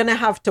where we're going to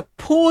have to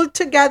pool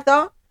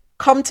together,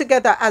 come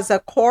together as a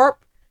corp,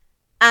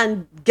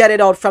 and get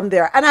it out from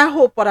there. And I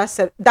hope what I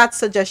said, that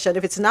suggestion,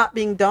 if it's not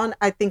being done,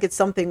 I think it's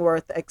something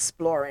worth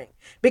exploring,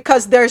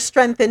 because there's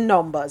strength in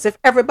numbers. If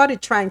everybody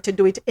trying to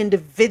do it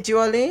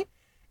individually,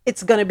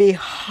 it's going to be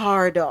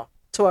harder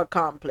to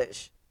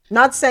accomplish.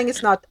 Not saying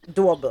it's not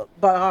doable,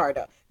 but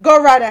harder.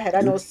 Go right ahead.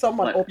 I know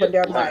someone opened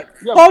their mic.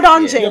 Hold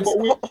on, James.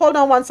 Hold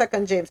on 1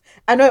 second, James.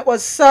 I know it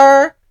was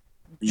Sir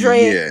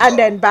Dre, and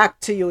then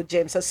back to you,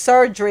 James. So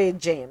Sir Dre,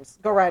 James.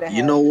 Go right ahead.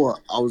 You know what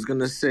I was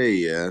gonna say?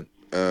 Yeah,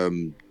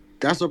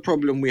 that's a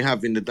problem we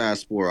have in the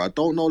diaspora. I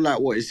don't know like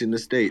what it's in the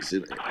States or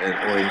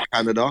in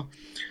Canada,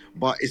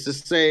 but it's the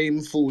same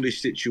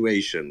foolish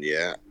situation.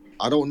 Yeah,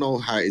 I don't know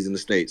how it is in the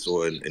States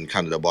or in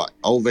Canada, but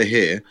over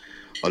here,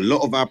 a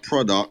lot of our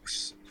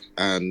products,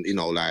 and you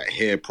know, like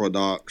hair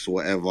products,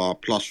 whatever,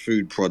 plus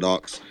food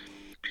products,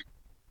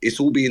 it's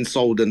all being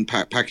sold and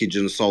packaged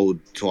and sold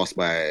to us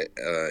by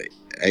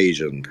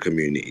Asian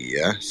community,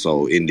 yeah,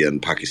 so Indian,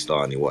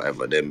 Pakistani,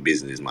 whatever, them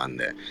businessman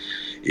there,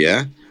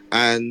 yeah,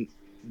 and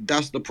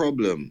that's the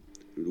problem.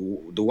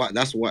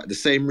 That's why the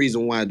same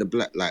reason why the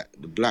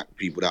black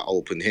people that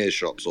open hair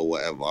shops or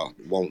whatever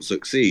won't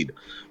succeed,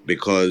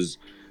 because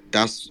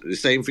that's the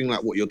same thing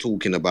like what you're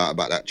talking about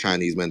that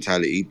Chinese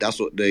mentality. That's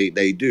what they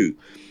do.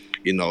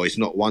 You know, it's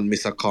not one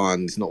Mr.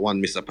 Khan, it's not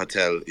one Mr.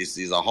 Patel. It's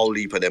a whole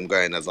heap of them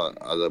going as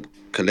a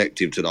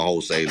collective to the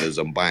wholesalers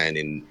and buying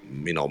in,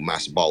 you know,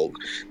 mass bulk.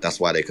 That's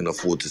why they can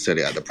afford to sell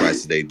it at the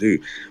prices they do.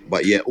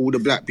 But yeah, all the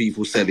black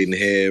people selling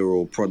hair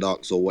or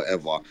products or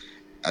whatever,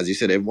 as you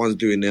said, everyone's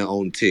doing their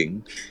own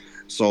thing.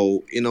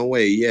 So in a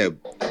way, yeah,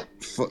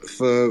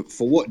 for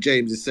what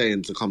James is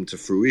saying to come to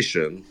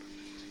fruition,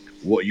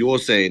 what you're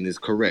saying is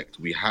correct.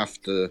 We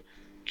have to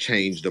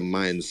change the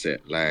mindset.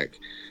 Like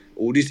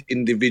all this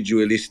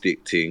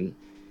individualistic thing,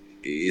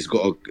 it's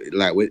got to,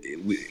 like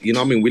you know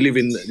what I mean. We live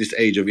in this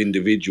age of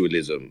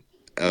individualism.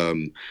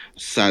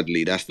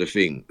 Sadly, that's the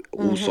thing.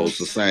 Also,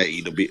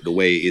 society, the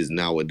way it is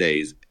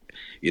nowadays,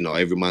 you know,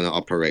 every man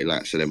operate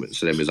like so them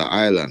is an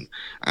island.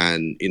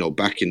 And you know,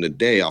 back in the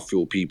day, I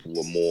feel people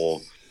were more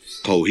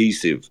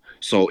cohesive.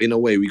 So in a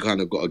way, we kind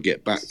of got to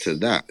get back to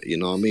that. You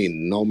know what I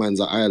mean? No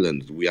man's an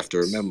island. We have to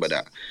remember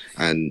that.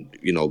 And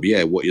you know,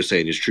 yeah, what you're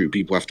saying is true.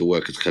 People have to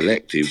work as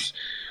collectives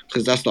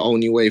because that's the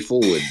only way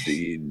forward.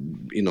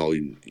 You know,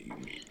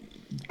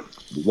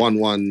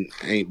 one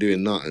ain't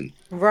doing nothing.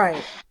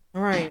 Right.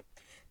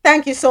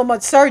 Thank you so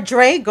much, sir.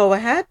 Dre, go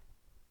ahead.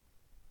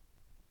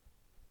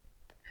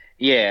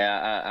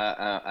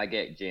 Yeah, I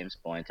get James'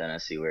 point and I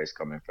see where he's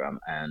coming from,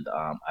 and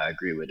I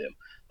agree with him.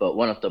 But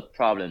one of the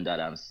problems that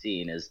I'm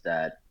seeing is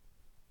that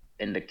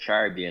in the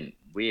Caribbean,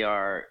 we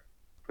are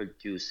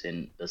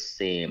producing the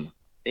same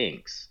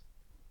things,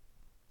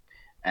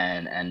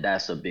 and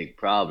that's a big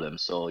problem.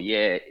 So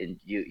yeah,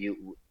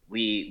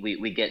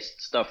 we get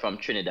stuff from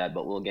Trinidad,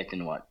 but we're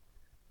getting what?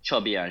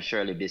 Chubby and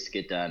Shirley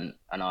biscuit and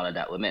all of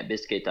that. We make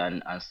biscuit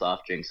and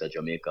soft drinks at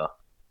Jamaica,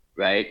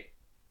 right?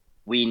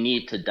 We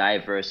need to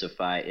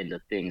diversify in the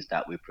things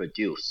that we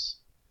produce,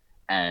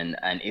 and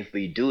if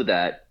we do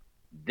that,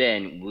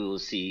 then we'll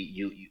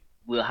see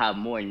we'll have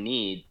more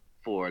need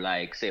for,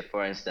 like, say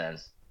for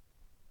instance,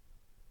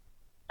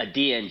 a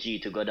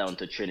DNG to go down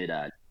to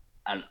Trinidad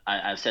and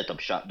set up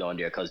shop down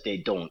there because they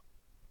don't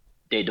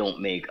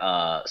make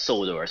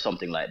soda or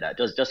something like that.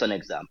 Just an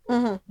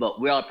example. But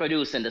we are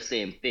producing the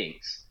same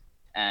things,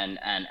 and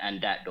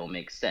that don't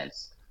make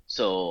sense.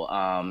 So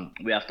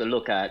we have to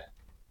look at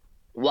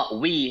what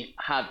we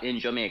have in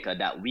Jamaica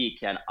that we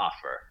can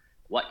offer.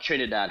 What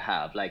Trinidad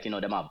have, like, you know,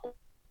 them have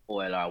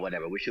oil or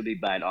whatever. We should be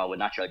buying all with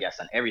natural gas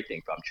and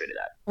everything from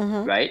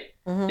Trinidad, right?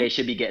 They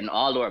should be getting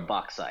all our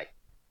bauxite,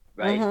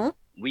 right?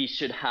 We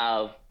should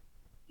have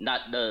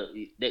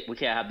we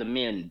can't have the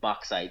main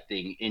bauxite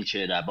thing in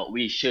Trinidad, but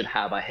we should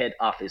have a head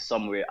office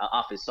somewhere,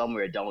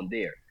 down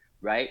there,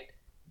 right?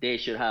 They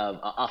should have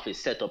an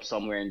office set up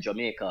somewhere in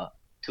Jamaica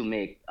to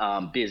make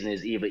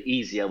business even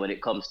easier when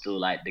it comes to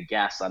like the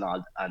gas and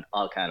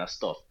all kind of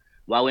stuff.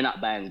 Why we're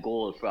not buying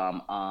gold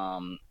from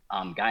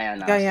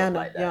Guyana and stuff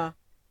like that? Yeah.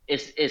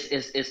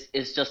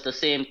 It's just the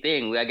same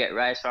thing. We get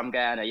rice from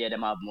Guyana. Yeah,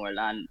 them have more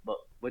land, but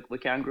we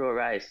can't grow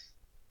rice.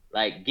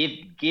 Like give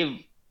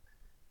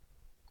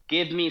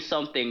me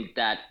something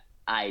that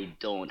I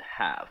don't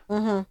have,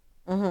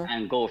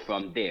 and go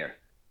from there.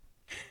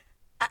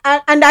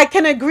 And I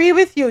can agree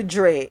with you,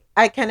 Dre.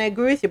 I can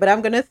agree with you, but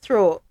I'm going to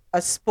throw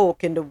a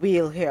spoke in the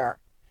wheel here.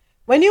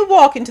 When you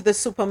walk into the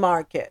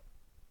supermarket,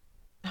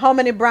 how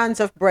many brands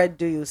of bread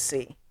do you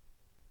see?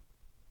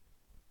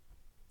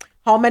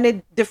 How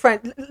many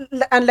different,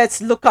 and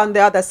let's look on the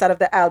other side of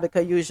the aisle,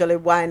 because usually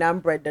wine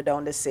and bread are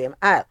down the same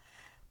aisle.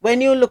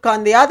 When you look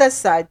on the other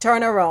side,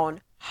 turn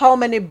around, how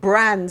many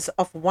brands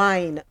of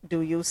wine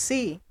do you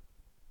see?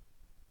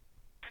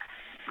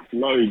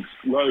 Loads.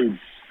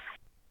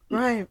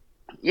 Right.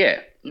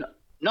 Yeah.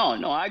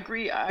 No, I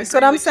agree. That's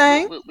what I'm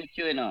saying? With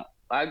you, you know.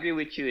 I agree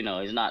with you, you know.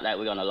 It's not like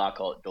we're going to lock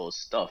out those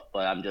stuff,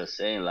 but I'm just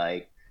saying,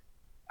 like,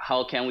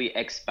 how can we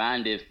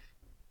expand if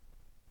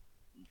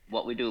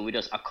what we do, we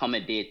just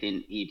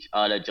accommodating each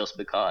other just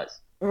because?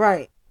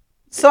 Right.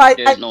 So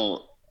there's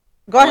no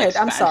go ahead.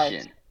 I'm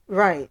sorry.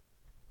 Right.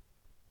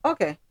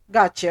 Okay.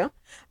 Gotcha.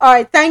 All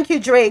right. Thank you,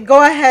 Dre.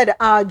 Go ahead,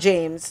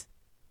 James.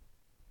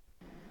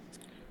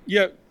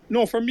 Yeah.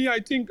 No, for me, I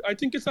think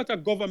it's at a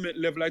government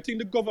level. I think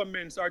the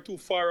governments are too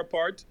far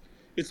apart.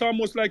 It's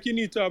almost like you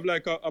need to have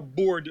like a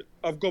board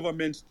of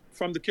governments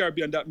from the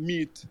Caribbean that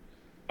meet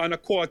on a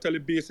quarterly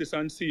basis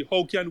and see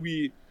how can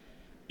we,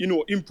 you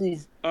know,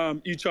 improve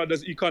each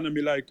other's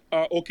economy. Like,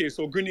 okay,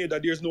 so Grenada,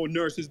 there's no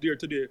nurses there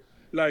today.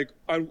 Like,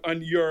 and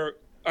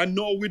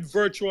now with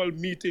virtual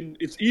meeting,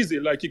 it's easy.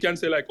 Like, you can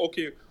say like,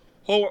 okay,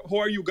 how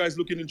are you guys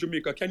looking in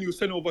Jamaica? Can you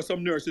send over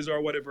some nurses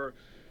or whatever?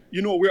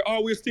 You know, we're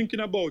always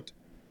thinking about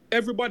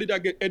everybody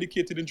that get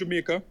educated in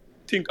Jamaica.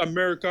 Think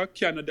America,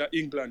 Canada,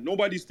 England.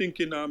 Nobody's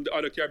thinking the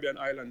other Caribbean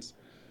islands.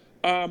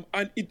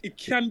 And it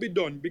can be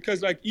done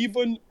because, like,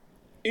 even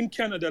in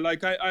Canada,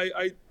 like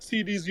I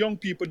see these young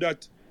people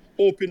that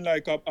open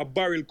like a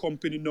barrel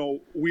company now,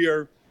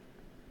 where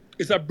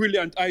it's a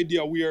brilliant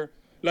idea where,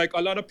 like,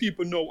 a lot of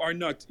people now are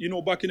not, you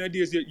know, back in the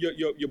days,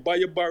 you buy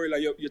a barrel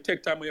and you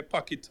take time on your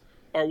pocket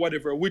or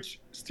whatever, which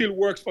still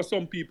works for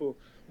some people.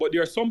 But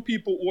there are some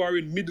people who are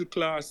in middle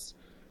class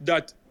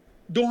that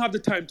don't have the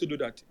time to do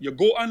that. You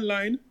go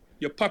online,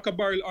 you pack a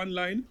barrel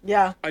online.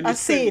 Yeah, and you I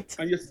see it.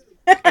 And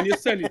you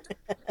sell it.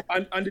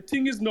 And the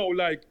thing is now,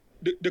 like,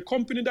 the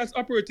company that's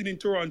operating in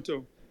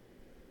Toronto,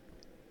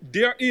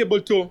 they're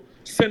able to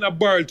send a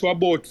barrel to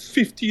about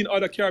 15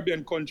 other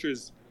Caribbean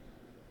countries.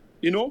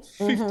 You know,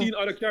 15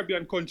 other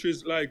Caribbean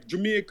countries, like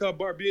Jamaica,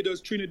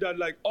 Barbados, Trinidad,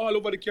 like all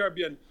over the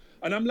Caribbean.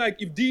 And I'm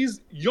like, if these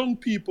young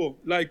people,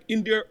 like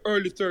in their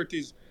early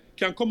 30s,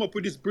 can come up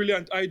with this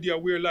brilliant idea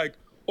where, like,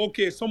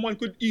 okay, someone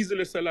could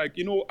easily say like,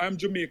 I'm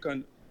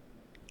Jamaican.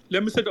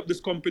 Let me set up this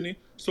company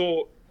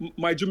so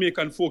my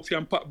Jamaican folks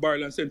can pack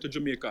barrel and send to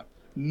Jamaica.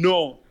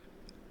 No.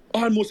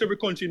 Almost every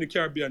country in the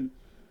Caribbean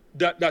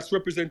that's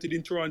represented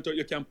in Toronto,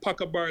 you can pack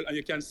a barrel and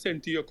you can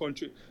send to your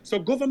country. So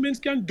governments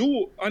can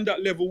do on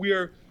that level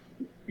where,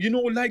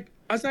 like,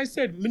 as I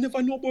said, me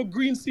never know about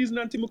green season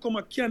until I come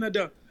to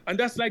Canada. And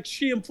that's like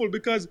shameful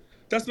because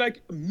that's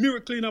like a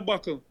miracle in a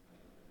bottle.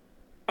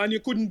 And you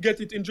couldn't get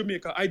it in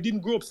Jamaica. I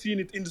didn't grow up seeing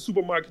it in the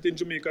supermarket in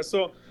Jamaica.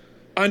 So,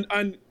 and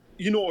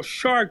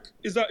shark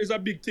is a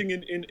big thing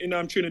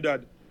in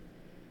Trinidad.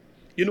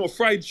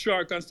 Fried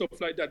shark and stuff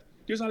like that.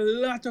 There's a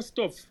lot of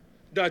stuff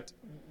that,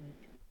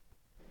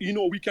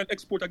 we can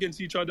export against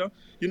each other.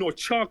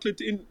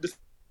 Chocolate in the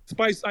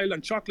Spice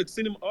Island, chocolate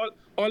cinema,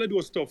 all of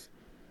those stuff.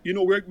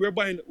 We're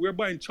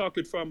buying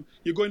chocolate from,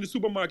 you go in the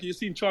supermarket, you're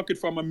seeing chocolate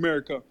from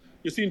America.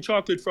 You're seeing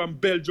chocolate from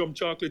Belgium,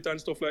 chocolate and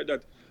stuff like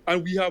that.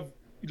 And we have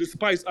the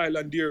Spice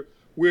Island there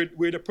where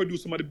they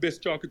produce some of the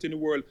best chocolate in the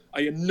world.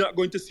 And you're not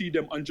going to see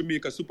them on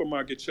Jamaica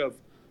supermarket shelf.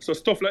 So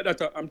stuff like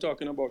that I'm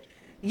talking about.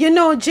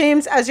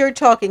 James, as you're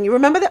talking, you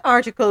remember the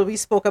article we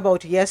spoke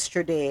about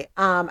yesterday?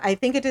 I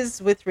think it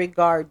is with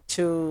regard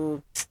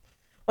to,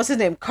 what's his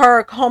name?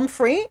 Kirk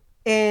Humphrey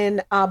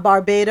in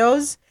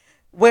Barbados,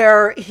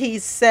 where he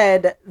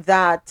said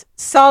that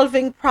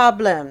solving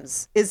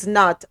problems is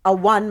not a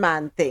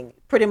one-man thing,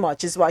 pretty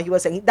much is what he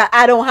was saying. That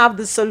I don't have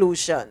the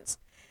solutions.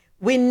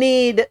 We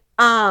need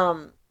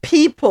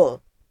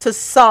people to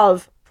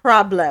solve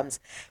problems.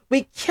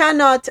 We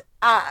cannot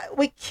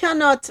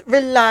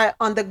rely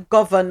on the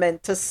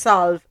government to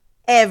solve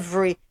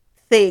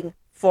everything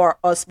for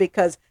us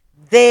because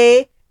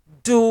they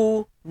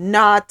do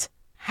not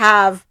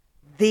have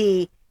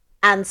the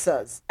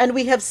answers. And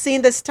we have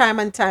seen this time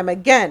and time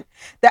again.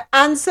 The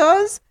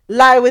answers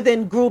lie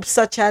within groups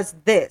such as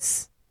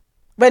this.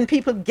 When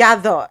people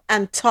gather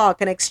and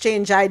talk and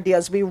exchange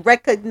ideas, we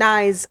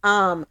recognize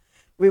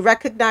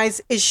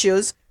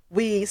issues,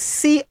 we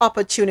see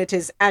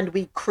opportunities, and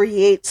we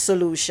create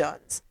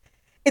solutions.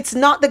 It's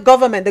not the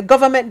government. The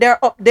government,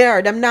 they're up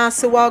there. Them not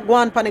so go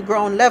on the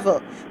ground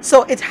level.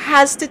 So it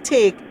has to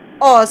take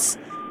us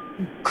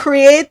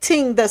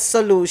creating the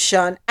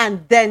solution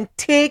and then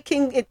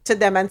taking it to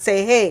them and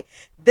say, hey,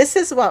 this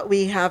is what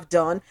we have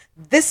done.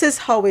 This is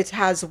how it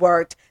has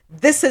worked.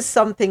 This is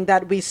something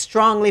that we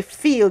strongly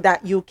feel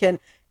that you can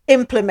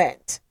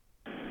implement.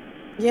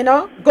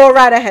 Go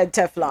right ahead,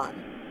 Teflon.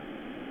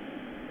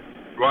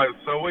 Right,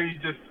 so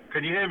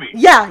can you hear me?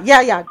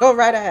 Yeah, go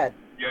right ahead.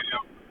 Yeah,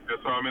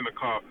 so I'm in the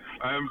car.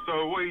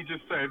 So what you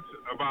just said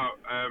about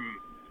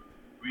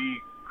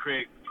we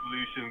create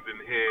solutions in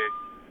here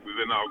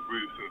within our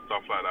groups and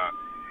stuff like that.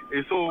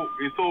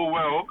 It's all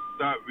well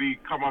that we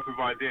come up with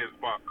ideas,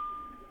 but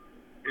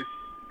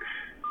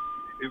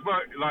it's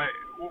not like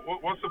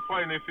what's the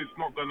point if it's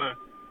not gonna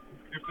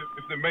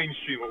if the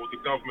mainstream or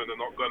the government are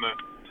not gonna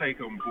take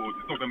on board?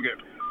 It's not gonna get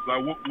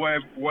like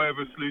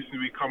whatever solution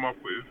we come up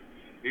with,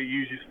 it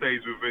usually stays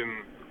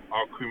within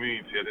our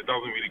community and it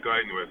doesn't really go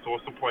anywhere. So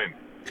what's the point?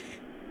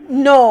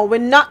 No, we're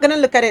not going to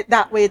look at it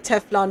that way,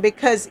 Teflon,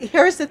 because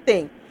here's the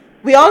thing.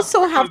 We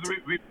also have to...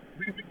 We've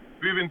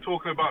been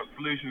talking about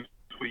solutions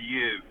for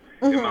years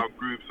in our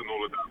groups and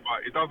all of that,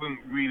 but it doesn't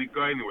really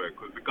go anywhere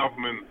because the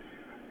government,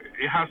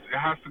 it has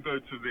to go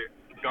to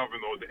the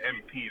government or the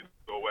MPs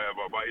or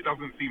whatever, but it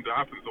doesn't seem to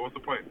happen. So what's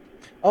the point?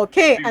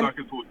 Okay,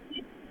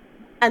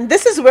 and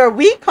this is where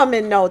we come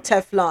in now,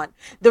 Teflon.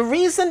 The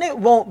reason it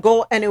won't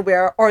go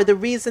anywhere, or the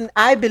reason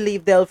I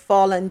believe they'll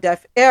fall on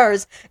deaf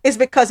ears, is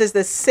because it's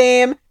the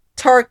same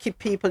Turkey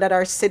people that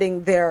are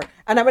sitting there.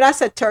 And when I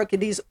said Turkey,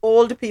 these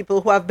old people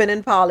who have been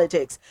in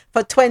politics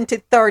for 20,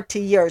 30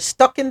 years,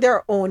 stuck in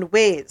their own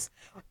ways.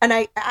 And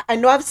I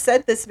know I've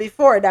said this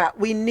before, that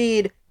we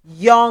need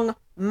young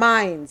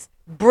minds,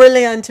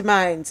 brilliant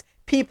minds,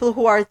 people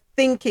who are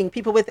thinking,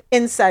 people with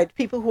insight,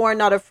 people who are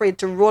not afraid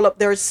to roll up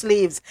their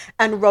sleeves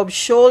and rub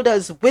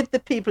shoulders with the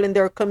people in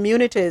their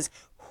communities,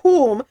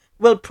 whom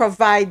will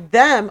provide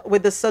them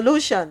with the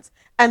solutions,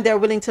 and they're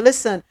willing to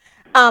listen.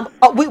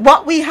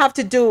 What we have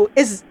to do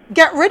is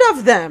get rid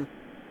of them,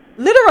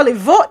 literally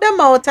vote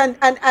them out,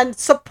 and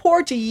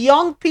support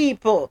young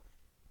people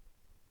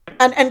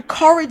and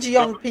encourage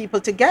young people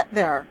to get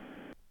there.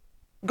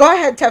 Go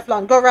ahead,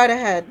 Teflon, go right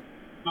ahead.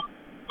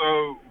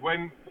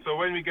 So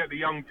when we get the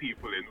young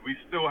people in, we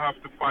still have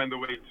to find a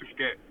way to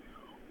get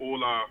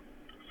all our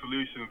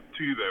solutions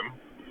to them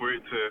for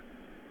it to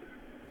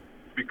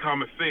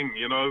become a thing,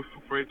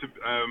 for it to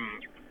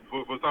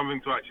for something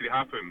to actually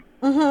happen.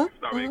 If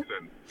that makes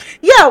sense.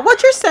 Yeah,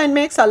 what you're saying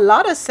makes a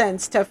lot of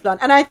sense, Teflon.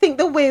 And I think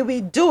the way we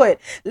do it,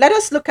 let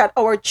us look at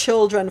our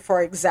children,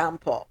 for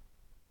example.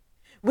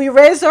 We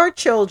raise our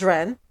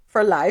children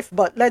for life,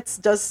 but let's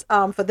just,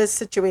 for this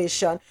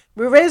situation,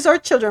 we raise our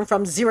children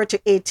from 0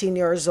 to 18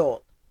 years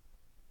old.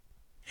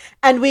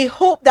 And we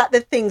hope that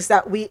the things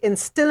that we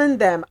instill in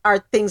them are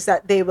things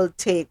that they will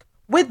take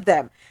with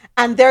them.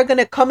 and they're going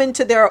to come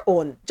into their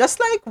own. Just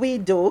like we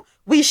do,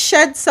 we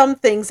shed some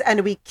things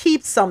and we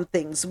keep some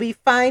things. We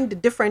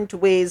find different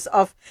ways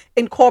of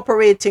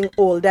incorporating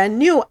old and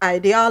new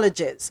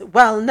ideologies.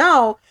 Well,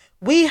 now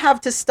we have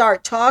to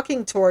start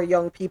talking to our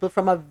young people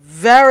from a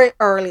very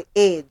early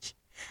age,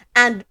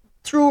 and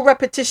through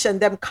repetition,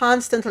 them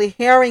constantly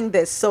hearing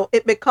this, so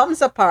it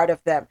becomes a part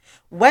of them.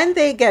 When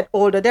they get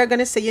older, they're going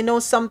to say, you know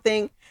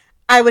something,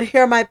 I would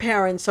hear my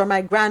parents or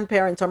my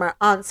grandparents or my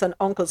aunts and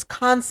uncles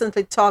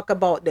constantly talk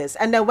about this.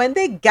 And then when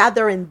they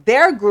gather in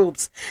their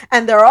groups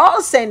and they're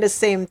all saying the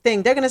same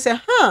thing, they're going to say,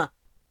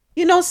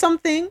 you know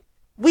something,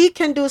 we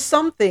can do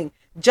something.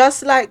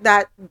 Just like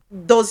that,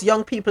 those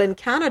young people in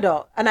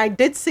Canada. And I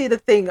did see the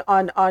thing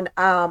on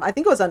I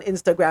think it was on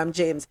Instagram,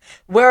 James,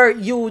 where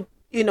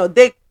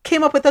they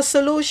came up with a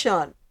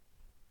solution.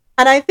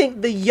 And I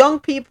think the young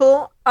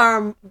people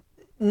are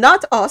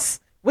not us.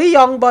 We're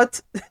young,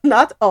 but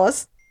not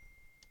us.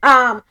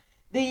 The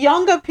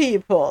younger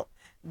people,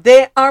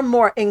 they are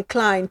more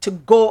inclined to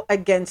go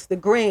against the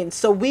grain.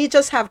 So we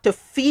just have to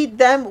feed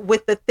them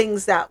with the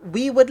things that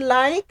we would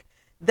like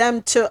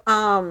them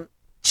to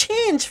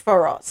change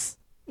for us.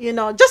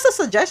 Just a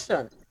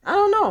suggestion. I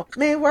don't know.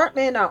 May work,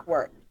 may not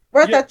work.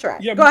 Worth a try.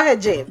 Go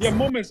ahead, James. Yeah,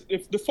 moments.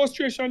 If the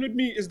frustration with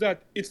me is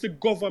that it's the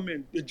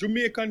government, the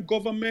Jamaican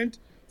government,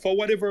 for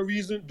whatever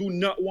reason, do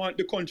not want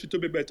the country to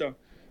be better.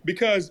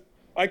 Because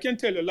I can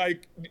tell you,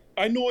 like,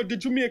 I know the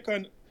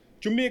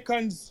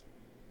Jamaicans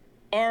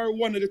are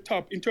one of the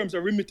top in terms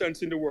of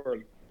remittance in the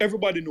world.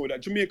 Everybody know that.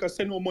 Jamaica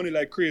send more money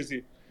like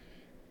crazy.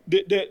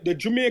 The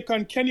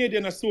Jamaican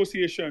Canadian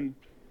Association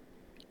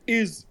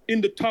is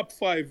in the top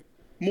 5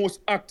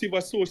 most active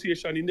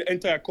association in the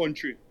entire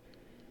country.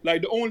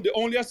 Like the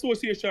only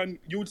association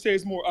you would say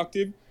is more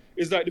active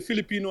is like the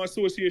Filipino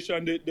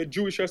Association, the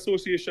Jewish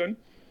Association,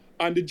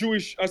 and the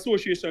Jewish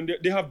Association.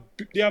 They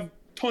have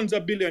tons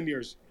of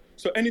billionaires.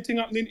 So anything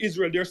happening in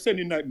Israel, they're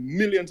sending like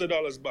millions of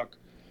dollars back.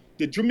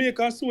 The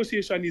Jamaica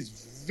Association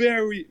is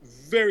very,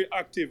 very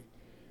active.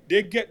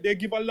 They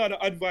give a lot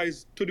of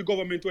advice to the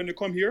government when they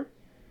come here,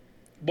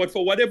 but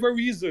for whatever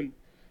reason,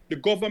 the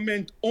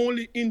government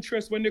only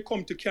interest when they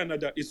come to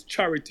Canada is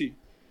charity.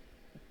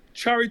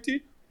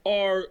 Charity,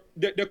 or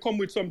they come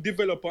with some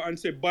developer and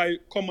say,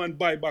 come and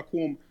buy back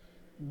home,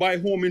 buy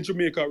home in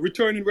Jamaica,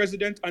 returning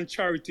resident and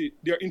charity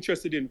they're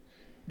interested in.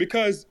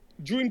 Because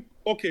during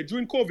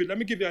COVID, let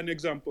me give you an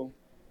example,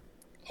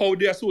 how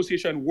the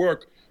association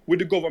work with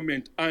the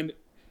government, and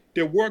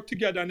they work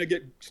together and they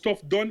get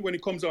stuff done when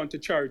it comes down to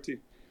charity.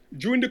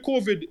 When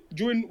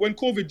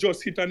COVID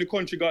just hit and the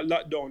country got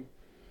locked down,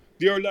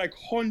 there are like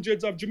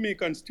hundreds of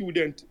Jamaican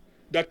students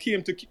that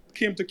came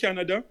to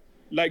Canada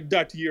like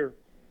that year.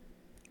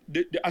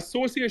 The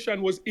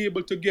association was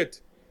able to get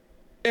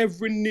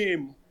every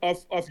name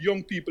of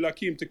young people that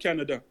came to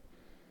Canada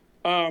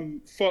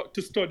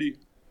to study.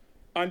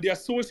 And the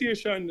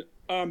association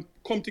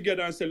come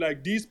together and say,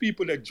 like, these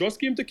people that just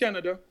came to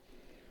Canada,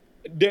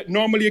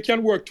 normally you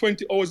can work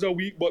 20 hours a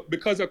week, but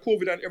because of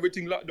COVID and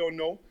everything locked down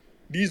now,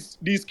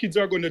 these kids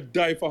are going to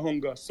die for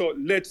hunger. So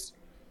let's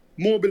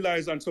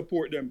mobilize and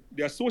support them.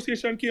 The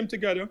association came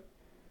together.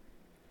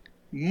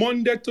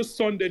 Monday to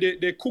Sunday,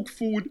 they cook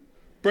food,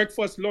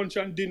 breakfast, lunch,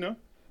 and dinner,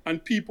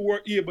 and people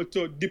were able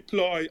to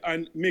deploy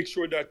and make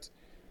sure that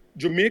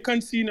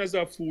Jamaican seniors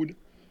have food.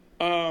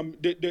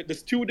 The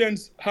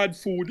students had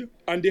food,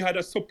 and they had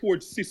a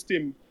support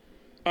system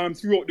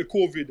throughout the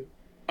COVID.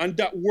 And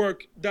that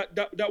work,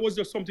 that was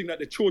just something that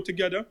they threw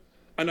together,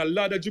 and a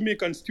lot of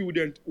Jamaican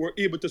students were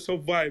able to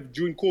survive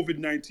during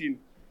COVID-19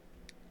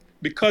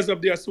 because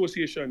of the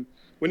association.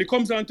 When it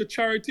comes down to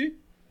charity,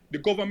 the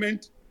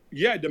government,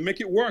 they make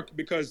it work,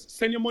 because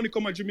send your money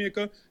come to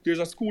Jamaica. There's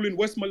a school in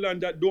Westmoreland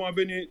that don't have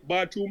any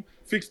bathroom,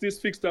 fix this,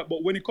 fix that.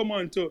 But when it comes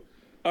on to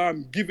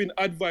giving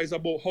advice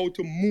about how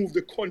to move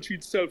the country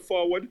itself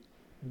forward,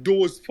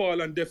 those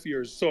fall on deaf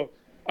ears. So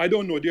I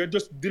don't know, they're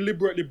just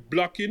deliberately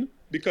blocking,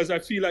 because I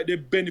feel like they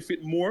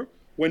benefit more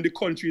when the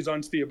country is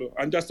unstable.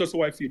 And that's just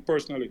how I feel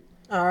personally.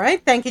 All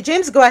right, thank you,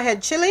 James. Go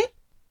ahead, Chili.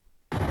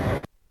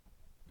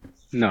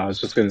 No, I was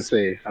just going to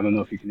say, I don't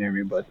know if you can hear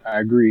me, but I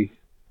agree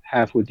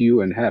half with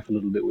you and half a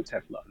little bit with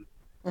Teflon.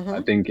 Mm-hmm.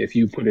 I think if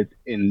you put it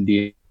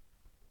in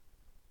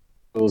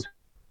those,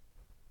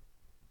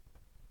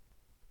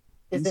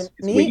 it's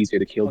way easier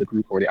to kill the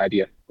group or the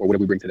idea or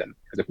whatever we bring to them.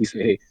 Because if we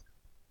say, hey,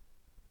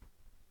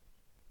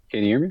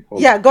 can you hear me?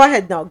 Yeah, go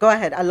ahead. No, go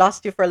ahead. I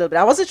lost you for a little bit.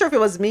 I wasn't sure if it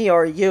was me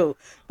or you,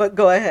 but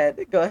go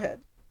ahead. Go ahead.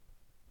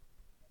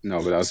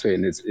 No, but I was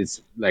saying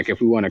it's like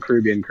if we want a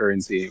Caribbean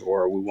currency,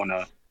 or we want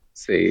to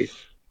say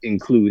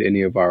include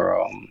any of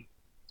our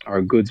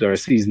goods or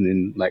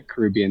seasoning like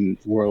Caribbean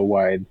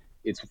worldwide,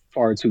 it's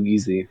far too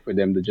easy for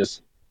them to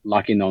just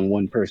lock in on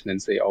one person and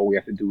say, all we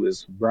have to do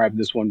is bribe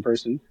this one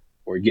person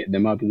or get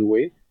them out of the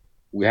way.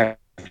 We have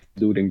to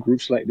do it in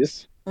groups like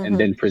this and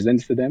then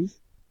present to them.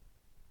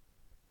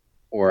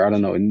 Or I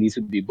don't know, it needs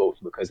to be both,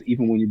 because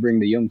even when you bring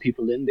the young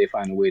people in, they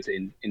find a way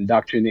to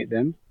indoctrinate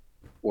them,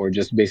 or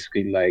just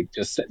basically like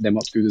just set them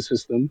up through the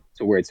system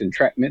to where it's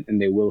entrapment and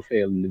they will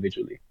fail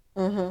individually.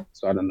 Mm-hmm.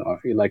 So I don't know. I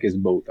feel like it's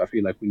both. I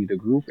feel like we need a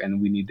group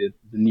and we need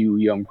the new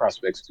young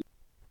prospects too.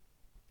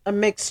 A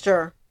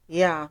mixture.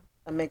 Yeah,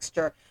 a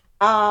mixture.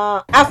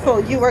 Afro,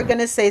 you were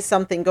gonna say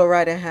something. Go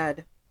right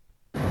ahead.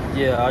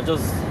 Yeah, I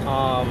just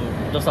I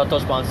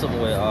touched on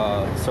something with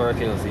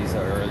Circles he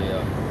said earlier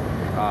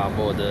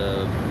about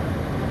the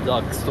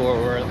drug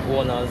store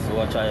owners who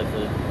are trying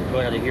to go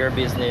into the hair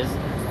business.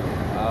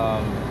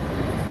 Um,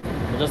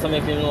 but just to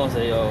make you know,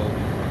 say yo,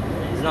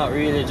 it's not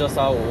really just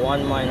a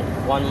one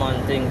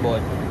man thing,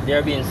 but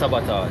they're being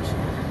sabotaged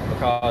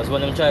because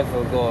when them try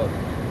to go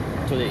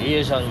to the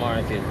Asian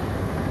market,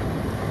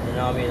 you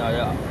know what I mean, or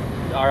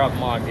the Arab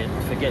market,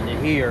 forget the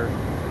hair,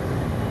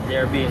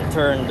 they're being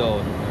turned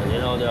down. You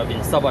know, they're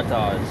being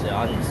sabotaged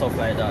and stuff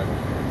like that.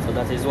 So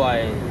that is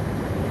why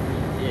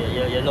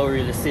you don't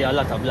really see a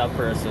lot of black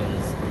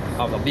persons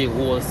have a big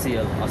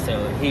wholesale or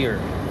sell here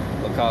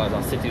because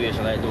of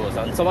situation like those.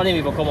 And some of them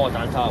even come out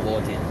and talk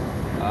about it.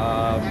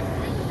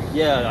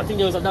 Yeah, I think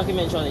there was a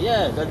documentary on it.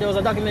 Yeah, there was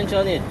a documentary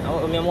on it.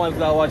 I mean, more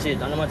people watch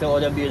it, and no matter how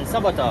they're being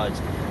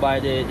sabotaged by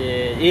the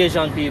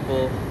Asian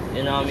people,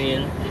 you know what I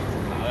mean,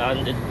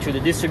 and through the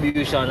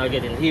distribution are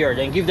getting here,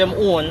 then give them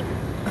own.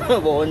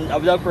 But when a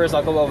black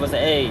person come over and say,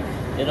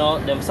 hey, you know,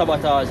 them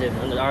sabotage him,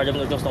 or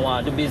them just don't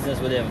want to do business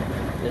with him,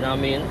 you know what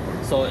I mean?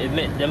 So it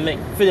make them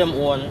for them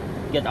own,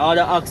 get all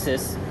the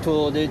access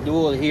to the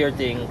whole hair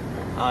thing,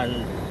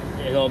 and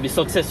you know, be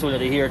successful in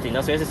the hair thing.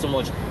 That's why you see so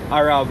much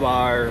Arab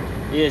or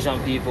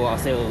Asian people are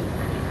sell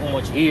so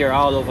much hair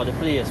all over the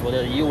place,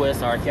 whether the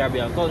US or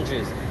Caribbean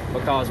countries,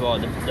 because well,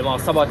 they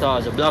want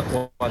sabotage the black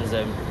ones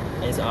them,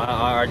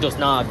 or just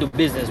not do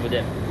business with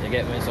them. You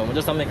get me? So I'm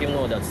just to make him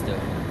know that still.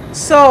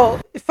 So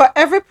for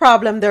every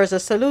problem, there's a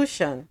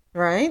solution,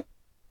 right?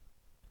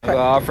 For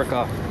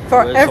Africa,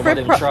 For with every some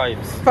of them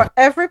tribes. for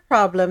every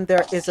problem,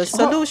 there is a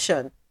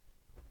solution.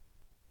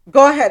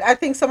 Go ahead. I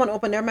think someone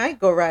opened their mic.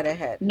 Go right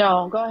ahead.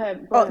 No, go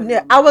ahead. Go Oh, ahead, yeah,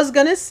 Mama. I was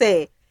gonna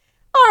say,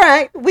 all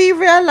right, we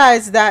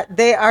realize that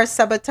they are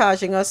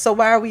sabotaging us, so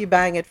why are we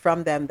buying it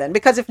from them then?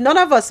 Because if none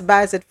of us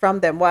buys it from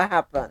them, what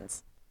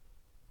happens?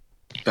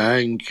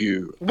 Thank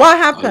you. What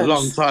A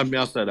long happens? time me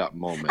I said that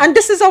moment. And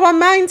this is our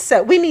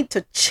mindset. We need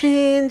to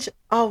change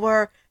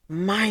our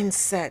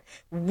mindset.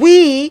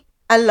 We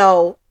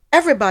allow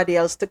everybody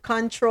else to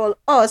control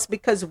us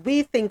because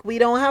we think we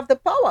don't have the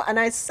power. And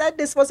I said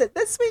this, was it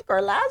this week or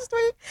last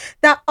week?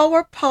 That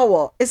our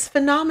power is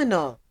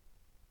phenomenal.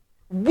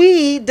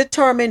 We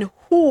determine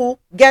who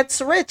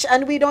gets rich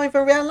and we don't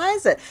even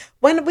realize it.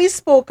 When we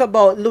spoke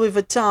about Louis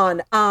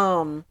Vuitton,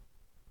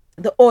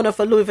 the owner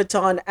for Louis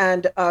Vuitton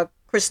and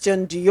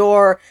Christian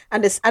Dior,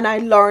 and I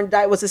learned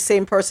that it was the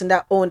same person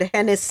that owned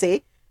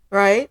Hennessy,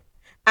 right?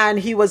 And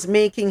he was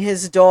making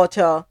his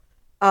daughter,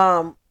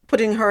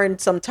 putting her in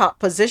some top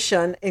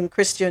position in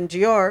Christian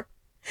Dior.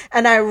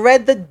 And I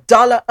read the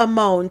dollar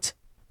amount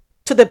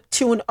to the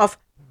tune of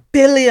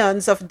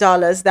billions of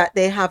dollars that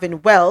they have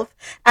in wealth,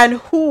 and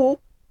who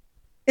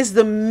is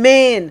the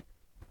main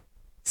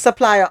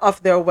supplier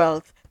of their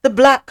wealth? The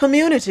black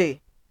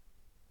community.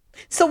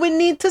 So we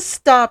need to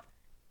stop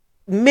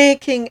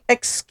making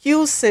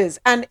excuses.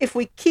 And if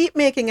we keep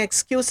making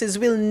excuses,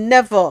 we'll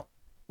never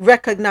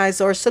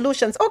recognize our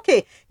solutions.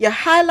 Okay, you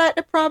highlight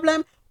the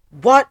problem.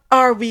 What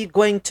are we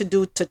going to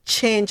do to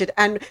change it?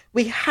 And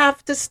we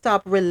have to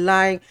stop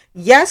relying.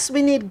 Yes,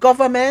 we need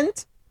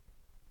government.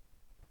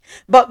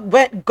 But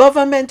when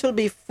government will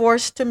be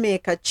forced to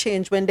make a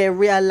change when they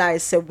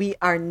realize that we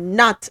are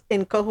not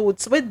in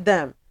cahoots with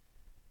them.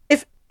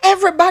 If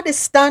everybody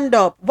stand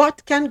up,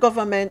 what can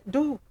government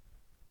do?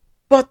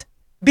 But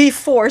be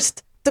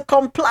forced to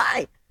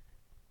comply.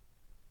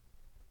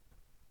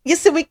 You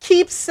see, we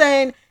keep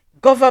saying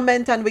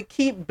government and we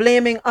keep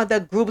blaming other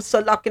groups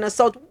for locking us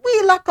out.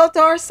 We lock out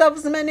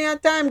ourselves many a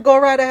time. Go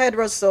right ahead,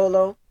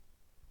 Rosolo.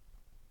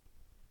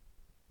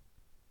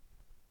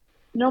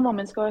 No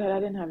moments. Go ahead. I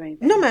didn't have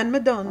anything. No, man, me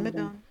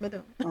done.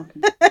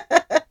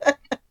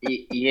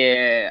 Okay.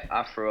 Yeah,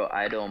 Afro,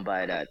 I don't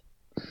buy that.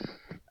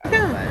 I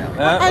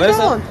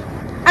don't.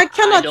 I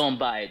cannot. I don't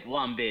buy it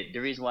one bit. The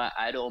reason why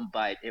I don't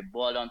buy it, it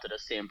boils down to the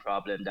same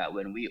problem that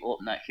when we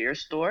open a hair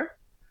store,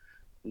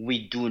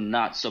 we do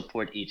not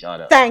support each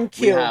other. Thank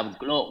you.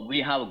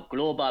 We have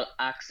global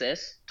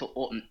access to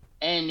open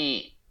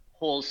any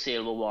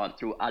wholesale we want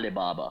through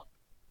Alibaba.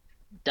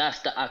 That's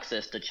the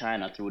access to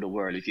China through the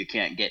world if you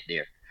can't get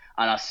there.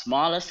 On a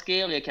smaller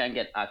scale, you can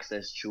get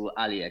access through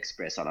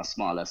AliExpress on a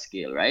smaller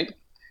scale, right?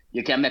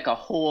 You can make a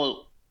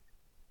whole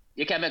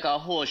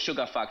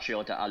sugar factory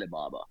out of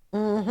Alibaba.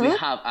 Mm-hmm. We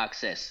have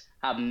access.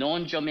 Have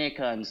known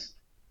Jamaicans,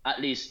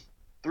 at least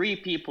 3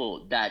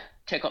 people that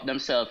take up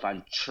themselves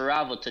and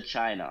travel to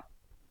China,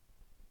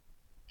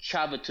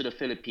 travel to the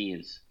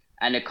Philippines,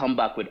 and they come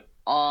back with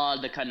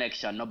all the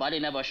connection. Nobody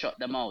never shut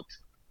them out.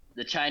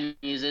 The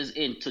Chinese is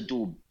in to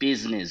do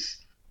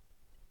business.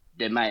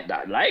 They might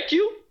not like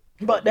you,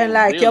 but they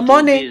like your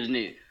money.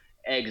 Business.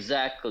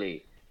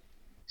 Exactly.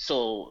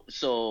 So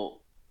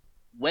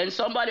when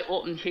somebody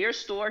open hair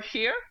store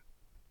here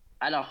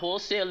at a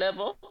wholesale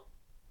level,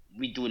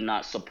 we do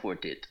not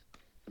support it.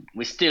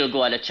 we still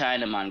go at the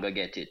Chinaman go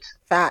get it.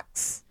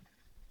 Facts.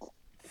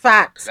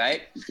 Facts.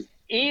 Right?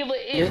 Even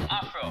if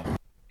Afro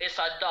is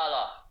 $1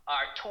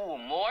 or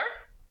 $2 more,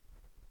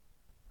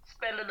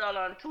 spend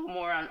 $1 and $2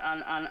 more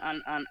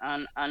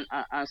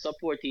and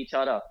support each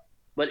other.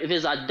 But if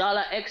it's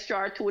 $1 extra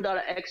or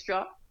 $2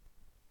 extra,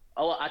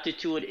 our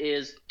attitude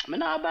is, me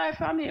not buy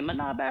from him, me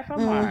not buy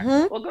from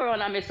her. We'll go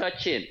around and miss her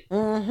chin.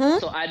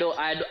 So I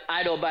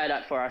don't buy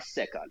that for a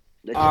second.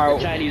 The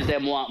Chinese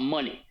them want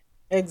money.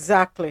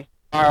 Exactly.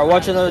 Alright,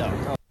 watching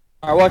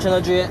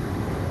a Dre.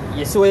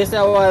 You see what you said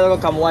a while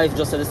ago, come wife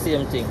just said the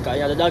same thing. Cause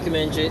in the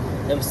documentary,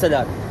 them said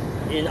that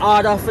in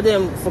order for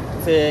them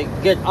to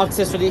get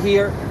access to the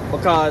here,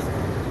 because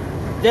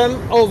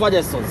them over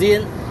there, so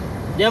them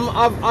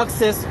have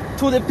access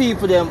to the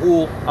people them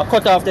who are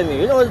cut off them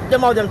here. You know,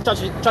 them have them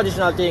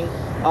traditional thing.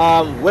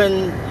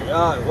 When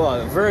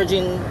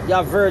virgin, you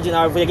have virgin,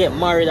 or if they get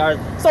married, or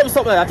something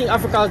like that. I think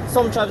Africa,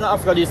 some tribes in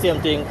Africa do the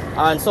same thing,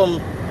 and some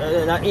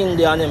in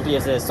India and them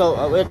places. So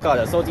what do you call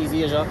it? Southeast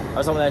Asia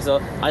or something like so.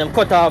 And them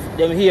cut off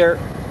them here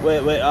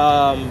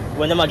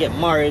when them get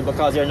married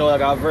because they're no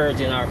longer a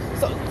virgin or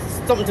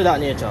something to that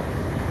nature.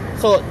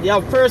 So you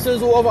have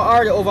persons who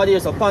are over there,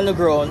 so upon the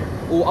ground,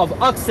 who have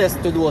access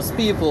to those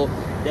people.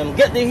 Them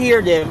get to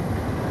hear them,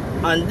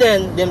 and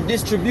then them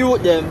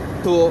distribute them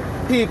to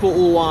people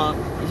who want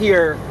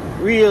here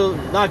real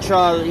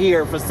natural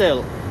here for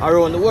sale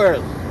around the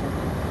world.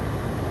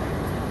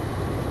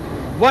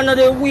 One of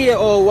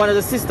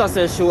the sisters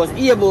said she was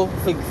able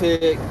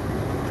to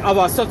have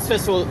a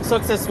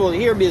successful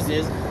hair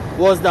business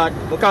was that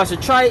because she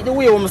tried the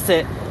way we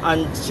say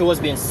and she was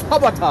being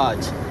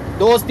sabotaged.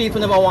 Those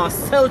people never want to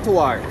sell to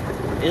her,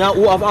 you know,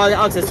 who have all the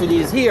access to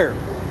these here.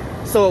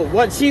 So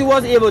what she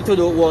was able to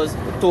do was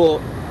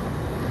to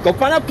go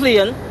on a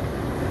plane,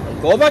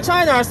 go over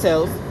China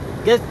herself,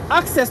 get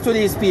access to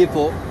these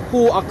people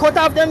who are cut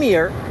off them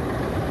here,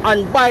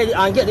 and buy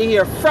and get the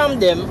hair from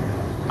them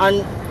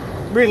and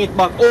bring it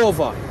back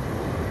over.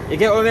 You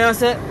get what I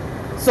say?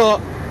 So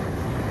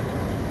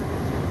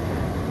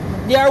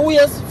there are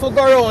ways for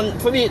go around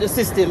to beat the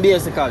system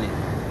basically.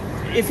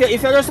 If you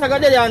just go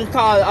there and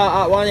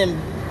call one of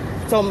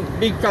them some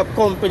big cap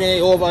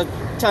company over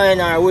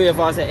China or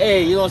wherever and say,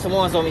 hey, you know,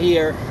 someone some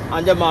here,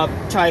 and them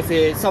try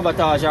to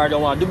sabotage or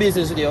don't want to do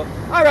business with you.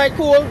 Alright,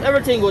 cool,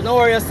 everything good, don't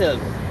worry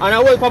yourself. And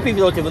I wait for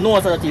people don't even know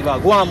what's that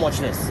even go on much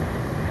less.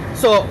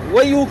 So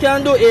what you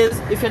can do is,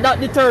 if you're that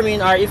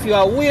determined or if you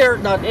are aware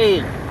that,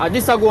 hey,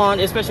 this is going,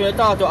 especially when you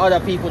talk to other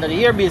people that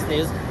hear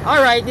business,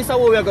 alright, this is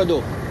what we're going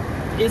to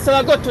do. Instead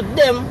of go to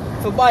them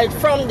to buy it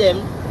from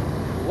them,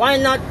 why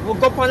not we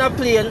go up on a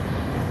plane,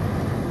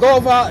 go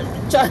over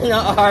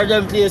China or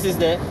them places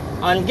there,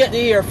 and get the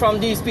hair from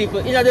these people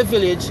in the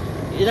village,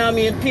 you know what I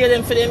mean, pay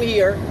them for them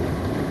here,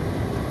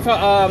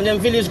 for them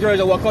village girls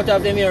that will cut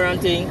off them hair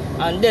and thing,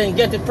 and then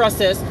get the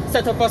process,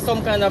 set up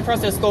some kind of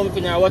process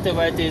company or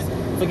whatever it is,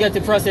 to get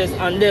the process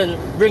and then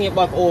bring it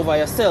back over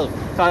yourself.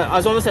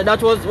 As I said,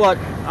 that was what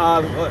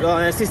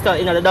my sister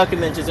in the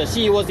documentary said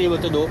she was able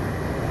to do,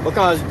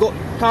 because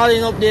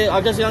calling up the,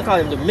 I guess you can call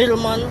him the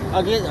middleman,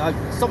 again,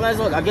 something like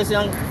that, I guess you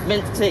can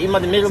meant to say him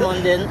as the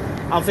middleman then,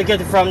 and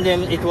forget it from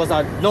them, it was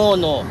a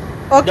no.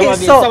 Okay, they might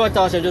be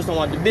sabotage and just don't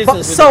want the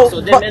business with them.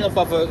 So they end up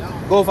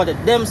go for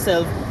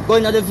themselves, go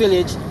into the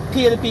village,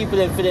 pay the people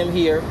them for them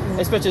here,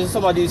 especially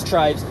some of these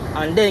tribes,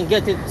 and then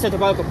get it set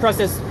up like a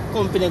process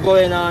company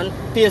going on,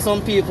 pay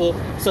some people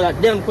so that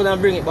them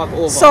couldn't bring it back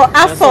over. So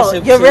Afo,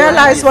 you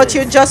realize what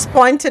you just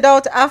pointed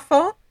out,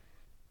 Afo?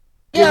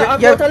 Yeah, I've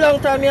got a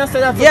long time I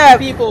said that for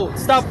people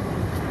stop.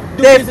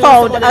 They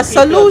found a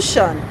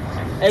solution.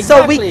 Exactly.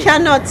 So we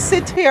cannot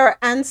sit here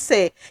and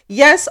say,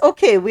 yes,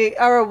 okay, we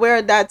are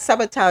aware that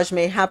sabotage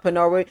may happen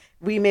or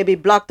we may be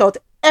blocked out.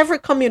 Every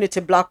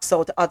community blocks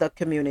out other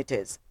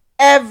communities.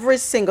 Every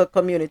single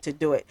community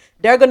do it.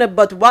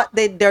 But what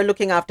they're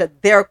looking after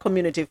their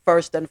community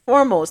first and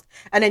foremost,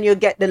 and then you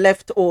get the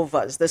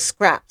leftovers, the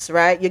scraps,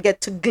 right? You get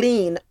to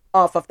glean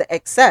off of the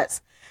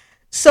excess.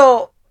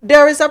 So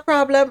there is a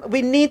problem.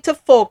 We need to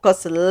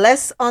focus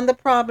less on the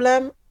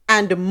problem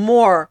and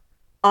more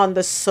on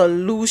the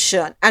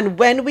solution. And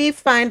when we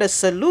find a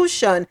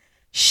solution,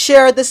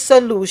 share the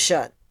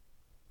solution.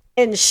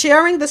 In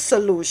sharing the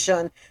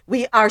solution,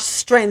 we are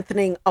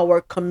strengthening our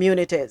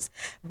communities.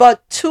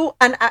 But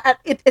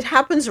it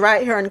happens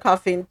right here in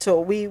Coffin too.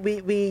 We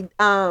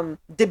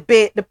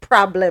debate the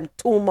problem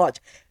too much.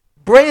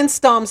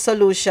 Brainstorm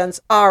solutions.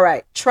 All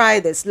right, try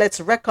this. Let's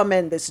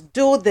recommend this.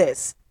 Do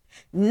this.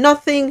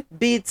 Nothing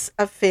beats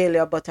a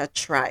failure but a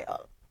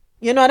trial.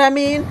 You know what I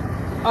mean?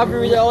 I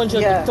agree with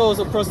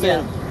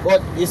 100,000%.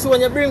 But you see,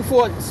 when you bring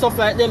forth stuff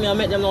like them, you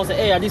make them know say,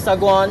 hey, this is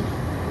going.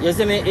 You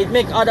see me? It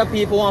make other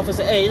people want to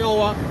say, hey, you know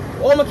what?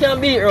 How I can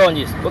beat around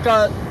this?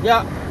 Because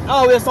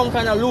always some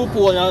kind of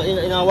loophole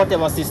in a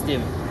whatever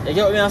system. You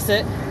get what I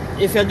say?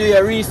 If you do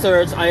your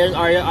research and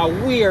are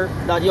aware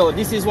that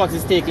this is what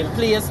is taking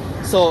place,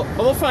 so I'm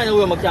gonna find a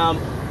way I can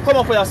come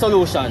up with a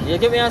solution. You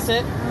get what I say?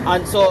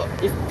 And so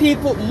if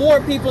more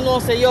people know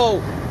say,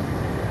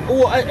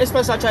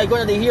 especially try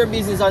going to the hair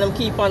business and them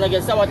keep on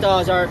against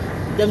sabotage or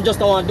them just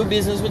don't want to do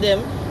business with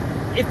them.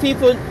 If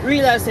people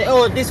realize, say,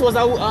 oh, this was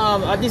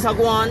this a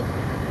go on,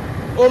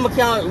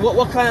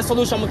 what kind of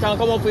solution we can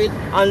come up with,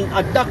 and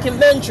a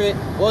documentary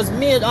was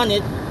made on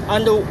it,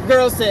 and the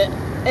girl said,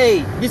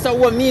 hey, this is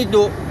what me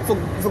do for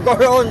go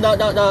around the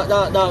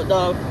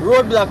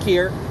roadblock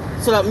here,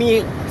 so that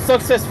me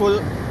successful,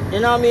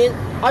 you know what I mean?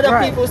 Other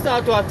people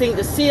start to think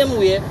the same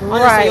way, and they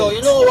say, oh,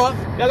 you know what,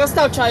 you're gonna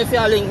start trying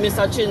to link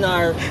Mr. Chin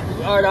or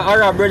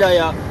our brother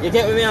here, you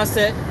get what I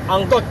say,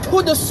 and go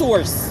to the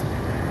source,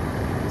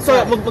 so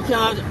that we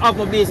can have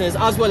my business,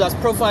 as well as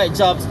provide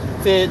jobs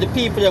for the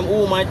people them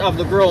who might have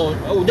the ground,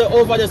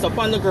 over this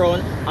upon the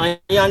ground,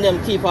 and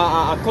them keep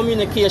a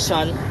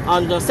communication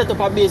and set up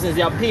a business.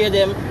 They pay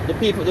them, the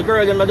people, the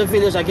girl them at the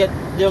village, I get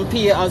them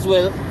pay as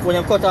well when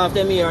they cut off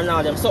them ear and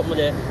all them something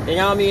there. You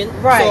know what I mean?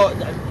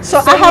 Right. So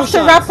I have to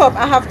wrap up.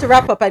 I have to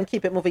wrap up and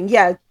keep it moving.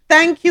 Yeah.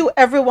 Thank you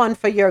everyone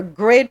for your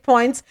great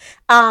points.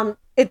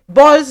 It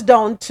boils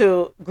down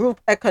to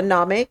group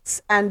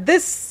economics, and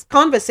this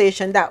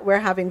conversation that we're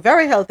having,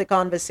 very healthy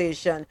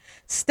conversation,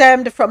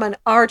 stemmed from an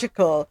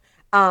article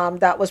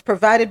that was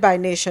provided by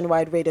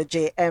Nationwide Radio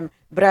JM,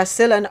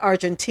 Brazil and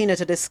Argentina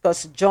to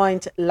discuss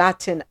joint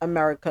Latin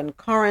American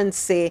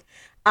currency.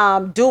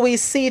 Do we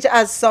see it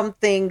as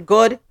something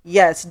good?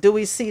 Yes. Do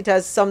we see it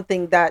as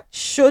something that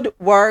should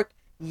work?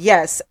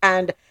 Yes.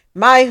 And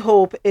my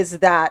hope is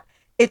that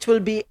it will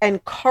be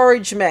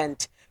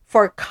encouragement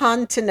for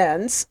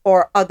continents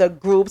or other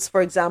groups,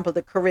 for example,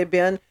 the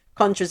Caribbean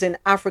countries in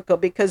Africa,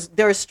 because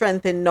there's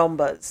strength in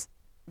numbers.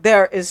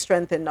 There is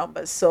strength in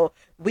numbers. So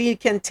we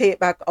can take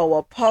back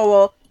our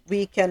power.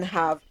 We can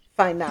have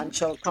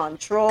financial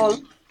control.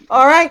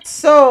 All right.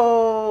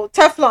 So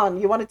Teflon,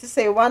 you wanted to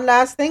say one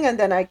last thing and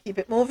then I keep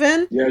it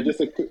moving? Yeah,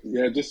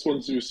 just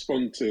wanted to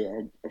respond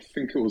to, I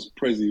think it was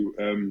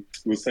Prezi,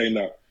 was saying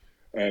that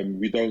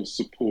we don't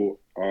support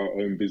our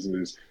own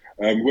business.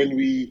 When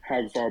we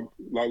have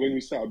when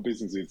we set up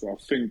businesses, I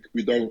think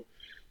we don't,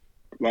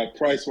 like,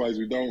 price wise,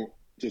 we don't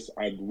just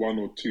add £1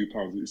 or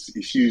 £2.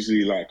 It's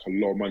usually like a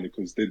lot of money,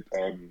 because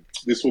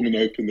this woman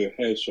opened a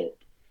hair shop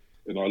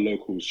in our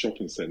local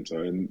shopping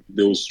centre, and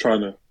they was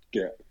trying to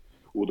get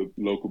all the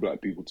local black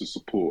people to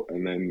support,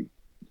 and then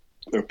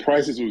the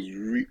prices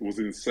was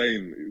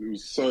insane. It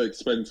was so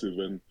expensive,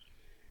 and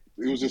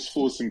it was just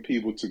forcing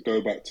people to go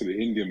back to the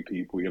Indian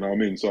people. You know what I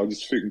mean? So I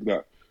just think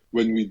that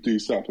when we do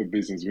set up a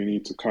business, we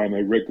need to kind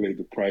of regulate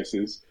the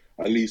prices,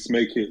 at least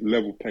make it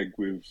level peg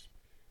with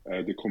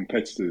the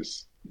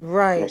competitors.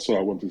 Right. That's what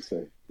I want to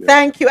say. Yeah.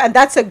 Thank you. And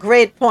that's a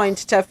great point,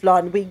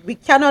 Teflon. We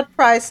cannot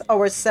price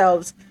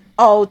ourselves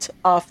out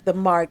of the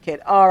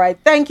market. All right.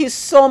 Thank you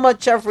so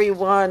much,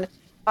 everyone.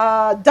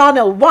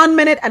 Donald, 1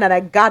 minute, and then I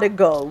gotta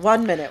go.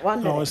 1 minute. I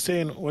was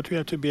saying, what we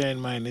have to bear in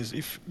mind is,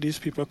 if these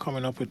people are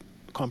coming up with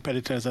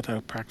competitors that are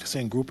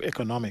practicing group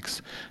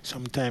economics,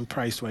 sometimes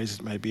price-wise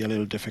it might be a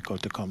little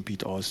difficult to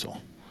compete also.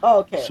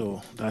 Okay.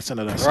 So that's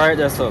another thing. Right,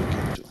 that's all.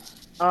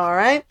 All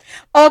right.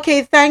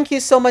 Okay, thank you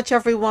so much,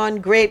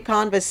 everyone. Great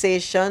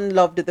conversation.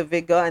 Loved the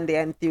vigor and the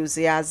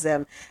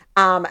enthusiasm.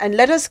 And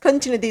let us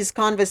continue these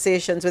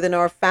conversations within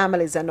our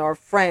families and our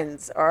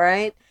friends, all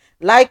right?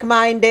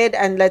 Like-minded,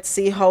 and let's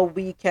see how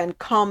we can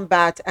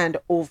combat and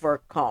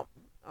overcome.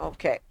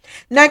 Okay.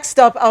 Next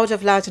up, out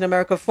of Latin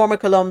America, former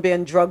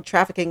Colombian drug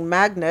trafficking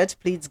magnate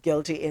pleads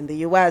guilty in the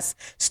U.S.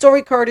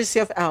 Story courtesy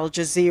of Al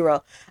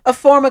Jazeera. A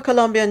former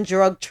Colombian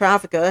drug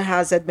trafficker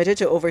has admitted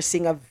to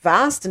overseeing a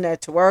vast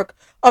network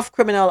of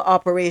criminal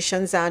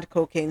operations and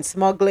cocaine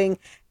smuggling,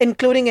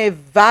 including a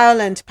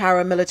violent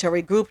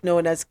paramilitary group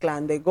known as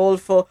Clan de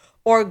Golfo,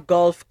 or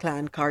Gulf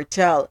Clan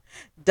Cartel.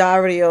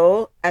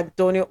 Dario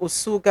Antonio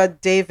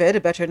Usuga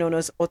David, better known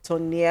as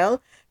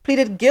Otoniel,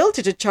 pleaded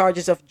guilty to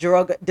charges of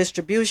drug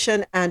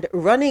distribution and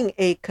running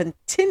a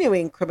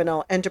continuing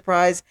criminal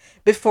enterprise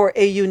before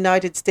a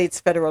United States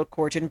federal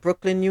court in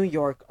Brooklyn, New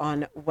York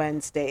on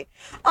Wednesday.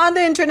 On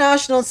the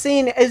international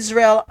scene,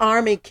 Israel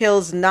army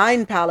kills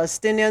 9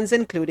 Palestinians,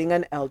 including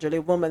an elderly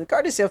woman,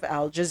 courtesy of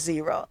Al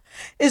Jazeera.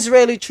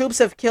 Israeli troops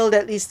have killed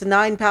at least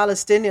 9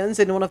 Palestinians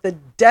in one of the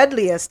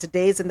deadliest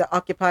days in the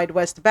occupied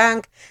West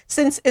Bank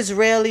since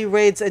Israeli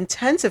raids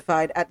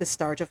intensified at the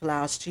start of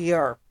last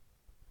year.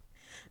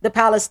 The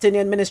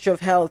Palestinian Ministry of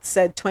Health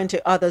said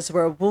 20 others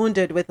were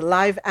wounded with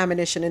live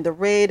ammunition in the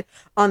raid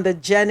on the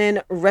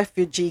Jenin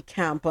refugee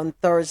camp on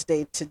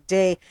Thursday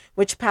today,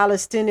 which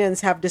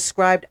Palestinians have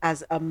described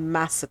as a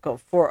massacre.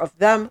 4 of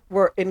them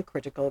were in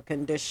critical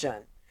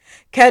condition.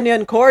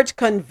 Kenyan court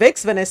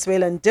convicts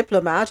Venezuelan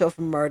diplomat of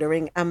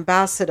murdering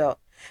ambassador.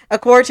 A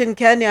court in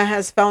Kenya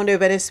has found a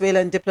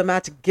Venezuelan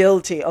diplomat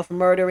guilty of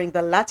murdering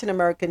the Latin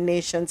American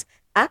nation's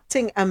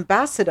acting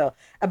ambassador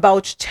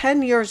about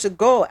 10 years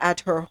ago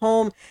at her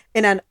home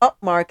in an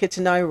upmarket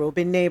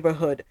Nairobi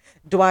neighborhood.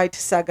 Dwight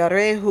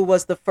Sagare, who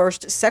was the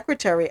first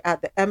secretary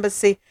at the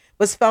embassy,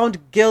 was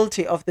found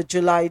guilty of the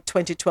July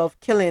 2012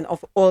 killing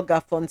of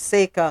Olga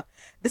Fonseca.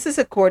 This is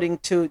according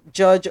to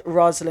Judge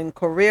Rosalind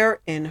Correa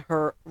in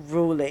her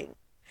ruling.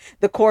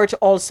 The court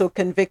also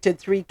convicted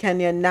 3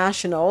 Kenyan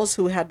nationals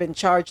who had been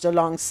charged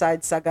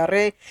alongside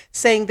Sagare,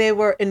 saying they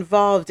were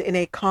involved in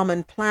a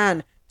common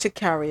plan to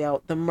carry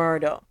out the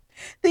murder.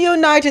 The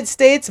United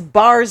States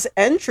bars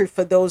entry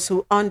for those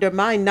who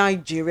undermine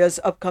Nigeria's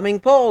upcoming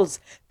polls.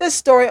 This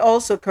story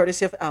also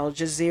courtesy of Al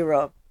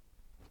Jazeera.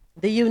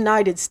 The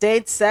United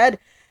States said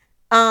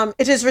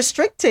it is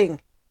restricting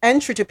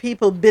entry to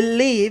people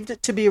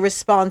believed to be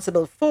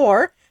responsible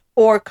for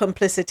or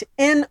complicit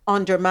in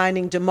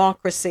undermining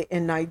democracy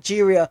in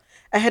Nigeria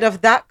ahead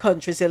of that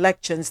country's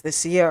elections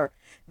this year.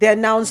 The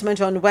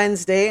announcement on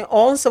Wednesday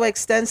also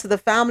extends to the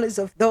families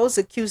of those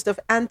accused of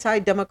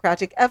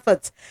anti-democratic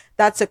efforts.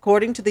 That's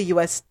according to the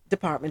U.S.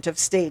 Department of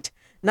State.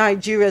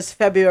 Nigeria's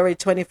February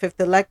 25th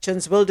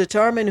elections will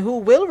determine who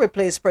will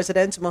replace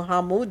President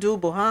Muhammadu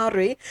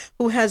Buhari,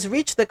 who has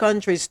reached the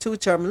country's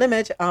 2-term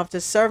limit after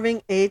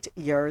serving 8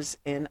 years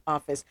in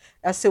office.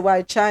 I see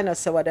why China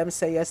said what them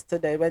say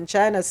yesterday. When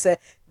China said,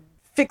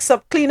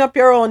 clean up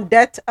your own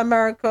debt,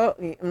 America.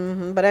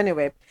 But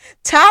anyway,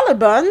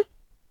 Taliban,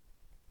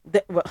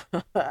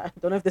 I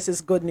don't know if this is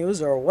good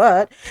news or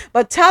what,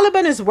 but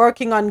Taliban is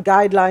working on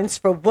guidelines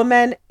for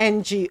women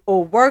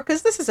NGO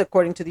workers. This is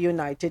according to the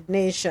United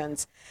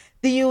Nations.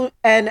 The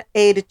UN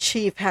aid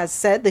chief has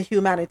said the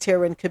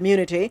humanitarian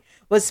community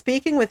was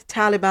speaking with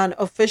Taliban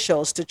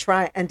officials to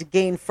try and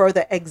gain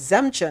further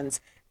exemptions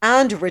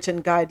and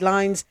written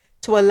guidelines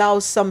to allow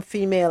some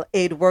female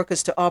aid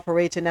workers to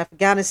operate in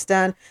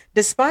Afghanistan,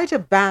 despite a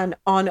ban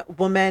on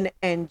women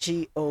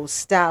NGO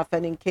staff.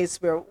 And in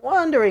case we're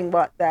wondering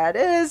what that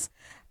is,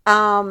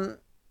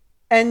 NGOs,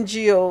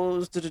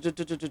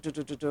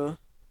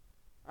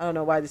 I don't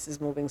know why this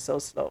is moving so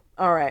slow.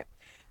 All right.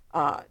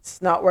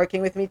 It's not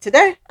working with me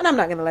today, and I'm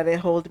not going to let it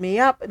hold me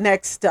up.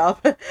 Next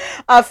up,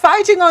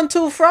 fighting on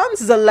 2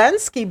 fronts,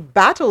 Zelensky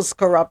battles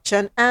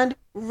corruption and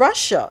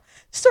Russia.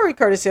 Story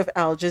courtesy of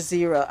Al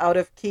Jazeera. Out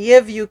of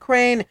Kiev,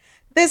 Ukraine.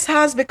 This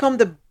has become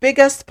the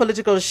biggest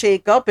political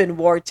shakeup in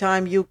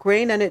wartime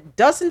Ukraine, and it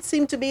doesn't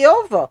seem to be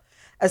over.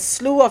 A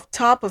slew of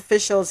top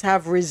officials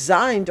have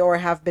resigned or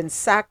have been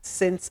sacked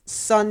since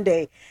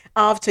Sunday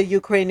after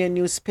Ukrainian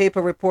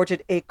newspaper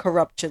reported a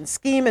corruption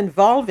scheme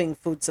involving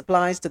food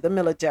supplies to the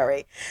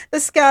military. The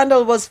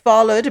scandal was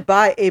followed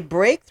by a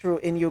breakthrough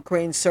in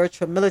Ukraine's search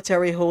for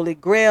military holy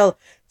grail,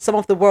 some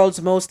of the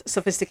world's most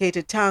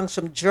sophisticated tanks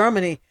from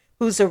Germany,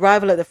 whose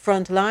arrival at the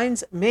front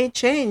lines may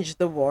change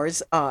the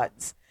war's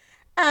odds.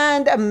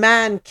 And a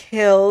man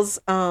kills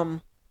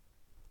a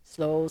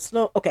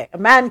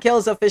man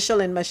kills official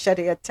in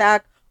machete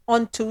attack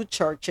on 2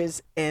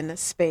 churches in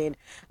Spain.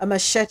 A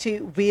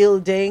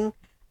machete-wielding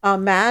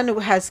man who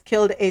has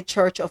killed a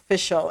church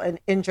official and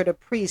injured a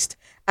priest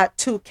at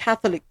 2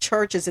 Catholic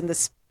churches in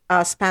the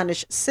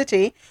Spanish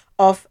city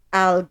of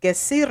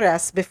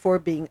Algeciras before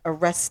being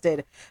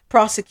arrested.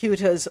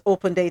 Prosecutors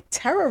opened a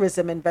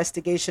terrorism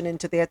investigation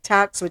into the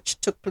attacks, which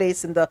took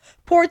place in the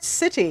port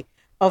city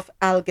of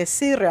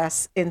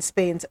Algeciras in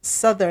Spain's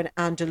southern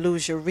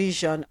Andalusia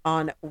region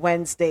on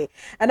Wednesday.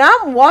 And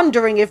I'm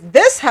wondering if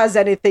this has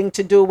anything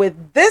to do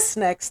with this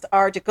next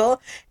article,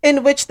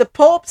 in which the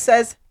Pope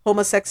says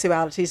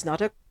homosexuality is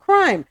not a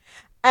crime.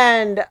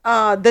 And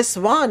this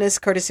one is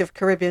courtesy of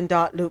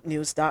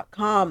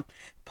Caribbean.loopnews.com.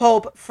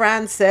 Pope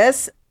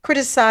Francis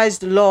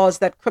criticized laws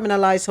that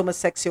criminalize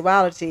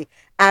homosexuality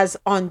as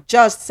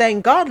unjust,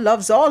 saying God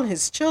loves all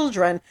his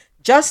children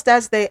just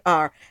as they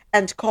are,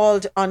 and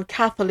called on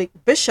Catholic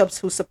bishops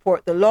who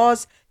support the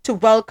laws to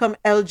welcome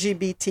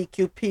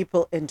LGBTQ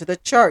people into the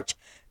church.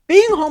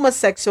 Being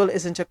homosexual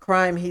isn't a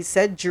crime, he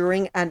said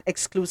during an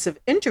exclusive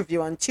interview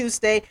on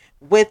Tuesday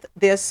with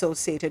the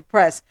Associated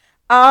Press.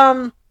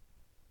 Let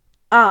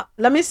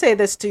me say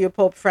this to you,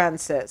 Pope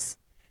Francis.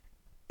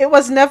 It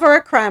was never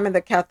a crime in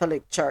the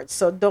Catholic Church,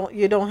 so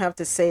you don't have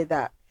to say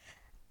that.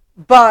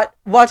 But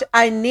what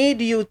I need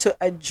you to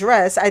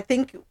address, I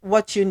think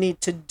what you need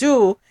to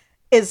do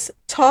is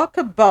talk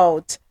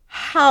about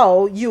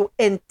how you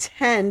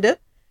intend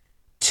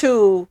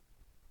to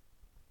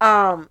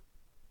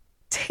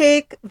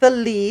take the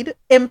lead,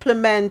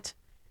 implement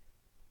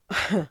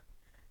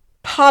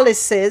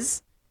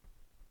policies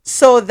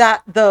so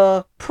that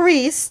the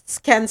priests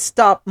can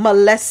stop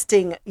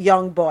molesting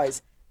young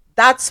boys.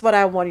 That's what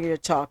I want you to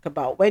talk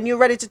about. When you're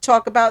ready to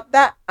talk about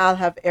that, I'll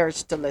have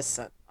ears to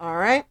listen. All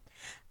right?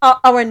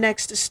 Our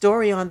next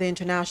story on the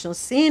international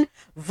scene,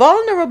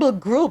 vulnerable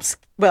groups.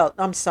 Well,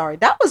 I'm sorry.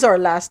 That was our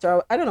last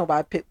story. I don't know why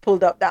I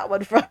pulled up that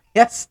one from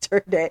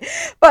yesterday.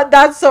 But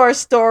that's our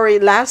story,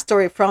 last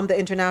story from the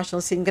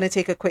international scene. I'm going to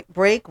take a quick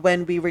break.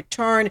 When we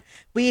return,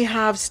 we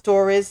have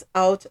stories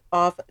out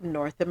of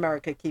North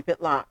America. Keep it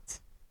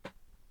locked.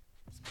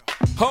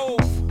 Ho!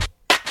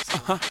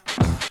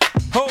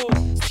 Ho!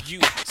 You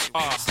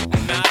are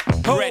not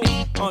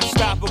ready.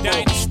 Unstoppable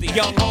dynasty.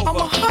 Young Hova. I'm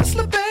a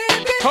hustler,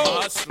 baby.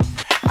 Ho!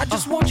 I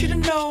just want you to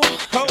know.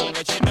 Ho!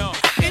 Let you know.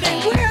 It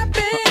ain't where I've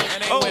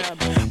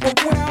been,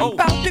 but where I'm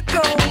about to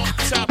go.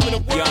 Top of the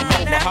world.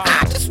 Now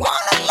I just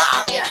wanna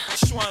love you.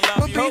 Just wanna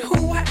love you. But be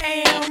who I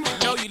am.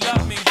 Know you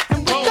love me.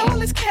 And with all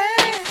this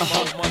cash,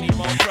 more money,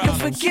 more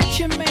problems. don't forget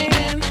your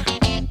man.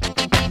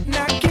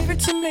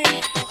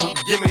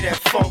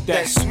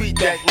 that sweet,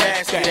 that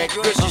nasty, that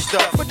gushy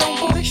stuff. But don't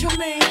bullshit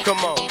me. Come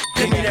on,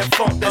 give me that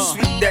funk, that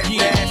sweet, that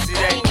nasty,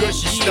 that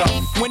gushy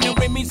stuff. When the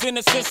Remy's in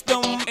the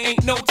system,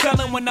 ain't no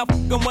telling when I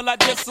fuck 'em, will I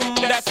diss 'em.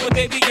 That's what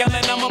they be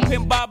yelling. I'm a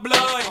pimp by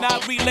blood,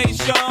 not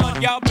relation.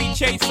 Y'all be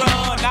chasing,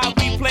 I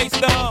replace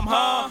them,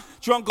 huh?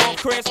 Drunk on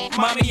Chris,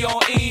 mommy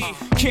on E.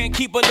 Can't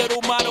keep a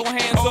little model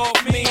hands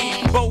off me.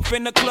 Both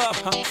in the club,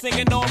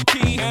 singing off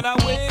key. And I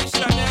wish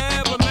I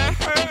never met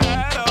her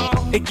at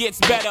all. It gets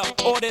better,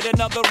 ordered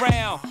another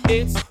round.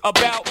 It's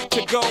about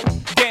to go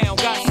down.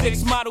 Got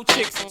 6 model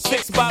chicks,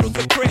 6 bottles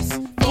of Chris.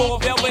 4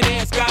 velvet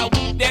ass, got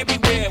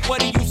everywhere.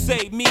 What do you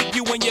say? Me,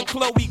 you, and your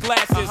Chloe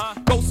glasses.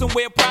 Go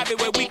somewhere private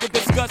where we could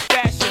discuss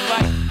fashion.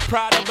 Like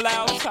Prada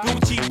blouse,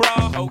 Gucci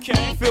bra,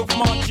 okay. Filth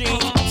Mart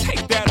jeans,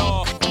 take that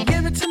off.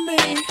 Give it to me.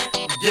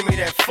 Give me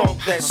that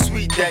funk, that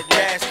sweet, that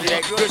nasty,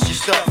 that gushy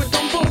stuff. But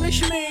don't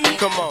bullshit me.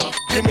 Come on,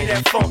 give me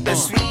that funk, that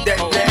sweet, that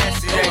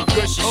nasty, that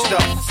gushy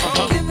stuff.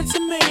 Give it to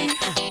me.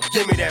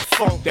 Give me that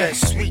funk, that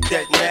sweet,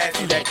 that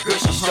nasty, that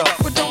gushy stuff.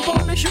 But don't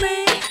bullshit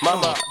me.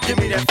 Mama, give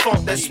me that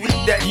funk, that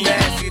sweet, that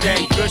nasty,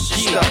 that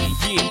gushy stuff.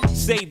 Yeah,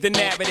 save the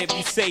narrative,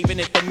 you saving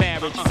it for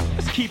marriage.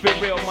 Let's keep it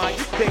real, man,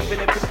 you saving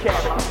it for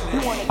carriage. You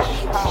wanna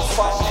see how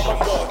far I'm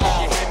going.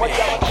 What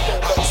y'all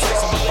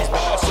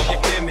so you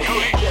hear me?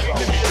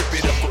 Let me rip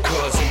it up for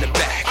cuz in the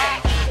back.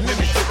 Let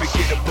me flip it,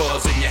 get a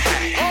buzz in your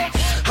hat.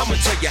 I'ma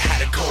tell you how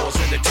to cause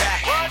an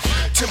attack.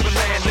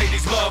 Timberland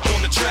ladies love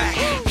on the track.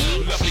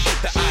 Love to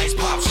get the ice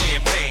pop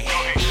champagne.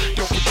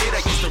 Don't forget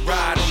I used to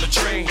ride on the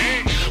train.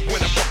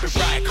 When I bump it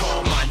right,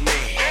 call my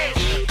name.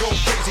 Go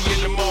crazy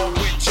in the mall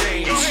with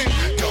James.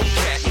 Don't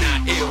cat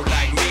not ill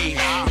like me.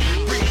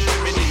 Bring the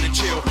women in the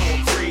chill for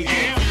free.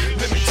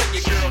 Let me tell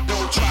you, girl,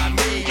 don't try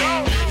me.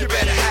 You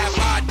better have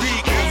ID,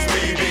 cause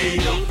we be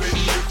up in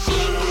the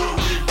club.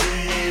 We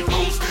be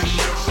posting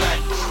the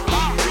back.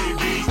 We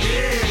be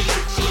in the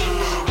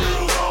club.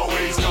 Girls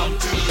always come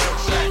to the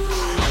back.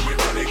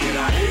 Everybody get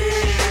our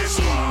heads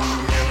swung.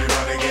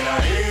 Everybody get our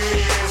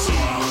heads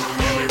swung.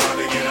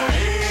 Everybody get our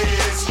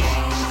heads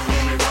swung.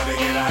 Everybody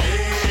get our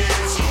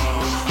heads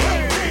swung.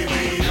 We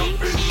be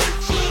up in the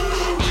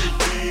club. We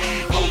be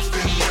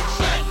posting the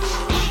back.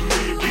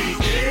 We be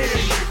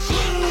in the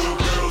club.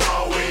 Girls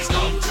always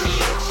come to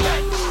the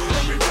back.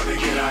 Everybody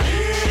get our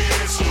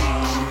heads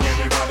swung.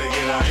 Everybody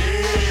get our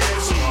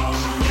heads swung.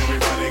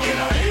 Everybody get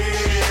our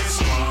heads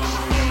swung.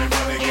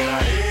 Everybody get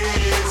our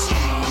heads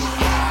swung.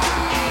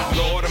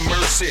 Lord of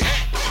mercy,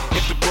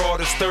 if the broad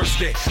is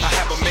thirsty, I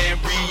have a man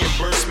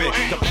reimburse me.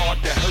 The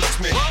part that hurts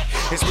me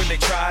is when they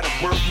try to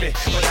work me,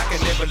 but I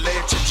can never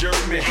let you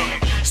jerk me.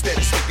 Instead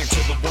of sticking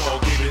to the wall,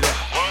 give it up.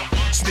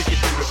 Sneak it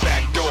through the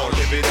back door,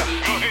 live it up.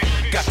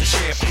 Got the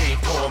champagne,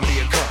 pour me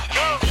a cup.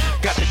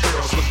 Got the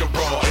girls looking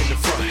raw in the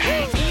front.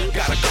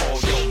 Gotta call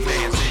your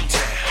mans in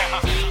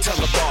town. Tell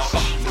the bar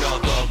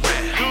another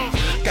round.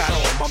 Got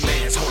all my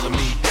mans holding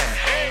me down.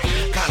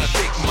 Kinda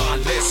think, man,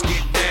 let's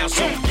get down,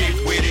 so get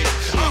with it.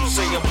 I'm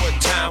saying what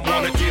time,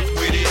 wanna dip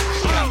with it.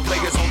 Got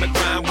players on the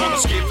grind, wanna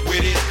skip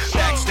with it.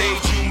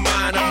 Backstage, you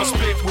mind, I'ma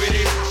split with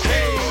it.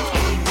 Hey,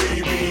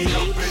 we be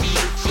up in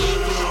the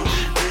club,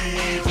 we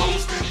be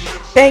posting the.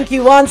 Thank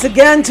you once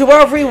again to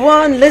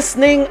everyone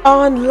listening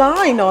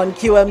online on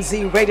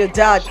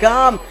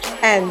QMZRadio.com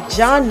and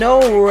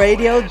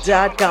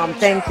JohnORadio.com.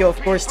 Thank you, of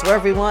course, to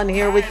everyone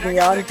here with me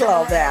on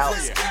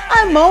Clubhouse.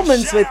 I'm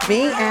Moments with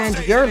me, and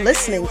you're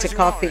listening to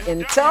Coffee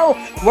in Tow,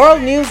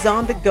 World News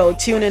on the Go.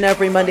 Tune in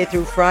every Monday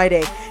through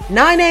Friday,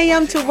 9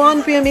 a.m. to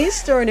 1 p.m.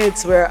 Eastern.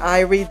 It's where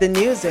I read the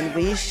news and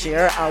we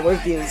share our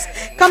views.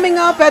 Coming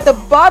up at the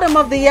bottom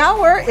of the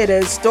hour, it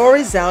is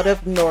Stories Out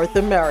of North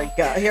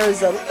America.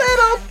 Here's a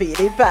little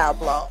Petey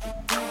Pablo.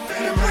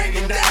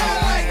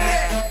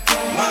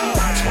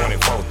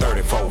 24,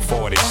 34,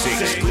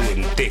 46, good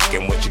and thick,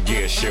 and what you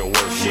get, she'll work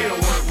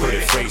with. Pretty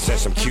face and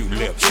some cute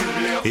lips,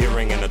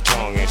 earring and a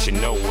tongue, and she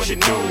know what to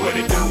do.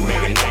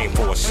 Make a name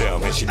for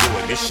herself, and she do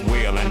it this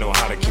well. I know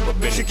how to keep a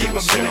business, keep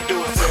herself.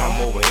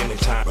 Come over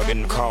anytime, I'm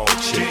getting called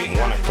chick.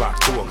 1 o'clock,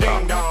 2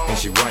 o'clock, and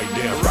she right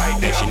there,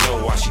 and she know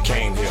why she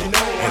came here,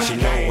 and she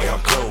know where her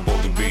clothes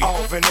supposed to be.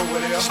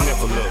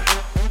 Sniff a look,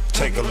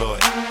 take a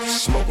look,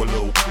 smoke a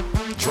little,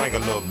 drink a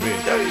little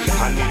bit.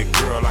 I need a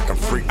girl I can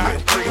freak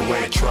with, the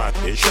way I try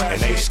this,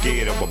 and ain't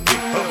scared of a big.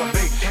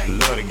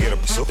 Love to get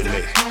up so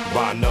lit,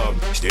 buy another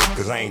stick,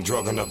 cause I ain't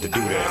drunk enough to do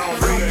that.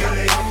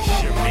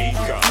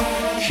 Shamika,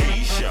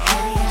 Keisha,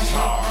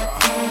 Tara,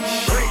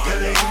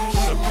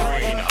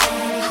 Sabrina,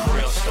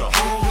 Crystal,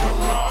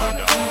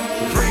 Miranda,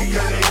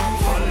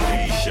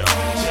 Felicia,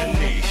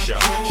 Tanisha,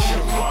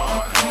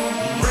 Siobhan,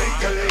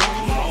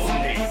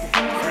 Monique,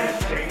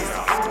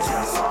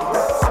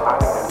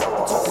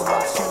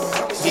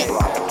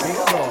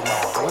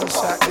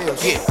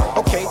 Yeah,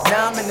 okay,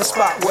 now I'm in the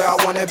spot where I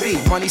wanna be.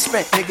 Money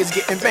spent, niggas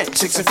getting bent,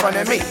 chicks in front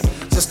of me.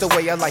 Just the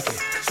way I like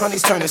it.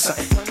 Money's turning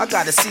something. I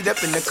got a seat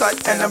up in the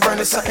cut and I'm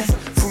burning something.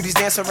 Fruity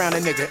Ladies dance around a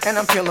nigga, and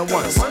I'm feeling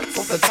ones.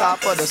 From the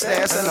top of the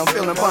stairs, and I'm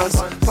feeling buns.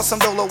 Plus some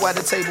dolo at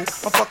the table.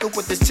 I'm fucking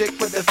with this chick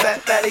with the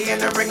fat fatty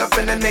and the ring up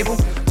in the navel.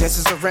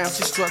 Dances around,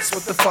 she struts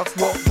with the fuck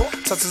walk.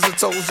 Touches her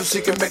toes so she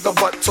can make her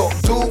butt talk.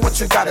 Do what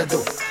you gotta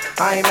do.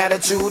 I ain't mad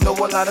at you. Know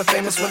a lot of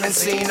famous women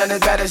seen none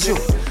as bad as you.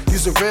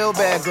 You's a real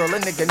bad girl, a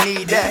nigga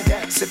need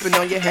that. Sipping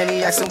on your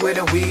Henny, asking where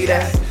the weed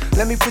at.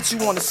 Let me put you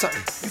on to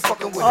something. You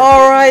fucking with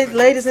All right,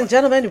 ladies and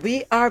gentlemen,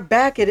 we are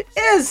back. It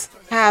is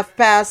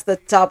 1:30 the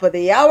top of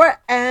the hour,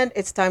 and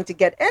it's time to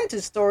get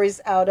into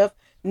stories out of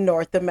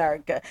North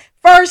America.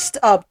 First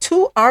up,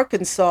 2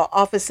 Arkansas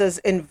officers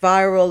in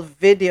viral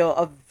video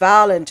of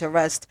violent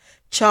arrest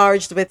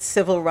charged with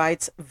civil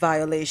rights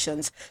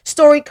violations.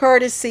 Story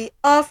courtesy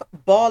of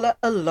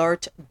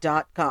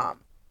balleralert.com.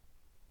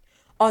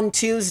 On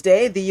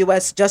Tuesday, the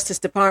U.S. Justice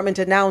Department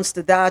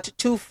announced that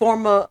 2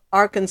 former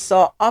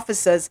Arkansas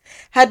officers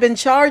had been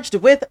charged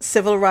with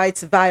civil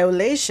rights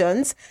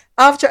violations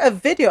after a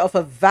video of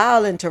a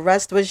violent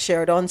arrest was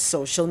shared on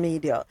social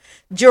media.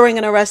 During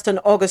an arrest on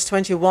August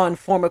 21,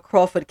 former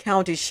Crawford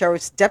County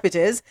Sheriff's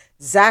deputies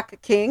Zach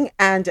King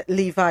and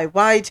Levi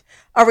White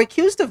are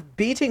accused of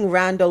beating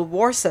Randall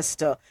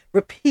Worcester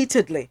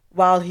repeatedly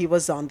while he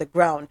was on the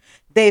ground.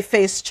 They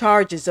face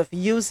charges of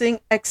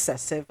using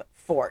excessive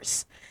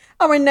force.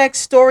 Our next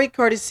story,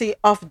 courtesy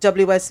of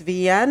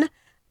WSVN.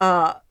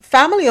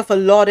 Family of a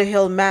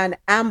Lauderhill man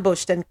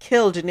ambushed and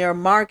killed near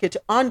market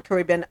on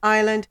Caribbean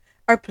Island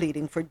are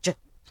pleading for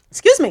justice.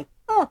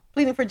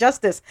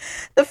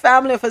 The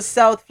family of a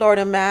South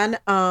Florida man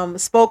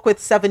spoke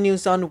with 7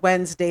 News on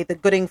Wednesday. The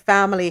Gooding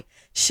family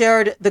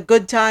shared the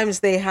good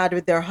times they had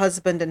with their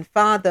husband and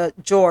father,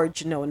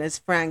 George, known as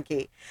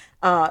Frankie.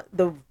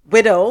 The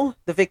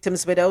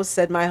victim's widow,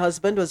 said, "My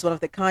husband was one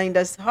of the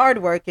kindest,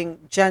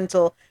 hardworking,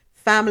 gentle,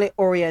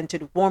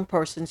 family-oriented, warm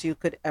persons you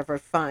could ever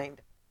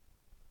find."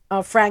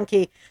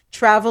 Frankie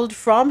traveled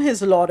from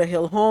his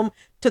Lauderhill home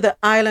to the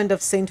island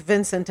of St.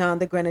 Vincent and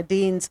the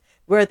Grenadines,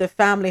 where the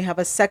family have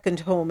a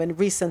second home and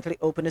recently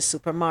opened a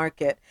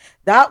supermarket.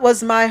 "That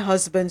was my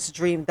husband's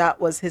dream.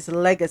 That was his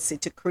legacy,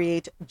 to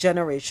create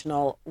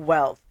generational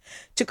wealth.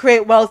 To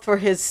create wealth for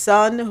his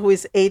son, who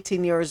is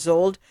 18 years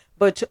old,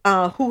 but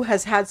who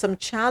has had some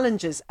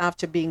challenges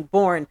after being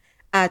born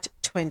at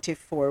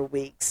 24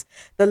 weeks.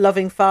 The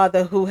loving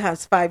father, who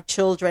has 5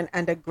 children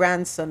and a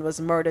grandson, was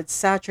murdered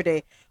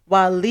Saturday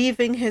while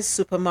leaving his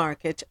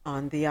supermarket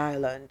on the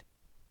island."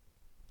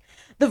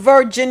 The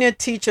Virginia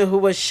teacher who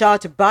was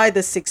shot by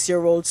the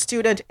 6-year-old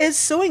student is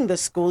suing the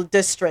school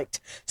district.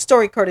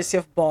 Story courtesy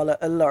of Baller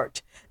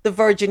Alert. The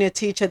Virginia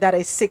teacher that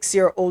a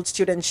 6-year-old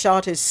student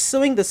shot is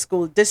suing the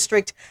school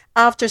district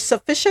after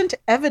sufficient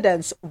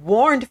evidence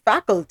warned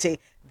faculty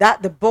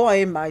that the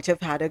boy might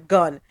have had a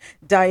gun.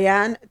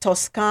 Diane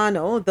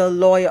Toscano, the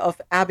lawyer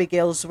of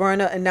Abigail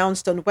Zwerner,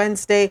 announced on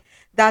Wednesday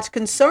that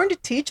concerned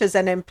teachers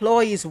and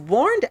employees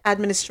warned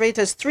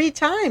administrators 3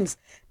 times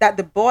that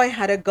the boy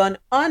had a gun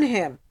on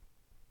him.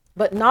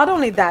 But not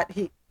only that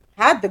he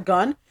had the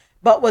gun,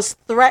 but was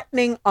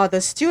threatening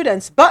other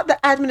students. But the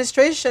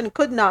administration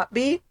could not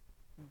be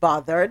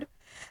bothered.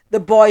 The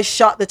boy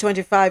shot the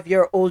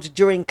 25-year-old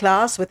during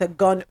class with a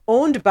gun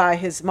owned by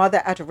his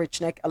mother at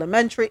Richneck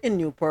Elementary in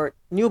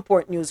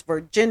Newport News,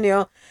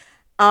 Virginia.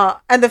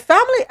 And the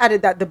family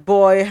added that the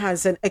boy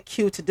has an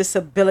acute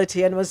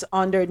disability and was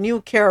under a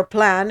new care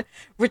plan,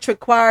 which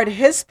required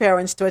his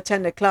parents to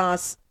attend a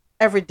class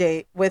every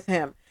day with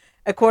him.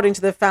 According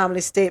to the family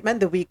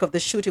statement, the week of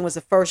the shooting was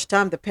the first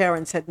time the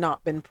parents had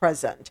not been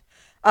present.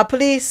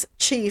 Police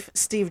Chief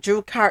Steve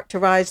Drew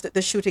characterized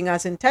the shooting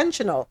as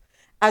intentional,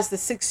 as the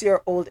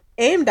 6-year-old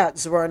aimed at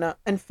Zwerner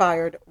and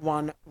fired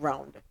 1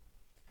 round.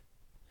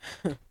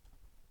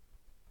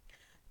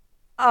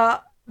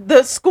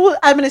 The school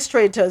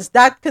administrators,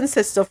 that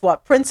consists of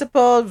what?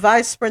 Principal,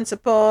 vice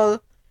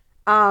principal,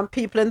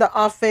 people in the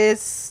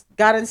office,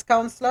 guidance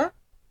counselor?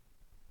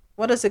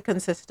 What does it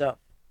consist of?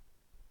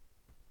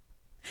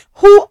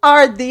 Who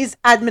are these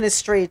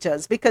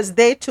administrators? Because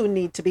they too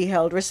need to be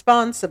held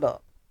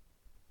responsible.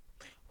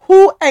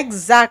 Who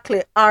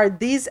exactly are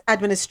these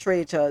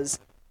administrators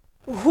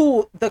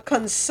who the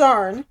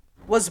concern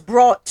was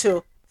brought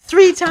to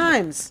 3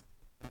 times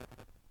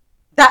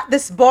that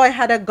this boy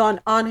had a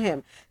gun on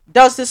him?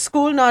 Does the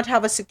school not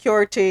have a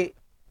security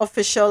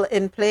official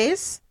in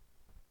place?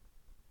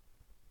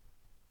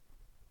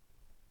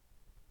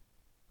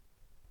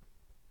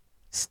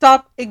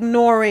 Stop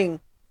ignoring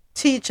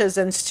teachers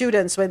and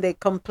students when they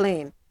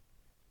complain.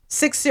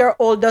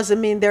 6-year-old doesn't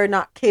mean they're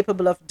not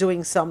capable of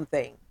doing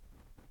something.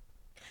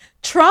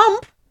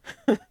 Trump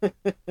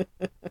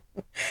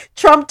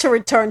to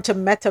return to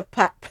Meta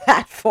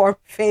platform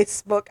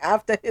Facebook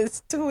after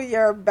his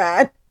 2-year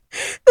ban.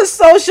 The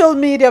social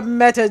media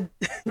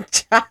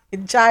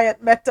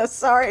giant Meta,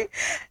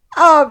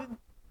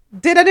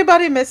 did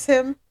anybody miss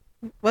him?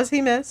 Was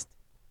he missed?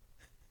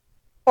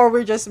 Or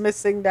we're just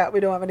missing that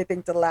we don't have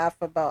anything to laugh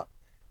about?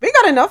 We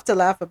got enough to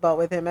laugh about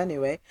with him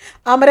anyway.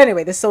 But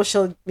anyway, the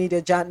social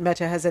media giant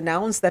Meta has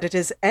announced that it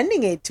is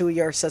ending a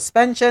 2-year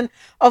suspension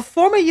of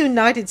former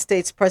United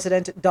States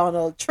President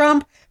Donald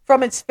Trump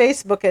from its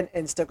Facebook and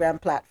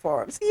Instagram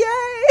platforms.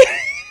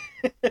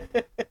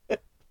 Yay!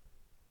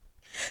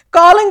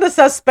 Calling the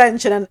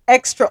suspension an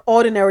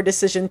extraordinary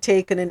decision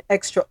taken in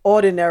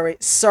extraordinary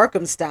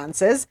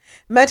circumstances,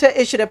 Meta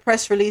issued a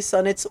press release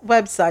on its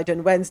website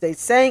on Wednesday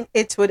saying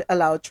it would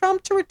allow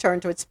Trump to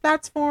return to its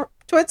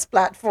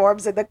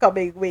platforms in the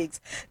coming weeks.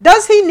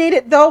 Does he need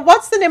it though?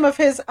 What's the name of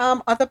his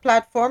other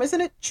platform?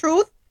 Isn't it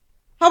Truth?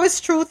 How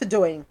is Truth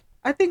doing?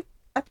 I think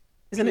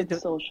isn't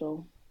it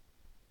Social?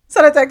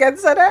 So that I can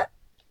say that.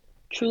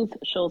 Truth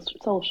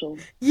Social.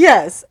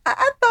 Yes,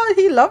 I thought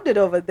he loved it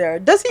over there.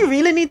 Does he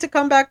really need to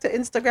come back to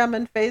Instagram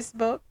and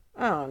Facebook?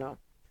 I don't know.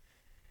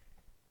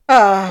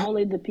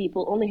 Only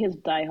his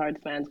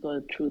diehard fans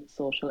go to Truth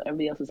Social.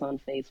 Everybody else is on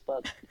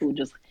Facebook who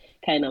just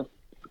kind of,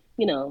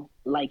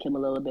 like him a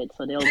little bit.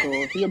 So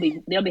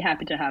they'll be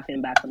happy to have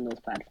him back on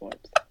those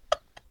platforms.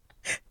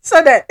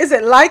 So that is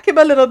it like him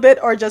a little bit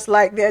or just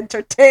like the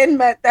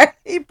entertainment that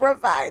he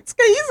provides?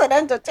 Because he's an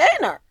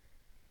entertainer.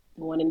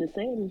 One and the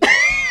same.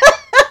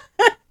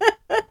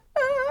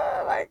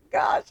 Oh my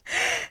gosh.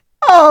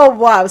 Oh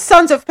wow.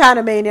 Sons of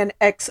Panamanian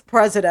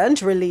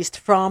ex-president released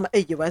from a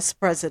U.S.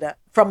 prison.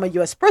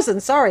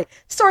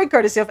 Story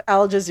courtesy of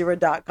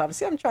AlJazeera.com.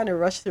 See, I'm trying to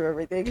rush through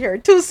everything here.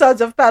 Two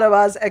sons of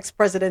Panama's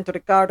ex-president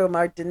Ricardo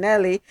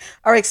Martinelli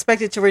are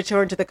expected to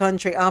return to the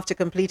country after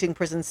completing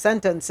prison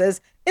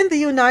sentences in the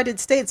United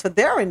States for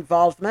their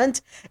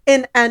involvement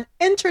in an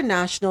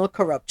international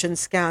corruption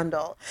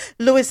scandal.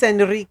 Luis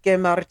Enrique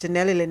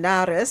Martinelli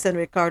Linares and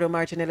Ricardo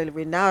Martinelli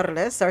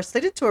Linares are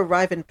slated to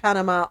arrive in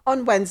Panama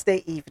on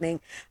Wednesday evening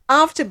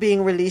after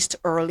being released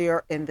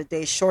earlier in the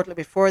day, shortly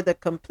before the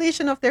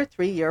completion of their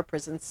 3-year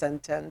prison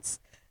sentence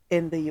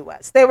in the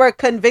U.S. They were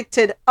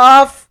convicted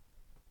of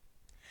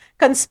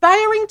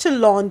conspiring to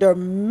launder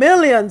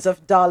millions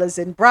of dollars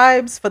in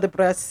bribes for the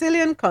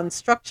Brazilian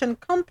construction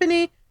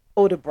company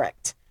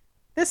Odebrecht.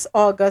 This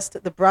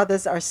August, the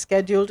brothers are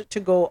scheduled to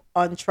go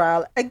on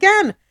trial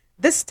again,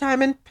 this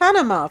time in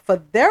Panama, for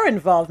their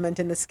involvement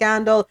in the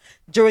scandal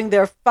during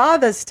their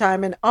father's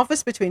time in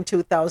office between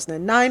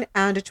 2009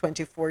 and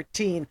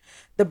 2014.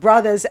 The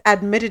brothers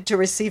admitted to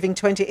receiving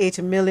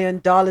 $28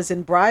 million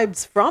in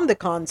bribes from the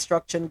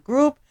construction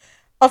group,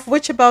 of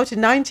which about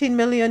 19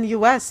 million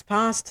US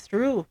passed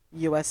through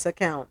US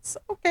accounts.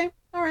 Okay,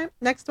 all right,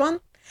 next one.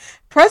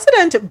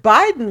 President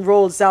Biden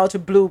rolls out a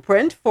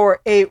blueprint for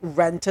a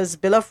renter's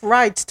bill of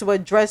rights to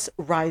address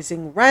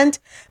rising rent,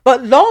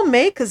 but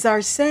lawmakers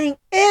are saying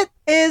it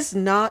is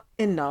not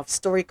enough.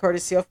 Story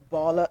courtesy of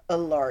Baller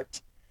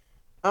Alert.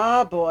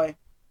 Ah, boy.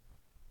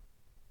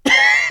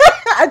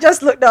 I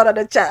just looked out at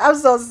the chat. I'm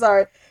so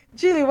sorry.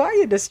 Julie, why are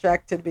you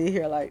distracting me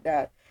here like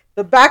that?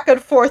 The back and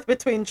forth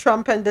between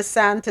Trump and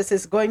DeSantis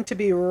is going to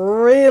be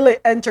really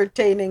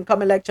entertaining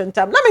come election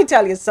time. Let me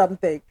tell you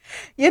something.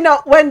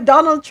 When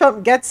Donald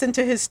Trump gets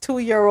into his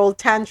 2-year-old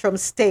tantrum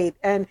state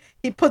and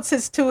he puts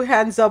his two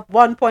hands up,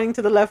 one pointing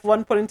to the left,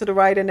 one pointing to the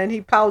right, and then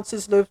he pouts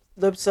his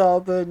lips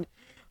up and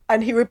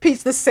he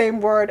repeats the same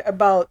word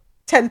about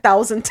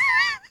 10,000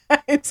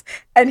 times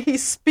and he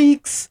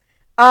speaks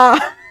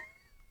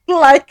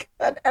like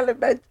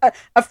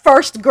a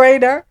first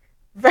grader.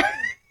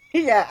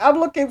 Yeah, I'm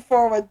looking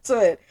forward to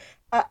it.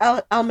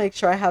 I'll make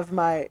sure I have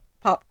my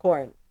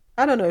popcorn.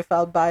 I don't know if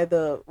I'll buy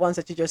the ones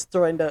that you just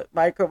throw in the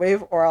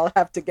microwave or I'll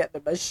have to get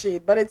the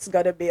machine, but it's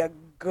going to be a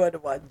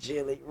good one,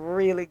 Jilly.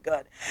 Really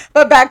good.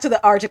 But back to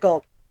the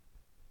article.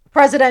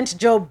 President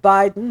Joe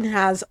Biden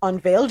has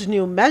unveiled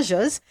new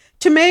measures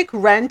to make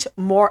rent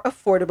more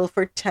affordable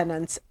for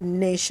tenants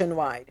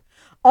nationwide.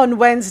 On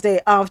Wednesday,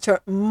 after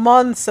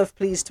months of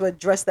pleas to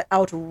address the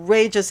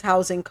outrageous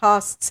housing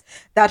costs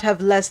that have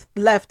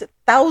left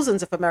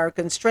thousands of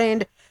Americans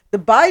strained, the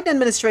Biden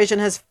administration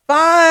has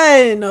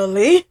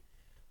finally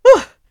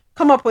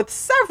come up with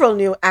several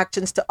new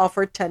actions to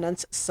offer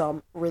tenants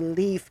some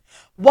relief,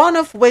 one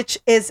of which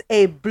is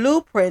a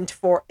blueprint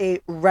for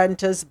a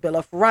renter's bill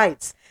of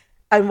rights.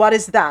 And what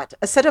is that?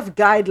 A set of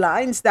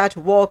guidelines that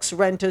walks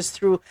renters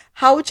through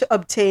how to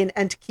obtain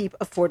and keep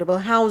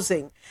affordable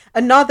housing.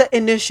 Another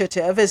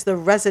initiative is the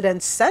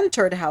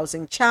Resident-Centered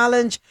Housing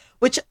Challenge,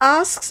 which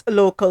asks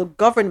local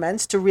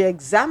governments to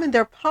re-examine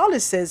their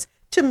policies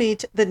to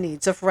meet the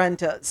needs of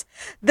renters.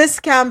 This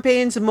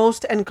campaign's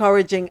most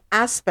encouraging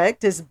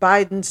aspect is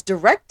Biden's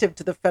directive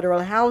to the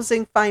Federal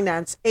Housing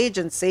Finance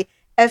Agency,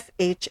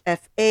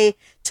 FHFA,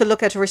 to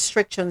look at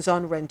restrictions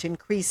on rent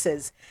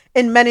increases.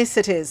 In many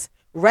cities,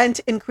 rent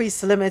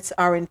increase limits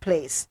are in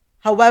place.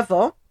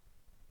 However,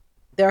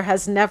 there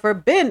has never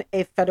been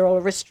a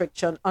federal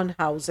restriction on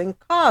housing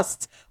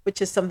costs,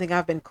 which is something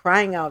I've been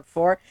crying out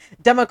for.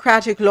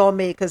 Democratic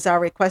lawmakers are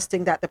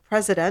requesting that the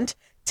president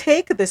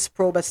take this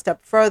probe a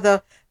step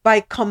further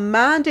by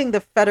commanding the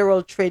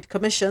Federal Trade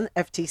Commission,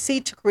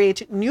 FTC, to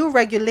create new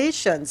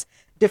regulations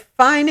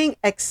defining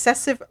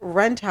excessive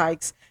rent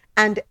hikes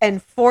and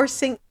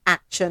enforcing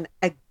action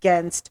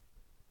against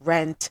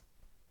rent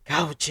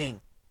gouging.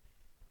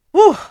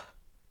 Whew,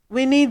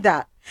 we need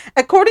that.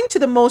 According to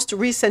the most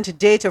recent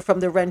data from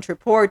the rent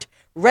report,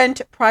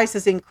 rent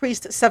prices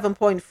increased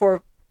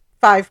 7.4%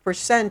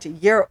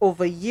 5% year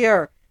over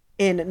year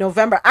in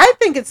November. I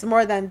think it's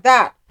more than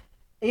that.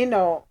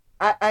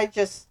 I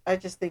just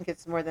think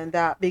it's more than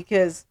that,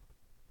 because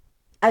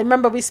I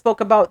remember we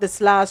spoke about this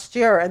last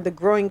year and the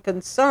growing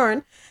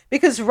concern,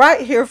 because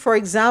right here, for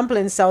example,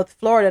 in South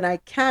Florida, and I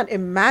can't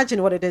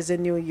imagine what it is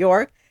in New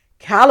York,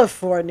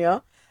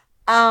 California,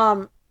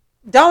 down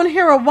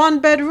here, a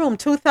 1-bedroom,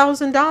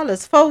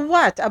 $2,000 for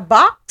what? A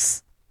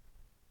box?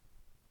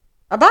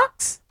 A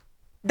box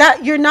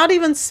that you're not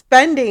even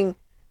spending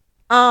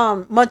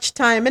much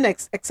time in,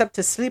 except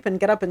to sleep and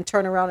get up and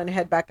turn around and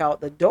head back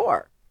out the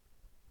door.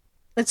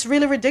 It's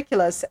really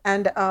ridiculous,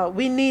 and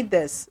we need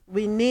this.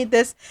 We need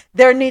this.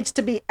 There needs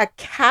to be a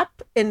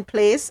cap in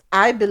place,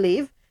 I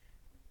believe.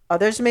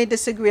 Others may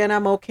disagree, and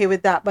I'm okay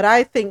with that, but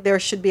I think there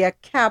should be a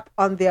cap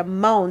on the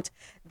amount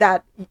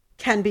that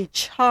can be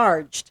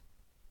charged,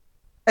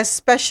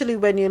 especially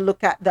when you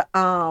look at the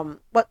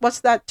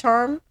what's that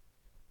term?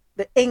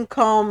 The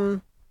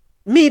income,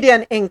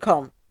 median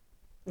income.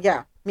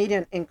 Yeah,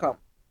 median income.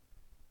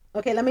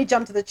 Okay, let me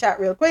jump to the chat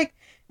real quick.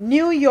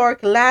 New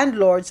York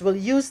landlords will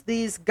use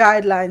these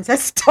guidelines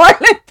as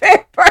toilet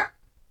paper.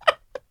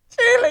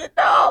 Really,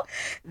 no.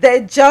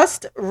 They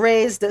just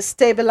raised the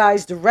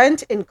stabilized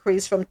rent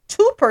increase from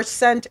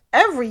 2%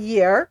 every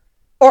year,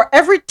 or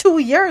every 2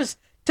 years,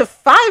 to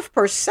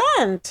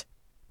 5%.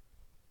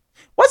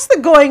 What's the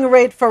going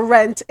rate for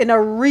rent in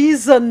a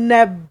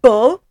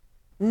reasonable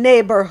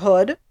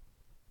neighborhood?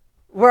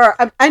 Where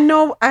I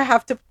know I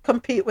have to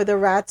compete with the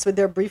rats with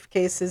their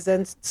briefcases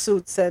and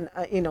suits and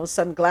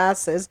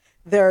sunglasses,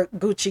 their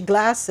Gucci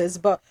glasses,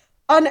 but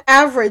on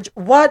average,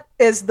 what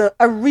is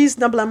a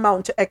reasonable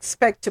amount to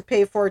expect to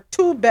pay for a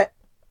 2-bed?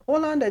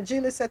 Hold on, that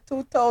Julie said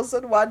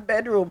 2,000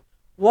 1-bedroom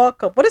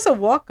walk up. What is a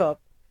walk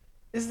up?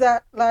 Is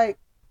that like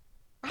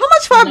how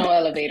much for no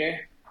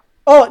elevator?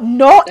 Oh,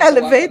 no That's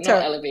elevator. No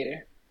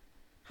elevator.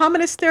 How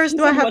many stairs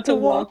do I have to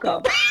walk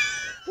up?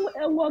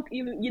 A walk,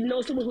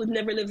 someone who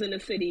never lives in a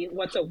city.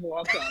 What's a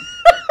walk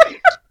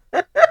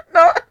up?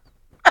 No.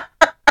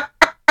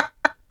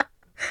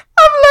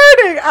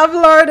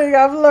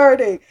 I'm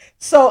learning.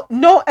 So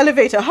no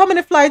elevator. How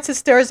many flights of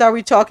stairs are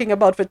we talking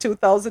about for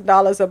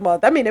 $2,000 a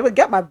month? I mean, it would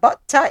get my butt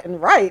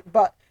tightened, right?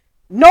 But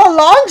no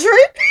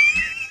laundry.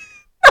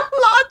 No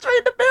laundry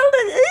in the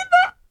building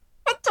either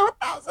for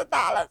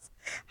 $2,000.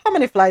 How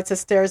many flights of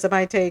stairs am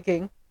I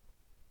taking?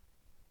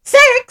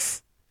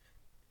 6.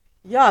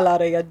 Y'all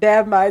out of your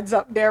damn minds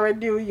up there in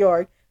New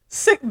York.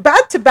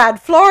 Bad to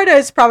bad. Florida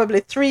is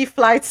probably 3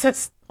 flights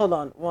of... Hold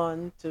on.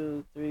 1,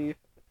 2, 3...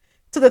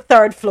 to the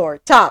 3rd floor,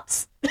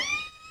 tops.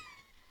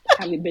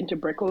 Have you been to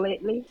Brickell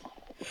lately?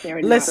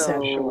 They're Listen,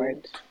 not so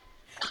short.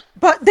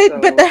 But they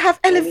have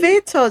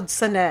elevators,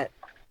 Sonette.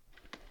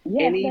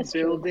 Yeah, any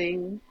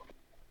building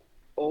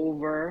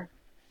over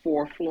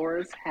 4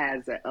 floors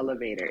has an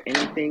elevator.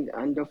 Anything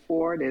under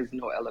 4, there's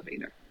no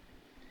elevator.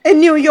 In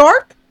New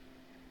York?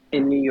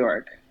 In New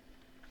York.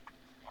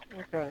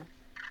 Okay.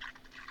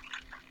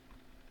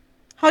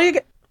 How do you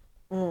get...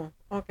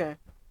 okay.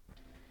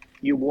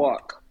 You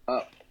walk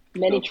up.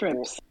 Many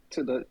trips.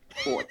 To the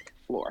 4th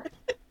floor.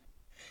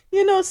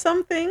 You know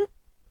something?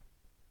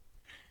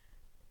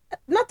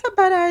 Not a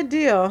bad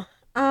idea.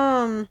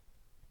 I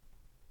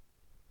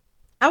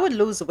would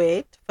lose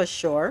weight for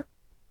sure.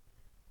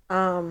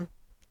 I'd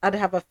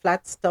have a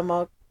flat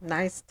stomach,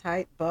 nice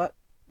tight butt,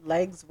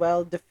 legs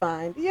well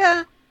defined.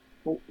 Yeah.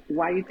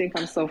 Why you think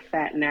I'm so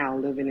fat now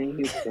living in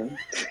Houston?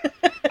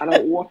 I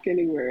don't walk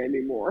anywhere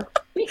anymore.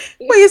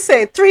 What do you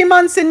say? 3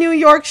 months in New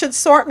York should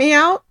sort me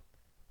out?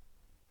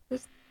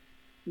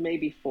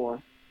 Maybe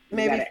 4.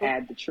 Maybe gotta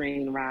add the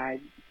train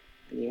ride.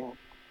 Yeah.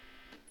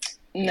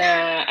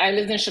 Nah, I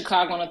lived in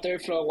Chicago on a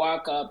 3rd floor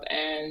walk up,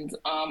 and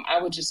I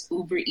would just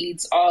Uber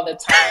Eats all the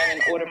time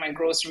and order my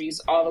groceries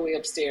all the way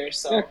upstairs.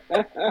 So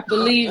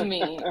believe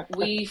me,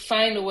 we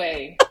find a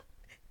way.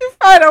 You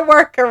find a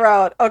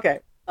workaround.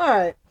 Okay. All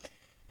right.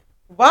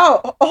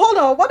 Wow. Hold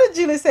on. What did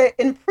Julie say?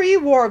 In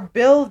pre-war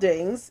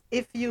buildings,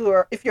 if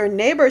your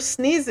neighbor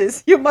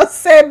sneezes, you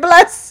must say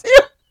bless you.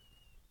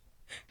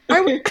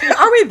 Are we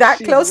that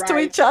close to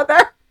each other?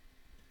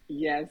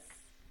 Yes.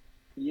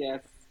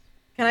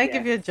 Can I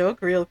give you a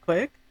joke real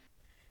quick?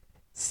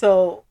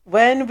 So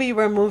when we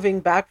were moving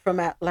back from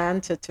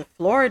Atlanta to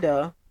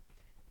Florida,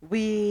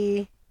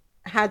 we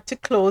had to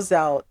close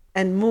out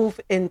and move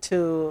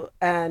into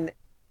an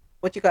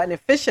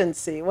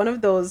efficiency, one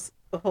of those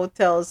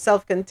hotels,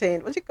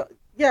 self-contained, with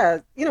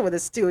a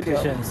studio.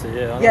 Efficiency,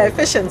 yeah. Yeah,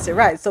 efficiency,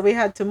 right. So we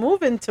had to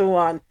move into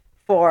one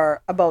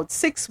for about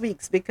 6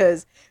 weeks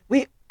because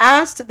we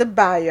asked the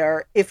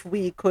buyer if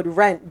we could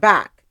rent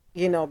back,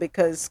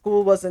 because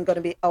school wasn't going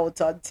to be out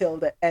until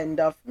the end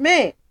of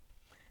May.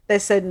 They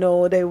said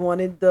no, they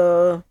wanted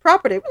the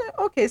property. We're like,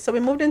 okay, so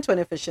we moved into an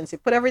efficiency,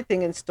 put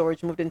everything in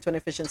storage, moved into an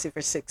efficiency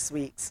for 6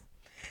 weeks.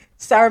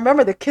 So I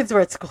remember the kids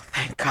were at school,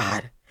 thank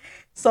God.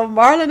 So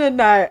Marlon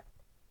and I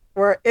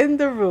were in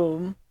the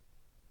room.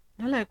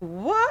 They're like,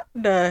 what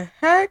the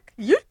heck?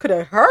 You should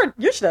have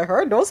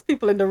heard those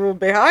people in the room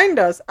behind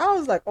us. I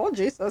was like, oh,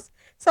 Jesus.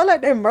 So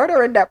like they're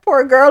murdering that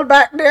poor girl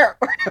back there,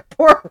 or that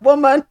poor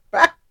woman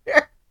back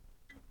there.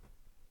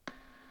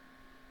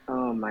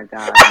 Oh my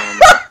God,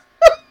 Mama.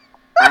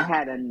 I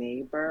had a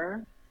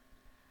neighbor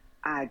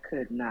I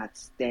could not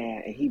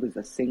stand, and he was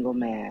a single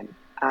man.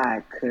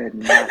 I could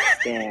not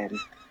stand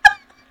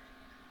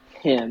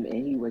him,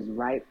 and he was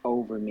right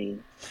over me.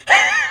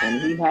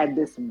 And he had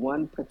this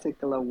one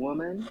particular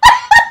woman.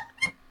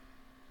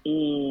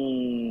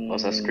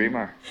 Was a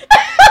screamer.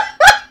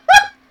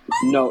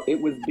 No, it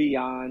was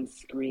beyond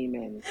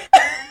screaming.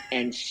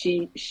 And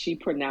she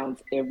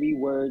pronounced every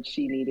word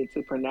she needed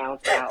to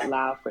pronounce out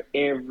loud for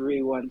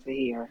everyone to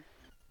hear.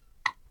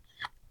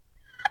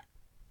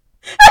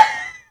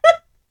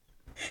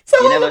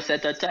 You never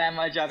set a time,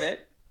 my job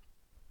it?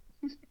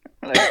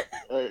 Like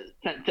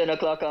 10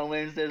 o'clock on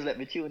Wednesdays, let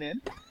me tune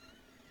in.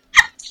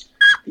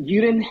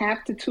 You didn't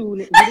have to tune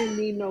in. You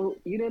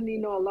didn't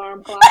need no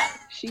alarm clock.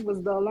 She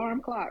was the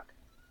alarm clock.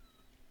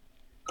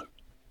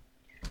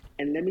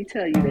 And let me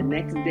tell you, the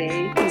next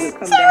day he would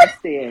come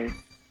downstairs.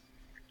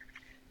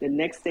 The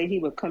next day he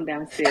would come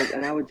downstairs,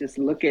 and I would just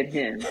look at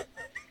him,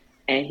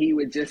 and he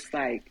would just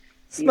like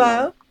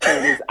smile,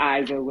 turn his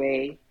eyes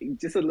away,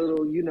 just a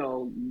little,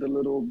 the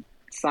little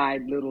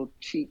side little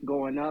cheek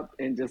going up,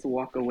 and just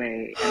walk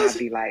away. And I'd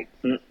be like,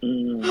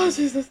 mm-mm. Oh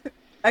Jesus!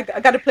 I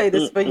gotta play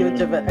this for you,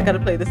 Javette. I gotta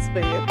play this for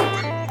you.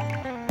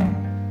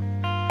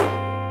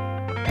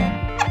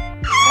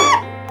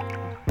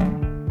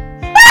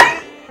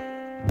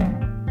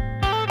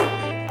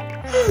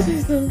 Oh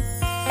Jesus!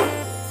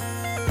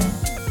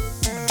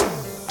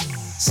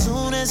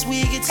 Soon as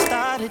we get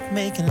started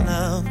making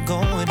love,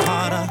 going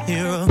hard, I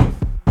hear a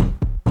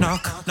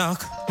knock,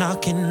 knock,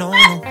 knocking on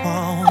the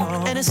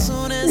wall. And as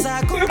soon as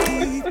I go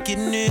deep,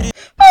 getting it.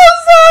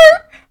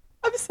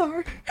 I'm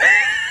sorry.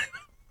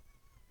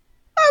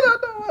 I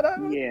don't know what I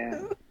would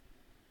do.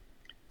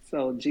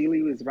 So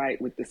Geely was right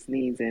with the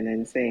sneezing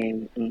and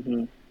saying,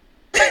 mm-hmm.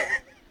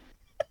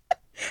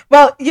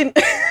 Well,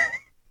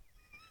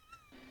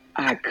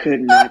 I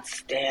could not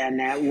stand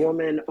that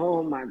woman.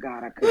 Oh my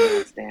God, I could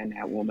not stand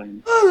that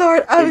woman. Oh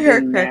Lord, I'm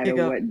here cracking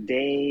up. It didn't matter what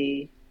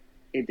day.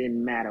 It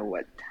didn't matter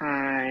what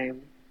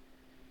time.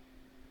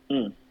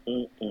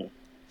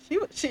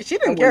 She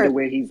didn't care. I wonder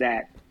where he's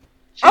at.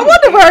 I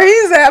wonder where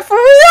he's at for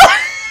real.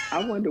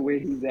 I wonder where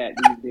he's at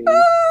these days.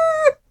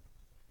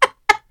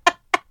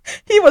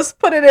 He was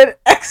putting in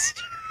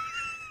extra.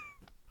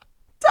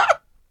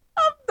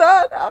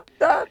 I'm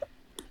done.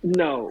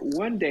 No,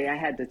 one day I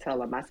had to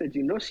tell him. I said,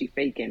 she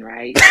faking,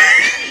 right?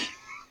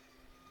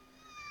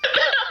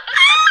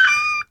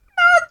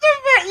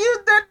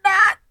 You did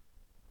not.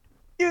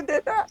 You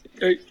did not.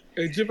 Hey,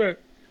 Jibba,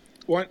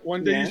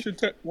 one day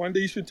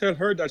you should tell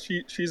her that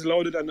she's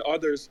louder than the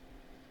others.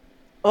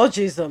 Oh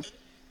Jesus!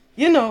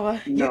 You know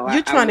what? No,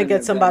 you're trying to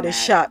get somebody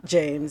shot,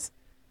 James.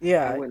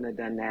 Yeah. I wouldn't have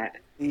done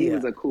that. He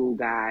was a cool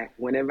guy.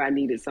 Whenever I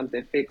needed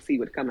something fixed, he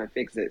would come and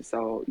fix it.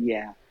 So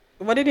yeah.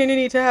 What did you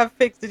need to have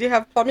fixed? Did you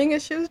have plumbing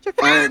issues,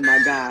 Oh my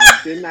God!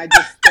 Didn't I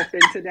just step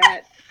into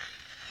that?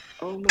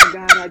 Oh my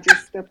God! I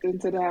just stepped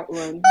into that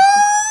one.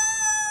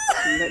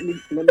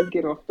 Let me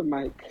get off the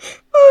mic.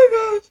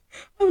 Oh gosh,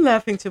 I'm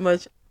laughing too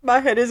much. My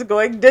head is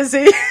going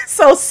dizzy.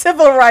 So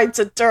civil rights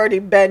attorney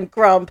Ben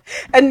Crump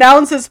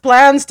announces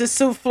plans to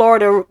sue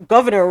Florida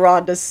Governor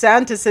Ron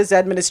DeSantis'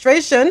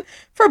 administration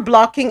for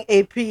blocking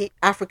AP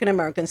African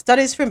American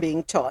Studies from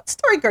being taught.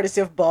 Story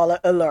courtesy of Baller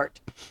Alert.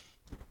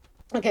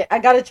 Okay, I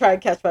gotta try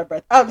and catch my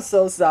breath. I'm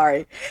so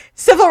sorry.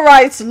 Civil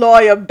rights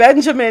lawyer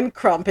Benjamin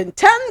Crump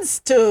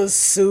intends to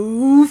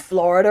sue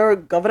Florida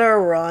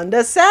Governor Ron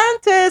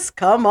DeSantis.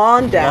 Come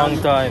on down.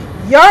 Long time.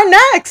 You're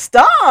next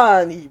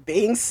on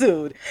being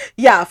sued.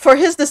 Yeah, for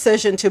his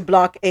decision to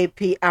block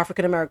AP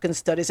African American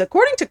Studies.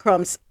 According to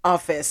Crump's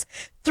office,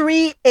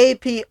 3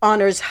 AP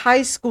honors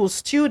high school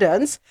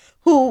students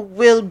who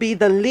will be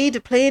the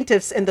lead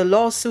plaintiffs in the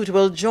lawsuit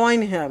will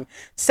join him.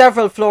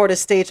 Several Florida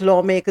state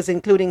lawmakers,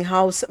 including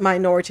House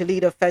Minority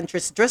Leader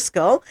Fentrice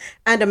Driscoll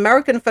and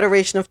American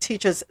Federation of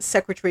Teachers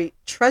Secretary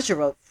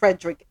Treasurer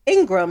Frederick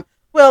Ingram,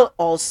 will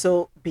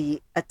also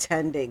be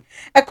attending.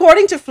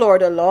 According to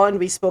Florida law, and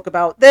we spoke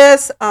about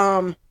this,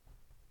 the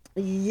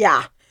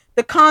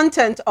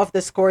content of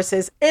this course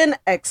is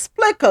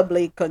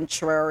inexplicably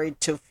contrary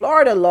to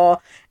Florida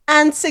law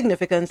and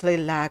significantly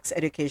lacks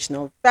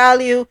educational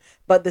value,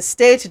 but the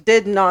state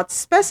did not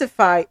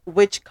specify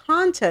which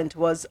content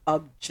was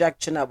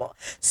objectionable.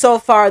 So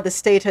far, the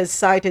state has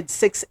cited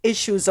 6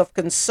 issues of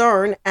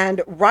concern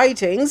and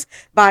writings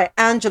by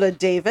Angela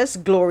Davis,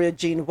 Gloria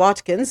Jean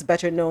Watkins,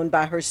 better known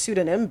by her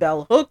pseudonym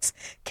Bell Hooks,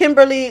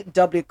 Kimberly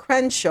W.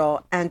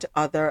 Crenshaw, and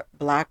other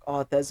Black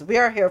authors. We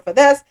are here for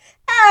this,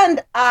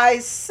 and I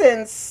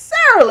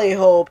sincerely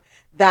hope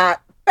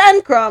that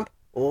Ben Crump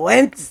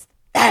wins.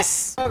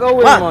 Yes! You might go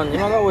win, man. You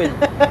might go win.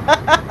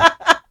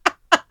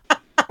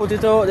 Put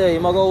it out there. You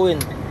might go win.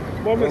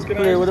 Moments, can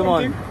play I with the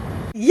something?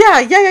 man.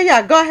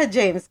 Yeah. Go ahead,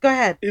 James. Go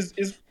ahead. Is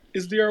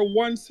there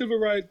one civil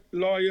rights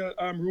lawyer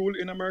rule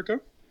in America?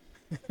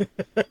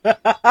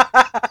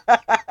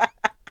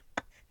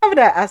 Haven't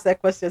I asked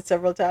that question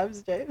several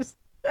times, James?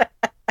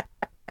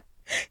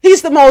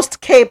 He's the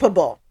most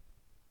capable.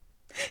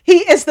 He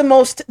is the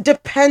most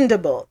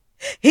dependable.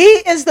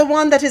 He is the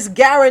one that is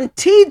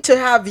guaranteed to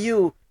have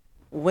you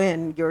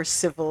win your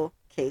civil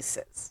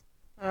cases.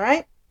 All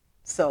right?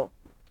 So,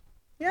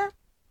 yeah.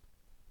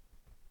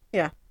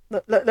 Yeah.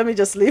 Let me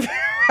just leave it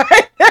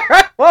right there.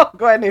 I won't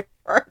go any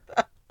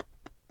further.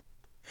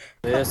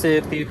 You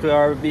see, people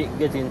are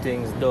getting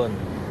things done.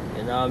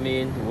 You know what I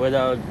mean?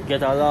 Whether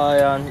get a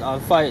lawyer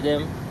and fight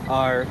them,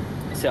 or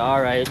say,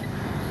 all right,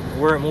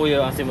 work with you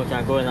and see if we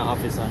can go in the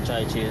office and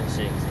try to change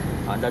things.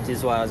 And that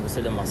is why, as we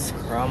say, them must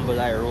scramble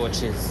like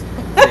roaches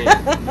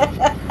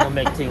to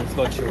make things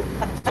go through.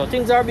 So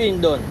things are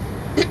being done.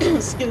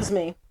 Excuse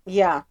me.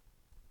 Yeah.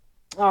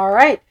 All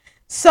right.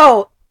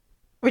 So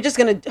we're just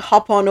going to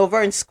hop on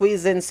over and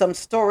squeeze in some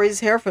stories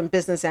here from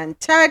business and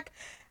tech.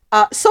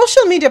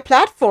 Social media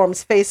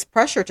platforms face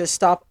pressure to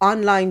stop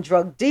online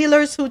drug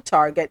dealers who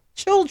target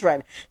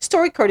children.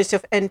 Story courtesy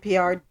of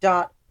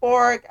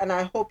NPR.org. And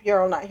I hope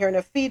you're all not hearing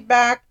the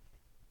feedback.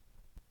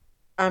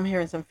 I'm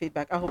hearing some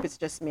feedback. I hope it's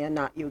just me and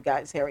not you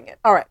guys hearing it.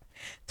 All right.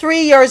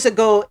 3 years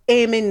ago,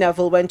 Amy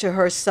Neville went to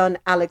her son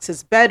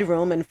Alex's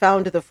bedroom and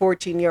found the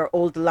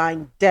 14-year-old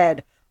lying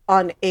dead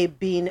on a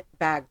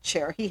beanbag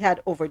chair. He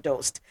had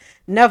overdosed.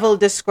 Neville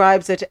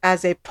describes it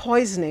as a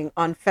poisoning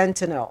on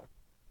fentanyl.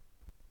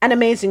 An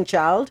amazing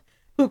child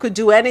who could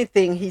do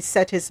anything he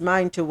set his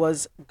mind to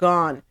was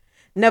gone.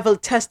 Neville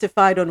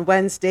testified on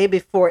Wednesday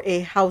before a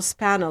House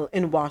panel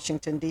in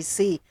Washington,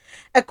 D.C.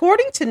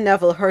 According to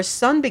Neville, her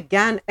son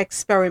began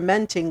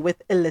experimenting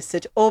with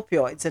illicit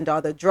opioids and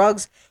other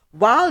drugs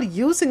while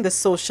using the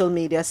social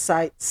media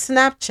site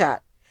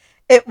Snapchat.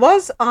 It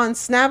was on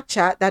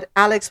Snapchat that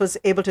Alex was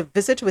able to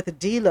visit with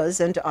dealers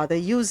and other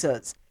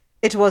users.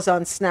 It was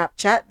on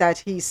Snapchat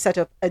that he set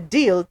up a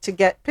deal to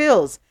get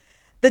pills.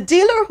 The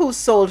dealer who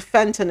sold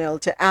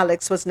fentanyl to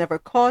Alex was never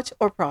caught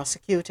or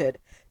prosecuted.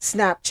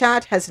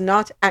 Snapchat has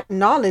not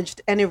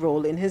acknowledged any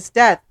role in his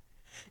death.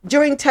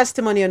 During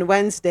testimony on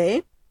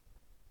Wednesday,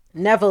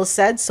 Neville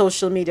said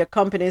social media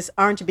companies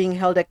aren't being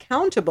held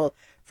accountable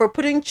for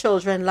putting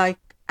children like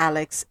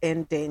Alex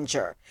in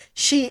danger.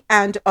 She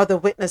and other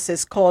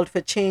witnesses called for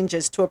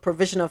changes to a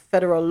provision of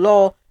federal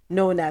law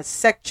known as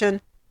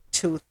Section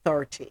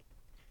 230.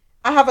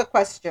 I have a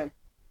question.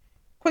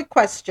 Quick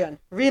question,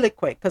 really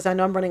quick, because I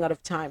know I'm running out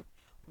of time.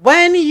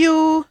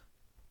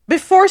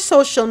 Before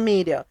social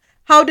media,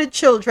 how did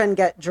children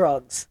get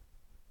drugs?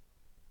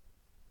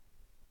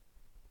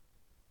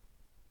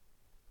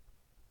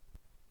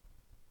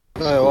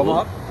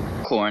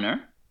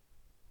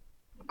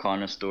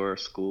 Corner store,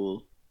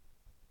 school,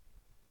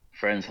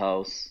 friend's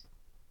house.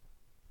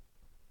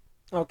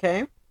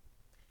 Okay.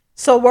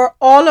 So were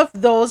all of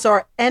those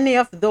or any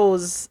of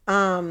those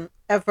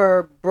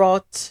ever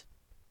brought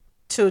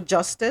to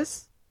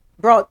justice?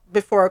 Brought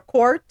before a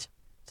court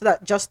so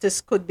that justice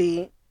could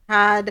be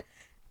had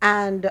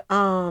and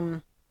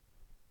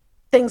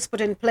things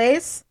put in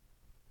place?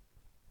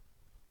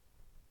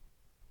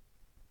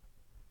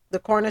 The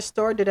corner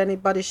store, did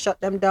anybody shut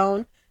them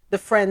down? The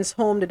friend's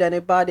home, did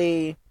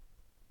anybody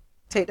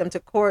take them to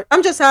court?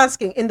 I'm just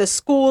asking, in the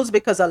schools,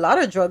 because a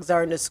lot of drugs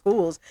are in the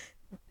schools.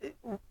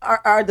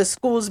 Are the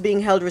schools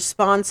being held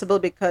responsible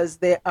because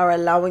they are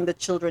allowing the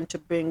children to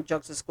bring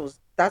drugs to schools?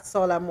 That's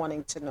all I'm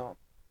wanting to know.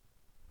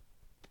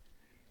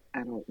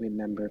 I don't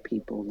remember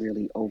people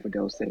really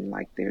overdosing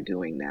like they're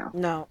doing now.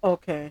 No,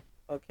 okay,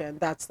 and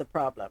that's the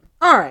problem.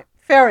 All right,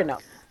 fair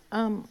enough.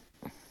 I'm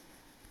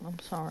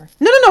sorry.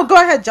 No, go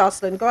ahead,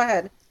 Jocelyn, go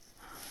ahead.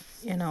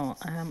 You know,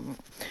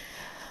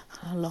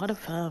 a lot of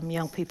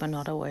young people are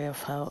not aware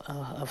of how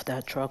of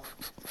that drug,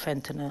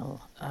 fentanyl,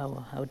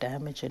 how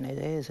damaging it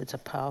is. It's a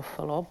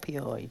powerful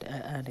opioid,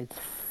 and it's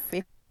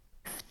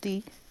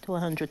 50 to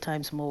 100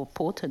 times more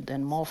potent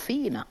than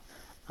morphine.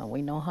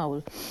 We know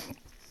how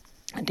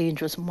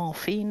dangerous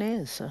morphine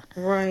is.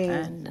 Right.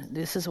 And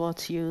this is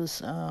what's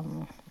used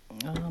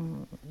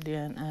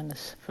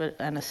for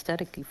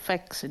anesthetic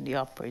effects in the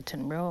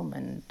operating room,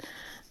 and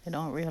you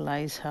don't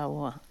realize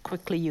how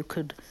quickly you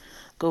could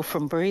go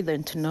from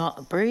breathing to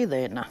not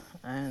breathing.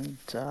 And,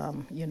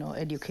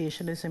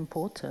 education is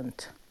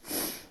important.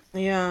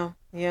 Yeah,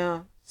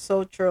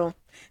 so true.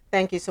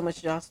 Thank you so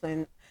much,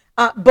 Jocelyn.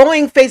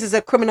 Boeing faces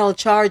a criminal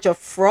charge of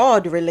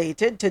fraud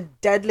related to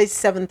deadly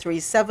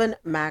 737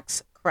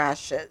 MAX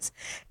crashes.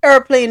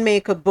 Airplane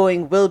maker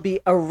Boeing will be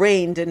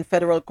arraigned in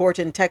federal court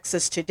in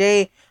Texas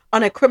today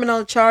on a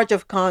criminal charge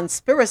of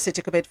conspiracy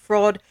to commit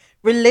fraud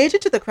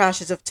related to the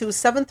crashes of two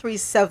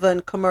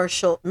 737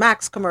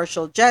 MAX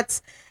commercial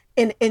jets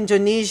in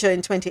Indonesia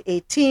in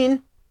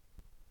 2018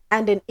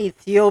 and in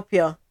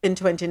Ethiopia in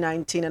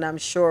 2019. And I'm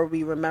sure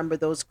we remember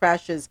those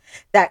crashes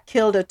that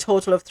killed a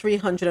total of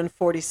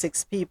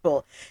 346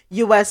 people.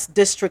 U.S.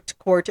 District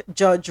Court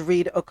Judge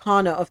Reed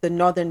O'Connor of the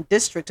Northern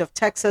District of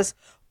Texas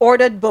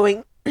ordered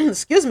Boeing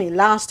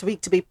last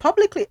week to be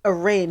publicly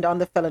arraigned on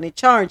the felony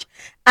charge,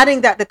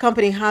 adding that the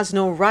company has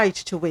no right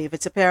to waive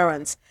its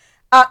appearance.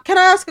 Can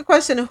I ask a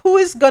question? Who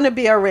is going to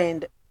be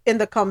arraigned in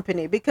the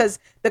company? Because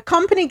the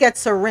company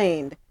gets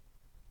arraigned.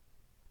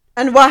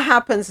 And what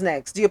happens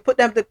next? Do you put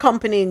the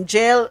company in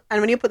jail?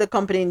 And when you put the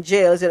company in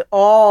jail, is it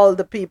all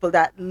the people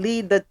that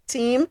lead the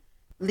team,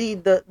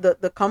 lead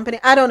the company?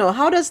 I don't know.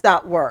 How does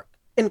that work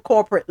in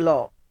corporate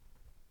law?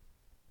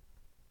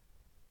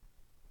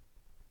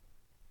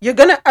 You're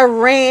going to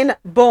arraign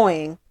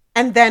Boeing,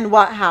 and then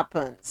what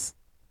happens?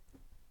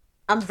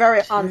 I'm very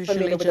It's unfamiliar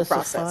usually with the just a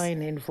process.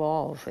 fine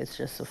involved. It's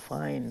just a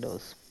fine.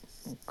 Those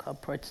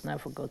corporates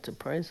never go to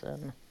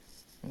prison,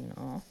 you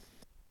know.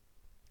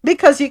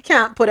 Because you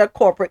can't put a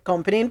corporate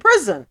company in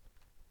prison.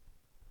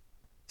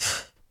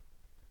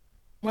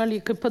 Well,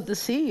 you could put the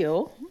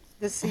CEO.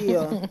 The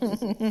CEO.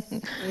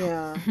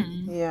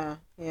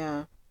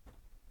 Yeah.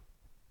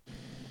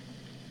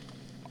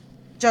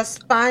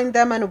 Just find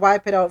them and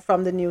wipe it out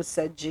from the news,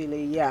 said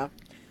Julie. Yeah.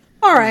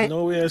 All right.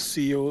 No way a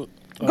CEO.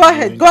 Go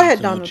ahead,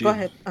 Donald. Go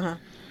ahead.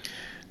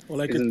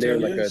 All I Isn't can there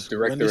tell like you a is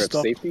director of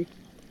safety?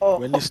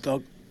 when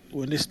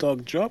the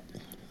stock drop,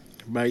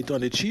 buy it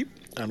on the cheap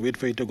and wait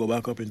for it to go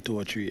back up in 2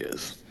 or 3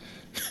 years.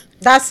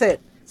 That's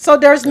it. So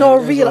there's no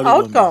That's real all they're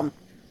gonna do. outcome.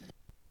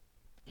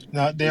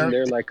 Now, Isn't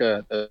there like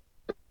a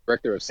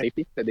director of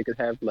safety that they could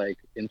have like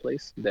in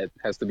place that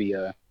has to be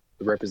a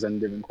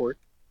representative in court?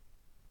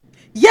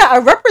 Yeah,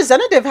 a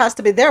representative has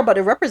to be there, but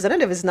a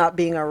representative is not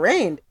being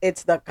arraigned.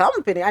 It's the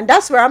company. And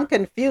that's where I'm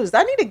confused.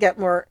 I need to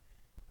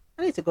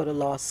go to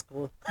law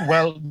school.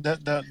 well,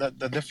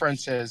 the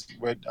difference is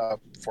with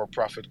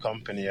for-profit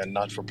company and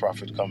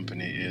not-for-profit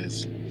company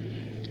is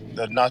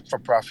the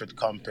not-for-profit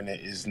company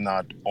is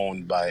not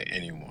owned by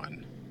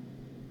anyone.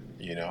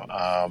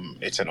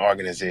 It's an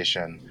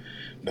organization.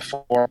 The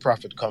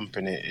for-profit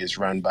company is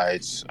run by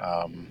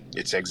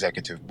its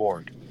executive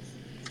board.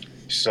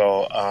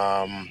 So,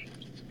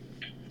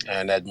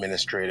 and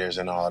administrators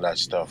and all of that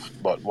stuff.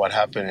 But what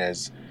happened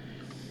is,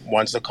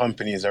 once the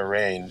company is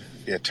arraigned,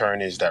 the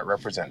attorneys that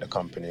represent the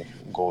company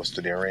goes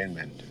to the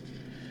arraignment.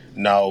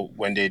 Now,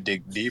 when they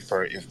dig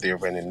deeper, if there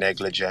were any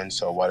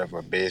negligence or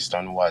whatever, based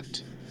on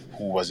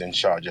who was in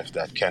charge of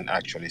that, can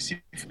actually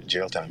see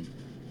jail time.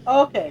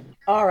 Okay.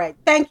 All right.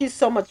 Thank you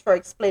so much for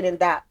explaining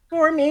that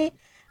for me.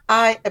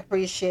 I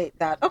appreciate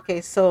that. Okay.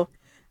 So,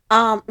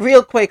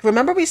 real quick,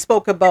 remember we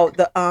spoke about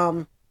the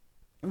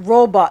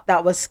robot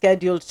that was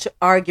scheduled to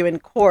argue in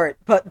court,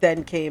 but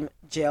then came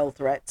jail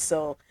threats.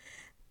 So,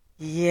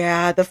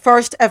 yeah, the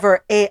first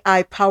ever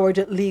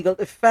AI-powered legal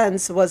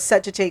defense was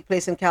set to take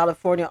place in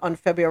California on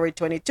February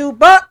 22,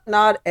 but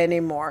not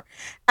anymore.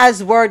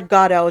 As word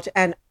got out,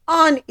 an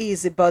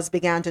uneasy buzz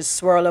began to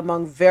swirl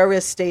among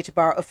various state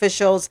bar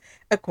officials,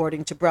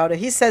 according to Browder.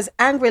 He says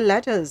angry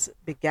letters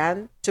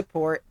began to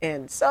pour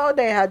in, so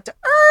they had to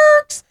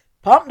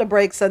pump the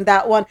brakes on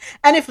that one.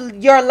 And if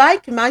you're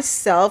like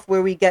myself,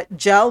 where we get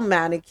gel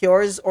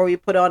manicures or we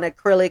put on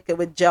acrylic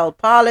with gel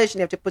polish and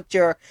you have to put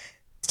your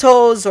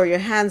toes or your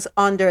hands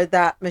under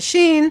that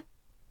machine,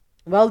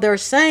 well, they're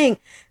saying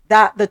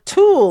that the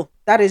tool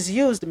that is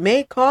used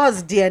may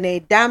cause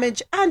DNA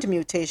damage and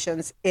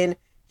mutations in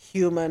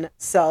human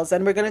cells.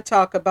 And we're going to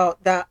talk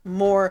about that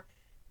more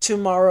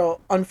tomorrow.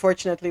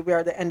 Unfortunately, we are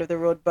at the end of the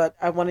road, but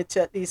I wanted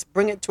to at least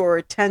bring it to our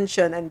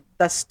attention, and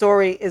the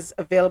story is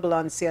available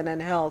on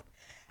CNN Health.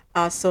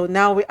 So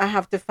now I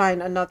have to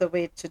find another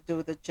way to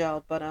do the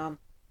gel. But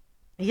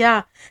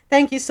yeah,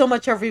 thank you so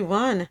much,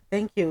 everyone.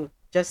 Thank you.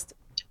 Just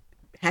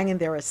hang in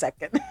there a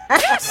second.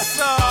 Yes,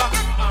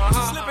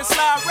 slip and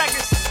slide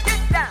records.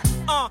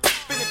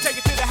 Finna take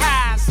it to the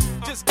highs.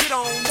 Just get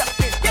on up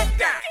and get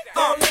down.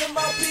 All of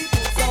my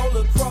peoples all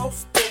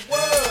across the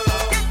world.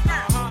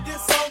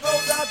 This song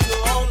goes out to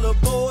all the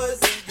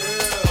boys and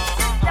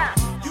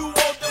girls. You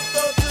want them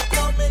thugs to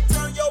come and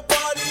turn your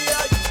body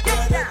out, you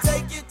better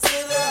take it to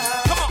the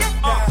high.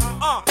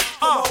 Come on.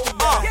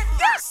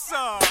 Yes,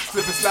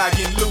 slip and slide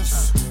getting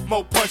loose.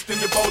 More punch than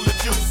your bowl of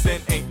juice,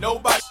 and ain't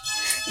nobody.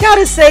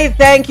 Gotta say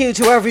thank you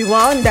to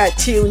everyone that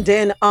tuned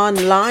in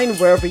online,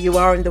 wherever you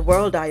are in the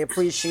world. I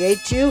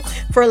appreciate you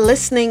for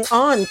listening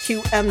on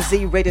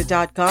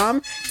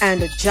QMZRadio.com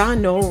and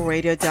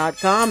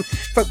JohnORadio.com.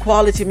 For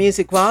quality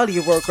music while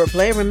you work or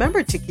play,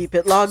 remember to keep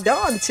it logged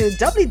on to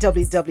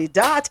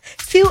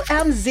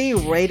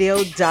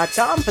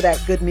www.QMZRadio.com for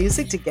that good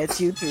music to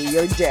get you through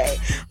your day.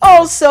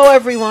 Also,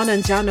 everyone on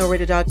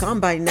JohnORadio.com,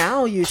 by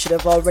now you should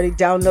have already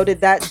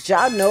downloaded that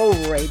John O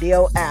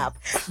Radio app.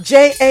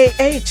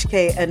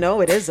 JAHKNO.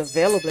 It is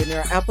available in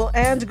your Apple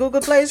and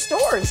Google Play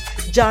stores.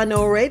 John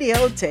O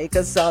Radio, take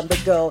us on the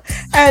go.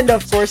 And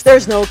of course,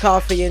 there's no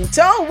coffee in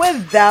tow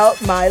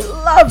without my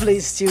lovely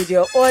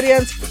studio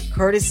audience,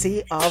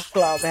 courtesy of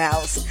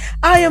Clubhouse.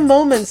 I am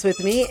Moments with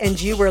me,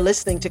 and you were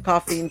listening to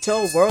Coffee in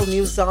Tow, World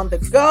News on the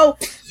Go.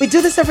 We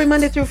do this every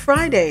Monday through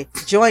Friday.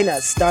 Join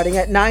us starting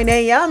at 9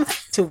 a.m.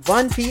 to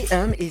 1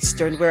 p.m.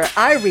 Eastern, where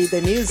I read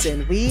the news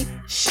and we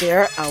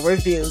share our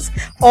views.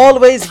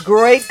 Always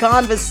great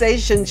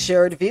conversation,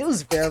 shared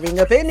views, varying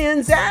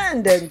opinions,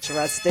 and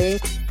interesting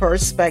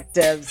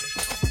perspectives.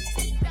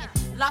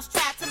 Lost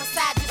track to my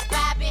side, just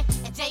vibing,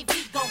 and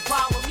JV gon'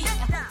 brawl with me.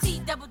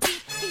 T-double-D,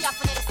 he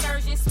off of that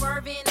excursion,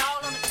 swerving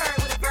all on the curb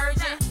with a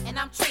virgin. And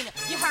I'm Trina,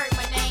 you heard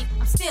my name,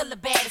 I'm still the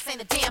baddest,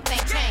 ain't a damn thing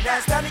changed. Now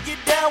it's time to get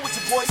down with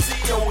boy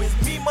CEO.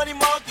 It's me, Money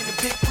Mark, and the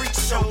Big Freak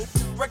Show.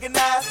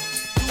 Recognize,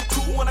 you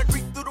cool when I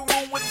creep through the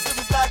room with the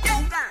simmons like you.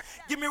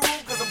 Give me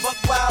room, cause I'm Buck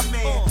Wild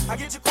Man. I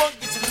get you crunk,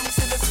 get you loose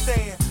in the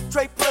stand.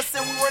 Trey Plus,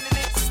 and we running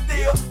it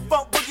still.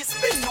 Funk Boogie,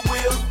 spin the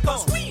wheel.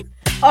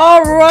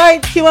 All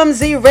right,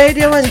 QMZ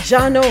Radio and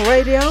Jono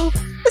Radio.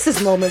 This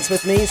is Moments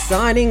with me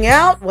signing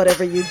out.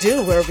 Whatever you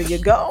do, wherever you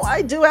go,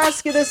 I do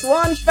ask you this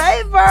one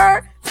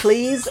favor.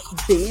 Please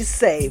be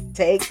safe.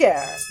 Take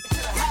care.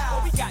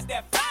 We got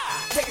that